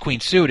with ace-queen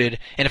suited,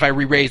 and if I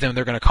re-raise them,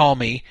 they're going to call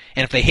me,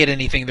 and if they hit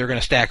anything, they're going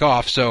to stack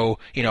off, so,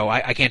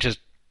 I can't just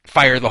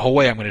fire the whole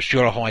way. I'm going to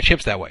shoot all my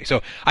chips that way.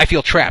 So I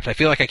feel trapped. I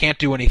feel like I can't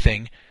do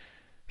anything.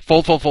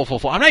 Fold.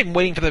 I'm not even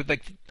waiting for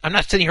I'm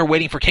not sitting here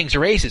waiting for kings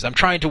or aces. I'm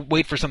trying to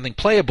wait for something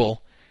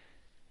playable,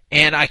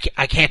 and I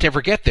can't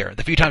ever get there.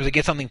 The few times I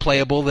get something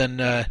playable, then,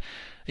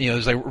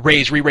 there's like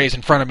re-raise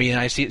in front of me, and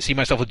I see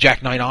myself with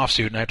Jack 9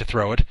 offsuit, and I have to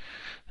throw it.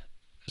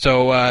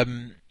 So,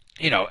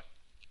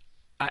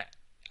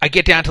 I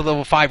get down to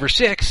level 5 or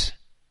 6,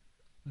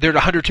 they're at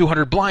 100,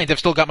 200 blinds, I've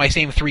still got my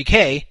same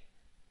 3K,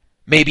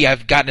 maybe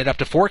I've gotten it up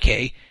to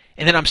 4K,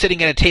 and then I'm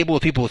sitting at a table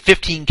with people with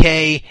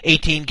 15K,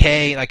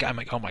 18K, I'm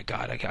like, oh my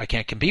god, I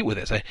can't compete with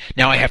this.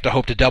 Now I have to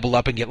hope to double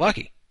up and get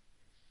lucky.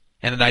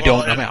 And then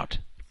I'm out.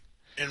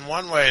 In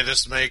one way,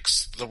 this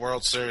makes the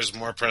World Series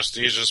more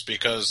prestigious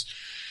because,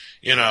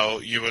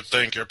 you would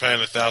think you're paying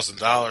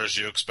 $1,000,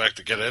 you expect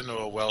to get into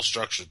a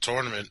well-structured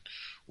tournament.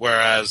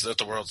 Whereas at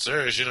the World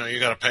Series, you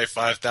got to pay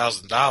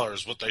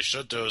 $5,000. What they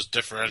should do is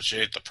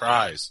differentiate the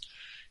prize.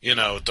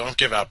 Don't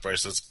give out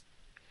bracelets.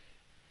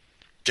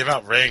 give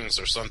out rings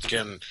or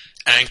something,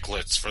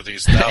 anklets for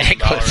these $1,000,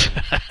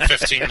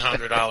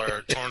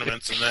 $1,500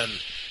 tournaments, and then,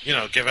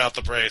 give out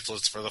the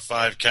bracelets for the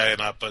 5K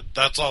and up. But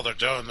that's all they're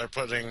doing. They're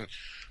putting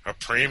a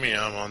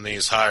premium on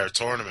these higher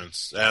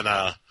tournaments. And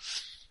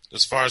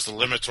as far as the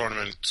limit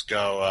tournaments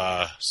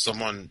go,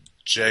 someone,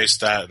 Jay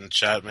Stat in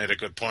chat, made a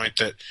good point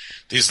that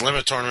these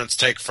limit tournaments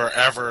take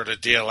forever to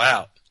deal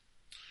out.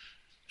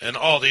 And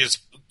all these,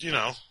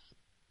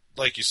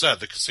 like you said,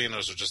 the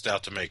casinos are just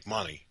out to make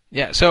money.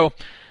 Yeah, so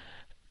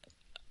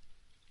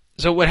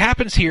what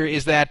happens here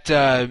is that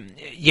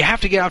you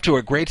have to get off to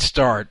a great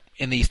start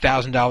in these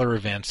 $1,000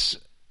 events,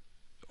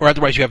 or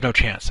otherwise you have no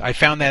chance. I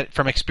found that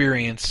from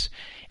experience,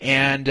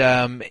 and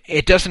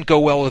it doesn't go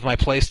well with my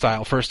play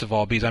style, first of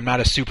all, because I'm not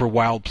a super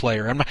wild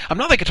player. I'm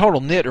not like a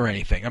total nit or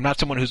anything. I'm not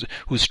someone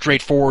who's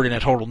straightforward in a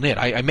total nit.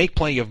 I make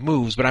plenty of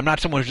moves, but I'm not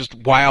someone who's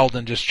just wild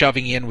and just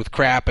shoving in with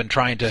crap and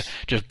trying to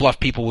just bluff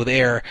people with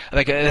air.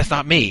 Like, that's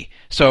not me.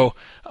 So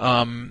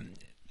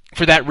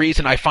for that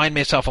reason, I find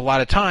myself a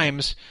lot of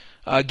times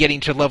getting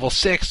to level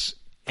 6,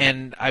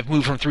 and I've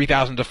moved from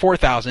 3,000 to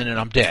 4,000, and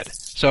I'm dead.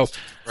 So,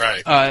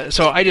 right.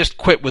 So I just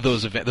quit with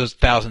those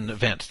 1,000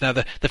 events. Now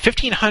the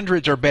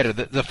 1,500s are better.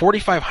 The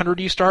 4,500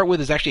 you start with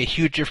is actually a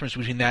huge difference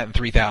between that and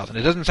 3,000.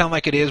 It doesn't sound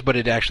like it is, but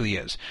it actually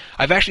is.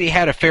 I've actually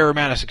had a fair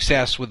amount of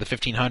success with the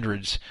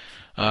 1,500s.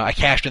 I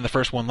cashed in the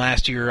first one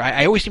last year.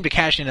 I always seem to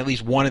cash in at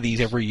least one of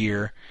these every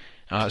year,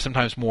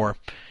 sometimes more.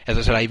 As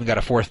I said, I even got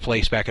a 4th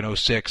place back in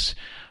 06.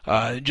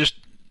 Just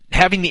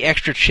having the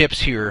extra chips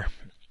here.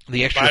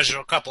 The extra buys you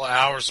a couple of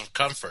hours of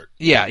comfort.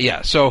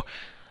 Yeah. So,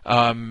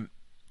 and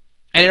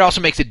it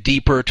also makes it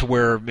deeper to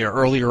where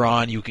earlier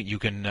on you can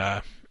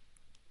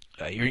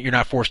you're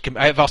not forced.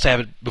 I've also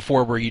had it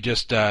before where you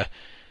just are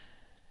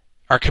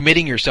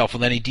committing yourself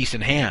with any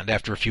decent hand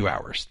after a few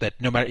hours. That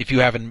no matter if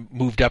you haven't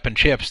moved up in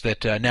chips,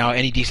 that now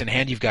any decent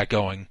hand you've got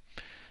going,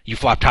 you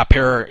flop top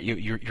pair.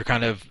 You're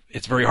kind of,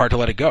 it's very hard to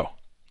let it go,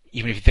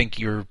 even if you think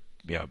you're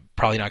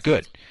probably not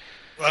good.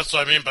 Well, that's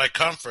what I mean by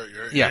comfort.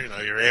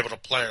 You're able to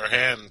play your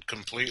hand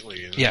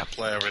completely and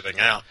play everything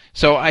out.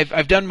 So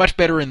I've done much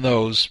better in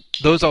those.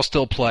 Those I'll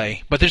still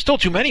play, but there's still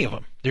too many of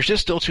them. There's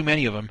just still too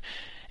many of them,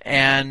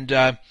 and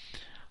I'm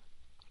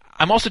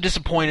also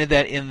disappointed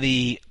that in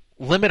the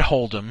limit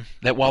hold'em,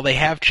 that while they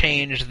have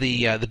changed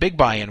the big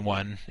buy-in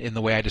one in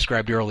the way I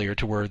described earlier,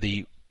 to where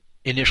the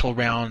initial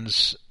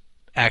rounds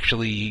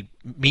actually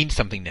mean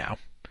something now,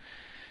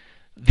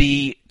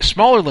 the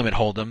smaller limit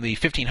hold'em, the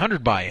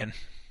 1,500 buy-in,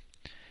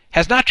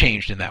 has not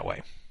changed in that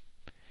way.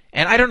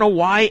 And I don't know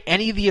why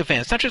any of the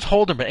events, not just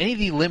Hold'em, but any of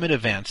the limit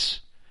events,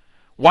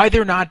 why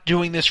they're not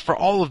doing this for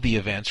all of the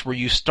events, where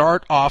you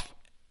start off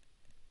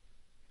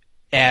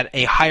at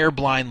a higher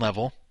blind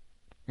level,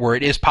 where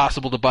it is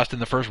possible to bust in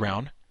the first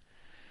round,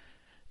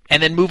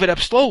 and then move it up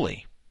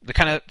slowly. They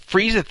kind of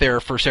freeze it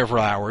there for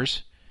several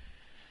hours,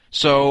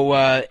 so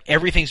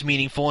everything's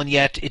meaningful, and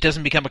yet it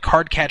doesn't become a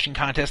card-catching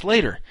contest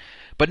later.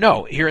 But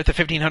no, here at the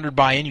 1,500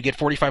 buy-in, you get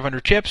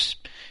 4,500 chips.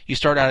 You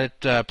start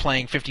out at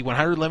playing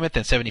 50-100 limit,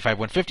 then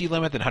 75-150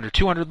 limit, then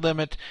 100-200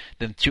 limit,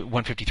 then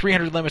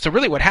 150-300 limit. So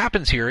really what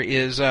happens here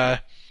is for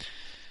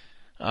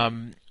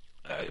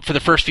the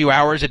first few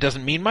hours it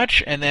doesn't mean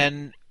much, and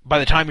then by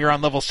the time you're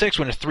on level 6,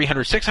 when it's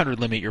 300-600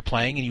 limit you're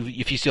playing, and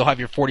if you still have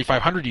your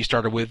 4,500 you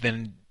started with,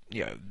 then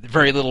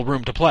very little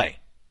room to play.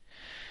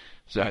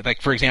 So,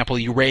 like, for example,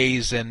 you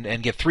raise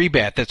and get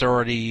 3-bet, that's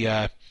already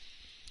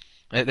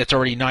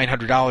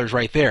 $900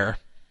 right there.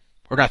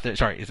 Or not, that's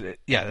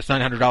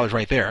 $900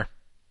 right there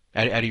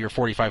out of your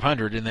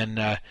 4,500, and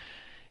then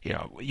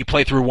you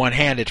play through one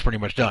hand, it's pretty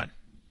much done.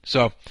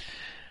 So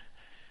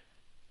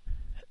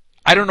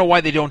I don't know why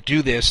they don't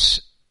do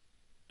this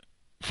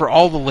for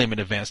all the limit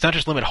events, not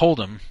just limit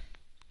hold'em.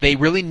 They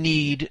really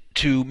need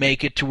to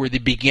make it to where the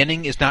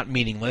beginning is not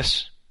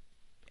meaningless,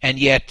 and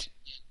yet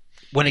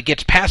when it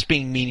gets past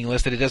being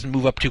meaningless, that it doesn't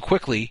move up too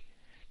quickly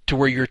to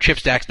where your chip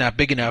stack's not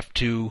big enough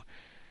to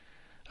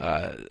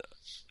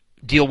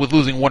deal with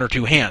losing one or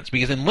two hands.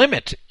 Because in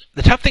limit,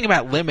 the tough thing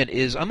about limit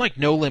is, unlike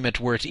no limit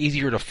where it's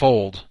easier to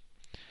fold,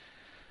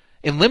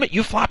 in limit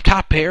you flop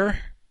top pair,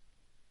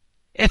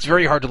 it's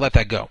very hard to let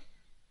that go.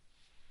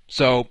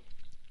 So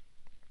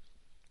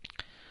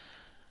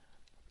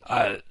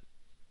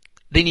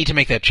they need to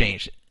make that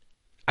change.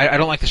 I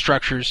don't like the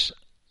structures.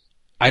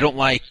 I don't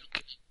like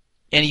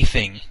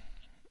anything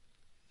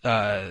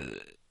that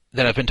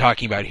I've been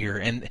talking about here.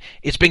 And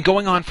it's been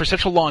going on for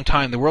such a long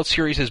time. The World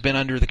Series has been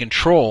under the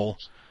control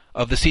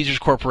of the Caesars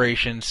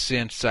Corporation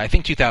since, I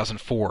think,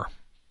 2004.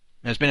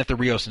 And it's been at the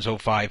Rio since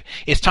 2005.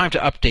 It's time to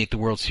update the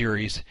World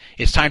Series.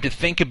 It's time to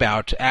think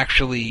about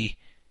actually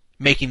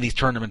making these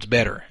tournaments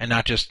better, and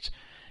not just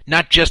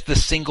the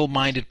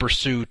single-minded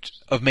pursuit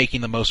of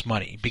making the most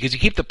money. Because you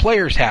keep the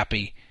players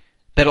happy,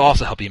 that'll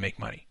also help you make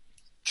money.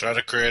 Try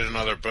to create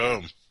another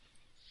boom.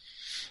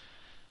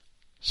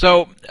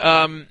 So,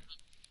 we'll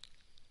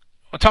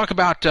talk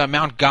about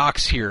Mount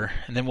Gox here,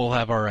 and then we'll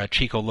have our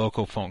Chico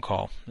Loco phone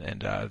call,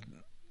 and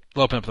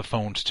we'll open up the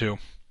phones too.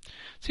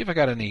 See if I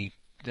got any.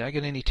 Did I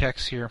get any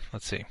texts here?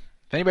 Let's see.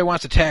 If anybody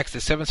wants to text,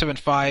 it's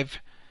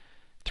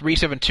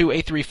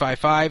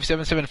 372-8355,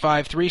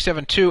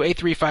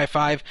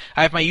 775-372-8355.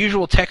 I have my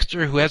usual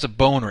texter who has a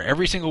boner.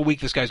 Every single week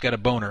this guy's got a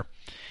boner.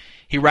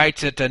 He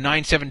writes at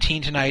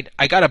 9:17 tonight,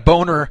 I got a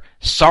boner.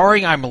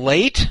 Sorry I'm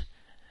late.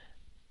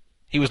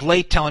 He was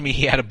late telling me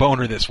he had a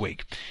boner this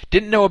week.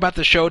 Didn't know about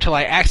the show till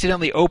I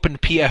accidentally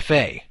opened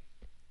PFA.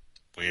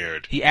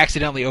 Weird. He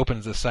accidentally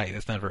opens the site.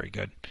 That's not very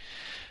good.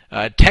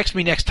 Text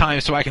me next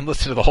time so I can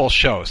listen to the whole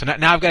show. So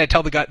now I've got to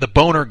tell the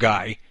boner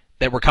guy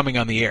that we're coming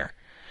on the air.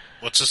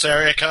 What's this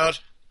area code?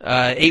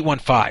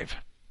 815.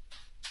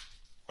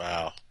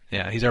 Wow.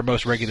 Yeah, he's our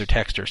most regular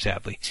texter,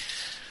 sadly.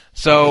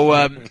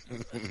 So,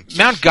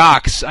 Mt.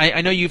 Gox,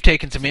 I know you've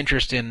taken some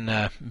interest in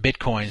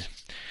Bitcoin.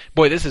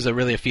 Boy, this is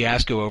really a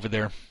fiasco over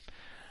there.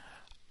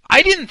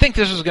 I didn't think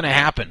this was going to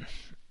happen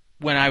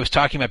when I was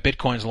talking about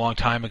Bitcoins a long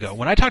time ago.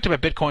 When I talked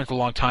about Bitcoins a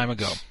long time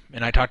ago,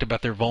 and I talked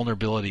about their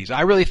vulnerabilities,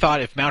 I really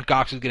thought if Mt.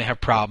 Gox was going to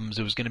have problems,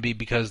 it was going to be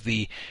because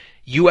the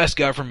U.S.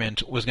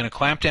 government was going to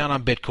clamp down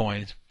on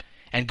Bitcoins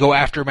and go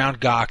after Mt.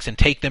 Gox and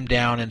take them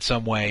down in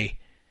some way,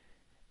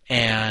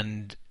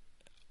 and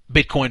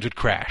Bitcoins would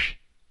crash.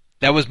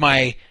 That was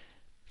my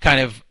kind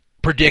of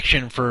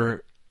prediction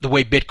for the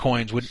way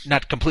Bitcoins would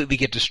not completely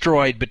get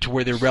destroyed, but to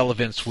where their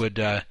relevance would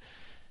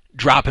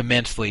drop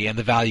immensely and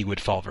the value would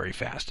fall very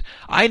fast.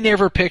 I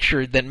never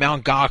pictured that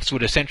Mt. Gox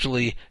would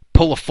essentially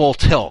pull a full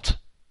tilt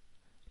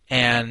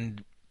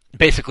and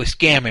basically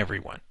scam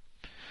everyone.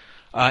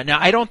 Now,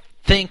 I don't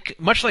think,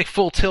 much like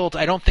Full Tilt,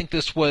 I don't think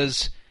this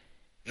was...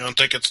 You don't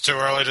think it's too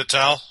early to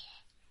tell?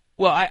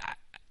 Well,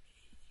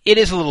 it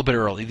is a little bit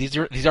early.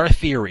 These are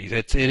theories.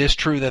 It is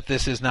true that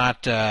this is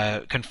not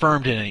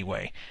confirmed in any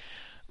way.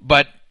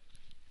 But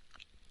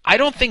I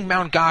don't think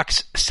Mt.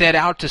 Gox set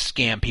out to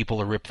scam people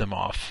or rip them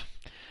off.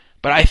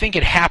 But I think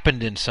it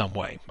happened in some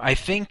way. I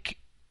think,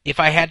 if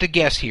I had to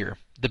guess here,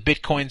 the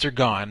Bitcoins are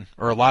gone,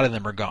 or a lot of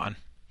them are gone,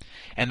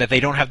 and that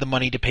they don't have the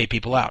money to pay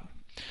people out.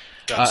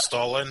 Got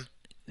stolen?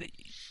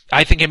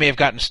 I think it may have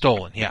gotten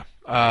stolen, yeah.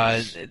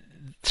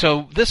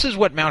 So this is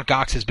what Mt.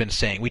 Gox has been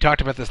saying. We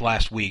talked about this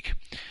last week.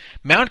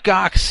 Mt.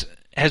 Gox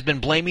has been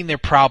blaming their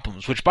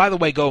problems, which, by the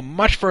way, go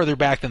much further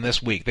back than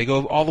this week. They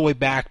go all the way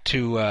back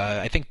to,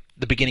 I think,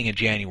 the beginning of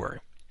January,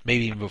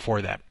 maybe even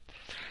before that,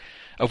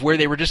 of where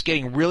they were just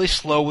getting really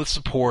slow with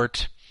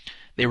support.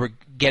 They were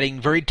getting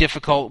very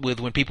difficult with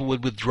when people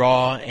would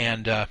withdraw,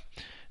 and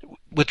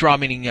withdraw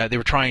meaning they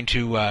were trying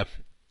to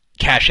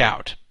cash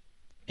out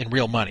in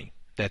real money.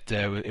 That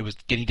it was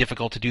getting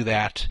difficult to do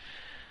that.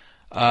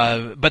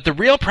 But the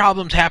real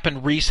problems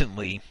happened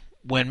recently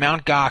when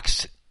Mt.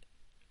 Gox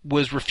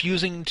was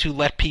refusing to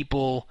let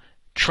people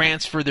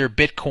transfer their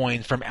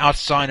Bitcoins from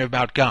outside of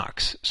Mt.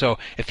 Gox. So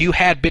if you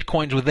had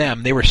Bitcoins with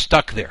them, they were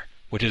stuck there,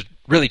 which is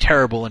really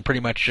terrible and pretty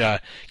much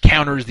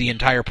counters the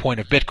entire point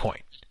of Bitcoin.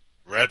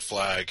 Red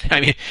flag. I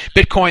mean,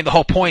 Bitcoin, the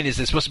whole point is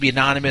it's supposed to be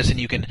anonymous and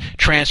you can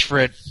transfer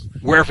it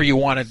wherever you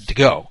want it to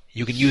go.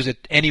 You can use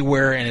it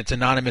anywhere and it's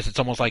anonymous. It's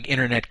almost like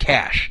internet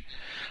cash.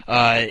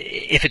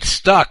 If it's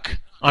stuck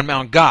on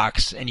Mt.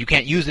 Gox and you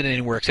can't use it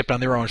anywhere except on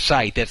their own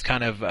site, that's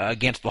kind of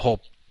against the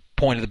whole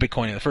point of the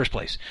Bitcoin in the first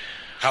place.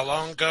 How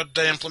long ago did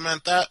they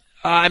implement that?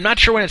 I'm not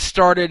sure when it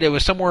started. It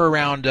was somewhere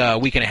around a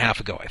week and a half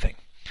ago, I think.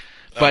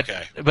 But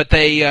Okay. but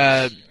they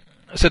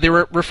so they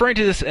were referring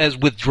to this as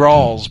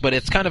withdrawals, but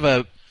it's kind of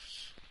a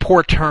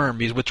poor term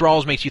because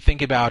withdrawals makes you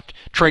think about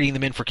trading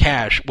them in for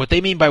cash. What they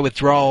mean by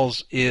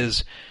withdrawals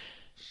is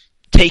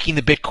taking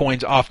the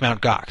Bitcoins off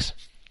Mt. Gox.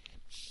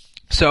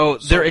 So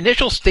their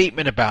initial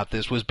statement about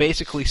this was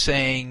basically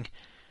saying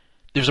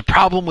there's a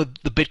problem with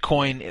the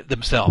Bitcoin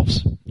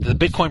themselves. The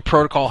Bitcoin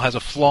protocol has a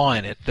flaw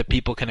in it that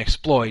people can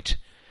exploit,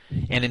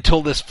 and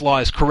until this flaw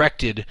is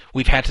corrected,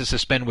 we've had to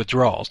suspend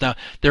withdrawals. Now,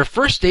 their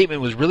first statement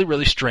was really,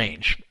 really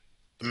strange.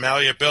 The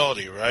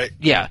malleability, right?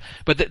 Yeah,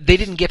 but they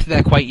didn't get to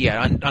that quite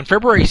yet. On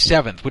February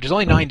 7th, which is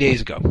only 9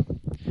 days ago,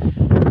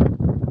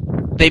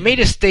 they made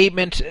a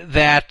statement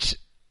that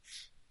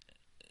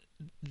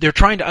they're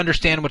trying to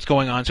understand what's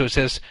going on. So it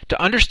says,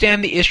 to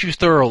understand the issue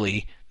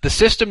thoroughly, the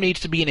system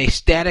needs to be in a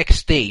static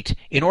state.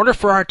 In order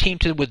for our team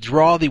to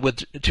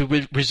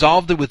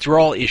resolve the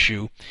withdrawal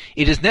issue,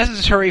 it is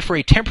necessary for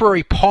a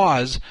temporary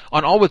pause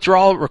on all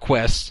withdrawal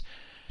requests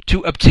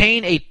to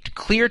obtain a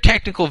clear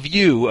technical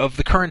view of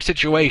the current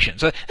situation.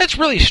 So that's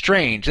really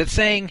strange. That's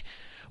saying,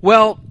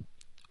 well,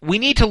 we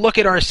need to look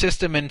at our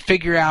system and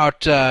figure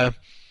out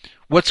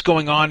what's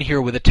going on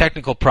here with a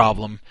technical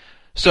problem.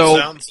 So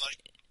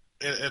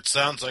it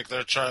sounds like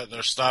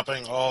they're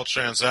stopping all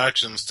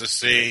transactions to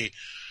see,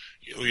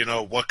 you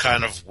know, what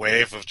kind of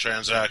wave of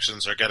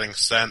transactions are getting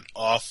sent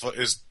off.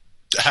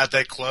 Had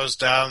they closed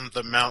down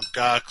the Mt.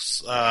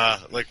 Gox,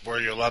 like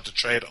were you allowed to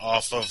trade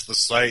off of the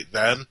site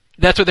then?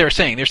 That's what they're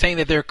saying. They're saying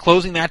that they're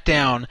closing that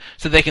down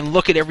so they can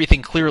look at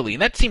everything clearly.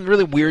 And that seemed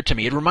really weird to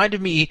me. It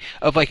reminded me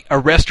of like a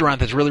restaurant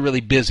that's really,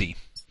 really busy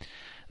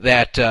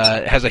that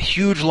has a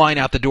huge line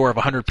out the door of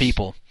 100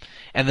 people.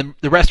 And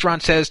the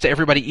restaurant says to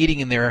everybody eating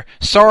in there,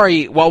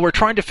 sorry, while we're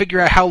trying to figure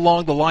out how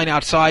long the line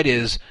outside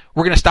is,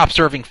 we're going to stop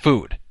serving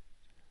food.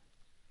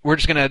 we're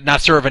just going to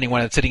not serve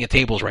anyone that's sitting at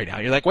tables right now.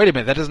 You're like, wait a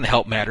minute, that doesn't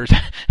help matters.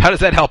 How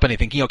does that help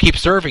anything? Keep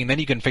serving, then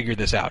you can figure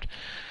this out.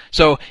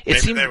 So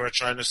maybe they were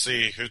trying to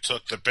see who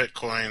took the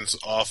bitcoins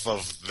off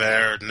of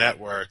their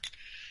network,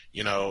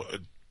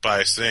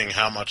 by seeing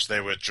how much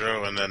they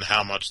withdrew and then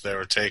how much they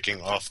were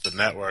taking off the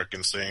network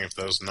and seeing if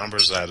those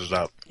numbers added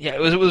up. Yeah,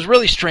 it was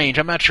really strange.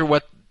 I'm not sure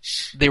what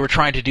they were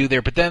trying to do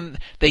there, but then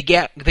they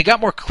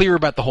got more clear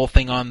about the whole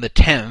thing on the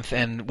 10th,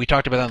 and we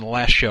talked about that on the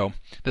last show.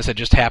 This had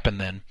just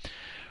happened then.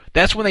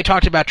 That's when they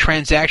talked about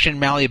transaction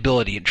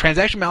malleability. And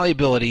transaction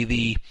malleability,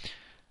 the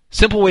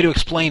simple way to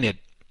explain it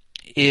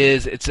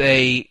is it's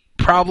a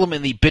problem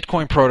in the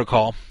Bitcoin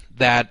protocol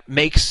that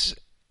makes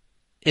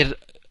it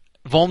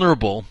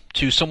vulnerable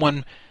to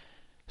someone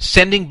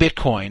sending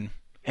Bitcoin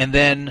and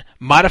then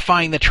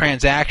modifying the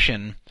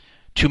transaction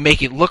to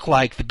make it look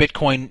like the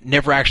Bitcoin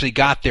never actually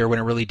got there when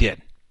it really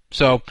did.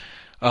 So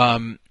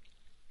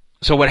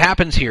what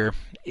happens here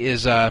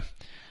is, or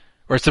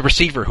it's the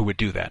receiver who would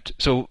do that.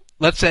 So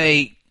let's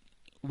say,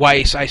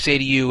 Weiss, I say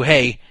to you,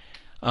 hey,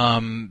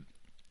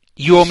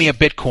 you owe me a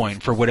Bitcoin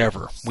for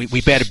whatever.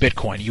 We bet a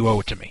Bitcoin. You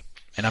owe it to me.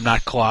 And I'm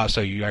not Klaus, so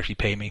you actually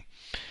pay me.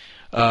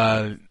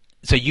 So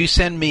you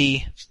send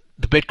me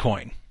the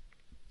Bitcoin.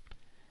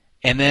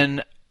 And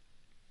then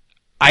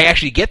I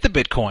actually get the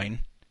Bitcoin,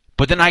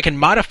 but then I can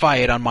modify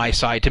it on my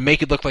side to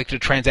make it look like the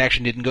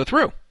transaction didn't go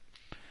through.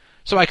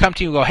 So I come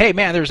to you and go, hey,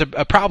 man, there's a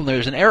problem.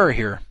 There's an error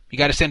here. You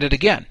got to send it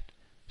again.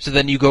 So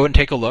then you go and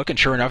take a look, and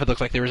sure enough, it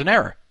looks like there was an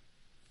error.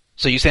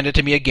 So you send it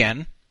to me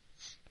again,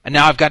 and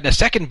now I've gotten a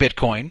second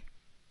Bitcoin,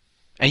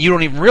 and you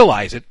don't even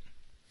realize it.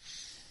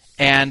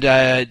 And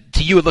to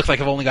you, it looks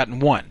like I've only gotten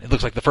one. It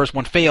looks like the first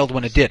one failed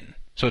when it didn't.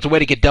 So it's a way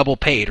to get double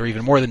paid, or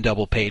even more than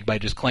double paid, by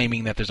just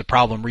claiming that there's a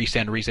problem,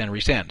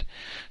 resend.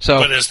 So,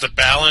 but is the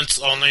balance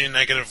only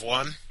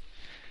 -1?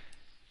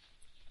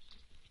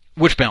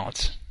 Which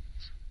balance?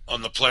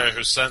 On the player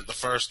who sent the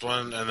first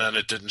one, and then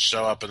it didn't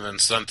show up, and then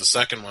sent the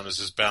second one, is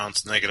his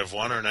balance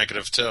 -1 or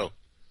 -2?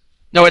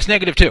 No, it's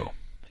 -2.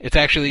 It's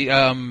actually,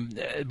 well,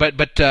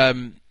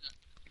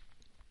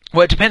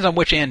 it depends on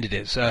which end it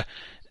is.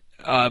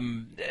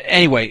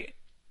 Anyway,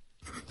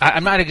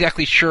 I'm not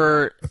exactly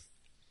sure.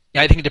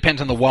 I think it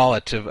depends on the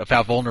wallet of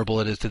how vulnerable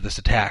it is to this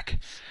attack.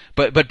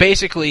 But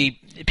basically,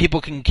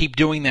 people can keep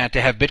doing that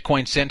to have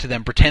Bitcoin sent to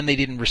them, pretend they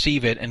didn't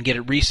receive it, and get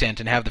it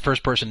resent, and have the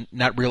first person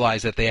not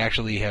realize that they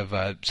actually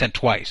have sent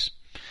twice.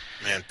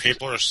 Man,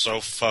 people are so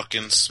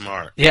fucking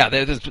smart. Yeah,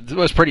 it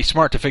was pretty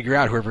smart to figure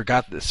out whoever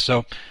got this.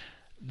 So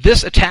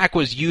this attack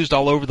was used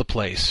all over the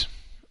place,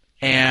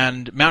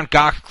 and Mt.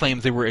 Gox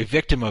claims they were a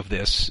victim of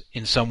this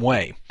in some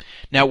way.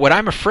 Now, what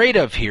I'm afraid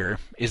of here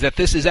is that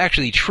this is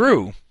actually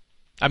true.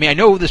 I mean, I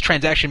know this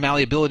transaction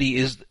malleability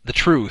is the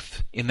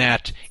truth in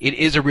that it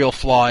is a real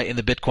flaw in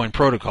the Bitcoin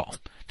protocol.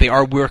 They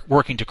are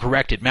working to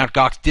correct it. Mt.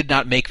 Gox did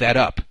not make that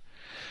up.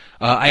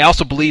 I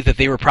also believe that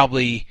they were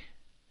probably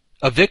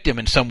a victim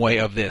in some way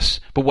of this.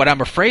 But what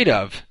I'm afraid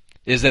of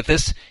is that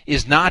this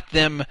is not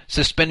them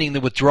suspending the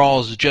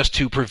withdrawals just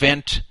to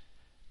prevent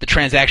the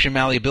transaction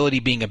malleability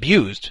being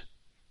abused.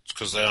 It's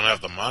because they don't have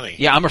the money.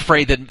 Yeah, I'm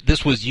afraid that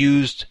this was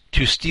used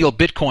to steal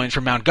Bitcoins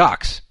from Mt.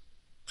 Gox.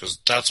 Because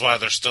that's why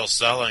they're still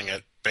selling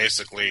it.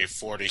 Basically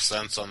 40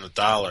 cents on the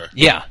dollar.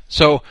 Yeah,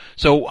 so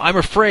I'm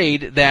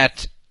afraid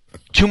that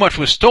too much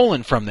was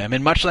stolen from them,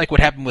 and much like what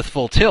happened with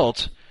Full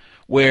Tilt,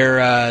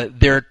 where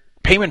their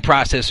payment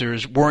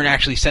processors weren't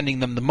actually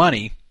sending them the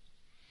money,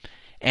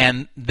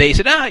 and they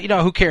said,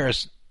 who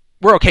cares?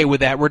 We're okay with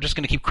that. We're just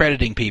going to keep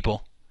crediting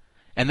people.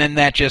 And then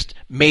that just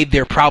made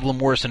their problem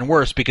worse and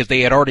worse because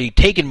they had already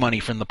taken money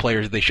from the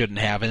players they shouldn't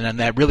have, and then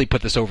that really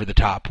put this over the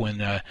top when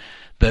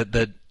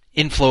the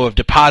inflow of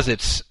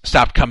deposits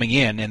stopped coming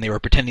in, and they were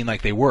pretending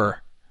like they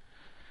were.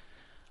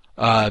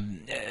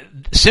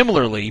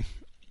 Similarly,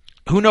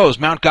 who knows,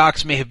 Mt.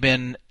 Gox may have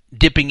been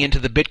dipping into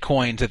the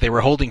Bitcoins that they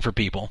were holding for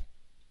people,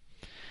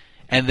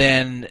 and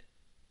then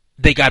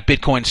they got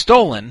Bitcoin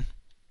stolen,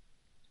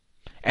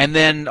 and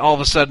then all of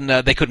a sudden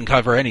they couldn't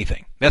cover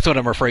anything. That's what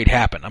I'm afraid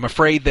happened. I'm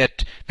afraid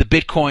that the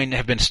Bitcoin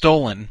have been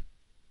stolen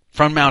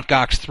from Mt.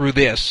 Gox through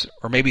this,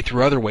 or maybe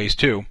through other ways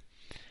too,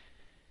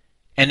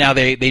 and now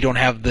they don't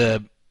have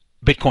the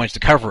Bitcoins to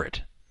cover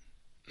it.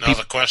 Now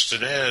the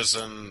question is,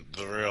 and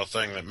the real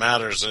thing that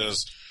matters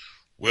is,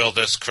 will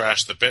this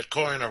crash the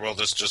Bitcoin or will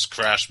this just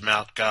crash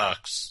Mt.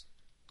 Gox?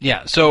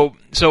 Yeah, so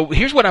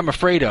here's what I'm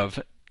afraid of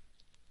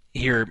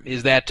here,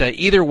 is that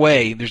either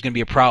way there's going to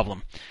be a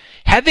problem.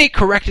 Had they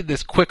corrected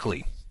this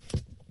quickly,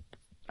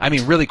 I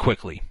mean really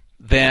quickly,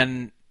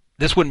 then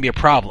this wouldn't be a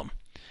problem.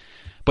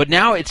 But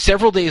now it's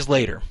several days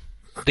later.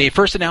 They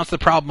first announced the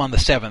problem on the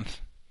 7th.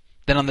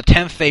 Then on the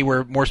 10th, they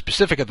were more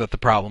specific about the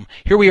problem.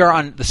 Here we are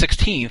on the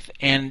 16th,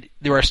 and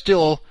there are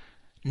still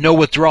no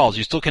withdrawals.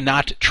 You still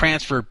cannot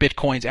transfer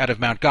Bitcoins out of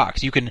Mt.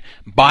 Gox. You can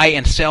buy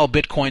and sell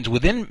Bitcoins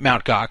within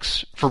Mt.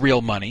 Gox for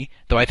real money,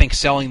 though I think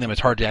selling them is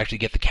hard to actually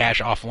get the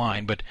cash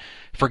offline, but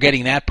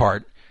forgetting that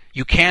part,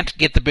 you can't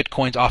get the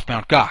Bitcoins off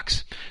Mt.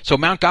 Gox. So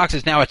Mt. Gox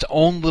is now its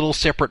own little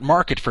separate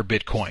market for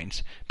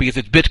Bitcoins, because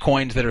it's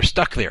Bitcoins that are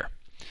stuck there.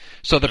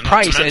 So the And not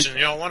price... to mention,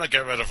 you don't want to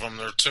get rid of them.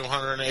 They're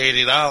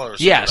 $280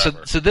 Yeah, or so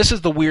whatever. this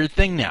is the weird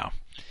thing now,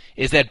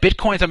 is that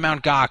Bitcoins on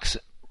Mt. Gox,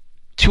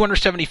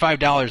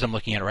 $275 I'm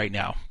looking at right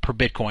now per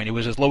Bitcoin. It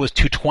was as low as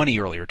 $220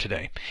 earlier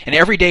today. And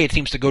every day it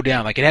seems to go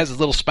down. Like it has its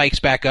little spikes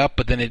back up,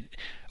 but then it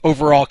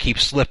overall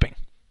keeps slipping.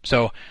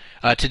 So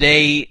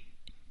today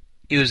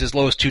it was as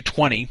low as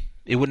 $220.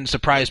 It wouldn't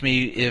surprise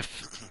me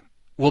if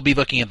we'll be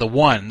looking at the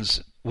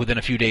ones within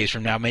a few days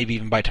from now, maybe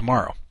even by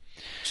tomorrow.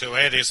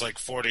 280 is like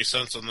 40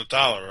 cents on the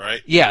dollar,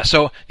 right? Yeah,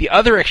 so the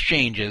other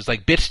exchanges,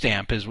 like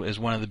Bitstamp is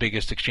one of the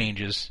biggest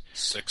exchanges.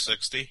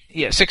 660?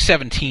 Yeah,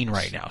 617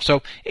 right now.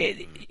 So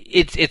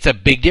it's a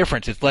big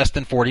difference. It's less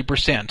than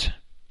 40%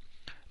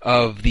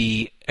 of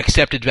the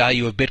accepted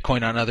value of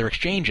Bitcoin on other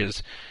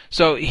exchanges.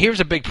 So here's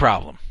a big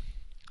problem.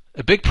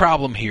 A big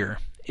problem here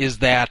is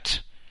that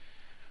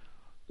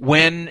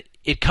when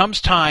it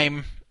comes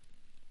time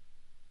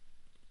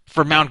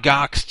for Mt.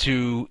 Gox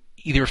to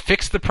either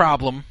fix the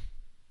problem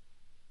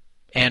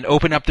and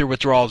open up their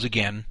withdrawals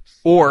again,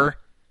 or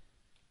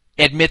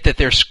admit that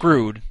they're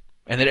screwed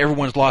and that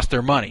everyone's lost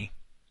their money,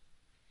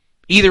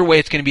 either way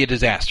it's going to be a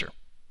disaster.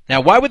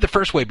 Now, why would the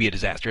first way be a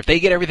disaster? If they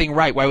get everything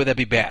right, why would that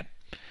be bad?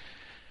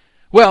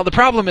 Well, the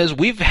problem is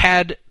we've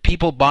had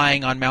people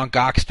buying on Mt.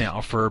 Gox now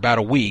for about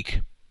a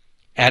week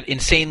at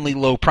insanely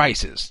low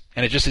prices,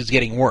 and it just is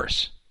getting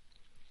worse.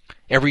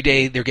 Every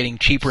day they're getting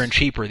cheaper and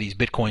cheaper, these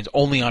Bitcoins,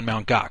 only on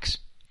Mt. Gox.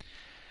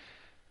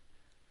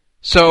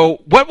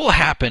 So what will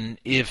happen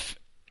if,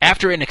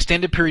 after an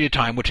extended period of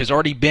time, which has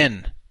already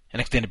been an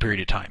extended period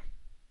of time,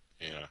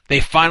 they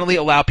finally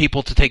allow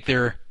people to take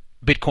their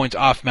Bitcoins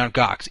off Mt.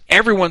 Gox?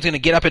 Everyone's going to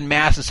get up in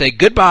mass and say,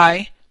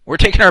 goodbye, we're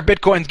taking our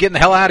Bitcoins, getting the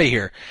hell out of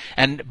here.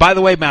 And by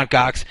the way, Mt.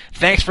 Gox,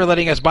 thanks for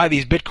letting us buy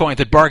these Bitcoins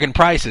at bargain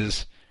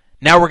prices.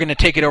 Now we're going to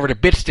take it over to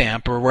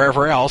Bitstamp or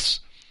wherever else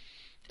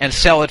and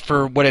sell it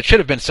for what it should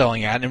have been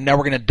selling at, and now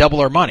we're going to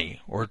double our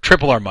money or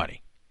triple our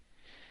money.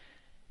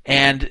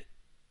 And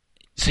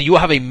so you will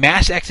have a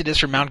mass exodus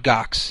from Mt.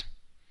 Gox.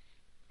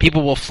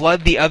 People will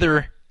flood the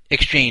other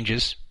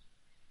exchanges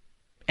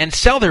and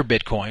sell their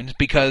Bitcoins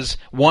because,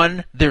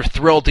 one, they're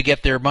thrilled to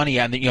get their money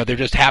out, and they're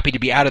just happy to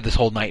be out of this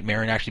whole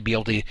nightmare and actually be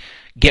able to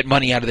get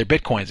money out of their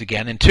Bitcoins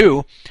again. And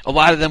two, a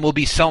lot of them will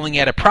be selling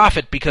at a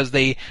profit because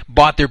they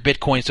bought their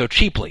Bitcoin so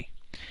cheaply.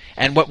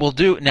 And what we'll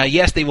do now,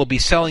 yes, they will be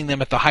selling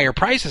them at the higher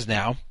prices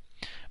now,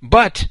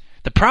 but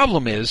the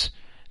problem is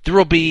there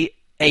will be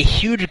a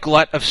huge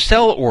glut of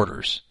sell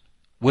orders,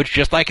 which,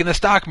 just like in the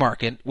stock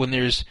market, when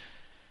there's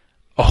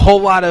a whole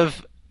lot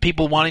of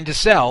people wanting to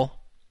sell,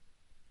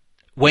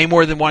 way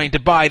more than wanting to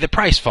buy, the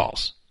price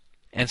falls.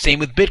 And same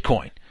with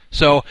Bitcoin.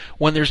 So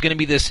when there's going to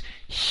be this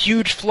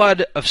huge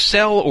flood of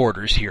sell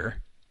orders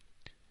here,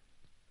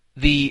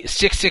 the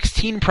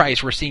 616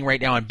 price we're seeing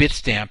right now on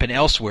Bitstamp and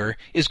elsewhere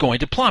is going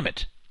to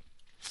plummet.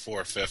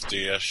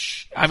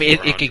 450-ish. I mean,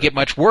 it could get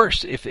much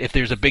worse if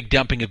there's a big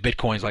dumping of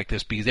Bitcoins like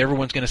this, because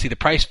everyone's going to see the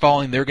price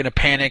falling. They're going to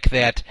panic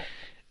that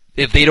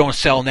if they don't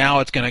sell now,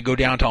 it's going to go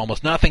down to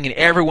almost nothing, and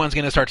everyone's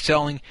going to start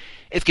selling.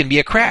 It's going to be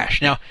a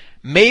crash. Now,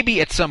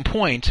 maybe at some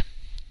point,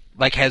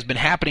 like has been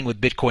happening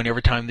with Bitcoin,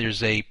 every time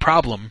there's a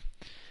problem,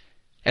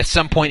 at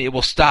some point it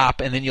will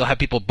stop, and then you'll have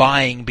people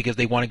buying because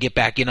they want to get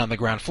back in on the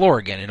ground floor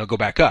again, and it'll go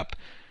back up.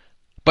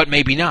 But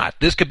maybe not.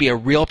 This could be a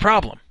real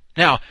problem.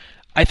 Now,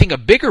 I think a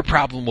bigger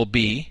problem will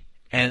be,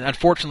 and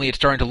unfortunately it's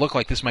starting to look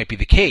like this might be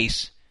the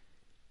case,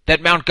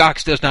 that Mt.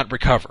 Gox does not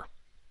recover.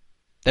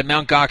 That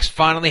Mt. Gox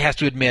finally has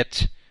to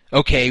admit,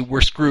 okay,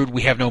 we're screwed,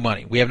 we have no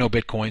money, we have no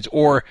Bitcoins,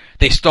 or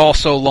they stall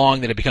so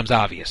long that it becomes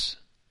obvious.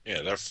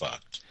 Yeah, they're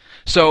fucked.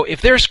 So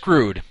if they're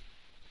screwed,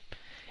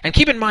 and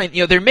keep in mind,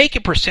 they make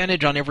a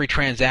percentage on every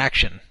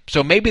transaction,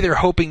 so maybe they're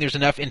hoping there's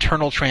enough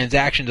internal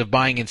transactions of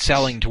buying and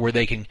selling to where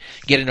they can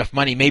get enough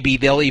money. Maybe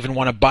they'll even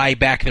want to buy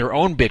back their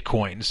own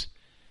Bitcoins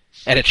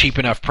at a cheap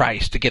enough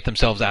price to get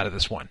themselves out of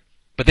this one.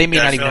 But they may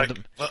not even have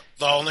them.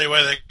 The only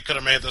way they could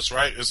have made this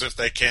right is if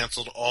they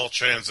canceled all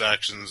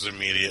transactions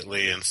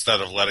immediately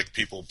instead of letting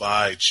people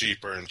buy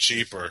cheaper and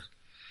cheaper.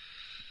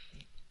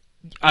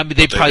 I mean,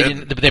 they probably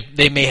didn't.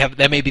 They may have.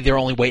 That may be their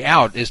only way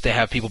out, is to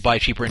have people buy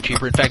cheaper and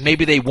cheaper. In fact,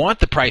 maybe they want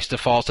the price to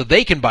fall so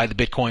they can buy the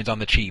Bitcoins on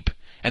the cheap,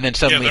 and then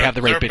suddenly have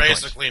the right Bitcoins. They're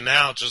basically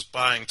now just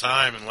buying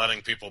time and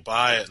letting people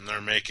buy it, and they're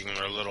making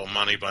their little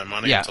money by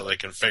money until they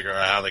can figure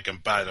out how they can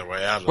buy their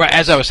way out of it. Right,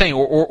 as I was saying,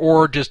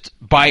 or just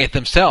buy it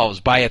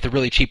themselves, buy at the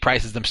really cheap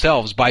prices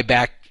themselves, buy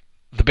back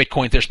the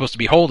Bitcoins they're supposed to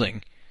be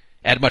holding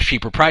at much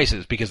cheaper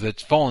prices because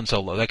it's fallen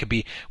so low. That could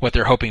be what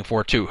they're hoping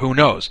for too. Who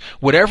knows?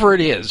 Whatever it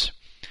is.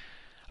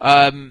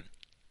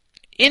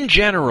 In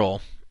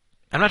general,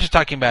 I'm not just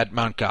talking about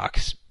Mt.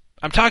 Gox.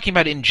 I'm talking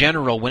about in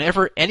general,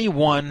 whenever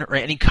anyone or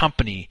any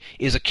company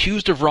is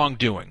accused of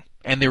wrongdoing,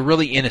 and they're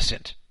really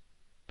innocent,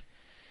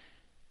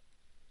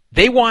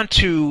 they want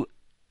to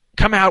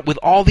come out with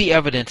all the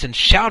evidence and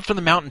shout from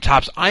the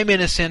mountaintops, I'm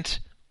innocent,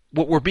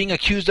 what we're being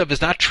accused of is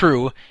not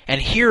true,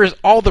 and here is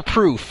all the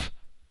proof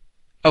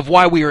of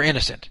why we are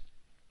innocent.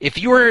 If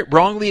you are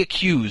wrongly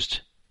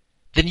accused,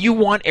 then you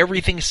want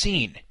everything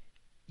seen.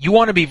 you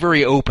want to be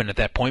very open at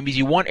that point because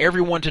you want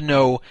everyone to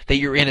know that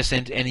you're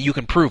innocent and you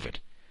can prove it.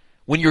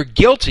 When you're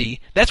guilty,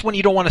 that's when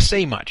you don't want to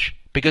say much,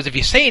 because if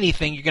you say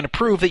anything, you're going to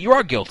prove that you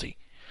are guilty.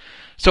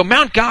 So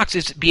Mt. Gox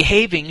is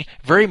behaving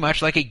very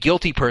much like a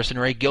guilty person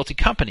or a guilty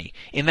company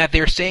in that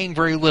they're saying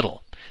very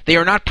little. They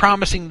are not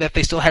promising that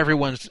they still have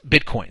everyone's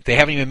Bitcoin. They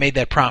haven't even made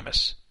that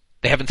promise.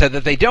 They haven't said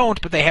that they don't,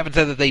 but they haven't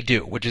said that they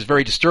do, which is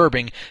very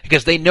disturbing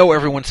because they know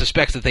everyone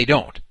suspects that they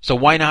don't. So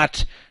why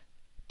not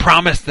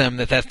promise them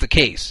that that's the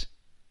case?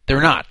 They're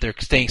not. They're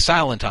staying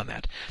silent on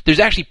that. There's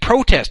actually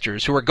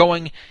protesters who are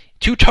going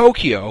to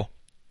Tokyo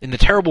in the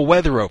terrible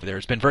weather over there.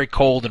 It's been very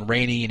cold and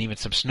rainy and even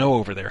some snow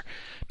over there.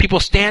 People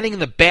standing in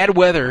the bad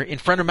weather in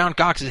front of Mt.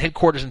 Gox's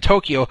headquarters in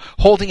Tokyo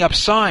holding up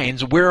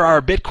signs, "Where are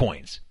our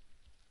Bitcoins?"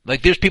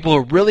 Like, there's people who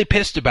are really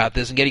pissed about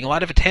this and getting a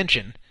lot of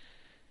attention,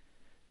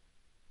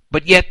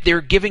 but yet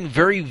they're giving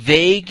very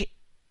vague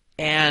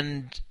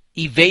and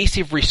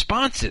evasive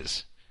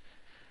responses,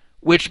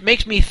 which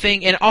makes me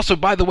think, and also,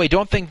 by the way,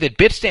 don't think that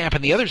Bitstamp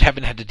and the others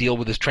haven't had to deal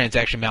with this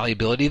transaction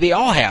malleability. They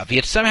all have.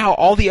 Yet somehow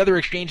all the other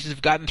exchanges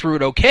have gotten through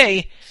it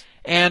okay,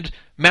 and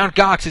Mt.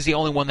 Gox is the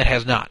only one that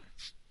has not.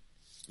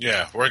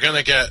 Yeah, we're going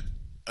to get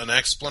an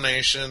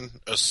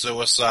explanation, a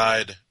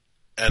suicide,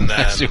 and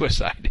then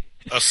Suicide.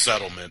 a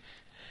settlement,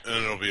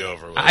 and it'll be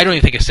over with. I don't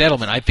even think a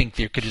settlement. I think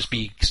there could just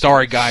be,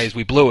 sorry guys,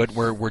 we blew it,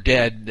 we're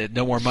dead,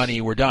 no more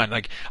money, we're done.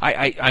 Like,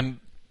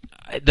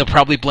 they'll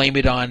probably blame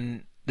it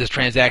on this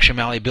transaction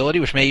malleability,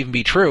 which may even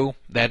be true,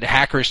 that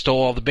hackers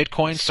stole all the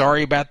Bitcoin.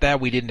 Sorry about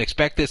that. We didn't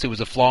expect this. It was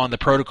a flaw in the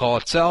protocol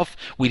itself.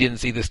 We didn't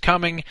see this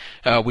coming.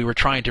 We were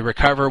trying to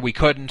recover. We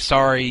couldn't.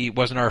 Sorry. It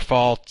wasn't our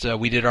fault.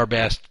 We did our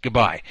best.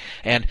 Goodbye.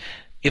 And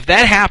if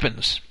that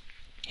happens,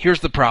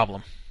 here's the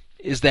problem,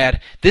 is that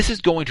this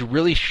is going to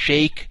really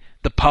shake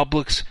the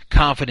public's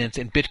confidence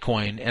in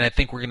Bitcoin, and I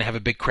think we're going to have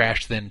a big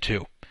crash then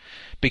too.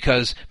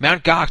 Because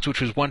Mt. Gox, which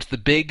was once the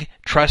big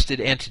trusted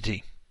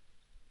entity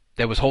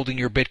that was holding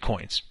your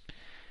Bitcoins,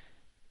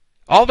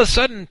 all of a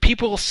sudden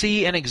people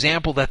see an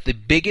example that the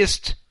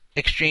biggest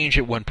exchange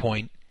at one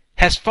point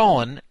has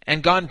fallen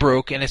and gone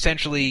broke and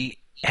essentially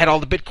had all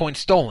the Bitcoin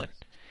stolen.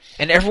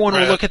 And everyone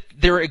will look at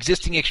their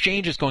existing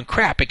exchanges going,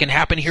 crap, it can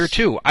happen here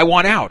too. I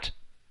want out.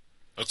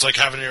 It's like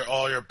having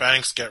all your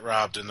banks get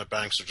robbed, and the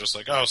banks are just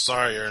like, oh,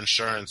 sorry, your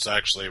insurance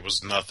actually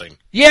was nothing.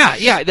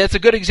 Yeah, that's a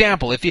good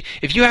example. If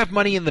you have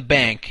money in the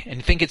bank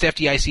and think it's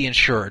FDIC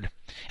insured,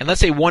 and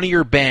let's say one of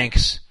your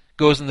banks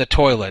goes in the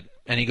toilet,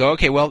 and you go,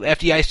 okay, well,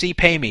 FDIC,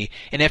 pay me.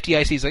 And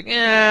FDIC's like,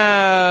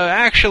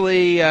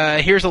 actually,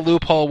 here's a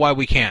loophole why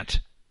we can't.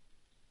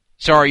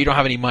 Sorry, you don't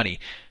have any money.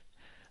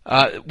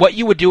 What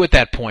you would do at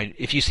that point,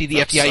 if you see the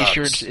FDIC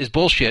insurance is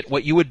bullshit,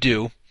 what you would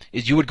do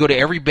is you would go to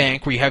every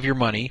bank where you have your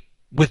money,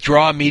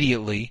 withdraw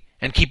immediately,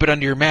 and keep it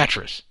under your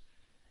mattress.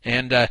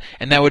 And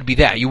that would be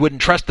that. You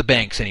wouldn't trust the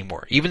banks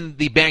anymore. Even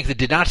the banks that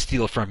did not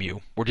steal from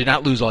you or did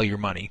not lose all your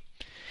money.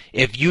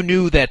 If you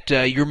knew that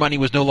your money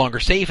was no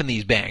longer safe in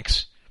these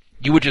banks,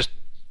 you would just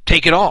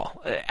take it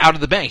all out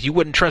of the banks. You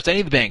wouldn't trust any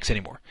of the banks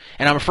anymore.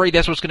 And I'm afraid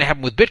that's what's going to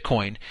happen with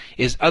Bitcoin,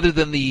 is other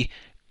than the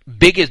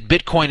biggest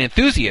Bitcoin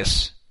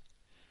enthusiasts,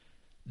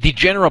 the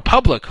general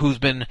public who's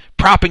been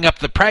propping up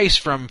the price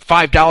from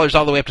 $5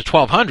 all the way up to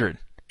 $1,200.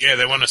 Yeah,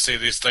 they want to see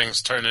these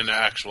things turn into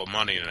actual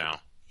money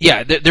now.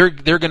 Yeah, they're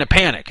going to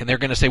panic, and they're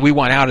going to say, we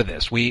want out of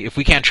this. If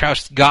we can't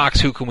trust Gox,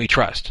 who can we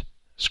trust?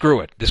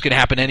 Screw it. This could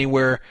happen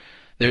anywhere.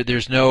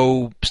 There's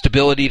no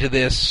stability to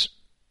this.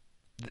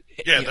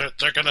 Yeah,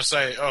 they're going to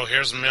say, oh,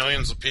 here's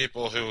millions of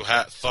people who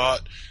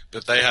thought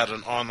that they had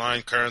an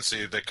online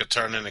currency that could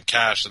turn into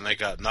cash, and they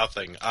got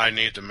nothing. I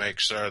need to make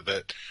sure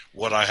that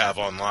what I have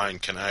online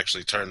can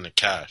actually turn into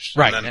cash.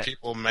 Right. And then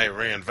people may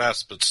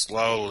reinvest, but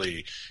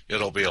slowly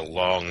it'll be a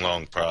long,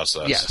 long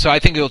process. Yeah, so I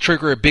think it'll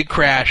trigger a big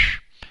crash,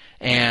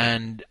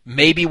 and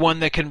maybe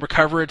one that can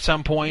recover at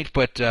some point,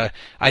 but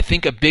I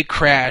think a big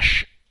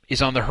crash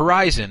is on the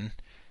horizon,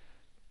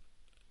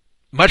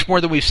 much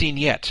more than we've seen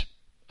yet.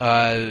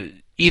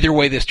 Either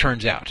way this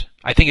turns out.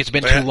 I think it's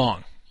been too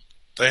long.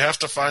 They have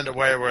to find a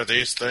way where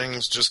these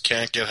things just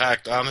can't get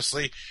hacked.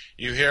 Honestly,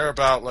 you hear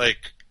about,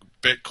 like,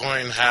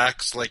 Bitcoin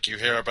hacks, like you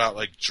hear about,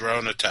 like,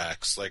 drone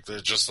attacks. Like, they're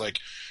just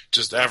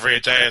every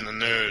day in the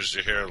news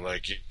you hear,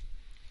 like,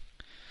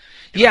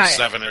 yeah,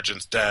 7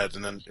 agents dead,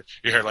 and then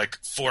you hear, like,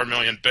 4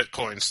 million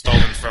Bitcoin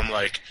stolen from,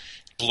 like,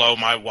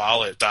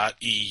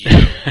 blowmywallet.eu.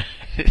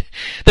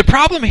 The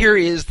problem here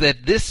is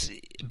that this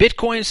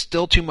Bitcoin is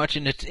still too much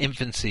in its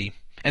infancy.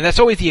 And that's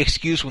always the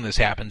excuse when this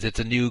happens. It's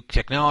a new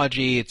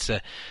technology, it's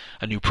a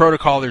new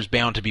protocol, there's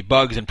bound to be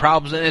bugs and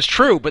problems, and it's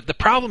true, but the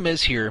problem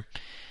is here,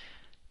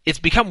 it's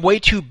become way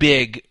too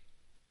big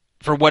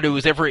for what it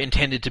was ever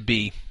intended to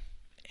be,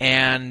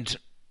 and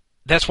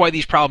that's why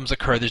these problems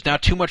occur. There's now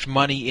too much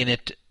money in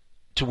it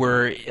to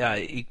where,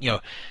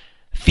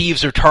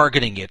 thieves are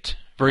targeting it.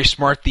 Very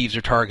smart thieves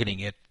are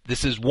targeting it.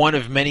 This is one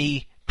of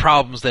many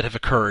problems that have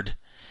occurred,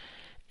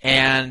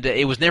 and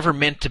it was never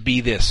meant to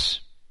be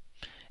this.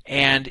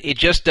 And it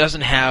just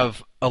doesn't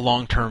have a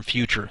long-term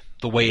future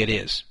the way it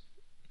is.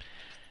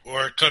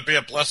 Or it could be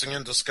a blessing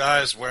in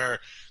disguise where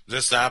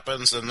this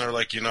happens, and they're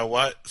like, you know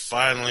what?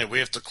 Finally, we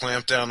have to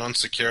clamp down on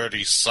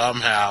security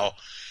somehow.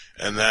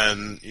 And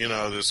then,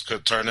 this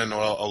could turn into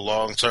a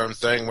long-term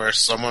thing where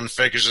someone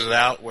figures it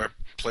out, where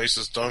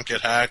places don't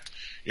get hacked,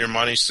 your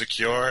money's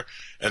secure,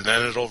 and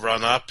then it'll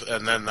run up,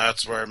 and then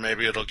that's where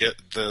maybe it'll get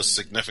the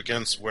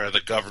significance where the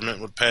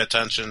government would pay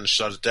attention and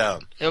shut it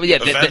down. Oh, yeah,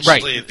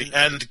 Eventually, right. the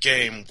end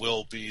game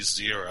will be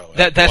zero.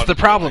 That's the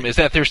problem, is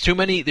that there's too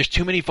many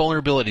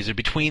vulnerabilities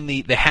between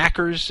the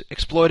hackers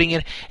exploiting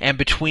it and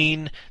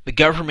between the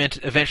government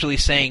eventually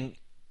saying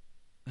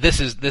this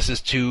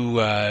is too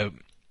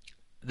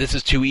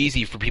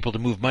easy for people to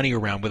move money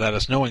around without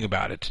us knowing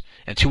about it,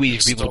 and too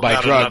easy for people to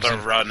buy drugs.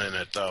 Another run in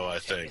it, though, I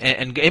think.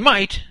 And it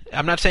might.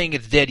 I'm not saying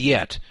it's dead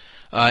yet.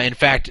 In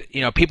fact,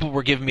 people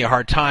were giving me a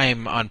hard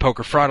time on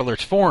Poker Fraud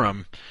Alerts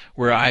forum,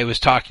 where I was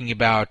talking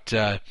about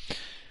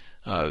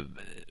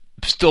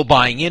still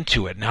buying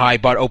into it and how I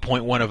bought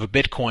 0.1 of a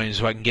Bitcoin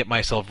so I can get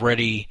myself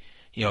ready,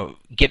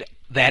 get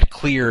that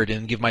cleared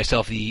and give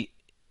myself the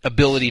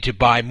ability to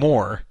buy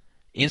more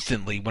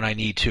instantly when I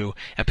need to.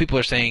 And people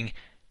are saying,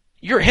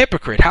 you're a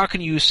hypocrite. How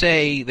can you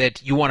say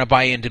that you want to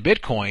buy into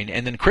Bitcoin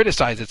and then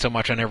criticize it so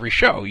much on every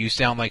show? You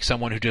sound like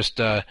someone who just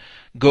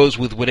goes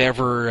with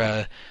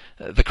whatever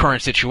the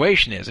current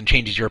situation is and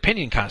changes your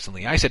opinion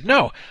constantly. I said,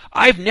 no,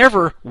 I've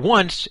never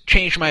once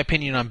changed my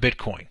opinion on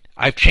Bitcoin.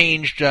 I've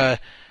changed... the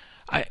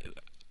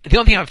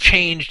only thing I've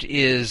changed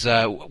is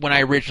when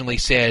I originally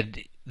said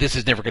this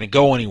is never going to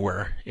go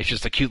anywhere. It's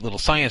just a cute little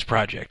science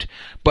project.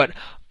 But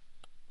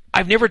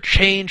I've never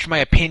changed my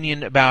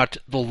opinion about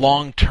the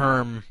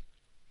long-term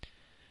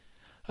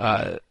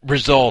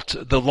result,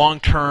 the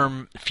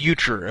long-term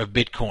future of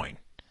Bitcoin.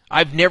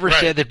 I've never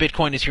said that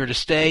Bitcoin is here to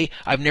stay.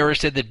 I've never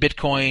said that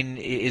Bitcoin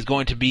is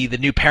going to be the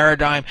new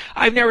paradigm.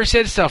 I've never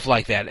said stuff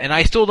like that, and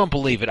I still don't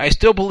believe it. I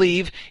still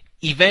believe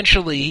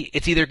eventually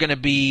it's either going to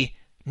be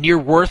near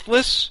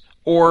worthless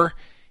or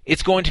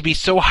it's going to be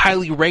so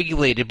highly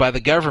regulated by the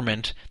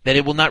government that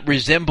it will not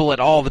resemble at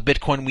all the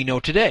Bitcoin we know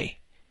today.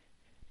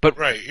 But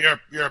right,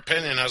 your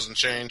opinion hasn't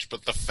changed,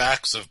 but the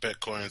facts of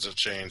Bitcoins have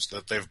changed,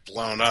 that they've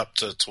blown up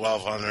to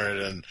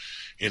 1,200 and,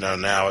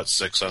 now it's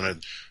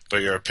 600.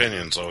 But your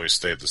opinion's always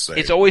stayed the same.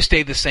 It's always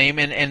stayed the same,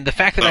 and the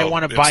fact that I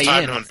want to buy in... It's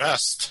time to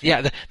invest.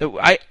 Yeah,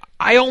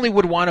 I only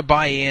would want to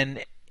buy in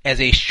as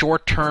a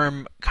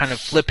short-term kind of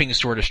flipping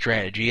sort of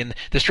strategy, and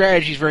the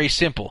strategy is very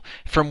simple.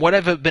 From what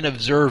I've been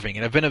observing,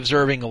 and I've been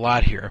observing a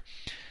lot here,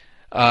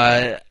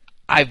 I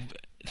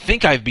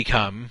think I've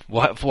become...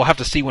 We'll have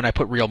to see when I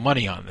put real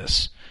money on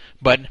this,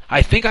 but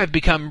I think I've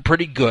become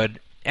pretty good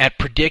at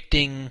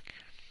predicting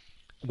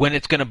when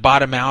it's going to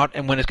bottom out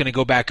and when it's going to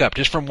go back up,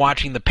 just from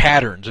watching the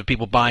patterns of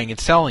people buying and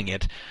selling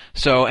it.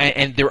 So,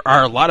 and there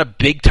are a lot of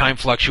big-time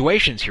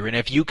fluctuations here, and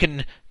if you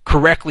can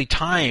correctly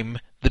time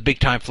the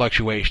big-time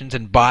fluctuations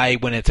and buy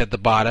when it's at the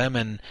bottom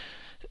and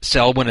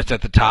sell when it's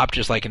at the top,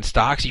 just like in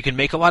stocks, you can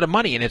make a lot of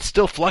money, and it's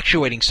still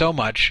fluctuating so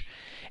much.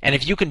 And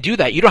if you can do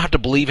that, you don't have to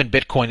believe in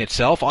Bitcoin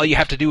itself. All you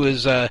have to do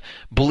is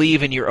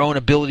believe in your own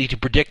ability to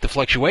predict the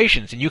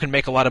fluctuations, and you can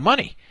make a lot of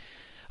money.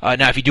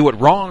 Now, if you do it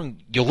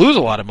wrong, you'll lose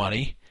a lot of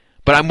money.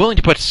 But I'm willing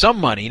to put some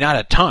money, not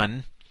a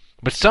ton,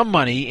 but some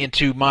money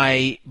into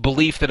my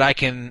belief that I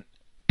can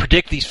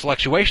predict these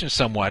fluctuations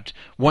somewhat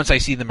once I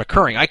see them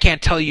occurring. I can't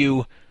tell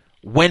you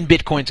when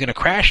Bitcoin's going to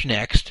crash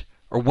next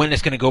or when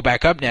it's going to go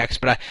back up next,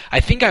 but I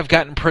think I've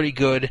gotten pretty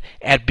good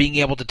at being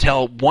able to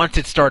tell once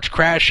it starts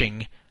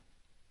crashing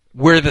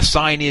where the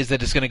sign is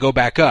that it's going to go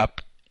back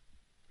up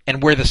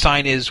and where the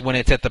sign is when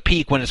it's at the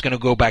peak when it's going to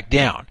go back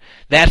down.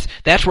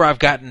 That's where I've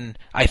gotten,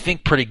 I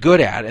think, pretty good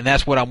at, and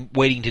that's what I'm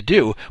waiting to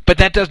do. But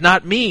that does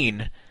not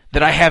mean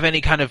that I have any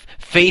kind of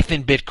faith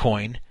in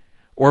Bitcoin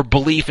or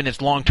belief in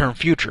its long-term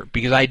future,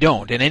 because I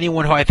don't. And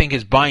anyone who I think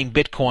is buying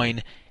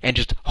Bitcoin and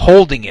just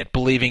holding it,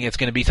 believing it's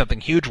going to be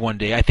something huge one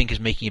day, I think is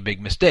making a big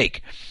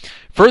mistake.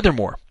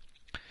 Furthermore,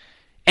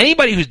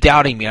 anybody who's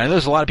doubting me, I know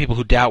there's a lot of people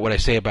who doubt what I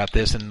say about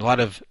this, and a lot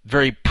of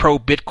very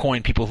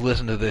pro-Bitcoin people who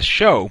listen to this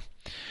show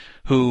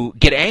who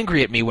get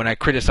angry at me when I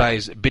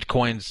criticize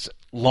Bitcoin's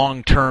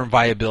long-term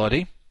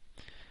viability.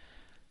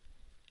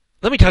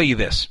 Let me tell you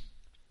this.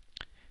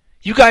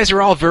 You guys are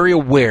all very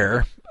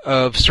aware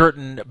of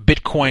certain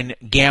Bitcoin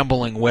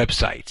gambling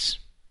websites.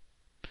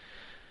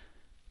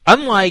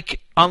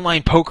 Unlike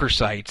online poker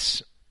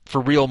sites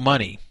for real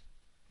money,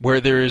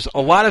 where there's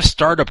a lot of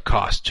startup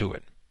cost to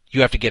it,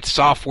 you have to get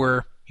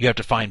software, you have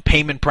to find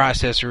payment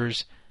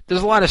processors,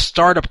 there's a lot of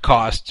startup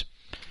cost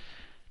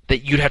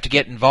that you'd have to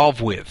get involved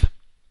with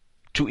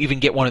to even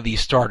get one of these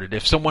started.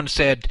 If someone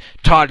said,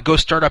 Todd, go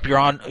start up your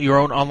own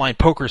online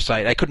poker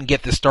site, I couldn't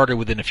get this started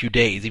within a few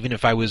days, even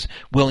if I was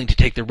willing to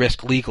take the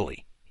risk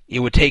legally.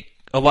 It would take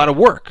a lot of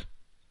work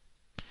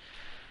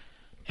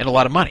and a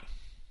lot of money,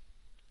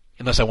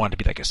 unless I wanted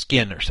to be like a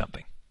skin or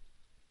something.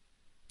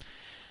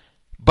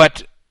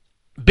 But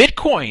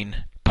Bitcoin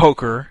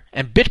poker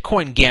and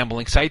Bitcoin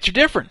gambling sites are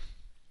different.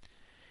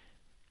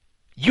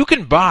 You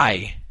can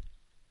buy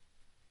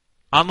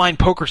online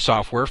poker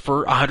software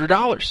for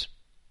 $100.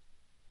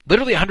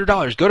 Literally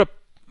 $100. Go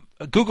to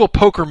Google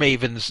Poker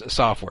Mavens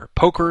software.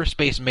 Poker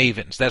space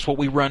Mavens. That's what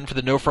we run for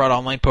the No Fraud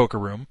Online Poker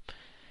Room.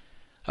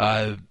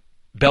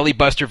 Belly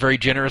Buster very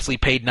generously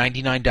paid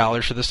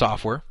 $99 for the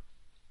software.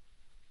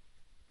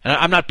 And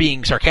I'm not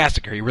being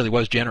sarcastic here. He really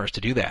was generous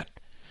to do that.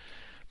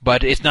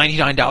 But it's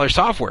 $99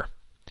 software.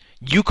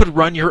 You could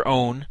run your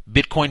own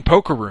Bitcoin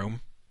poker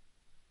room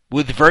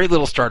with very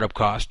little startup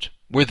cost,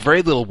 with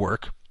very little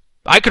work.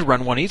 I could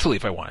run one easily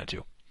if I wanted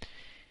to.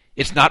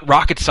 It's not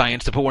rocket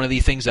science to put one of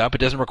these things up. It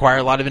doesn't require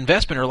a lot of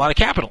investment or a lot of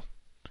capital.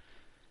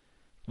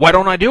 Why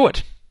don't I do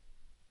it?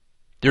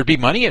 There'd be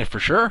money in it for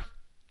sure.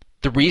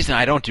 The reason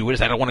I don't do it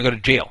is I don't want to go to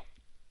jail.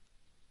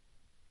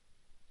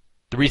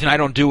 The reason I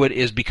don't do it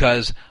is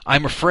because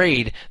I'm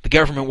afraid the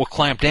government will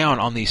clamp down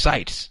on these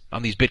sites,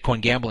 on these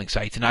Bitcoin gambling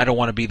sites, and I don't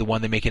want to be the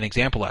one they make an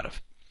example out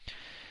of.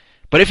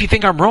 But if you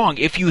think I'm wrong,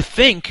 if you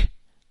think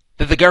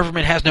that the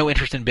government has no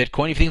interest in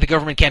Bitcoin, if you think the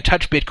government can't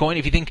touch Bitcoin,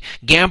 if you think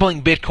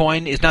gambling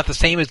Bitcoin is not the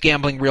same as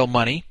gambling real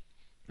money,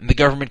 and the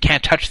government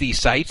can't touch these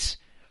sites,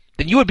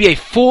 then you would be a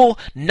fool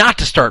not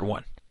to start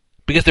one.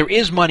 Because there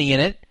is money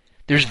in it,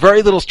 there's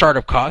very little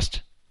startup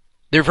cost,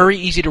 they're very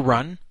easy to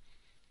run,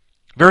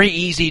 very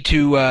easy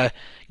to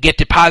get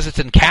deposits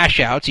and cash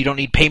outs. You don't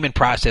need payment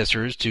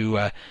processors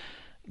to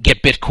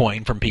get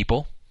Bitcoin from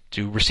people,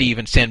 to receive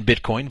and send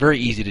Bitcoin. Very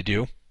easy to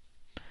do.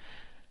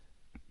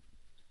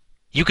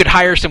 You could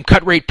hire some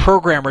cut-rate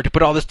programmer to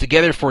put all this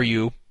together for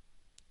you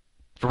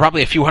for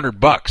probably a few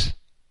 $100.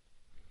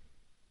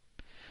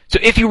 So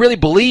if you really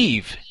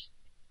believe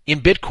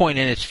in Bitcoin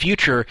and its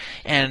future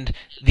and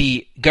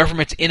the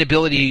government's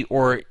inability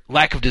or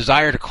lack of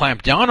desire to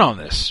clamp down on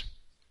this,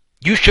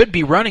 you should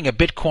be running a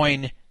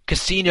Bitcoin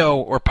casino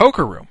or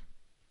poker room.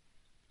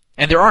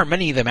 And there aren't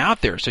many of them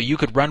out there, so you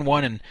could run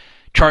one and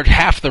charge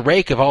half the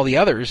rate of all the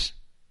others.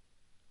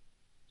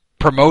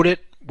 Promote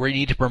it where you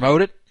need to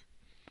promote it.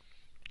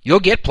 You'll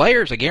get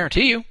players, I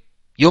guarantee you.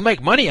 You'll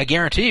make money, I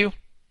guarantee you.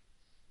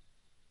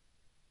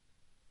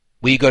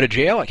 Will you go to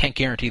jail? I can't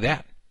guarantee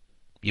that.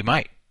 You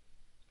might.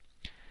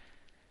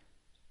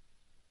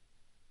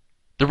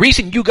 The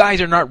reason you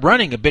guys are not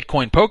running a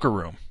Bitcoin poker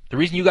room, the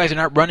reason you guys are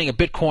not running a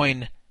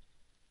Bitcoin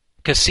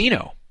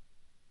casino,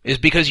 is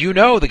because you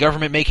know the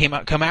government may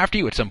come after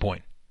you at some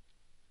point.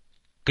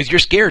 Because you're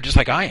scared just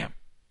like I am.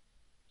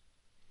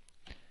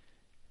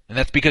 And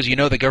that's because you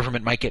know the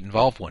government might get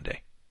involved one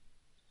day.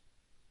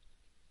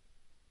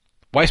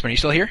 Weissman, are you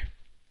still here?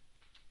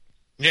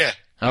 Yeah.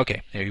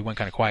 Okay, yeah, you went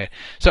kind of quiet.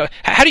 So,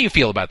 how do you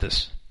feel about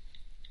this?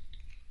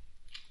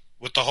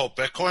 With the whole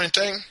Bitcoin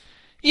thing?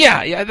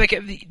 Yeah.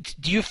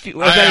 Do you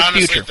feel? I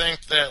honestly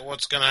think that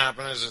what's going to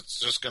happen is it's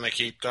just going to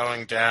keep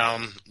going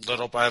down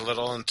little by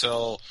little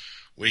until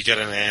we get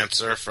an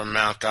answer from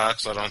Mt.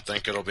 Gox. I don't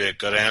think it'll be a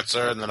good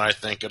answer, and then I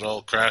think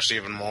it'll crash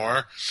even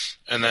more.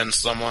 And then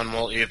someone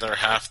will either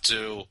have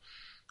to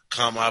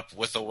come up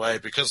with a way,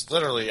 because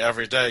literally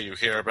every day you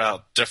hear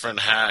about different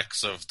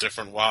hacks of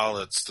different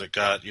wallets that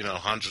got,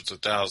 hundreds of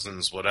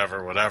thousands,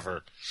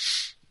 whatever.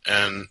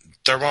 And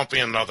there won't be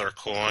another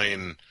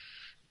coin,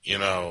 in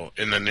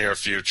the near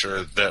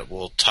future that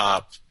will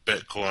top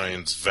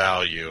Bitcoin's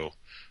value.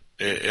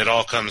 It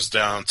all comes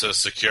down to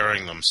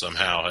securing them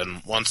somehow.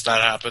 And once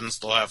that happens,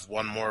 they'll have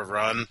one more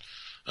run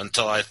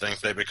until I think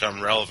they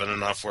become relevant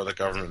enough where the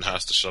government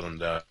has to shut them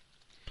down.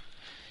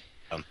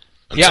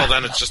 Until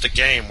then, it's just a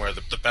game where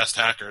the best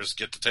hackers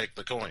get to take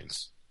the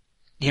coins.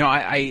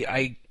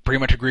 I pretty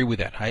much agree with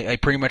that. I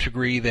pretty much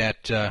agree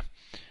that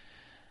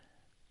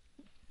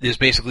this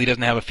basically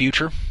doesn't have a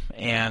future,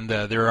 and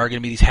there are going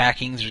to be these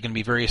hackings. There's going to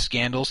be various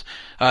scandals.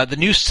 The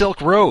new Silk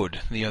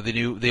Road,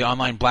 the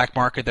online black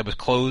market that was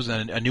closed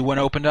and a new one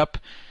opened up.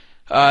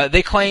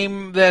 They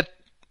claim that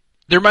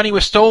their money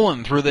was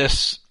stolen through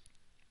this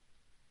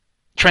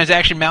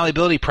transaction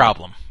malleability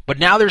problem, but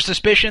now there's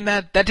suspicion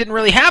that didn't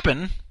really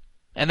happen.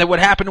 And that what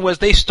happened was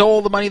they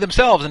stole the money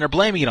themselves, and they're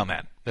blaming it on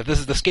that this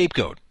is the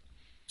scapegoat.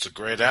 It's a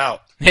great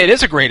out. It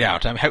is a great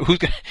out. I mean,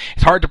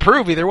 it's hard to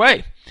prove either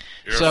way.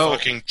 You're a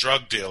fucking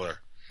drug dealer.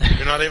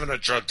 You're not even a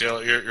drug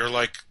dealer. You're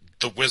like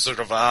the Wizard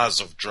of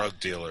Oz of drug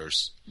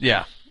dealers.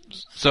 Yeah.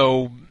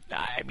 So,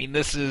 I mean,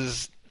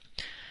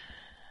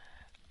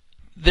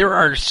 there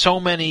are so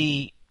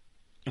many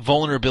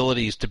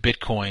vulnerabilities to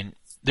Bitcoin.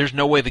 There's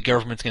no way the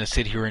government's going to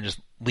sit here and just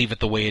leave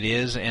it the way it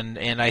is.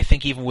 And I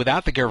think even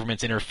without the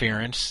government's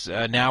interference,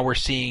 now we're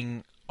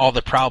seeing all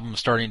the problems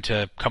starting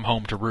to come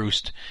home to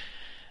roost.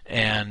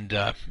 And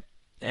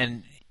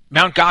Mt.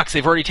 Gox,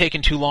 they've already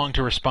taken too long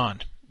to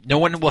respond. No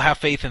one will have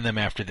faith in them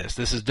after this.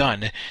 This is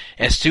done.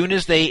 As soon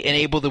as they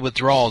enable the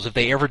withdrawals, if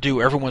they ever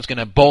do, everyone's going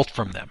to bolt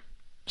from them.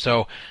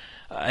 So,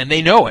 and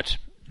they know it.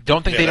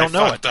 Don't think they don't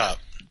know it. Up.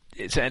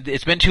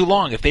 It's been too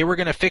long. If they were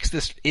going to fix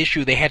this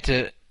issue, they had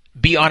to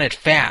be on it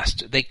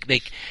fast. They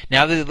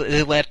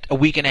let a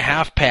week and a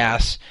half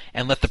pass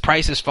and let the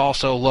prices fall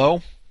so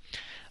low.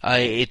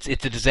 It's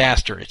a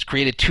disaster. It's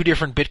created two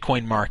different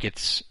Bitcoin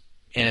markets,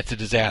 and it's a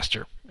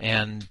disaster.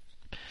 And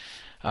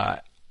I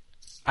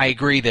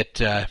agree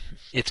that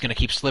it's going to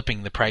keep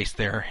slipping the price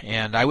there.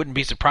 And I wouldn't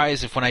be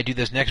surprised if when I do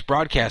this next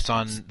broadcast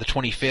on the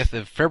 25th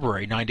of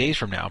February, 9 days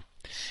from now,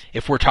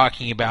 if we're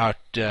talking about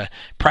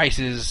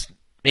prices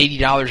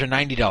 $80 or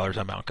 $90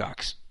 on Mt.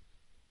 Gox.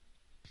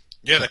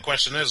 Yeah, the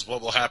question is,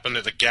 what will happen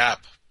to the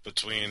gap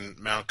between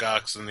Mt.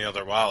 Gox and the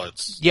other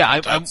wallets?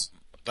 Yeah,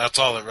 that's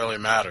all that really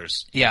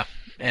matters. Yeah,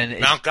 and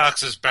Mt.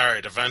 Gox is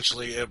buried.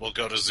 Eventually, it will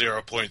go to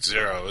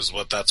 0.0 is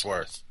what that's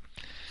worth.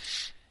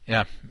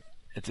 Yeah,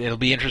 it'll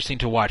be interesting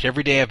to watch.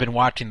 Every day I've been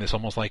watching this,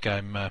 almost like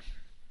I'm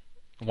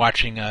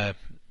watching a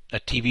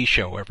TV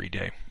show every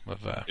day.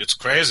 It's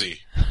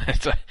crazy.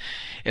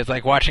 It's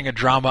like watching a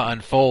drama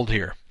unfold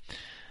here.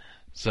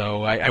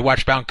 So I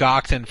watched Mt.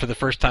 Gox, and for the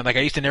first time, like I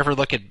used to never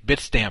look at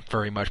Bitstamp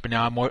very much, but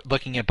now I'm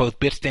looking at both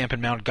Bitstamp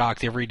and Mt.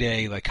 Gox every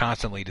day, like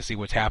constantly, to see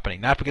what's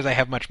happening. Not because I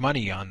have much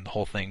money on the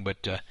whole thing,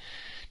 but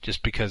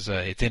just because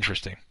it's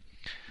interesting.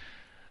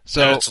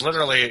 So and it's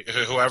literally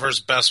whoever's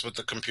best with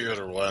the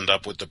computer will end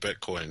up with the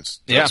bitcoins.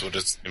 That's what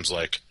it seems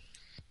like.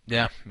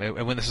 Yeah,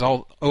 when this is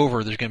all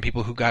over, there's going to be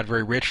people who got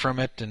very rich from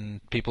it, and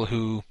people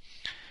who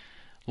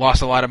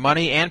lost a lot of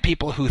money, and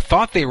people who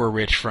thought they were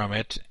rich from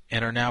it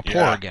and are now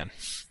poor again.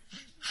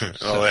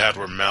 All they had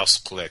were mouse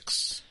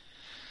clicks.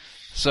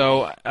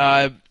 So,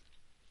 as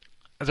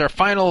our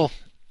final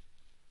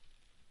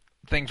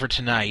thing for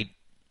tonight,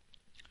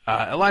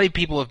 a lot of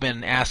people have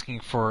been asking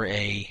for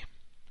a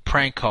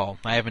prank call.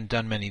 I haven't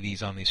done many of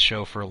these on this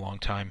show for a long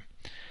time.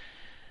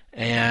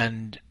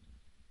 And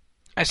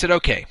I said,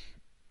 okay,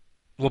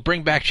 we'll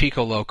bring back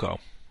Chico Loco,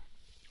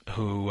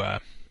 who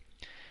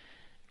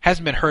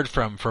hasn't been heard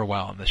from for a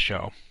while on this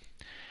show.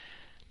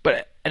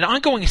 But an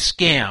ongoing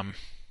scam,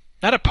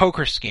 not a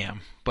poker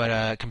scam, but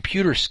a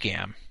computer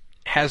scam,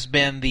 has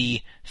been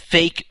the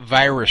fake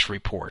virus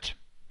report,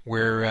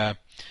 where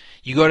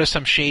you go to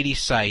some shady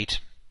site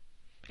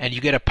and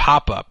you get a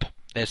pop-up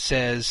that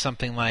says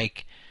something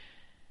like,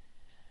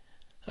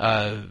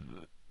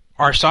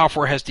 our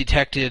software has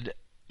detected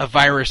a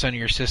virus on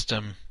your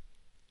system.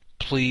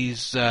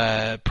 Please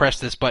press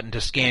this button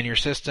to scan your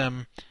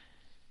system.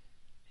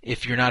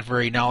 If you're not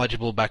very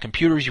knowledgeable about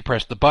computers, you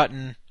press the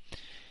button.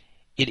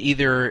 It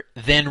either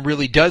then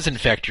really does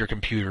infect your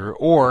computer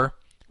or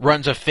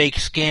runs a fake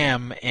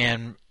scam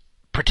and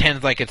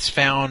pretends like it's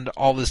found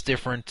all this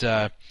different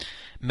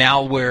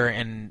malware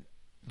and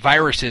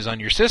viruses on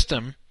your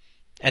system,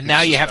 and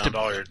now you have to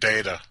all your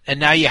data.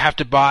 And now you have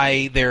to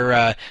buy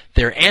their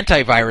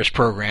antivirus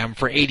program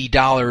for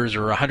 $80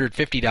 or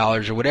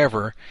 $150 or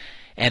whatever,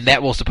 and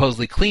that will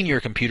supposedly clean your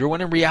computer,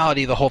 when in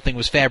reality the whole thing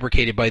was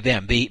fabricated by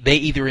them. They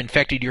either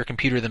infected your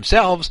computer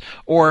themselves,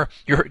 or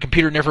your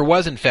computer never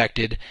was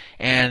infected,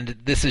 and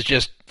this is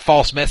just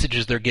false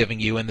messages they're giving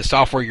you, and the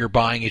software you're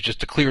buying is just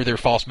to clear their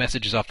false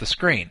messages off the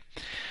screen.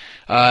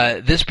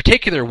 This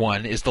particular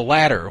one is the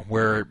latter,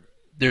 where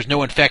there's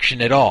no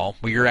infection at all,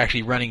 where you're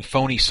actually running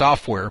phony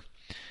software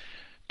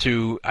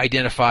to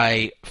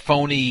identify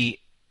phony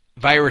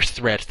virus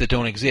threats that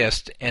don't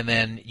exist, and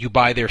then you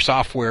buy their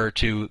software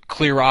to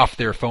clear off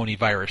their phony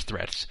virus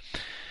threats.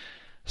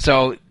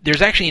 So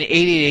there's actually an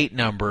 888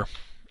 number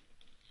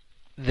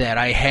that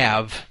I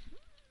have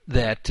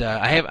that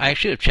I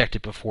should have checked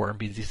it before,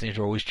 because these things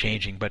are always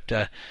changing, but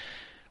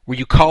where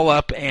you call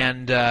up,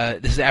 and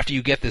this is after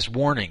you get this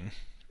warning,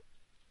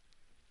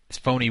 this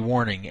phony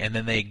warning, and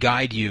then they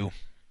guide you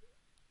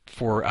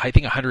for, I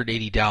think,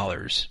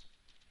 $180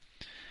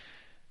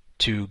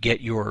 to get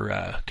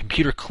your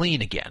computer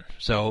clean again.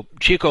 So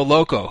Chico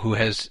Loco, who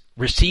has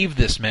received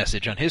this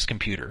message on his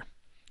computer,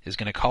 is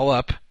going to call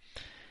up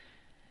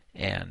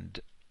and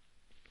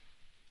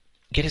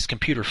get his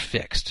computer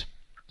fixed.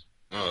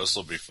 Oh, this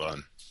will be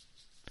fun.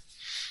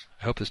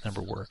 I hope this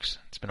number works.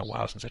 It's been a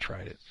while since I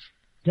tried it.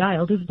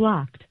 Dialed is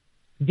blocked.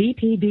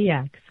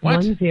 VPBX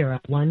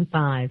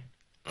 1015.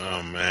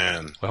 Oh,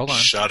 man. Well, hold on.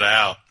 Shut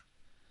out.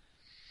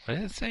 What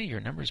did it say? Your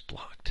number's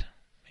blocked.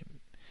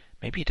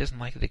 Maybe it doesn't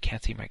like that it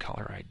can't see my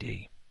caller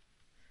ID.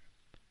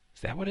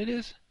 Is that what it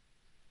is?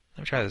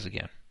 Let me try this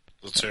again.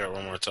 Let's hear it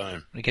one more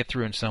time. Let me get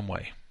through in some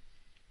way.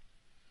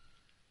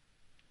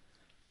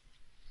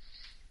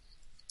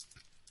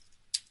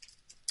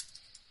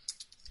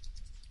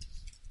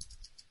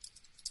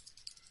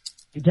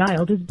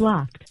 Dialed is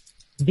blocked.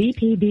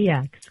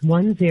 VPBX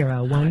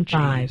 1015.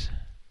 Jeez.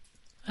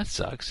 That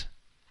sucks.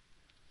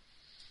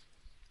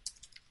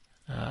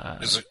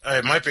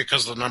 It might be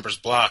because the number's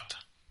blocked.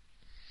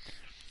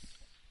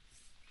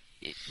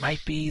 It might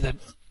be that.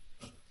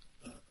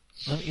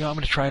 I'm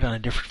going to try it on a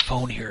different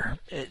phone here.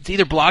 It's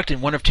either blocked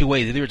in one of two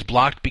ways. Either it's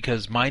blocked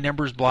because my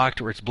number's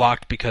blocked, or it's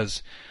blocked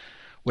because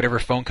whatever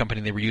phone company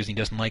they were using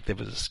doesn't like that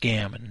it was a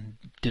scam and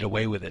did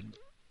away with it.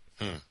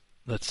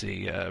 Let's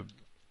see. I'm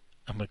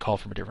going to call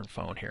from a different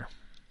phone here.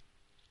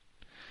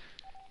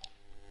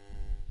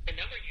 The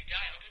number you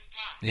dialed is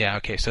blocked. Yeah.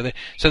 Okay.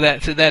 So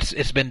that's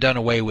it's been done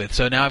away with.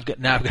 So now I've got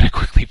to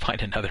quickly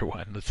find another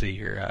one. Let's see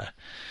here.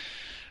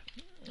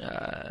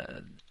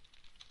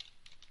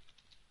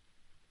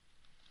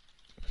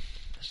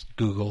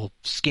 Google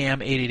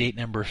scam 888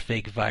 number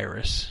fake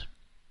virus.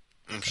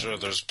 I'm sure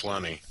there's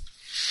plenty.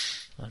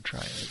 I'm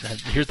trying.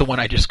 Here's the one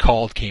I just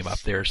called came up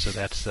there, so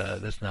that's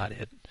not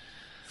it.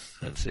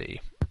 Let's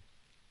see.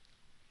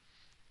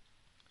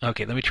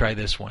 Okay, let me try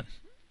this one.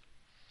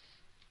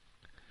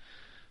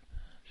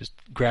 Just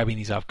grabbing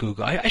these off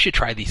Google. I should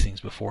try these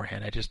things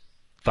beforehand. I just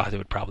thought it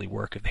would probably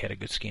work if they had a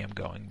good scam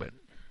going, but...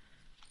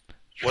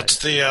 What's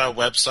the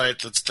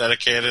website that's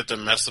dedicated to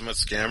messing with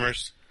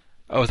scammers?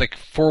 Oh, it's like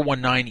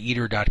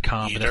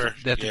 419eater.com. Eater?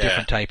 That's a Yeah.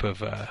 different type of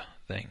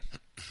thing.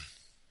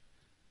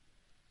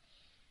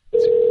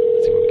 Let's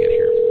see what we get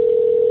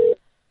here.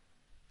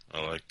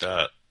 I like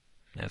that.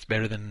 That's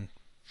better than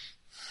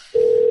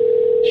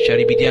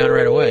shutting me down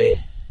right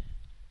away.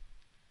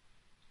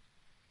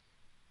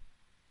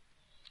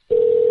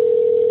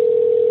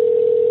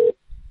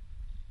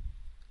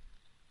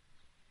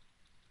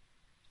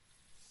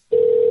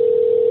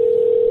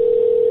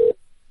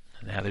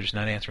 Now they're just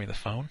not answering the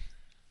phone.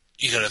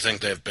 You gotta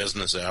think they have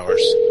business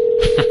hours.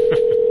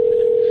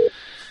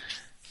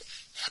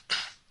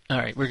 All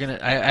right, we're gonna.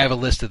 I have a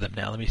list of them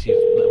now. Let me see.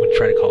 I'm gonna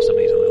try to call some of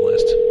these on the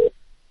list.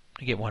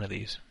 I get one of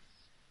these.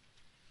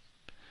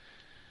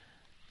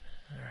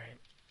 All right.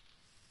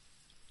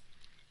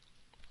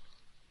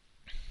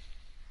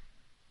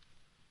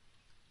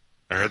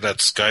 I heard that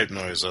Skype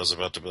noise. I was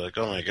about to be like,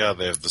 "Oh my god,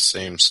 they have the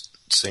same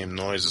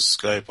noise as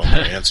Skype on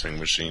their answering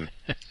machine."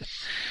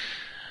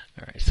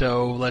 All right,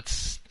 so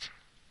let's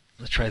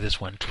try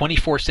this one.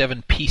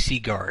 24/7 PC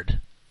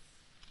Guard.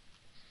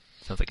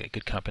 Sounds like a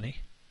good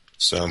company.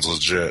 Sounds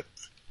legit.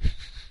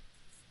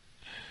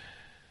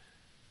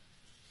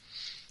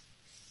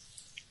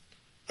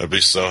 I'd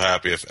be so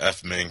happy if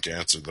F Mink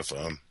answered the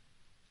phone.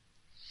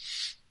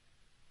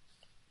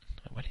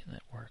 Why didn't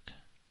that work?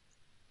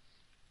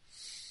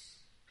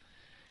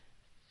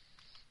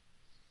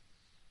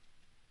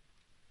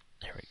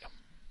 There we go.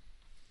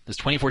 This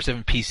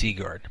 24/7 PC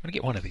Guard. I'm gonna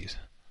get one of these.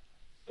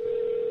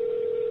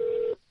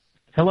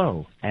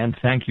 Hello, and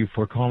thank you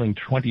for calling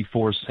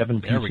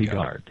 24/7 There we PC go.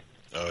 Guard.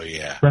 Oh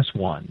yeah. Press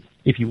 1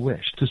 if you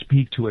wish to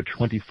speak to a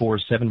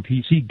 24/7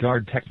 PC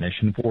Guard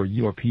technician for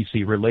your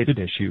PC-related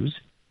issues.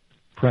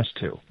 Press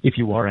 2 if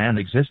you are an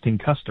existing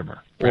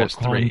customer or Press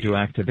calling 3. to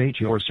activate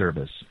your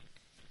service.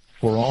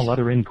 For all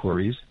other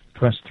inquiries,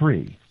 press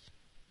 3.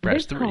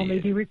 Press This call 3. may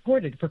be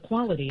recorded for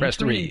quality Press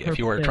and training 3 if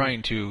you are purposes.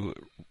 trying to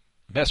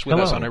mess with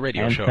Hello, us on a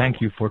radio and show. thank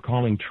you for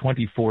calling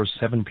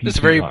 24/7 PC This is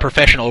a very Guard.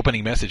 professional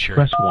opening message here.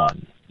 Press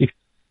 1 if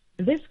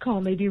This call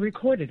may be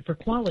recorded for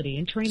quality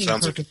and training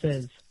Sounds like-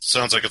 purposes.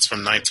 Sounds like it's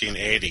from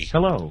 1980.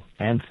 Hello,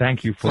 and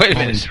thank you for Wait a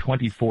calling minute.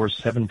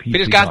 24/7 PC We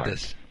just got Guard.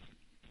 this.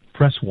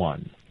 Press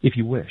 1 if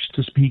you wish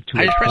to speak to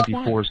I a just pressed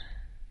 24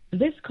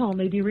 This call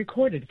may be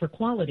recorded for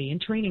quality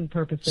and training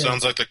purposes.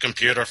 Sounds like the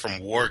computer from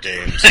War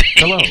Games.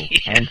 Hello,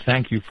 and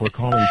thank you for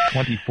calling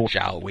 24.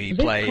 Shall we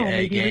This play call a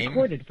may be game?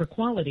 recorded for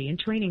quality and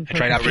training I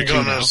tried purposes. Are we Two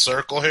going in now. a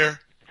circle here?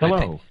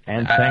 Hello,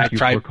 and I thank you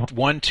tried for calling.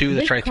 1, 2, let's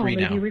This try call 3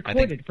 may now. be I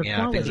recorded think, for yeah, I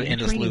think it's quality an and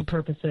endless training loop.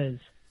 purposes.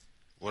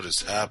 What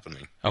is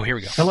happening? Oh, here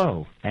we go.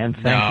 Hello, and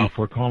thank No. you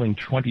for calling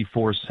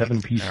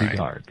 24/7 PC All right.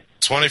 Guard.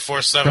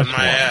 24/7 Press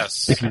my 1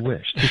 ass. if you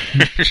wish.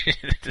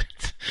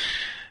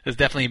 It's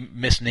definitely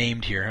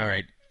misnamed here. All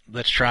right,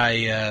 let's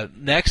try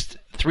next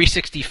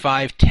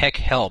 365 Tech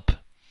Help.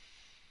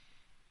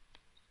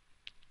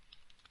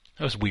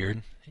 That was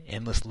weird.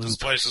 Endless This loop.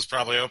 place is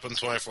probably open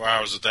 24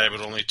 hours a day,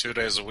 but only 2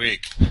 days a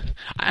week.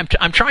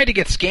 I'm trying to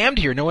get scammed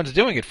here. No one's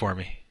doing it for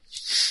me.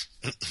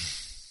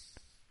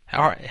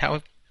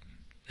 How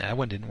that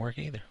one didn't work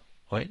either.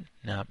 Wait,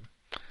 no. All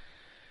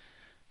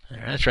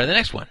right, let's try the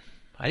next one.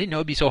 I didn't know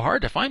it'd be so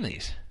hard to find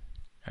these.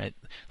 All right,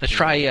 let's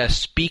try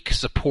Speak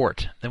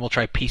Support. Then we'll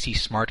try PC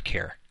Smart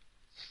Care.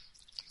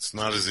 It's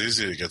not as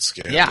easy to get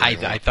scammed. Yeah,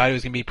 anymore. I thought it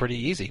was going to be pretty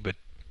easy, but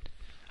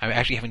I'm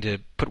actually having to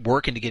put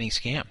work into getting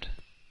scammed.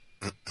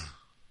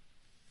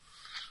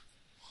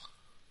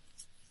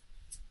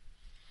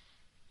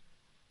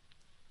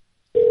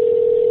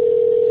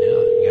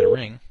 Yeah, we got a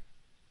ring.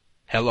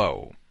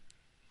 Hello.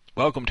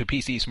 Welcome to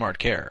PC Smart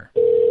Care.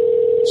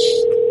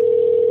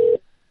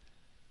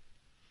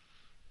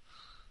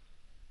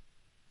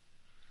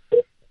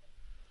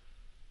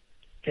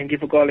 Thank you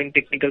for calling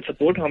technical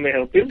support. How may I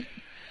help you?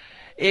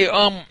 Hey,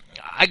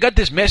 I got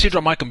this message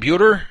on my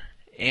computer,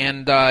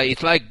 and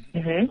it's like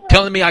Mm-hmm.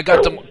 telling me I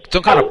got some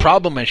kind of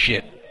problem and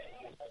shit.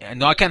 And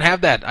no, I can't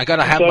have that. I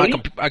gotta have Sorry?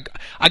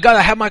 I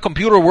gotta have my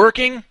computer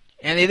working,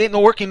 and it ain't no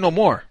working no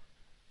more.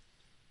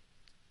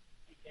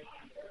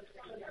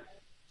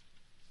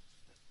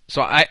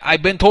 So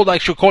I've been told I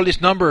should call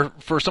this number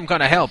for some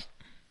kind of help.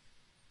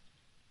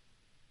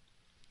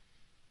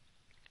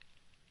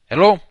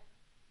 Hello?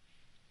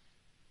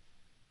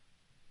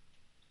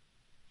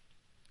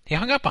 He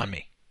hung up on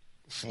me.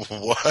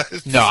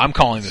 What? No, I'm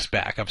calling this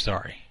back. I'm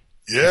sorry.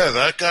 Yeah,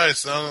 that guy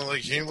sounded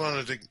like he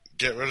wanted to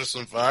get rid of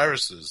some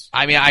viruses.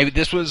 I mean,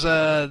 this was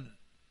Was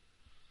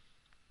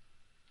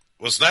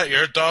that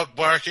your dog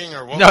barking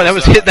or what? no, that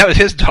was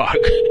his dog.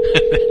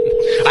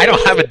 I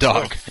don't have a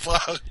dog. Oh,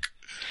 fuck.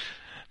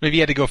 Maybe he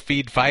had to go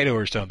feed Fido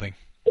or something.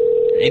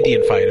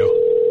 Indian Fido.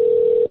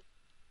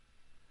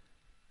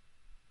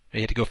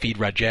 He had to go feed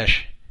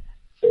Rajesh.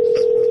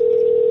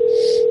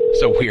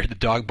 So weird. The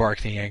dog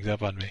barks and he hangs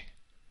up on me.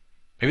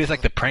 Maybe it's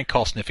like the prank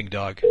call sniffing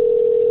dog.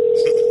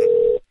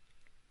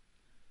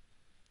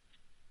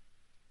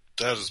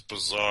 That is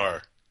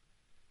bizarre.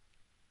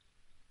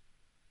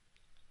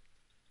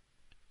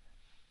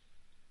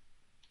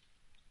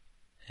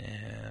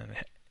 And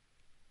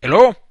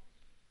hello?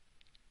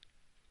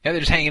 Yeah, they're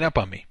just hanging up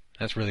on me.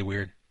 That's really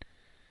weird.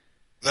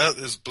 That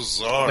is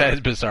bizarre. That is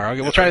bizarre.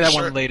 Okay, we'll try that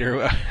one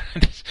later.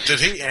 Did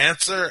he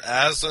answer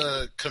as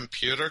a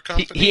computer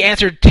company? He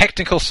answered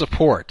technical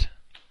support.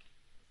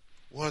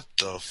 What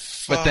the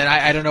fuck? But then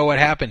I don't know what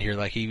happened here.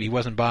 Like he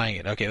wasn't buying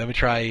it. Okay, let me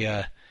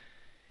try.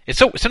 It's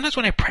so sometimes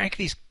when I prank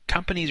these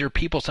companies or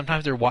people,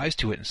 sometimes they're wise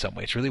to it in some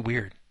way. It's really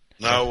weird.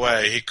 No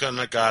way. He couldn't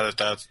have got it.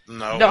 That's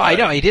no way. I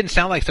know. He didn't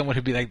sound like someone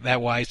who'd be like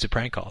that wise to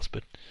prank calls,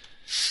 but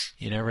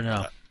you never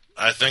know.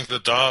 I think the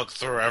dog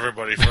threw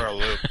everybody for a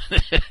loop.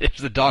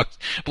 It's the dog.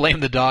 Blame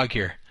the dog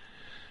here.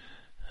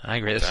 I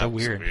agree. That's so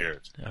weird.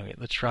 Weird. Okay,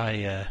 let's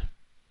try.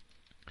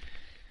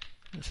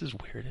 This is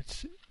weird.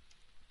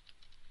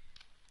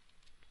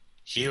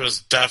 He was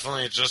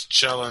definitely just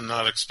chilling,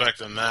 not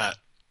expecting that.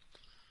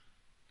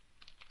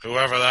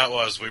 Whoever that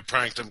was, we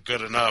pranked him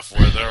good enough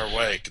where they're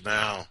awake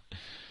now.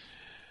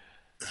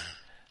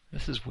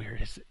 This is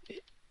weird.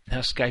 Now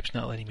Skype's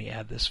not letting me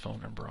add this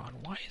phone number on.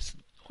 What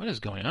is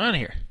going on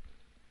here?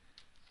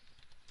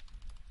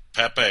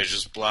 Pepe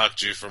just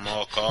blocked you from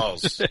all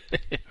calls.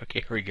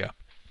 Okay, here we go.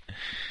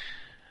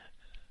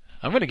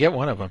 I'm going to get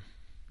one of them.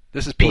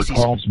 This is PC. Your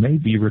calls may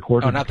be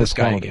recorded not for this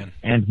guy quality again.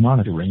 and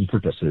monitoring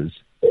purposes.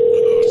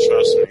 Oh,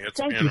 trust me, it's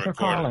Thank being you for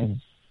recorded.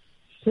 calling.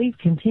 Please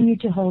continue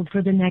to hold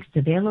for the next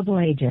available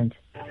agent.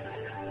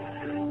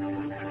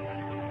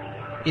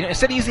 You know,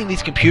 instead of using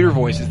these computer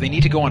voices, they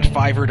need to go on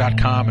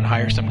Fiverr.com and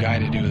hire some guy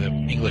to do the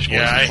English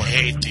voices. Yeah, I for them.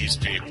 hate these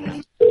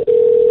people.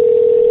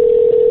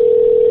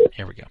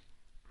 Here we go.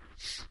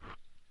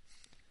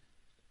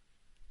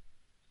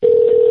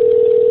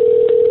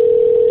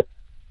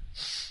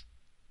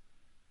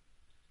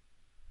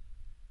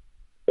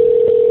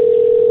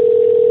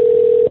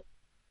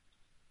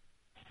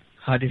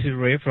 Hi, this is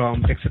Ray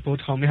from Tech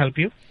Support. How may I help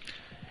you?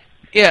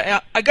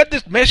 Yeah, I got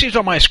this message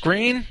on my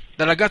screen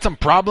that I got some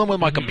problem with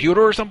my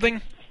computer or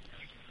something.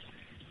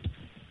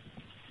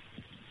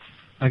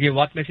 Okay,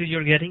 what message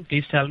you're getting?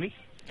 Please tell me.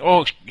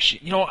 Oh,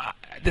 you know,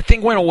 the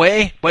thing went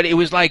away, but it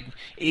was like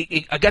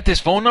I got this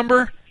phone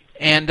number,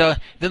 and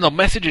then the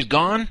message is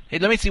gone. Hey,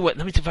 let me see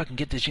if I can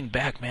get this thing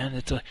back,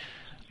 man.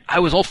 I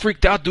was all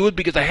freaked out, dude,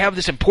 because I have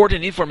this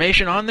important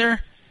information on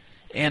there,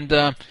 and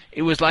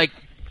it was like,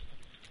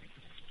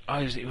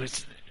 it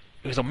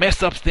was a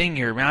messed up thing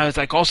here, man. I was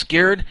like all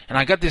scared, and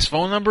I got this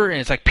phone number, and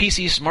it's like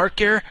PC Smart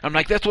Care. I'm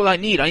like, that's what I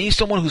need. I need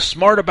someone who's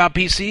smart about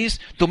PCs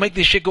to make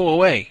this shit go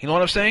away. You know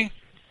what I'm saying?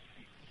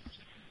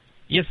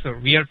 Yes, sir.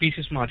 We are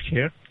PC Smart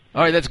Care.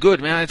 All right, that's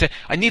good, man.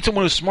 I need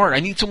someone who's smart. I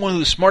need someone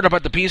who's smart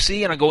about the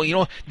PC, and I go, you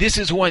know, this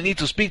is who I need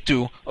to speak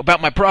to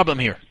about my problem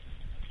here.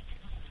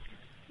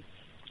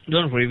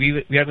 Don't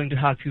worry, we are going to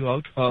help you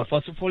out.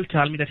 First of all,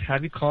 tell me that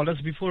have you called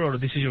us before, or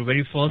this is your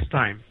very first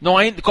time? No,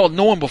 I ain't called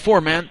no one before,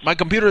 man. My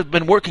computer's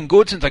been working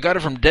good since I got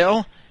it from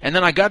Dell, and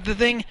then I got the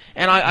thing,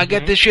 and I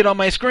get this shit on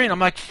my screen. I'm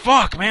like,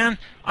 fuck, man.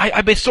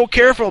 I've been so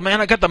careful,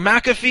 man. I got the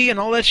McAfee and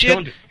all that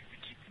shit.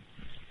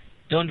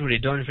 Don't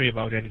worry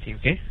about anything,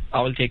 okay?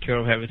 I will take care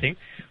of everything.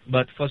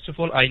 But first of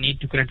all, I need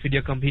to connect with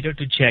your computer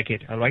to check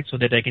it, all right? So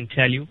that I can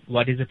tell you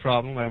what is the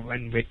problem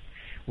and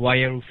why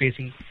are you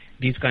facing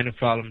these kind of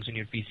problems in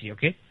your PC,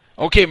 okay?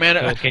 Okay, man.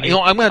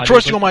 So I'm gonna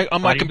trust you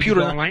on my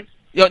computer. Online?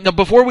 Yeah. Now,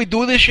 before we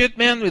do this shit,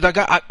 man, I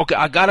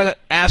gotta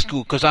ask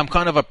you because I'm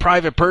kind of a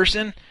private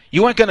person.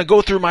 You ain't gonna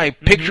go through my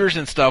pictures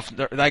and stuff,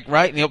 like,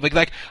 right? You know,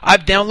 like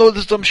I've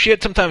downloaded some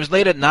shit sometimes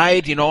late at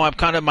night. You know, I'm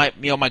kind of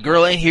my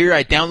girl ain't here.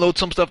 I download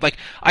some stuff. Like,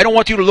 I don't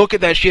want you to look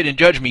at that shit and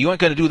judge me. You ain't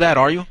gonna do that,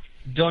 are you?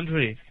 Don't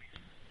worry.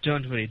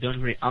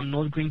 I'm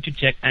not going to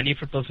check any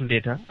of your personal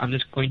data. I'm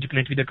just going to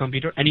connect with the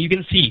computer, and you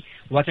can see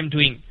what I'm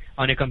doing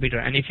on your computer.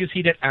 And if you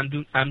see that I'm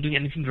doing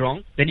anything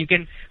wrong, then you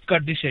can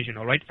cut this session.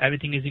 All right?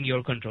 Everything is in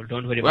your control.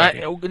 Don't worry about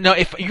it. Now,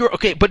 if you're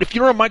okay, but if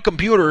you're on my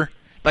computer,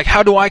 like,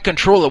 how do I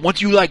control it? Once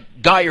you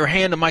like got your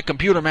hand on my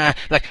computer, man,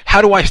 like,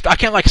 how do I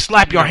can't like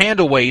slap your hand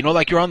away? You know,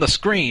 like you're on the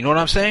screen. You know what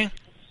I'm saying?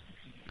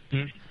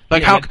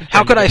 Like,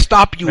 how could I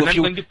stop you if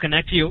you?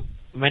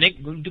 When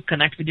I'm going to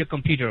connect with your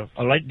computer,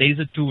 all right, there is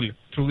a tool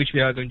through which we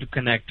are going to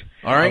connect.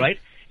 All right.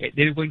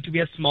 There is going to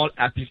be a small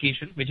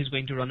application which is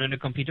going to run on your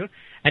computer,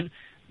 and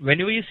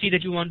whenever you see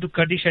that you want to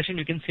cut the session,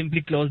 you can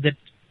simply close that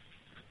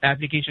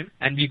application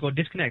and we go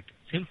disconnect.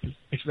 Simple.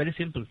 It's very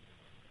simple.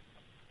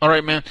 All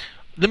right, man.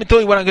 Let me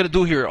tell you what I'm going to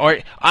do here. All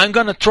right, I'm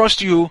going to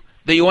trust you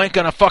that you ain't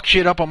going to fuck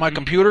shit up on my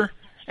computer,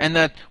 and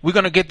that we're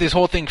going to get this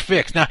whole thing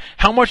fixed. Now,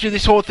 how much does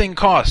this whole thing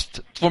cost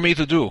for me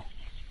to do?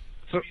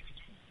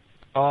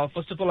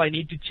 First of all, I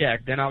need to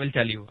check. Then I will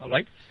tell you. All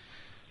right.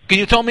 Can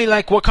you tell me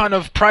like what kind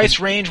of price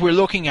range we're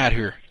looking at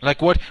here?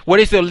 Like what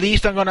is the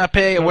least I'm gonna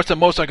pay, and what's the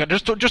most I can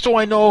just so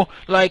I know,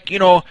 like, you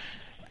know,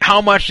 how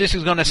much this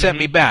is gonna set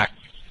me back.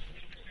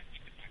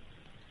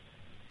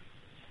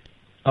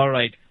 All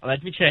right.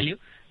 Let me tell you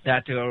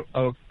that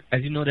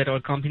as you know that our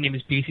company name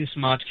is PC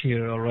Smart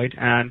Care, all right?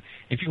 And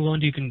if you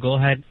want, you can go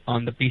ahead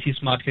on the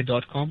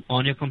PCSmartCare.com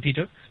on your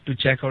computer to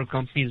check our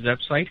company's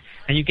website,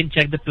 and you can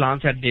check the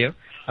plans at there,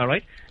 all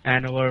right?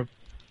 And our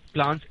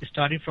plans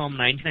started from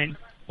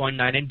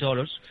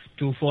 $99.99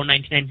 to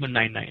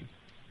 $499.99.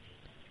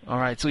 All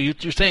right. So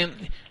you're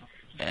saying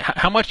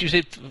how much you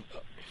said?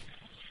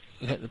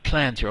 The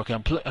plans here. Okay,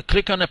 I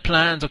click on the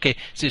plans. Okay, it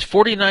says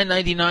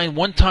 $49.99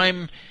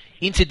 one-time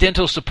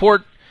incidental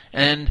support,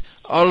 and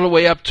all the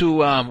way up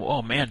to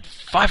oh man,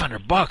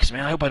 $500,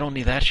 man. I hope I don't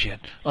need that shit.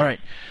 All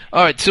right.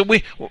 So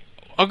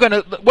I'm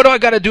gonna. What do I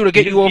got to do to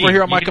get you over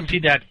here on my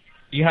computer? See that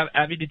you have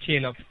every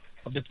detail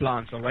of the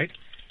plans, all right,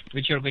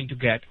 which you're going to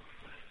get.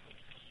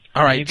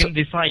 All right. You can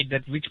decide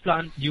that which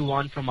plan you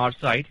want from our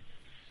side.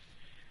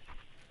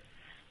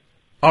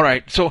 All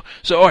right. So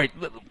all right.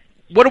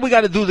 What do we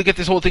got to do to get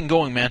this whole thing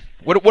going, man?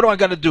 What do I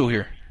got to do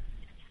here?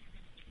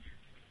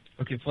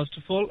 Okay. First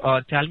of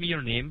all, tell me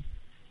your name.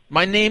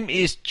 My name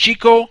is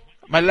Chico.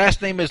 My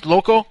last name is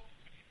Loco.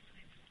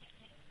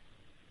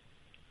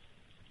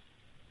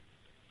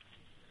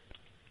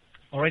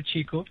 All right,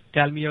 Chico.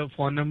 Tell me your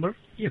phone number,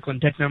 your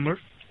contact number.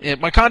 Yeah,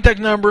 my contact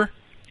number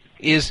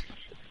is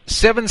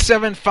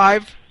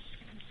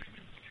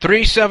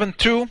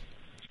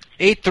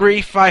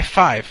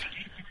 775-372-8355.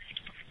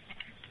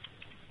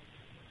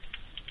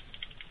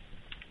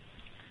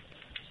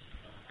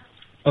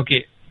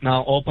 Okay.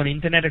 Now open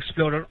Internet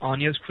Explorer on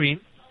your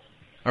screen.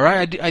 All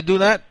right, I do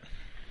that.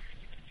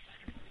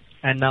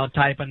 And now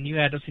type a new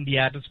address in the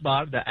address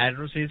bar. The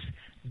address is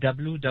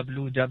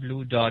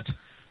www.logmein,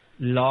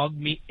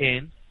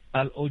 LOGMEIN,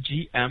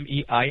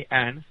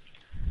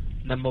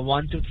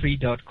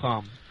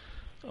 #123.com.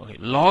 Okay,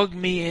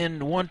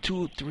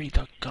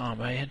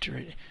 logmein123.com. I enter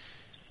it.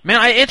 Man,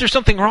 I enter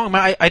something wrong,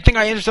 man. I think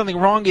I entered something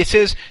wrong. It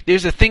says,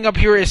 there's a thing up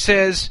here, it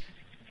says,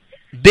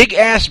 big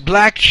ass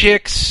black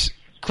chicks,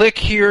 click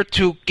here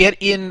to get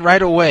in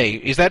right away.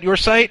 Is that your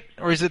site,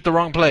 or is it the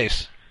wrong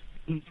place?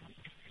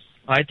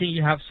 I think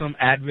you have some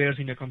adwares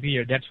in your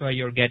computer. That's why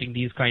you're getting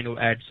these kind of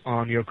ads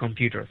on your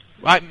computer.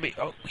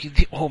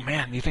 Oh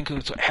man, you think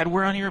it's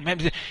adware on here?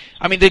 Man,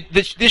 I mean,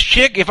 this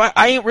chick. If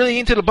I ain't really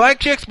into the black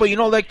chicks, but you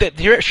know, like that,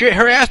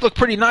 her ass looked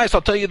pretty nice.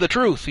 I'll tell you the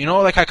truth. You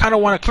know, like I kind of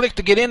want to click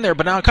to get in there,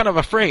 but now I'm kind of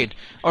afraid.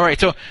 All right,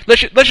 so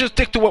let's just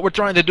stick to what we're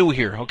trying to do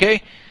here,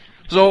 okay?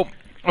 So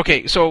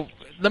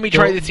let me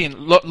try this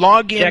in.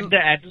 Log in. Check the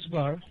address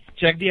bar.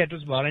 Check the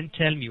address bar and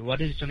tell me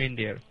what is written in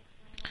there.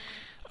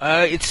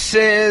 It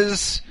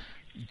says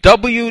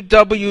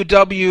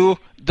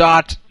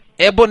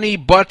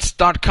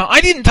www.ebonybutts.com.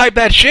 I didn't type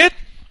that shit.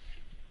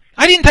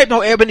 I didn't type no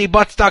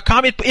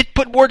ebonybutts.com. It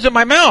put words in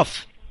my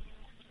mouth.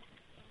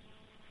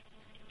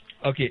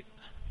 Okay.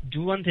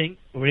 Do one thing.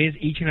 Erase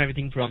each and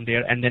everything from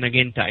there and then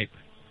again type.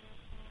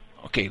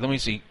 Okay, let me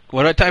see.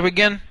 What do I type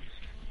again?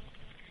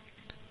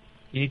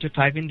 You need to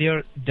type in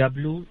there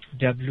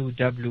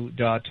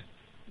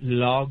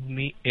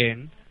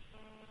www.logmein.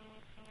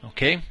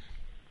 Okay.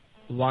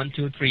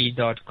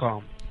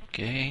 123.com.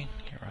 Okay,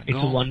 here I go.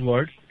 It's a one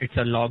word. It's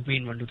a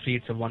logmein 123.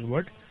 It's a one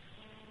word.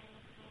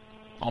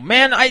 Oh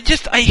man, I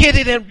hit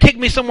it and take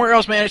me somewhere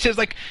else, man. It says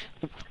like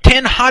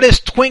 10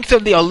 hottest twinks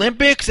of the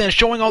Olympics and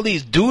showing all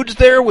these dudes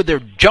there with their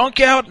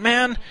junk out,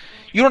 man.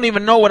 You don't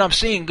even know what I'm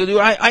seeing. Dude,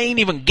 I ain't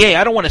even gay.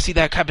 I don't want to see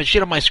that type of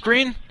shit on my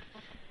screen.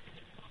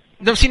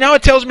 No, see, now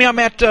it tells me I'm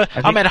at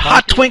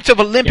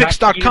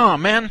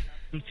hottwinksofolympics.com, man.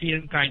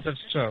 Some kinds of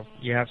stuff.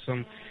 You have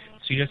some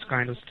serious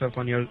kind of stuff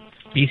on your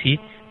PC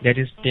that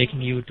is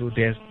taking you to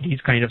these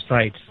kind of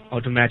sites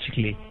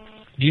automatically.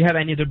 Do you have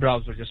any other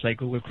browser, just like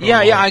Google Chrome?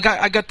 Yeah, I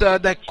got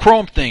that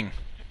Chrome thing.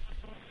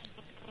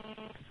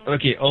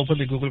 Okay, open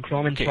the Google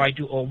Chrome and try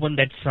to open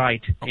that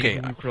site in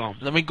Google Chrome.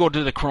 Let me go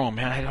to the Chrome,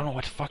 man. I don't know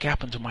what the fuck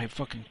happened to my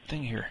fucking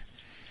thing here.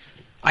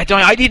 I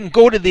didn't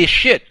go to this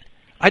shit.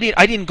 I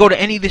didn't go to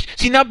any of this.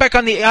 See, now back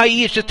on the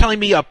IE, it's just telling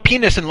me a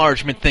penis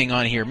enlargement thing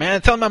on here, man.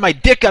 It's telling me my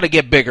dick got to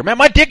get bigger, man.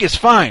 My dick is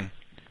fine.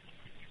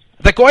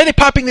 Like, why are they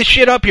popping this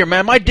shit up here,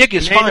 man? My dick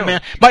is fine, man.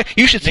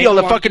 You should see all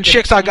the fucking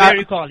chicks I got. From where are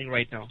you calling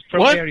right now?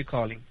 From what? Where are you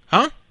calling?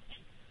 Huh?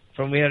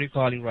 From where are you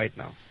calling right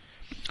now?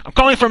 I'm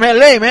calling from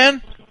LA,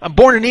 man. I'm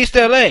born in East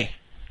LA.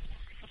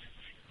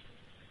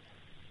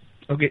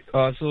 Okay,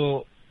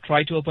 so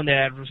try to open the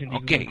address in the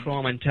Google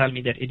Chrome and tell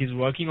me that it is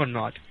working or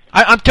not.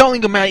 I'm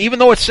telling you, man, even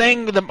though it's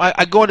saying that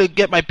I go to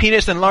get my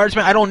penis enlarged,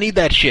 man, I don't need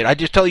that shit. I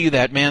just tell you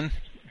that, man.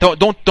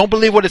 Don't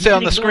believe what it says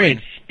on the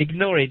screen.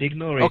 Ignore it.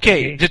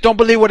 Okay, just don't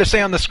believe what it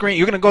says on the screen.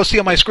 You're gonna go see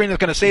on my screen that's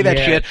gonna say that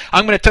shit.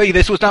 I'm gonna tell you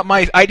this was not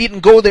I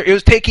didn't go there. It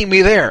was taking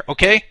me there.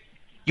 Okay.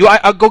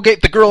 I'll go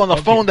get the girl on the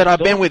phone that I've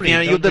been with,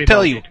 and you'll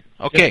tell you.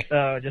 Okay.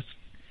 Just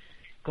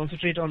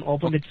concentrate on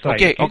open it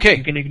site. Okay.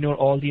 You can ignore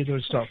all the other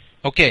stuff.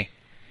 Okay.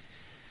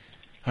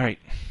 All right.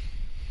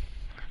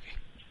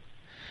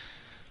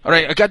 All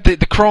right. I got the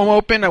Chrome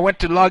open. I went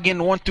to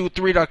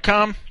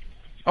login123.com.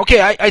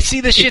 Okay, I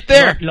see this shit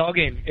there. It's not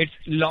login. It's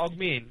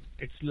logmein.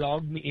 It's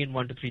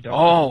logmein123.com.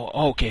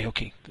 Oh, okay.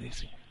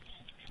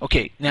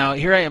 Okay, now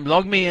here I am.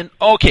 Log me in.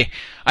 Okay,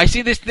 I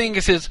see this thing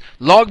that says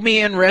log me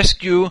in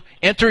rescue.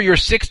 Enter your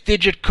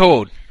 6-digit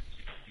code.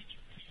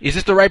 Is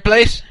this the right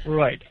place?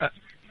 Right.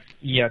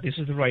 Yeah, this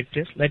is the right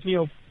place. Let me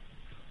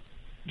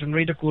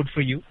generate a code for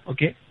you,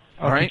 okay?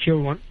 A All right. secure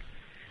one.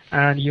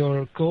 And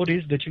your code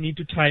is that you need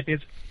to type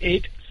is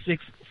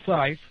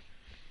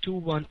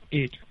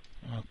 865218.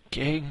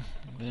 Okay,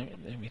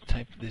 let me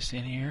type this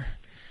in here.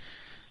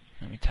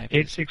 Let me type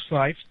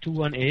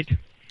 865218.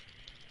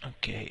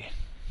 Okay.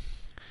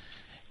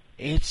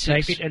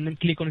 Type it and then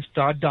click on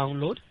Start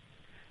Download.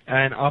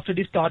 And after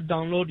the Start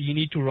Download, you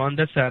need to run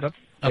the setup.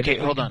 Okay,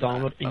 hold on.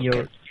 Download in Okay.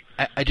 your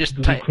I just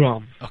Google type.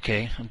 Chrome.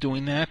 Okay, I'm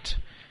doing that.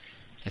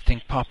 I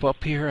think pop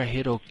up here. I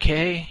hit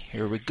OK.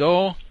 Here we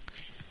go.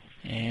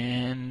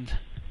 And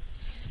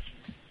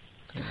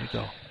there we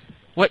go.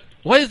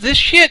 What is this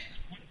shit?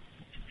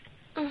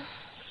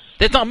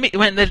 That's not me.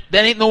 Man, that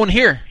ain't no one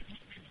here.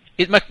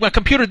 Is my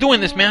computer doing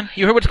this, man?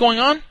 You heard what's going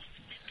on?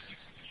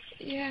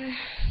 Yeah.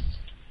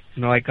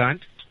 No, I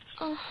can't.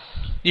 Oh,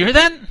 You hear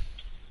that?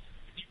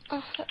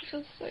 that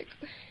feels so good.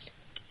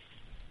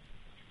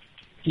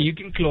 You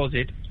can close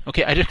it.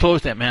 Okay, I just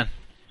closed that, man.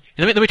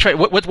 Let me try.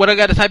 What I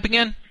got to type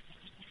again?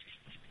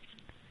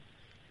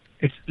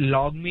 It's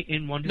log me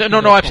in one. No,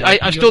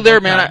 I'm still there,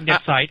 man.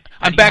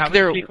 I'm back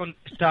there. Click on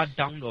Start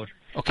Download.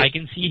 Okay. I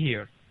can see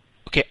here.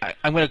 Okay,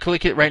 I'm going to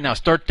click it right now.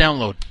 Start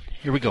download.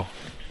 Here we go.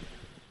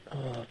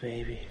 Oh,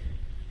 baby.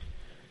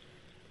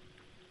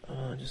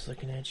 Oh, just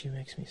looking at you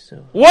makes me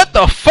so... What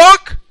the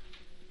fuck?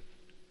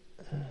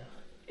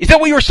 Is that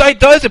what your site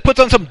does? It puts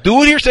on some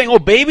dude here saying, "Oh,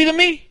 baby" to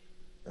me?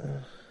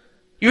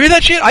 You hear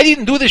that shit? I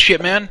didn't do this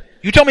shit, man.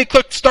 You tell me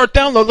click start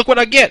download. Look what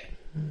I get.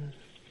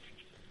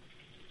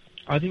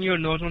 I think you're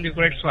not on the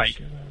correct site.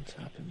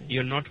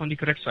 You're not on the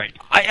correct site.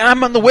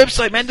 I'm on the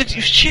website, man. That's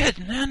shit,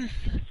 man.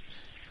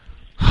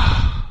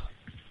 Let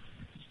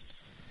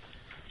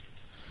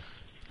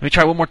me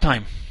try one more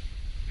time.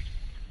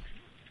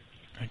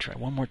 Let me try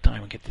one more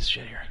time and get this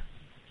shit here.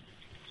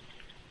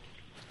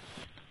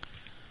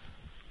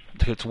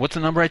 So what's the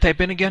number I type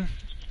in again?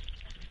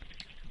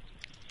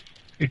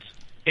 It's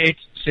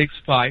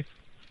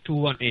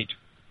 865218.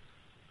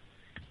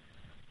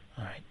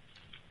 All right.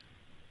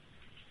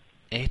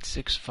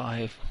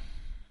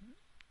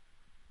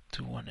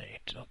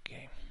 865218.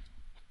 Okay.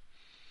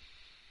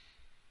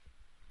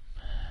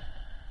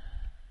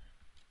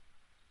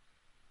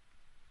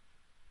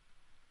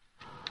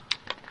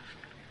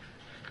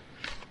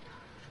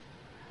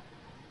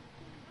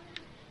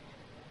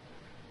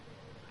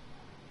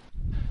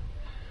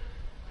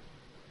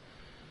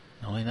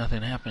 No, ain't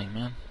nothing happening,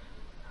 man.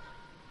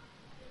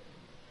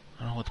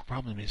 I don't know what the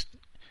problem is.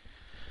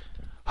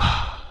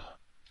 All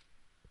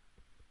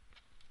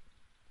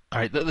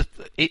right.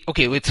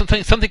 Okay. Wait,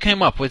 something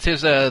came up. It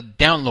says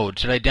download.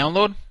 Should I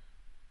download?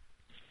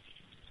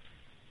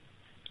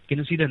 Can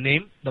you see the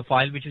name, the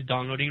file which is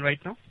downloading right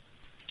now?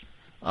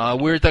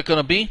 Where is that going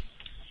to be?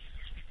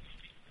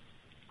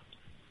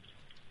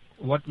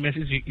 What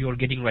message you're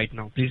getting right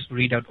now? Please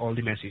read out all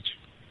the message.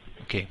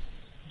 Okay.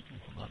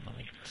 Hold on. Let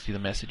me see the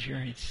message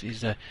here. It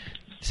says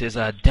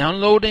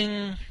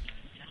downloading.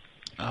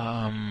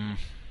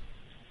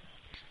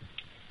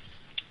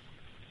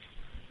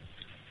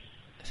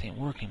 This ain't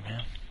working,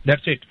 man.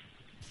 That's it.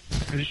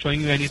 Is it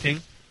showing you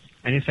anything?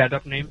 Any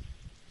setup name?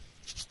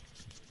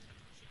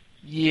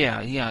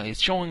 Yeah.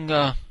 It's showing.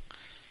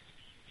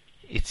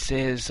 It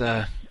says.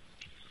 It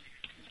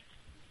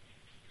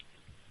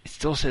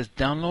still says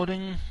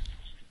downloading.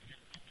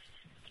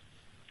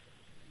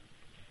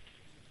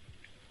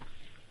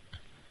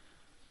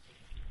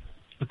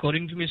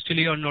 According to me, still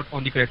you are not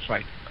on the correct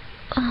site.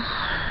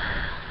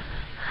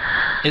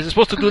 Is it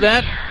supposed to do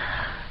that?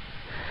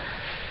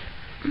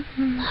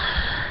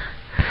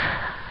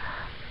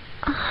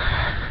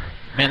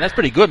 Man, that's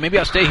pretty good. Maybe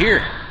I'll stay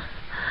here.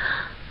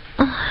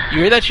 You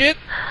hear that shit?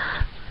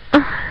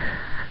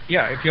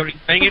 Yeah, if you're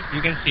enjoying it,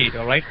 you can see it,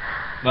 alright?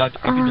 But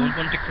if you don't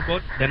want tech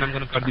support, then I'm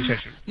gonna cut the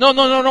session. No.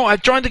 I'm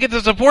trying to get the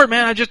support,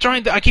 man. I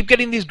keep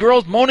getting these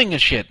girls moaning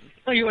and shit.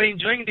 No, you are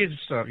enjoying this,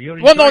 sir.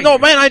 Well, no,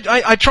 man.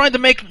 I tried to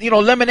make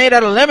lemonade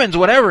out of lemons,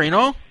 whatever.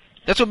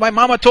 That's what my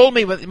mama told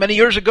me many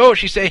years ago.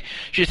 She say,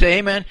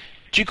 "Hey, man,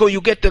 Chico,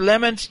 you get the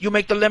lemons, you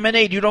make the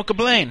lemonade, you don't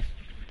complain."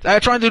 I'm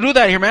trying to do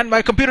that here, man.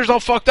 My computer's all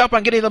fucked up.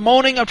 I'm getting the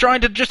moaning. I'm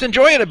trying to just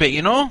enjoy it a bit,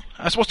 What am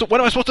I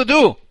supposed to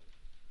do?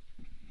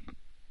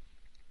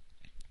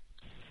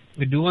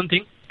 We do one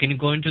thing. Can you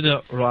go into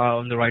the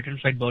on the right hand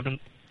side bottom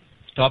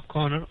top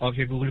corner of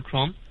your Google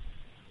Chrome?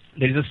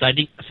 There is a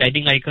setting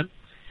icon.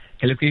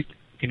 Can you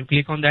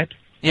click on that?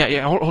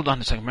 Yeah. Hold on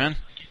a second, man.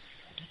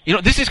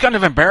 This is kind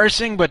of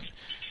embarrassing, but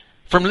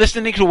from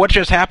listening to what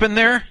just happened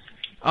there,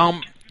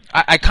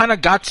 I kind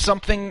of got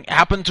something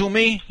happen to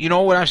me. You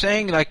know what I'm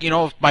saying? Like,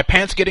 my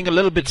pants getting a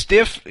little bit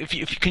stiff.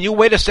 Can you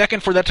wait a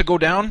second for that to go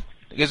down?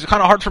 Because it's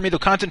kind of hard for me to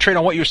concentrate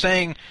on what you're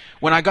saying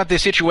when I got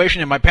this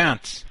situation in my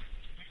pants.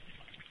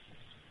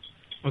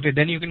 Okay,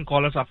 then you can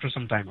call us after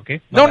some time, okay?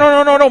 No,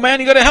 man.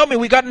 You got to help me.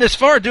 We gotten this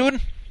far,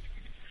 dude.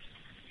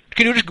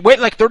 Can you just wait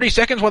like 30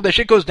 seconds while the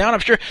shit goes down? I'm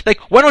sure. Like,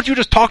 why don't you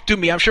just talk to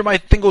me? I'm sure my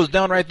thing goes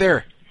down right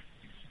there.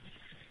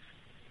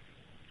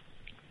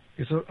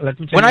 So let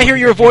me tell When you I hear what,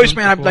 your we voice, don't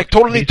man, I'm support like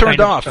totally these turned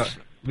kind of off. stuff.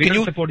 We Can don't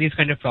you? support these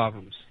kind of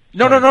problems.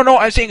 No.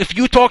 I'm saying if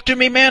you talk to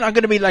me, man, I'm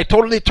gonna be like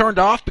totally turned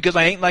off because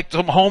I ain't like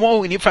some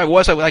homo, and if I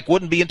was, I like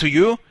wouldn't be into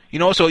you. You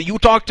know, so you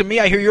talk to me,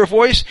 I hear your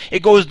voice,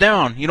 it goes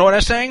down. You know what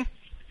I'm saying?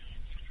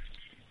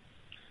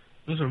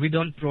 No, sir, we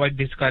don't provide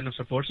this kind of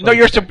support. No,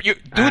 you're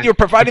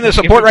providing the if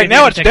support right there's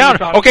now. a It's technical down.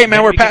 problem, Okay, man,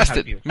 then we're we can past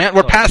help it. you. Man,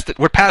 we're Sorry. past it.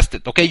 We're past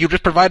it. Okay, you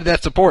just provided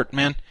that support,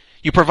 man.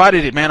 You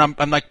provided it, man.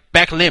 I'm like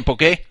back limp.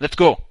 Okay, let's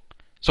go.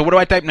 So what do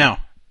I type now?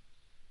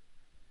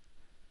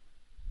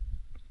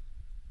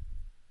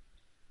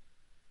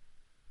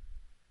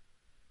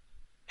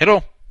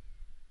 Hello.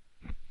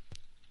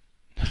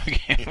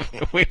 Okay,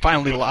 we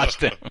finally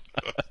lost him.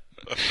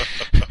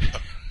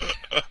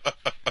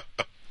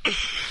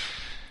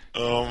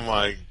 Oh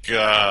my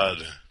God.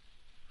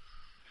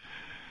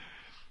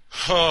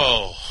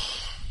 Oh.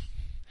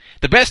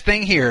 The best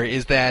thing here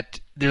is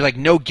that there's like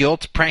no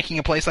guilt pranking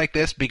a place like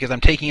this because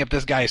I'm taking up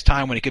this guy's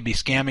time when he could be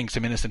scamming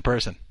some innocent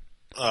person.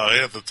 Oh, he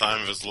had the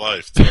time of his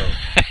life, too.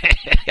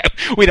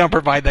 We don't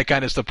provide that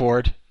kind of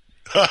support.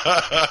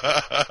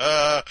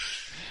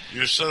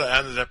 You should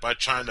have ended it by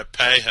trying to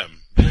pay him.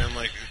 Being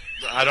like,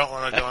 I don't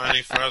want to go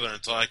any further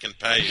until I can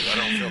pay you. I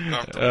don't feel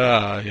comfortable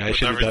Yeah, I with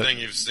should've everything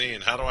done- you've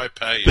seen. How do I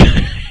pay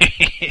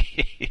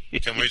you?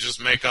 Can we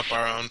just make up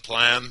our own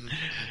plan?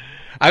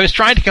 I was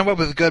trying to come up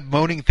with good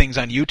moaning things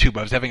on YouTube.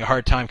 I was having a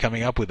hard time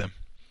coming up with them.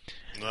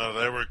 No,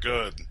 they were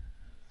good.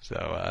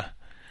 So,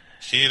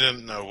 He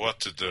didn't know what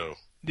to do.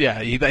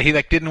 yeah, he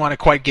like didn't want to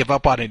quite give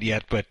up on it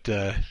yet, but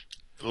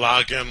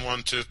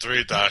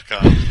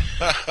Login123.com.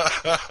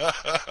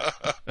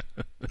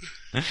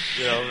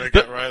 Yeah, I'll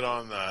get right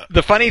on that.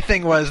 the funny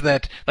thing was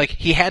that like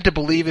he had to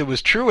believe it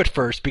was true at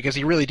first because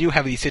you really do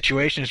have these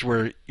situations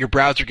where your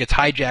browser gets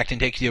hijacked and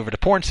takes you over to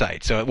porn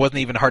sites. So it wasn't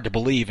even hard to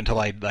believe until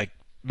I like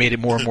made it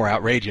more and more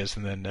outrageous,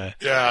 and then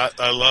Yeah,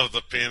 I love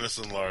the penis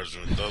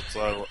enlargement. That's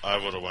what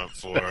I would have went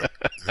for.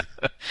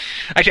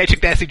 actually I took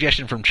that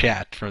suggestion from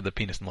chat for the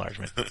penis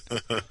enlargement.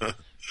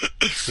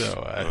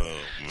 So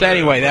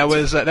anyway, that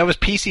was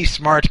PC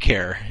Smart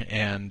Care,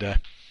 and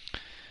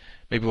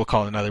maybe we'll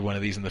call another one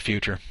of these in the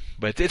future.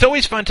 But it's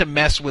always fun to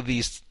mess with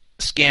these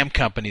scam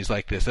companies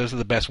like this. Those are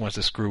the best ones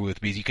to screw with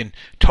because you can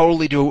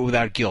totally do it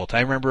without guilt. I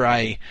remember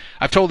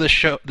I've told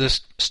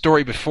this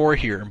story before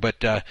here, but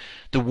the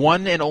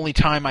one and only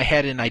time I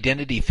had an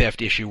identity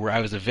theft issue where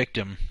I was a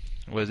victim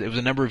it was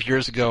a number of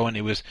years ago, and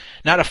it was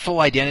not a full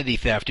identity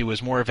theft. It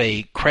was more of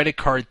a credit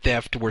card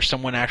theft where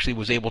someone actually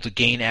was able to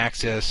gain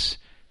access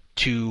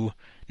to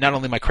not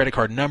only my credit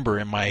card number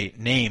and my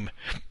name,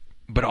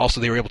 but also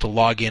they were able to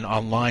log in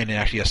online and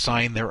actually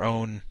assign their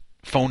own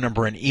phone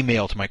number and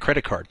email to my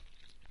credit card.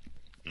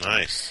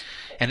 Nice.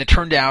 And it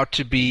turned out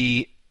to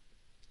be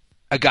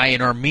a guy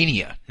in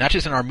Armenia. Not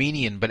just an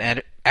Armenian, but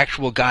an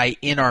actual guy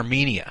in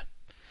Armenia.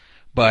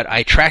 But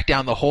I tracked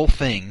down the whole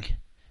thing.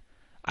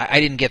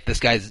 I didn't get this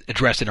guy's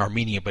address in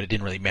Armenia, but it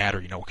didn't really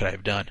matter. You know, what could I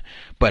have done?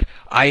 But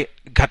I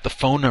got the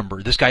phone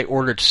number. This guy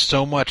ordered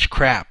so much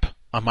crap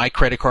on my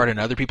credit card and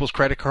other people's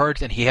credit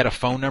cards, and he had a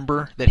phone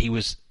number that he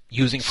was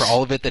using for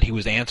all of it that he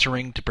was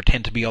answering to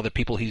pretend to be other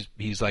people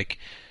he's like,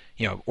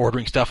 you know,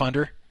 ordering stuff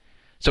under.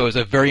 So it was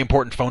a very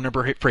important phone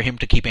number for him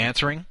to keep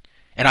answering,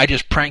 and I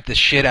just pranked the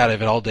shit out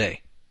of it all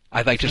day.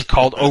 I like just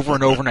called over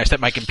and over, and I set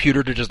my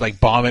computer to just like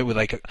bomb it with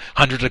like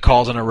hundreds of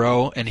calls in a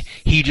row, and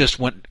he just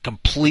went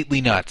completely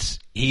nuts.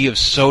 He was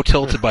so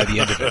tilted by the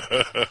end of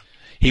it.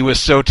 He was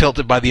so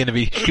tilted by the end of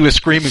it. He was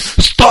screaming,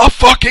 "Stop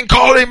fucking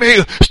calling me!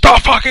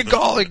 Stop fucking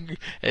calling!"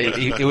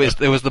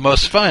 It was the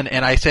most fun.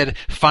 And I said,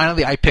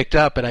 finally, I picked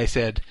up and I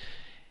said,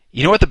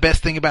 "You know what the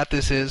best thing about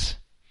this is?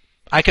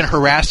 I can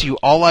harass you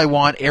all I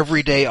want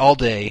every day, all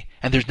day,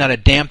 and there's not a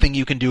damn thing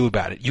you can do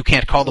about it. You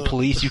can't call the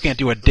police. You can't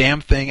do a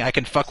damn thing. I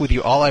can fuck with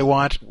you all I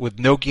want with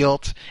no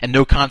guilt and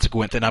no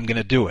consequence, and I'm going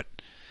to do it."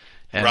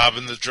 And,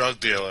 robbing the drug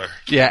dealer.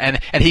 Yeah,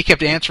 and he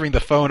kept answering the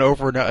phone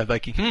over and over,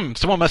 like,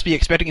 someone must be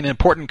expecting an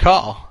important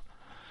call.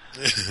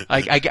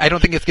 I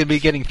don't think it's going to be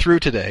getting through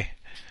today.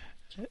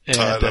 And,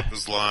 tied up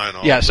his line.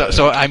 All yeah, day.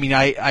 so I mean,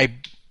 I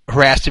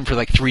harassed him for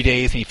like 3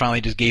 days, and he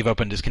finally just gave up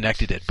and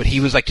disconnected it. But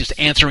he was like just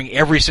answering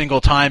every single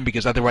time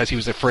because otherwise he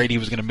was afraid he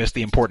was going to miss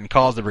the important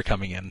calls that were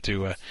coming in.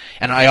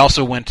 And I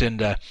also went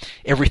and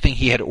everything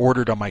he had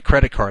ordered on my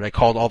credit card, I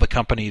called all the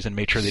companies and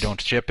made sure they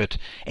don't ship it.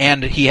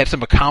 And he had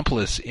some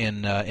accomplice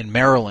in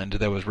Maryland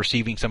that was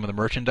receiving some of the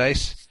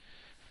merchandise.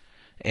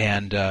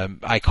 And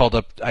I called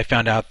up. I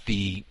found out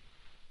the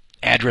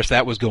address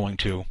that was going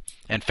to,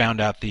 and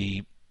found out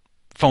the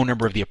phone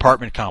number of the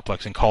apartment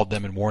complex, and called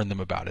them and warned them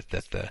about it,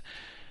 that the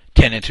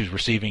tenant who's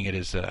receiving it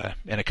is an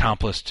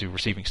accomplice to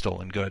receiving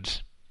stolen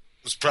goods.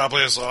 It was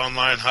probably his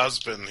online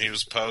husband. He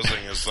was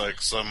posing as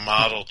like some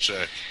model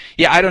chick.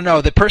 Yeah, I don't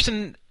know. The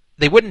person,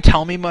 they wouldn't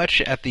tell me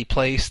much at the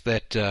place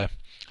that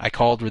I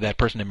called where that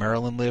person in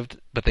Maryland lived,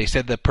 but they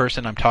said the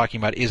person I'm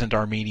talking about isn't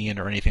Armenian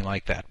or anything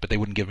like that, but they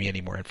wouldn't give me any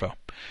more info.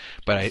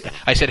 But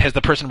I said, has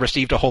the person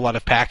received a whole lot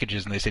of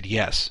packages? And they said,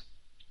 yes.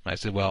 I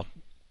said, well,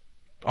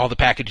 all the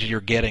packages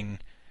you're getting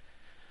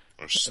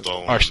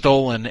are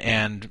stolen,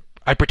 and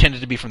I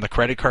pretended to be from the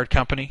credit card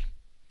company.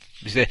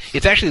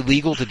 It's actually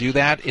legal to do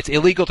that. It's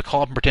illegal to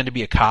call up and pretend to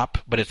be a cop,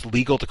 but it's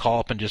legal to call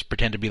up and just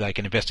pretend to be like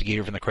an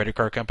investigator from the credit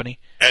card company.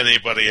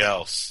 Anybody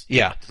else.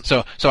 Yeah.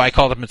 So I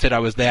called up and said I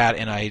was that,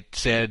 and I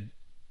said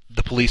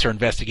the police are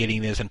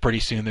investigating this, and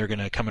pretty soon they're going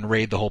to come and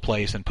raid the whole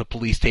place and put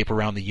police tape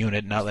around the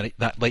unit and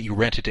not let you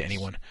rent it to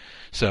anyone.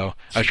 So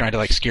I was trying to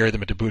like scare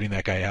them into booting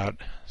that guy out.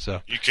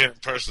 So you can't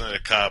impersonate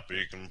a cop, but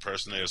you can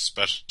impersonate a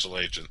special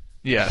agent.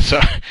 Yeah, so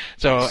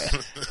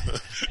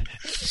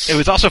it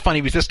was also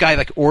funny because this guy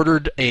like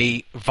ordered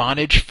a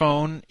Vonage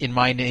phone in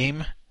my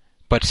name,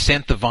 but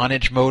sent the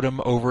Vonage modem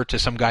over to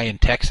some guy in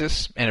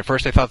Texas. And at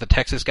first I thought the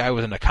Texas guy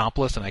was an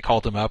accomplice, and I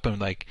called him up and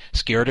like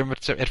scared him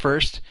at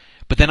first.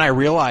 But then I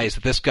realized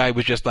that this guy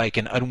was just like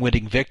an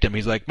unwitting victim.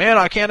 He's like, man,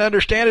 I can't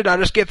understand it. I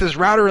just get this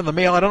router in the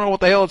mail. I don't know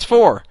what the hell it's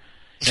for.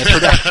 And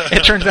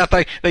it turns out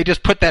they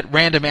just put that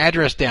random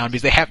address down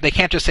because they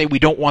can't just say we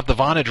don't want the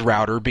Vonage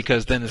router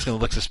because then it's going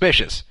to look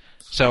suspicious.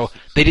 So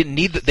they didn't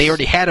need they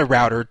already had a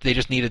router. They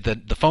just needed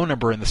the phone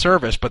number and the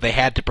service, but they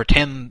had to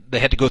pretend they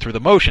had to go through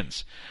the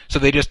motions. So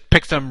they just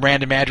picked some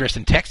random address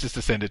in Texas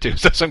to send it to.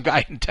 So some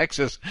guy in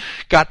Texas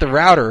got the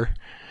router,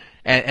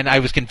 and I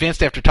was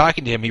convinced after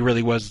talking to him he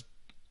really was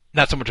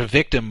not so much a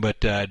victim,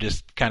 but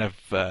just kind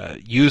of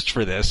used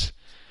for this.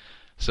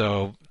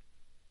 So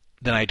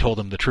then I told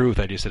him the truth.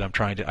 I just said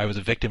I was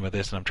a victim of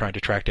this, and I'm trying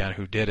to track down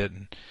who did it.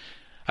 And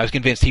I was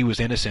convinced he was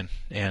innocent,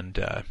 and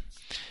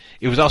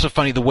it was also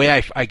funny the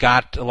way I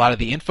got a lot of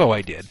the info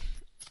I did.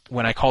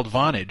 When I called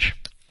Vonage,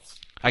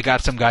 I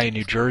got some guy in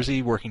New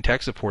Jersey working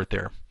tech support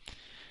there,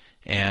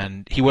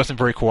 and he wasn't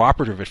very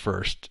cooperative at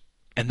first.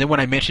 And then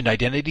when I mentioned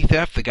identity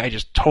theft, the guy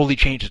just totally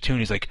changed his tune.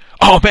 He's like,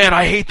 oh man,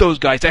 I hate those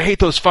guys. I hate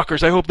those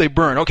fuckers. I hope they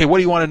burn. Okay, what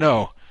do you want to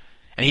know?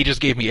 And he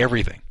just gave me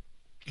everything.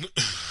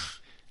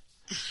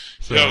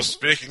 So,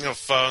 speaking of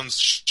phones,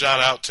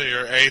 shout out to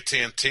your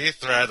AT&T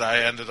thread. I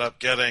ended up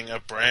getting a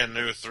brand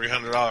new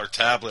 $300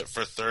 tablet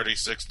for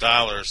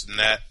 $36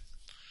 net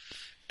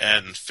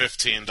and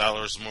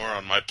 $15 more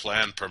on my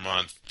plan per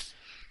month.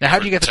 Now, how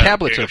do you get the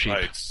tablet so cheap?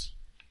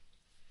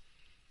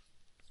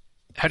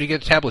 How do you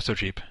get the tablet so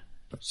cheap?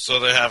 So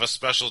they have a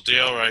special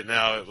deal right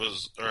now. It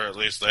was, or at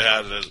least they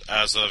had it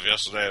as of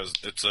yesterday.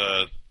 It's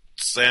a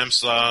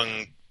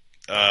Samsung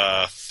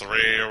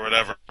 3 or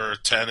whatever,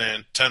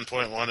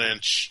 10.1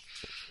 inch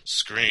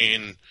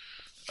screen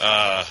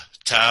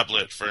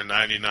tablet for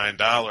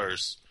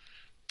 $99.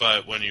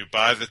 But when you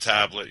buy the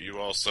tablet, you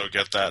also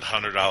get that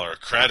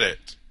 $100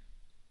 credit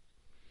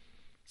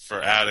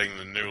for adding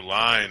the new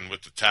line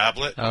with the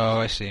tablet. Oh,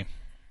 I see.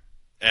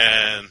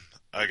 And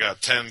I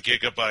got 10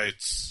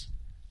 gigabytes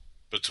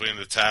between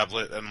the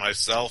tablet and my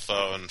cell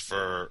phone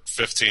for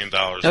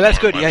 $15. No, that's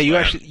good. Yeah, you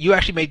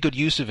actually made good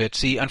use of it.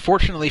 See,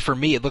 unfortunately for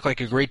me, it looked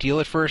like a great deal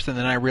at first, and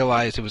then I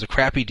realized it was a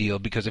crappy deal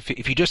because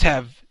if you just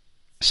have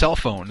cell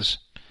phones,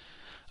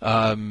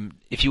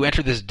 if you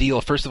enter this deal,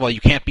 first of all, you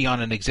can't be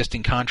on an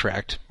existing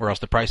contract, or else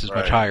the price is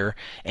much higher.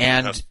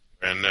 And that's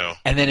brand new.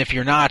 And then if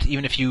you're not,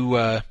 even if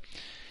you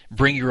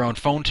bring your own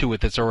phone to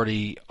it that's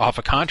already off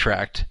a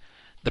contract,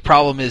 the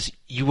problem is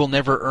you will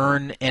never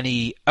earn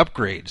any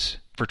upgrades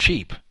for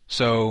cheap.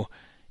 So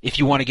if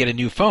you want to get a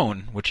new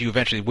phone, which you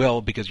eventually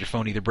will because your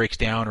phone either breaks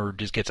down or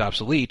just gets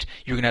obsolete,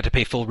 you're going to have to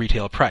pay full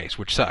retail price,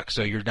 which sucks.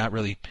 So you're not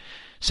really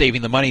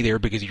saving the money there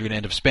because you're going to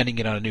end up spending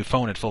it on a new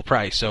phone at full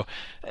price. So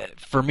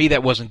for me,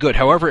 that wasn't good.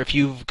 However, if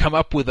you've come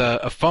up with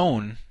a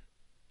phone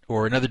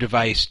or another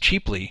device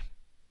cheaply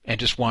and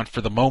just want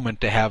for the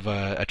moment to have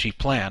a cheap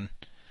plan,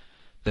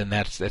 then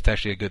that's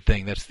actually a good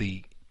thing. That's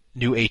the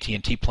new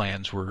AT&T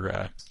plans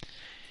where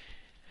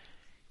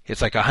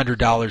it's like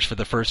 $100 for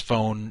the first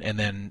phone and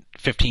then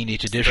 $15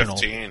 each additional.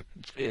 15.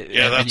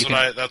 Yeah,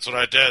 that's what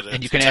I did.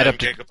 And you can add up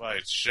to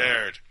gigabytes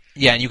shared.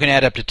 Yeah, and you can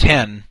add up to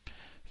 10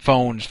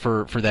 phones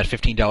for that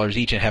 $15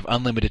 each and have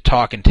unlimited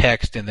talk and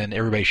text, and then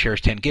everybody shares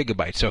 10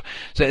 gigabytes. So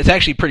it's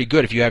actually pretty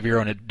good if you have your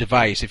own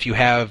device. If you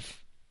have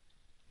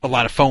a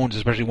lot of phones,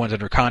 especially ones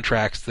under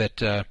contracts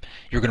that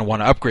you're going to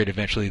want to upgrade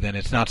eventually, then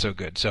it's not so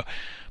good. So,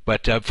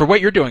 but for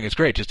what you're doing, it's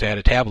great just to add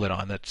a tablet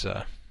on. That's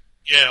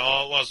yeah,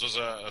 all it was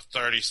a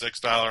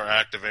 $36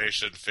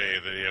 activation fee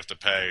that you have to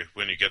pay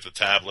when you get the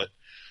tablet.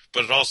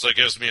 But it also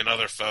gives me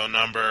another phone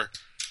number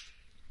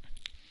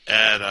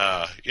and,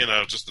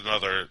 just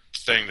another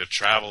thing to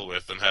travel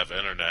with and have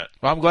internet.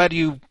 Well, I'm glad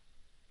you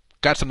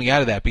got something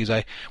out of that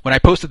because when I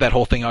posted that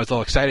whole thing, I was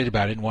all excited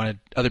about it and wanted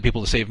other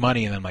people to save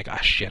money, and then I'm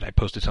like, shit, I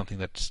posted something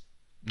that's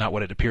not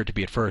what it appeared to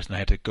be at first, and I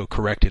had to go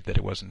correct it that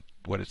it wasn't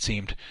what it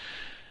seemed.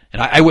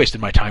 And I wasted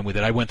my time with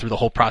it. I went through the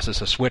whole process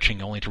of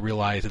switching only to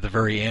realize at the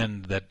very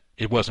end that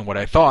it wasn't what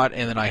I thought,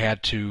 and then I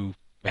had to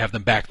have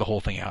them back the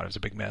whole thing out. It was a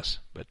big mess.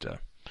 But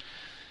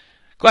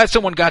glad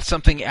someone got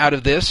something out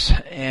of this.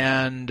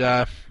 And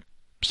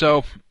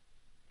so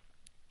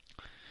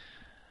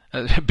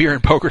Beer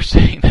and Poker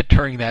saying that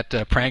during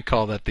that prank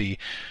call that the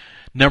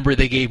number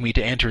they gave me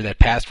to enter that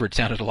password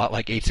sounded a lot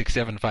like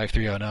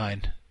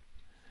 867-5309.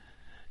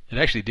 It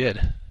actually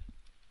did.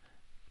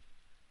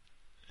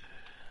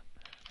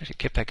 I should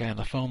keep that guy on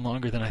the phone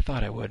longer than I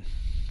thought I would.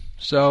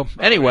 So,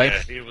 anyway.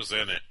 Yeah, he was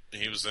in it.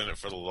 He was in it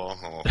for the long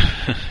haul.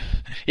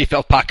 He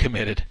felt pot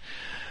committed.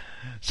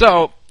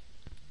 So,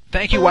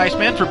 thank you,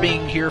 Weissman, for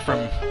being here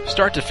from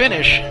start to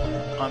finish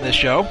on this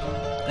show.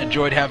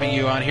 Enjoyed having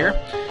you on here.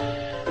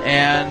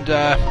 And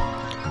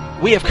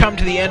we have come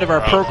to the end of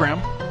our program,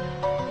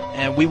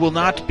 and we will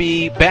not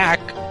be back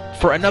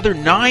for another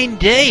 9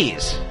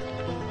 days.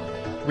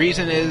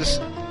 Reason is,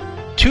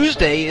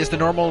 Tuesday is the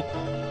normal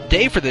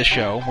day for this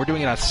show. We're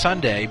doing it on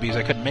Sunday because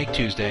I couldn't make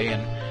Tuesday,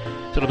 and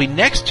so it'll be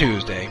next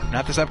Tuesday,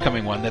 not this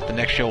upcoming one, that the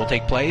next show will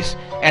take place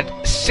at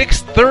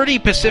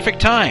 6:30 Pacific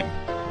time.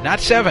 Not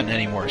 7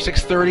 anymore.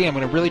 6:30. I'm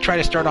going to really try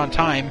to start on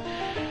time.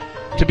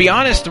 To be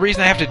honest, the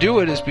reason I have to do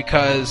it is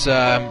because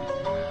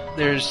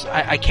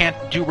I can't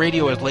do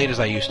radio as late as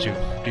I used to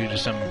due to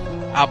some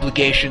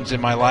obligations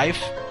in my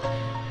life.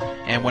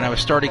 And when I was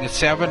starting at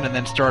 7 and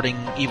then starting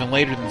even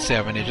later than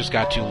 7, it just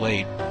got too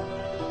late.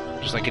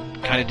 Just like it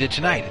kind of did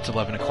tonight. It's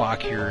 11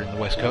 o'clock here in the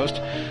West Coast.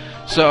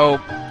 So,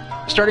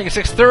 starting at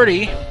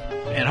 6:30,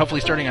 and hopefully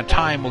starting on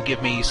time, will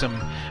give me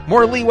some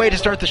more leeway to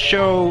start the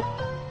show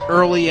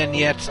early and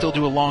yet still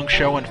do a long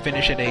show and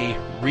finish at a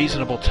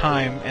reasonable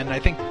time. And I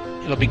think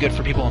it'll be good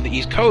for people on the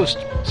East Coast,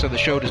 so the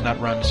show does not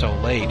run so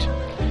late.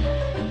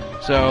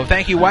 So,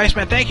 thank you,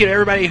 Weissman. Thank you to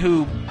everybody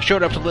who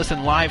showed up to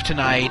listen live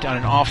tonight on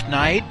an off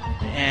night.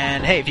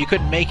 And, hey, if you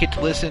couldn't make it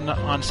to listen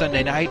on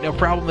Sunday night, no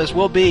problem. This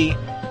will be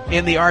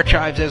in the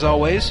archives, as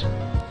always.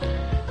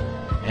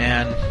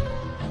 And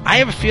I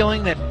have a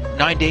feeling that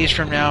 9 days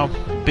from now,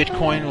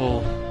 Bitcoin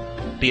will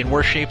be in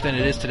worse shape than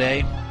it is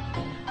today.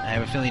 I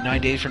have a feeling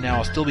 9 days from now,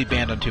 I'll still be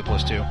banned on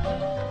 2+2.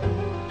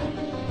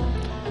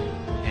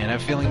 And I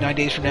have a feeling 9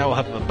 days from now, we'll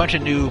have a bunch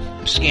of new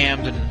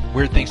scams and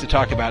weird things to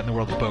talk about in the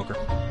world of poker.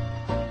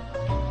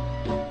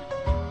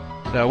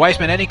 So,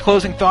 Weissman, any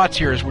closing thoughts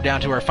here as we're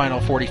down to our final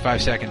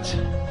 45 seconds?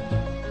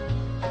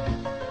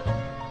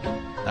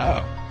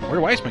 Oh, where did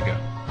Weissman go?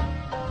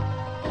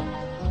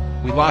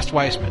 We lost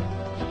Weissman.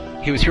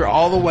 He was here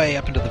all the way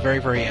up until the very,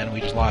 very end. We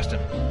just lost him.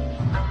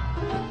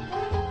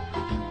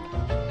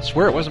 I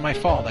swear it wasn't my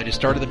fault. I just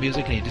started the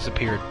music and he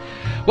disappeared.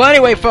 Well,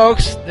 anyway,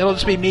 folks, it'll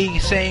just be me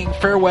saying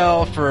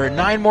farewell for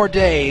 9 more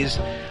days.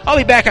 I'll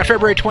be back on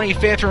February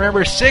 25th.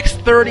 Remember,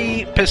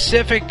 6:30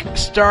 Pacific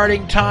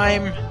starting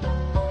time.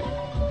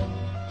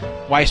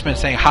 Weissman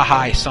saying, haha,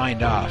 I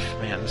signed off.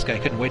 Man, this guy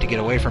couldn't wait to get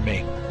away from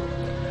me.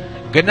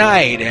 Good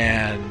night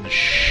and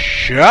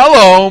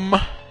shalom.